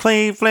name is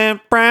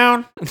Cleveland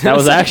Brown. That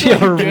was actually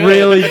a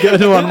really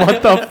good one.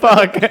 What the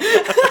fuck?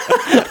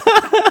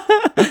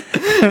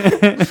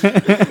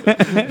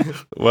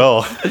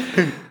 Well,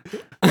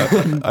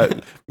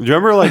 do you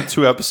remember like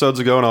 2 episodes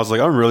ago and I was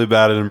like, I'm really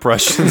bad at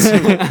impressions.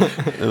 And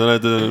then I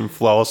did a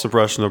flawless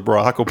impression of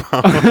Barack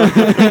Obama.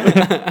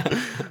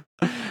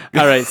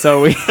 All right,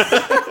 so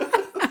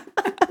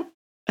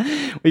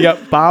we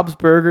got Bob's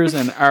Burgers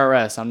and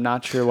RS. I'm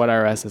not sure what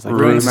RS is. I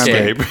can't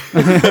remember.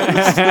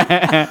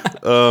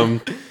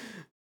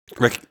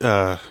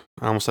 RuneScape.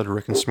 I almost said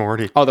Rick and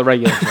Smorty. Oh, the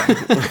regular show.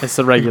 It's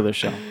the regular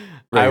show.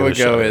 I would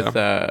go Regular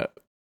with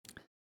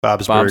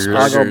Bob's Bob's Burgers.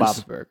 I'll go Burgers.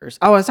 Bob's Burgers.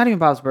 Oh, it's not even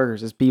Bob's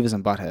Burgers. It's Beavis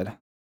and Butthead.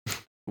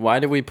 why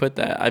did we put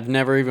that? I've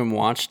never even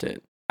watched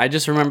it. I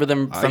just remember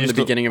them I from the used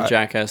to- beginning of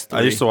Jackass 3.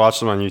 I used to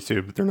watch them on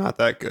YouTube, but they're not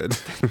that good.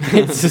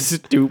 It's just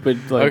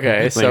stupid. Like,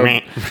 Okay, Like, so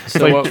meh. it's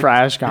so like what,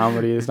 trash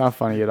comedy. It's not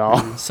funny at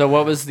all. so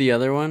what was the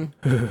other one?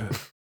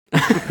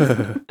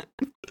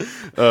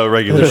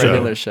 Regular The show.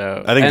 regular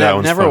show. I think and that I've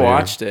one's never funnier.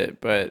 watched it,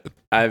 but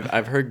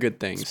I've heard good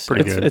things.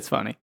 pretty good. It's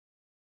funny.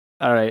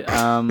 All right.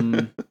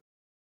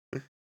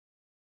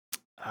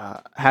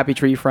 Happy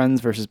Tree Friends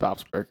versus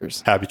Bob's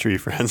Burgers. Happy Tree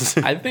Friends.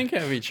 I think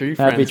Happy Tree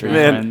Friends. Happy Tree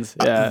Man, Friends.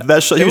 Yeah.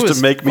 That show It used was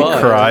to make me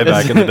fun. cry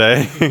back in the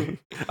day.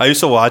 I used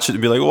to watch it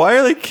and be like, why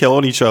are they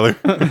killing each other?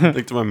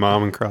 Like to my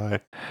mom and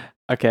cry.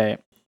 Okay.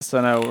 So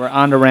now we're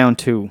on to round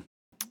 2.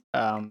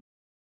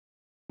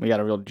 We got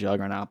a real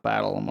juggernaut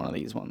battle on one of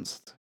these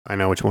ones. I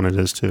know which one it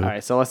is too. All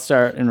right. So let's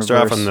start in reverse.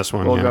 Start off on this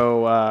one, We'll yeah.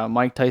 go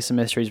Mike Tyson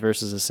Mysteries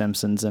versus The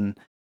Simpsons, and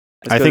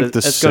I think The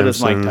as good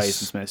as Mike Simpsons-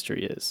 Tyson's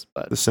mystery is,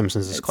 but The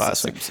Simpsons is it's The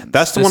classic. Simpsons.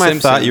 That's the The one I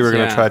thought you were Simpsons,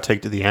 going to yeah. try to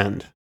take to the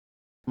end.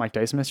 Mike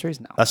Tyson Mysteries.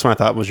 No. That's one I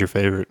thought was your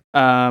favorite.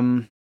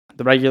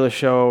 The regular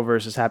show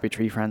versus Happy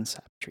Tree Friends.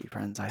 Happy Tree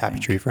Friends. I Happy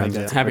think. Tree Friends, I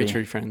think that's Happy pretty-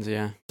 Tree Friends,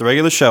 yeah. The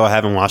regular show, I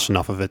haven't watched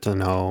enough of it to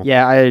know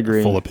Yeah, I a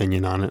agree. full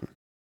opinion on it.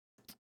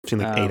 I've seen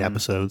like 8 Um,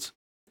 episodes.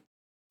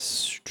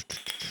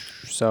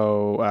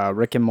 So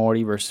Rick and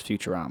Morty versus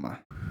Futurama.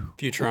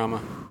 Futurama. I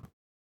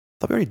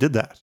thought we already did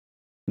that.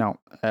 No,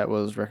 that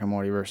was Rick and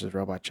Morty versus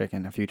Robot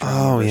Chicken. And Futurama.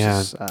 Oh, yeah.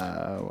 versus,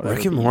 whatever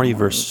Rick and the Morty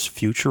other one versus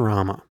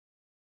Futurama.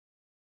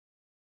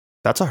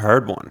 That's a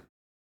hard one.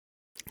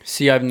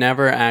 See, I've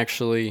never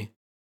actually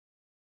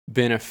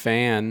been a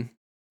fan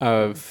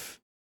of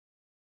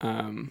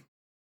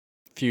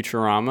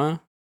Futurama,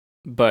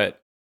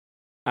 but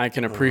I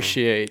can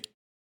appreciate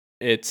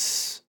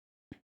its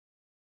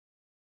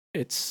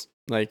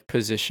like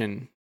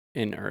position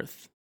in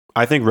Earth.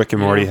 I think Rick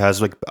and Yeah. Morty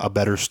has like a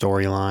better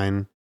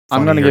storyline.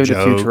 I'm gonna funnier give it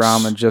to jokes.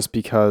 Futurama just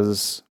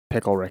because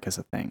Pickle Rick is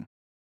a thing.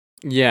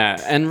 Yeah,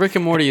 and Rick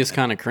and Morty is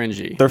kind of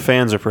cringy. Their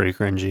fans are pretty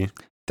cringy.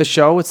 The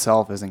show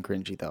itself isn't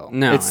cringy though.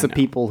 No, it's I the know.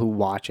 people who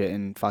watch it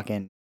and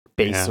fucking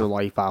base Yeah. their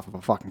life off of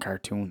a fucking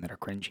cartoon that are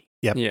cringy.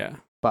 Yep. Yeah.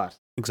 But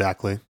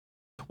Exactly.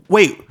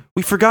 Wait,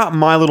 we forgot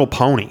My Little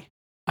Pony.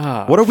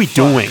 Oh, What are we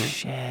doing?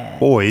 shit.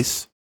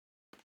 Boys?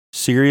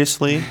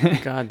 Seriously?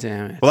 God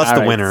damn it. Well, that's All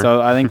the right, winner.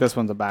 So I think this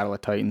one's a battle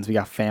of titans. We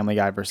got Family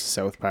Guy versus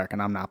South Park,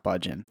 and I'm not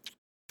budging.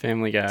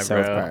 Family Guy,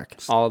 South bro. Park.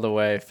 All the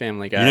way,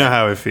 Family Guy. You know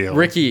how I feel.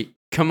 Ricky,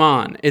 come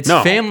on. It's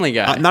No, Family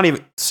Guy. Not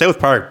even South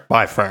Park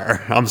by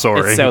far. I'm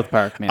sorry. It's South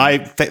Park,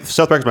 man.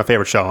 South Park is my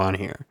favorite show on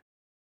here.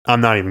 I'm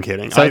not even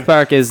kidding. South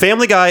Park is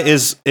Family Guy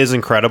is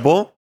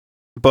incredible,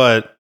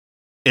 but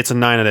it's a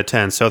 9 out of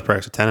 10. South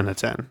Park's a 10 out of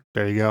 10.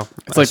 There you go.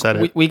 It's I said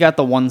like it. we got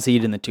the 1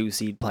 seed and the 2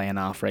 seed playing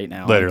off right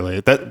now. Literally,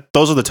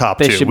 those are the top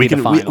They two. should We be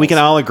the can we finals. can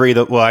all agree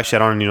that. Well, actually,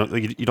 I don't.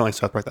 You don't like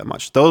South Park that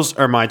much. Those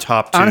are my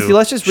top two. Honestly,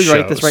 let's just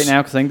rewrite this right shows.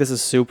 now because I think this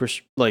is super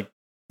simple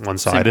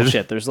One-sided.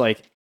 shit. There's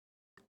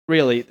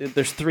really,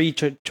 there's 3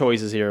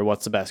 choices here.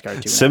 What's the best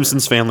cartoon?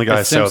 Simpsons, Family Guy,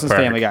 It's South Simpsons,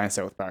 Park. Family Guy, and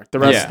South Park. The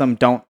rest Yeah. of them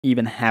don't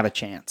even have a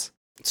chance.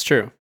 It's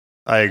true.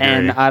 I agree.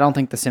 And I don't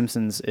think The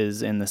Simpsons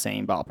is in the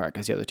same ballpark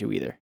as the other 2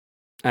 either.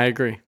 I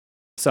agree.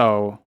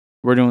 So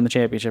we're doing the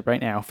championship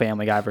right now: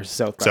 Family Guy versus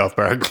South Park. South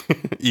Park,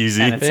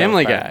 easy. And it's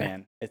Family South Park, Guy.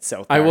 man. It's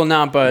South I Park. will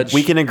not budge.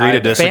 We can agree to either.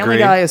 disagree. Family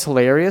Guy is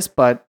hilarious,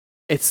 but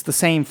it's the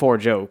same 4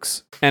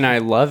 jokes And I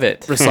love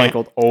it.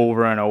 recycled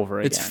over and over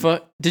again. It's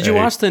fun. Did you Hey.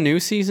 watch the new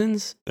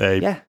seasons? Hey,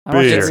 Yeah, I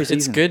watched Beer. every It's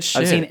season. good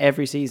shit. I've seen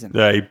every season.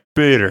 hey,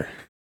 bitter.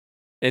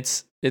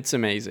 It's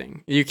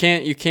amazing. You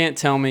can't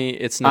tell me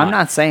it's not. I'm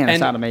not saying it's And-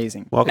 not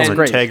amazing. Welcome it's to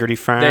great. Integrity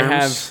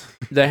Farms.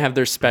 They have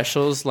their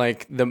specials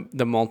like the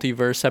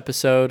multiverse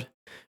episode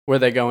where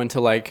they go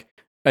into like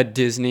a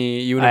Disney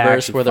I universe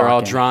actually where they're all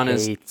fucking drawn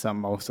as hate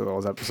most of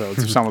those episodes.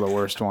 They're some of the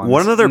worst ones.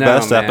 One of their No,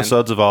 best man.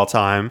 episodes of all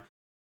time.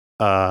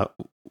 One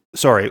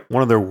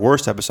of their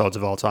worst episodes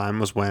of all time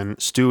was when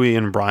Stewie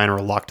and Brian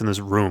were locked in this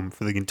room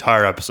for the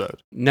entire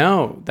episode.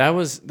 No, that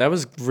was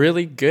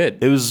really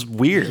good. It was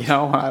weird. You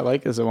know what I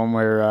like is the one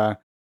where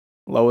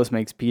Lois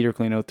makes Peter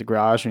clean out the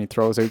garage and he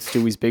throws out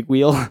Stewie's big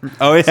wheel.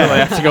 Oh yeah, So they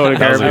have to go to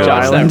That was a Garbage good one.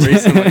 I Island.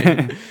 watched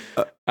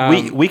that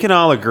recently. we can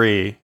all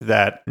agree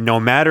that no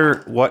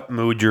matter what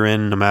mood you're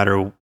in, no matter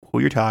who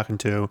you're talking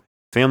to,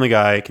 Family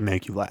Guy can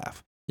make you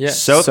laugh. Yeah.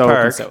 South So can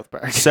Park. South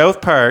Park.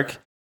 South Park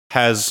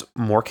has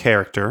more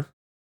character,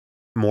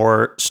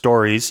 more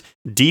stories,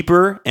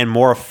 deeper and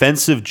more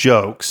offensive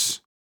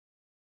jokes,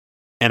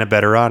 and a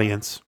better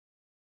audience.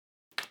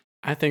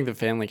 I think the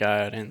Family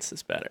Guy audience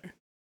is better.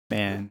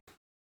 Man,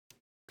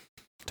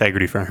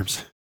 Integrity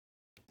Farms.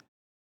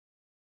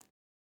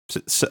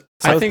 South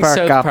I think Park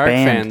South got Park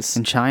banned fans-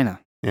 in China.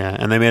 Yeah,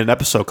 and they made an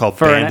episode called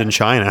For Banned an- in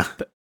China.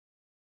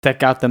 That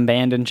got them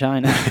banned in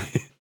China.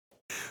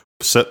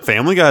 So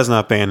Family Guy's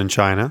not banned in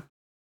China.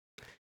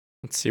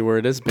 Let's see where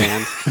it is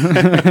banned.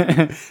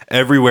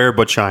 Everywhere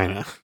but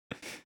China.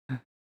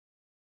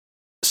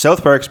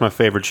 South Park's my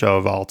favorite show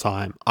of all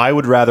time. I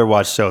would rather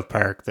watch South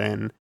Park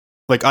than...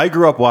 Like, I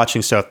grew up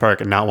watching South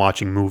Park and not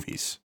watching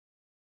movies.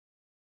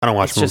 I don't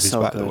watch It's just movies,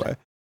 so by the good. way.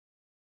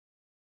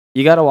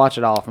 You got to watch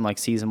it all from like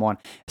season 1.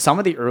 Some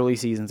of the early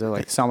seasons are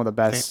like some of the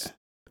best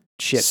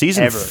shit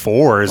Season ever.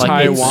 4 is Like,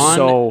 amazing. it's Taiwan-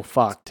 so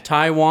fucked.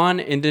 Taiwan,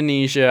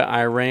 Indonesia,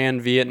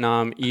 Iran,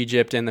 Vietnam,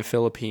 Egypt, and the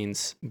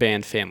Philippines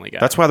banned Family Guy.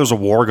 That's why there's a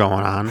war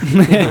going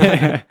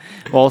on.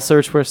 Well,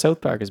 search where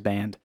South Park is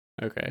banned.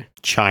 okay.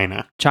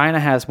 China. China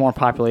has more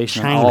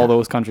population than China. all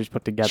those countries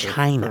put together.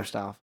 China. First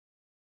off,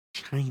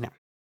 China.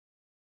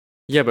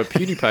 Yeah, but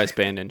PewDiePie's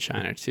banned in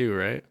China too,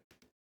 right?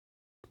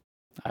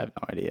 I have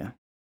no idea.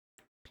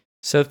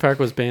 South Park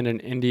was banned in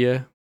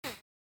India.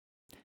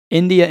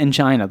 India and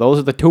China; those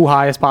are the 2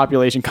 highest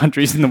population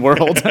countries in the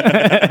world.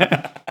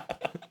 As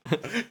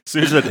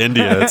soon as you said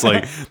India, it's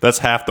like, that's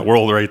half the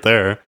world right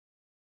there.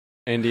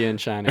 India and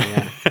China,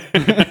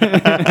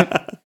 yeah.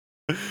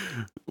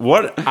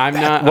 What I'm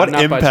not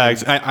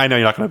impacts? budging. I know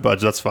you're not going to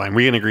budge. That's fine.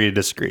 We can agree to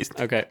disagree.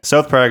 Okay.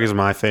 South Park is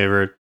my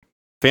favorite.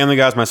 Family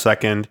Guy's my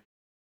second,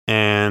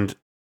 and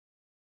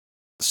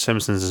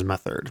Simpsons is my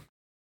third.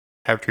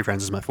 Have Tree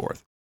Friends is my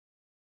fourth,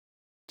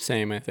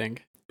 Same, I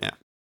think.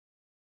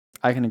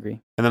 I can agree.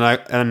 and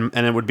then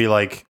and it would be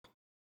like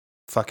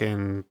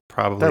fucking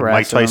probably The Mike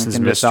rest of them Tyson's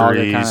can just all get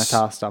Mysteries. kind of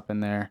tossed up in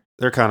there.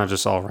 They're kind of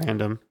just all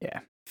random.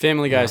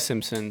 Family Guy, Yeah.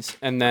 Simpsons,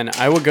 and then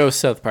I would go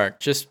South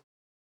Park just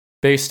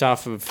based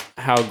off of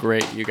how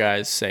great you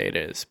guys say it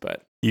is,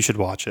 but You should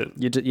watch it.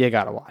 You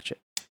gotta watch it.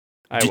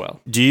 I will.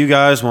 Do you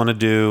guys want to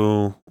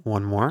do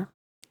one more?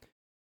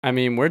 I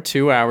mean, we're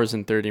 2 hours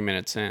and 30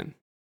 minutes in.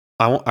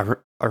 I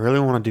really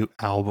want to do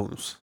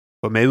albums,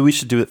 but maybe we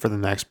should do it for the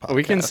next podcast.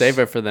 We can save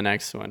it for the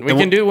next one. We And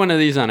can do one of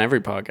these on every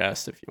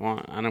podcast if you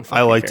want. I don't. I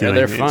fucking like care. doing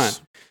They're these.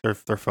 fun.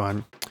 They're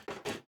fun.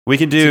 We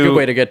can It's a good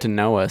way do. to get to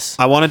know us.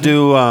 I want to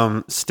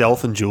do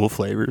stealth and jewel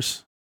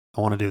flavors.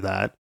 I want to do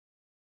that.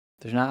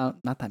 There's not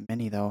that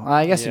many though.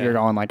 I guess if Yeah. you're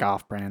going like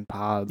off-brand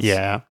pods.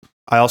 Yeah.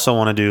 I also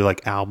want to do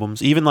like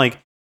albums, even like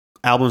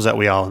albums that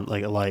we all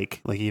like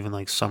even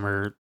like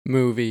summer.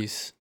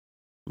 Movies.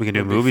 We can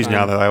do Would be movies now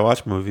fun. that I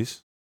watch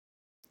movies.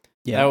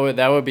 Yeah.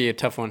 That would be a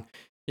tough one.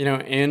 You know,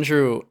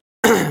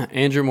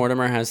 Andrew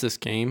Mortimer has this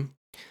game,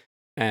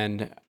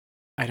 and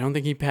I don't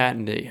think he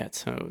patented it yet,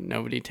 so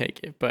nobody take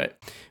it. But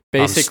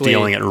basically, I'm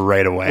stealing it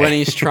right away. when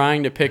he's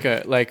trying to pick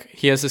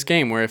he has this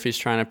game where if he's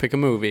trying to pick a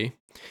movie,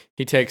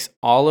 he takes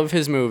all of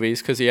his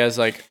movies because he has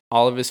like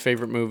all of his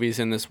favorite movies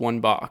in this one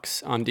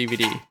box on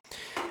DVD,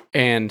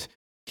 and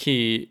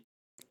he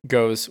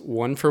goes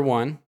one for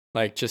one,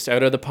 like just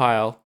out of the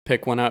pile,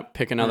 pick one up,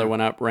 pick another one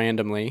up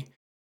randomly,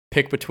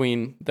 pick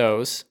between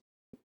those.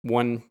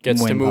 One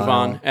gets to Win move pile,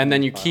 on, and then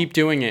win you pile. keep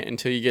doing it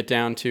until you get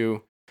down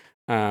to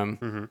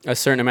a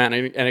certain amount,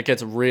 and it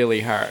gets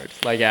really hard,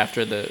 like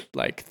after the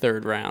like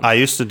third round. I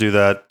used to do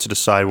that to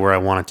decide where I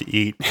wanted to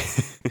eat.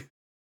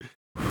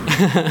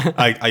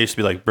 I used to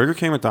be like Burger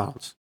King,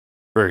 McDonald's,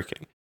 Burger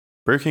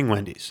King,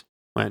 Wendy's.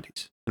 And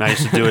I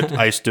used to do it.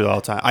 I used to do it all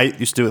the time. I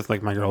used to do it with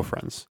like my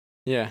girlfriends.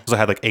 Yeah. Because I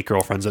had like 8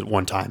 girlfriends at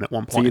one time at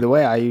one point. See, the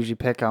way I usually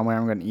pick on where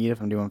I'm going to eat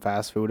if I'm doing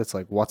fast food, it's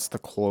like, what's the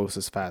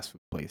closest fast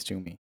food place to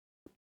me?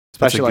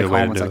 That's a Especially like good way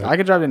to home, it's do like it. I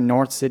could drive to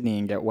North Sydney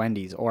and get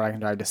Wendy's, or I can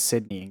drive to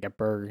Sydney and get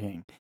Burger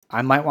King.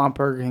 I might want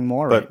Burger King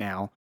more But- right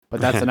now, but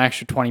that's an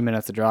extra 20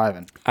 minutes of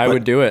driving. I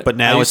would do it. But I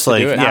now used it's to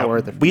like, do it. Not yeah,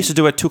 worth it for we used me.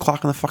 to do it at 2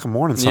 o'clock in the fucking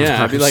morning sometimes.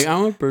 Yeah, I'd be like, I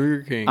want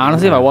Burger King.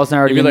 Honestly, if I wasn't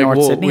already You'd be in like, North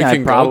well, Sydney, we I'd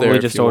can go probably there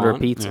if just you order a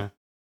want. pizza. Yeah.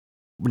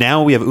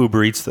 Now we have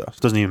Uber Eats though. So it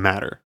doesn't even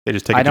matter. They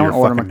just take I it to your don't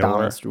order fucking door.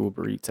 McDonald's through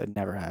Uber Eats. I'd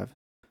never have.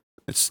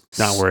 It's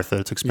not worth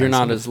it. It's expensive. You're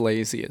not as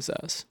lazy as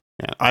us.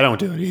 Yeah, I don't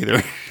do it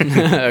either.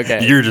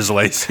 Okay. You're just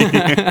lazy.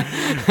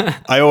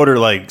 I order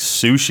like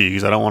sushi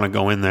because I don't want to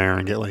go in there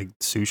and get like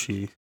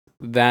sushi.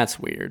 That's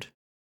weird.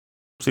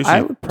 Sushi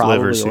I would probably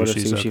delivered order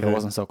sushi's sushi if it okay.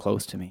 wasn't so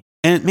close to me.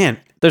 And man,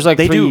 There's like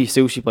They 3 do-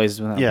 sushi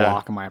places within a Yeah.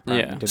 block of my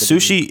apartment. Yeah. to the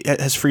sushi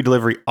has free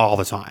delivery all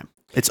the time.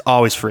 It's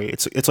always free.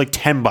 It's like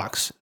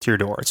 $10 to your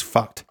door. It's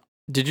fucked.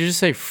 Did you just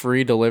say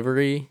free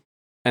delivery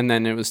and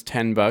then it was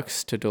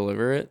 $10 to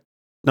deliver it?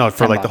 No,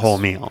 for like the $10. whole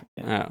meal.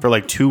 Oh. For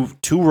like two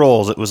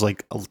rolls, it was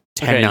like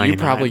 $10.99. Okay, you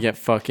probably get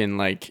fucking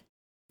like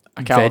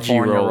a veggie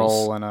California rolls.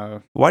 roll and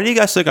a Why do you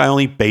guys think I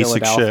only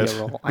basic Philadelphia shit?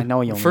 roll. I know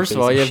you only First of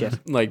all, you basic have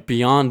shit. like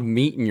Beyond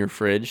Meat in your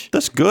fridge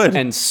That's good.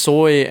 and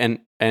soy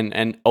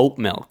and oat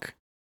milk.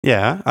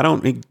 Yeah, I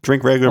don't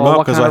drink regular Well, milk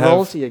what because kind I of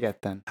rolls have. do you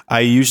get then? I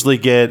usually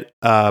get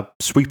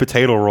sweet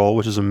potato roll,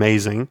 which is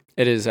amazing.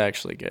 It is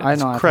actually good. I know. I've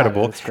had it.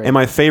 Incredible. It's great. And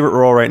my favorite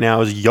roll right now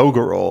is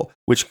yoga roll,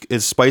 which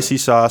is spicy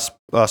sauce,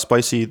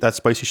 spicy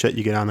shit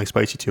you get on like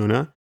spicy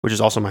tuna, which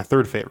is also my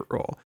third favorite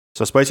roll.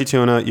 So spicy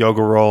tuna,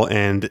 yoga roll,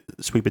 and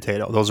sweet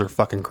potato. Those are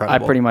fucking I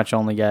incredible. pretty much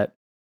only get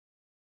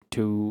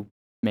 2,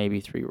 maybe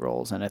 3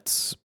 rolls, and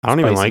it's I don't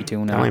even spicy like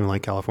tuna. I don't even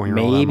like California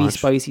roll that maybe much.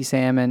 spicy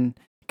salmon,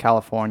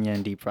 California,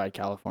 and deep fried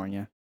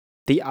California.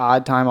 The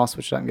odd time I'll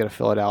switch it up and get a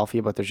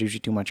Philadelphia, but there's usually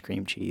too much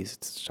cream cheese.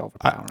 It's just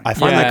overpowering. I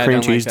find Yeah, that I cream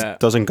don't like cheese that.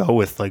 doesn't go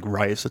with like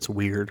rice. It's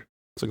weird.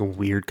 It's like a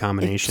weird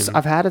combination.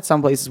 I've had it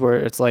some places where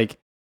it's like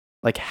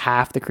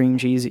half the cream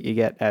cheese that you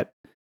get at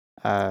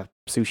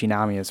Sushi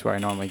Nami is where I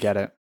normally get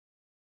it.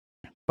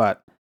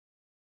 But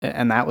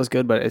and that was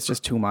good, but it's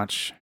just too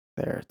much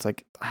there. It's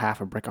like half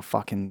a brick of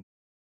fucking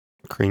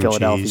cream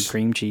Philadelphia cheese.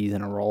 cream cheese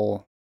in a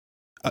roll.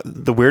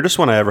 The weirdest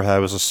one I ever had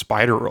was a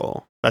spider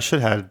roll. That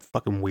shit had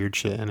fucking weird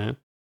shit in it.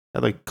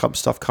 Had like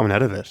stuff coming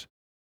out of it.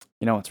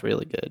 You know what's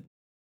really good?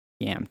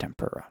 Yam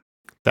tempura.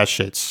 That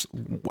shit's.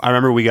 I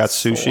remember we got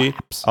sushi,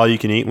 Slaps. all you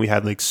can eat, and we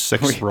had like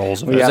 6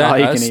 rolls of we it. Is got all that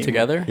you can us eat.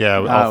 together? Yeah,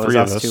 No, all it was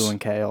 3 of us us. 2 and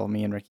Kale,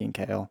 me and Ricky and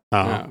Kale. Oh.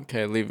 Oh,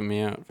 okay, leaving me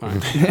out. Fine.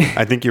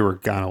 I think you were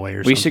gone away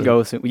or something. We should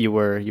go. You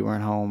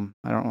weren't home.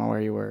 I don't know where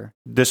you were.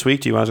 this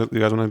week. You guys want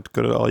to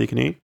go to all you can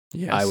eat?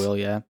 Yes. I will.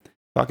 Yeah.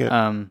 Fuck it.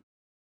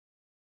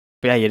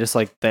 But yeah, you just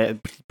like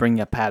bring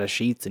a pad of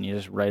sheets and you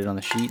just write it on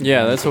the sheet. and Yeah,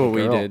 hand it that's to the what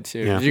we girl. did too.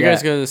 Yeah. Did you Yeah.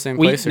 guys go to the same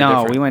place or No,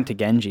 different? we went to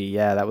Genji.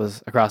 Yeah, that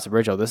was across the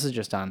bridge. Oh, this is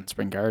just on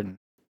Spring Garden.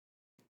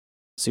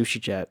 Sushi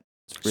Jet.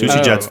 It's really, Sushi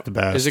Oh, Jet's the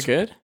best. Is it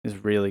good? is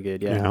really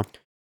good. Yeah. You know?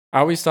 I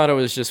always thought it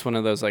was just one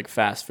of those like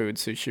fast food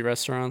sushi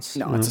restaurants.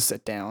 No, it's a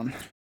sit down.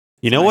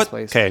 You know Nice what?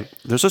 place. Okay,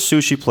 there's a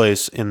sushi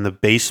place in the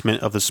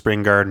basement of the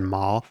Spring Garden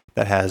Mall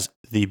that has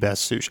the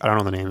best sushi. I don't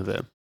know the name of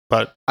it,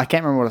 but I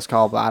can't remember what it's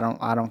called, but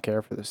I don't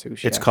care for the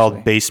sushi. it's called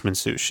actually. basement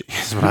sushi.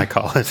 Is what I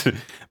call it.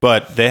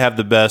 But they have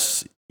the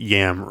best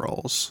yam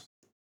rolls.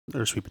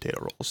 They're sweet potato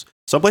rolls.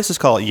 Some places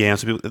call it yam.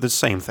 Some people, it's the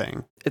same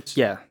thing. It's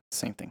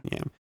same thing.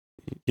 Yam.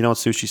 You know what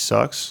sushi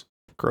sucks?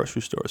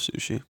 Grocery store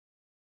sushi.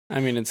 I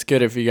mean, it's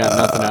good if you got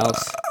nothing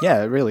else.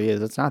 Yeah, it really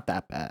is. It's not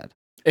that bad.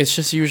 It's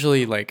just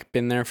usually like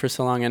been there for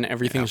so long and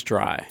everything's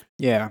dry.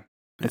 Yeah,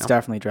 it's Yeah.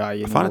 definitely dry.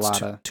 You I need find a it's lot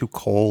too, of. too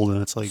cold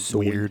and it's like Soy.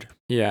 weird.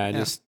 Yeah, I Yeah.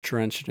 just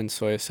drench it in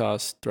soy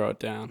sauce, throw it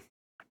down.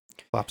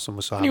 Slap some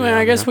wasabi. Anyway, on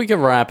I guess there. we could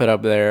wrap it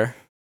up there.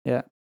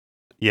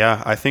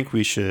 Yeah, I think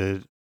we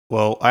should.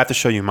 Well, I have to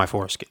show you my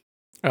foreskin.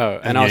 Oh,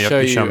 and I'll you have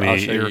show to you. show me I'll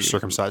show your you.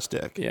 circumcised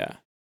dick. Yeah.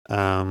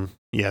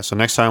 Yeah. So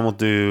next time we'll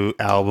do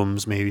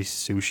albums, maybe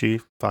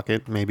sushi. Fuck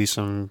it, maybe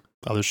some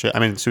other shit. I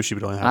mean, sushi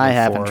would only have. I like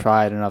haven't 4.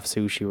 tried enough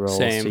sushi rolls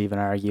Same. to even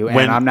argue,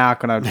 When- and I'm not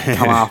gonna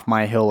come off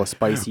my hill of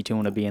spicy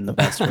tuna being the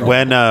best roll.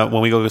 When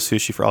we go to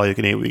sushi for all you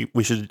can eat,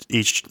 we should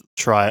each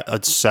try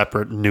a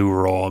separate new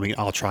roll. I mean,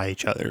 I'll try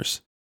each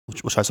other's.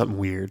 We'll try something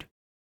weird,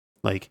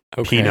 like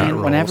Okay. peanut And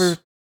rolls. whenever,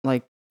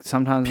 like,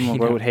 sometimes when we'll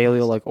go Peanut with Haley,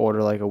 will like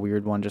order like a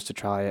weird one just to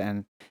try it,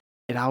 and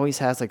it always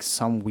has like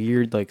some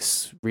weird, like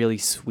really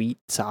sweet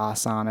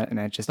sauce on it, and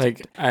it just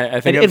Like I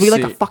think it'd I've be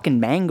like a seen fucking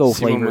mango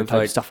see one flavor with, type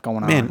like, stuff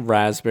going Man, on.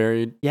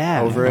 raspberry.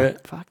 Yeah, over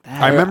it. Fuck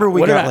that. I remember we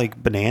What got about-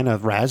 like banana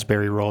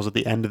raspberry rolls at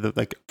the end of the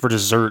like for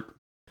dessert.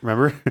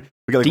 Remember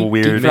we got like deep, a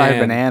weird. deep fried Man,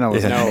 banana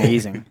was no.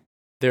 amazing.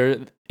 There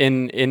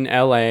in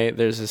LA,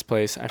 there's this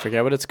place. I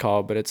forget what it's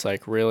called, but it's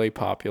like really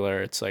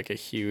popular. It's like a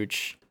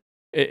huge.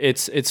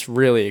 It's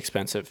really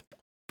expensive.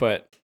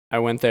 but I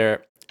went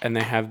there and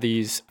they have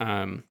these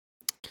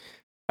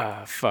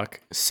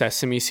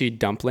sesame seed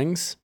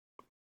dumplings.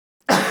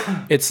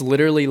 It's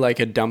literally like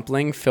a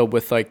dumpling filled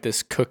with like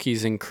this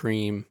cookies and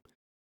cream,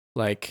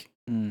 like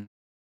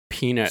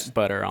peanut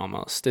butter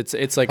almost. It's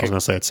like I was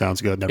gonna say it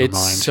sounds good. Never mind.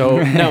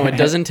 So no, it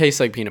doesn't taste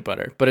like peanut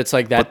butter, but it's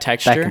like that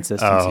texture. That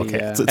consistency. Oh, okay.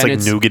 Yeah. It's like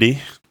nougaty.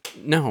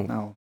 No,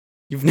 No.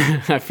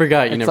 I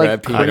forgot you It's never like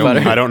had peanut I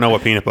butter. don't know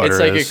what peanut butter It's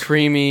like is. a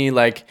creamy,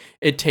 like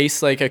it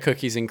tastes like a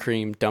cookies and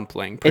cream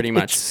dumpling, pretty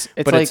much. It's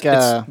But like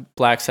it's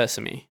black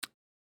sesame,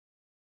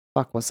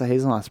 fuck. What's the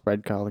hazelnut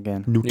spread called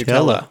again?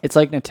 Nutella. It's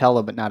like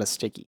Nutella, but not as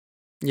sticky.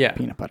 Yeah,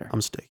 Peanut butter.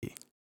 I'm sticky.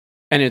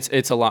 and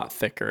it's a lot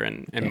thicker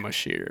and Yeah.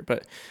 mushier.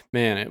 But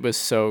man, it was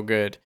so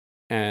good,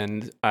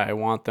 and I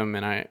want them,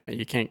 and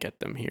you can't get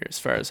them here, as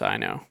far as I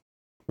know.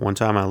 One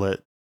time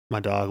my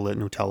dog lit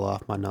Nutella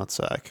off my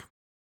nutsack.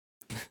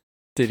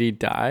 Did he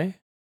die?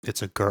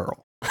 It's a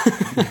girl.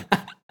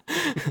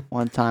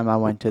 One time I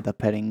went to the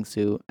petting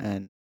zoo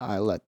and I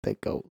let the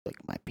goat lick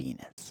my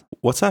penis.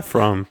 What's that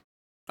from?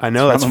 I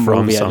know that's a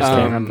from movie, I just something.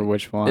 can't remember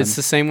which one. It's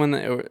the same one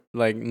that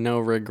like No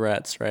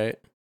Regrets, right?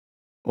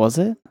 Was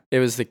it? It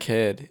was the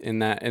kid in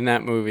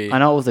that movie. I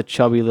know it was a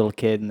chubby little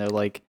kid, and they're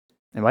like,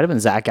 it might have been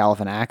Zach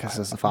Galifianakis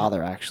as the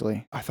father,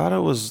 actually. I thought it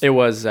was. It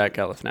was Zach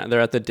Galifianakis.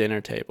 They're at the dinner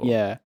table.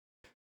 Yeah.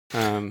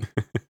 One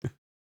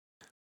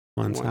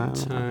One time.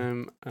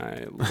 time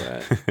I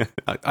let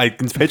I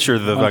can picture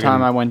the One fucking.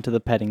 time I went to the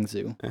petting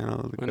zoo. you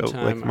know, the One goat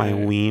time licked my I-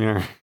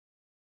 wiener.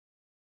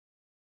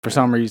 For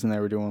some reason, they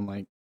were doing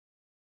like,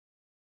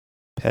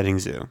 Petting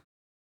zoo.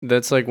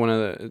 That's like one of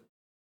the.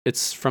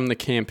 It's from the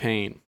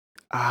campaign.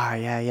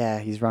 yeah,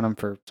 he's running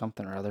for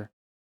something or other.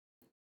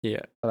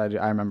 Yeah. But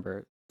I remember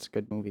it. It's a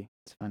good movie.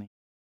 It's funny.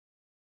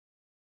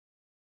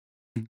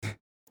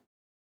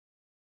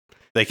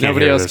 They can't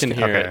Nobody hear else this. can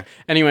hear Okay. it.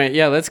 Anyway,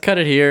 yeah, let's cut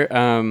it here.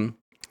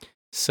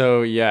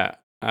 So yeah,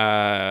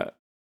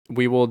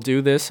 we will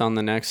do this on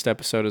the next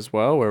episode as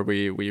well, where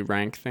we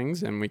rank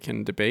things and we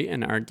can debate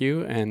and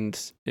argue. And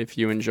if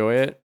you enjoy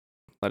it,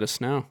 let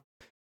us know.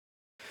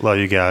 Love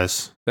you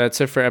guys. That's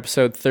it for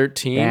episode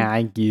 13.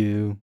 Thank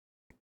you.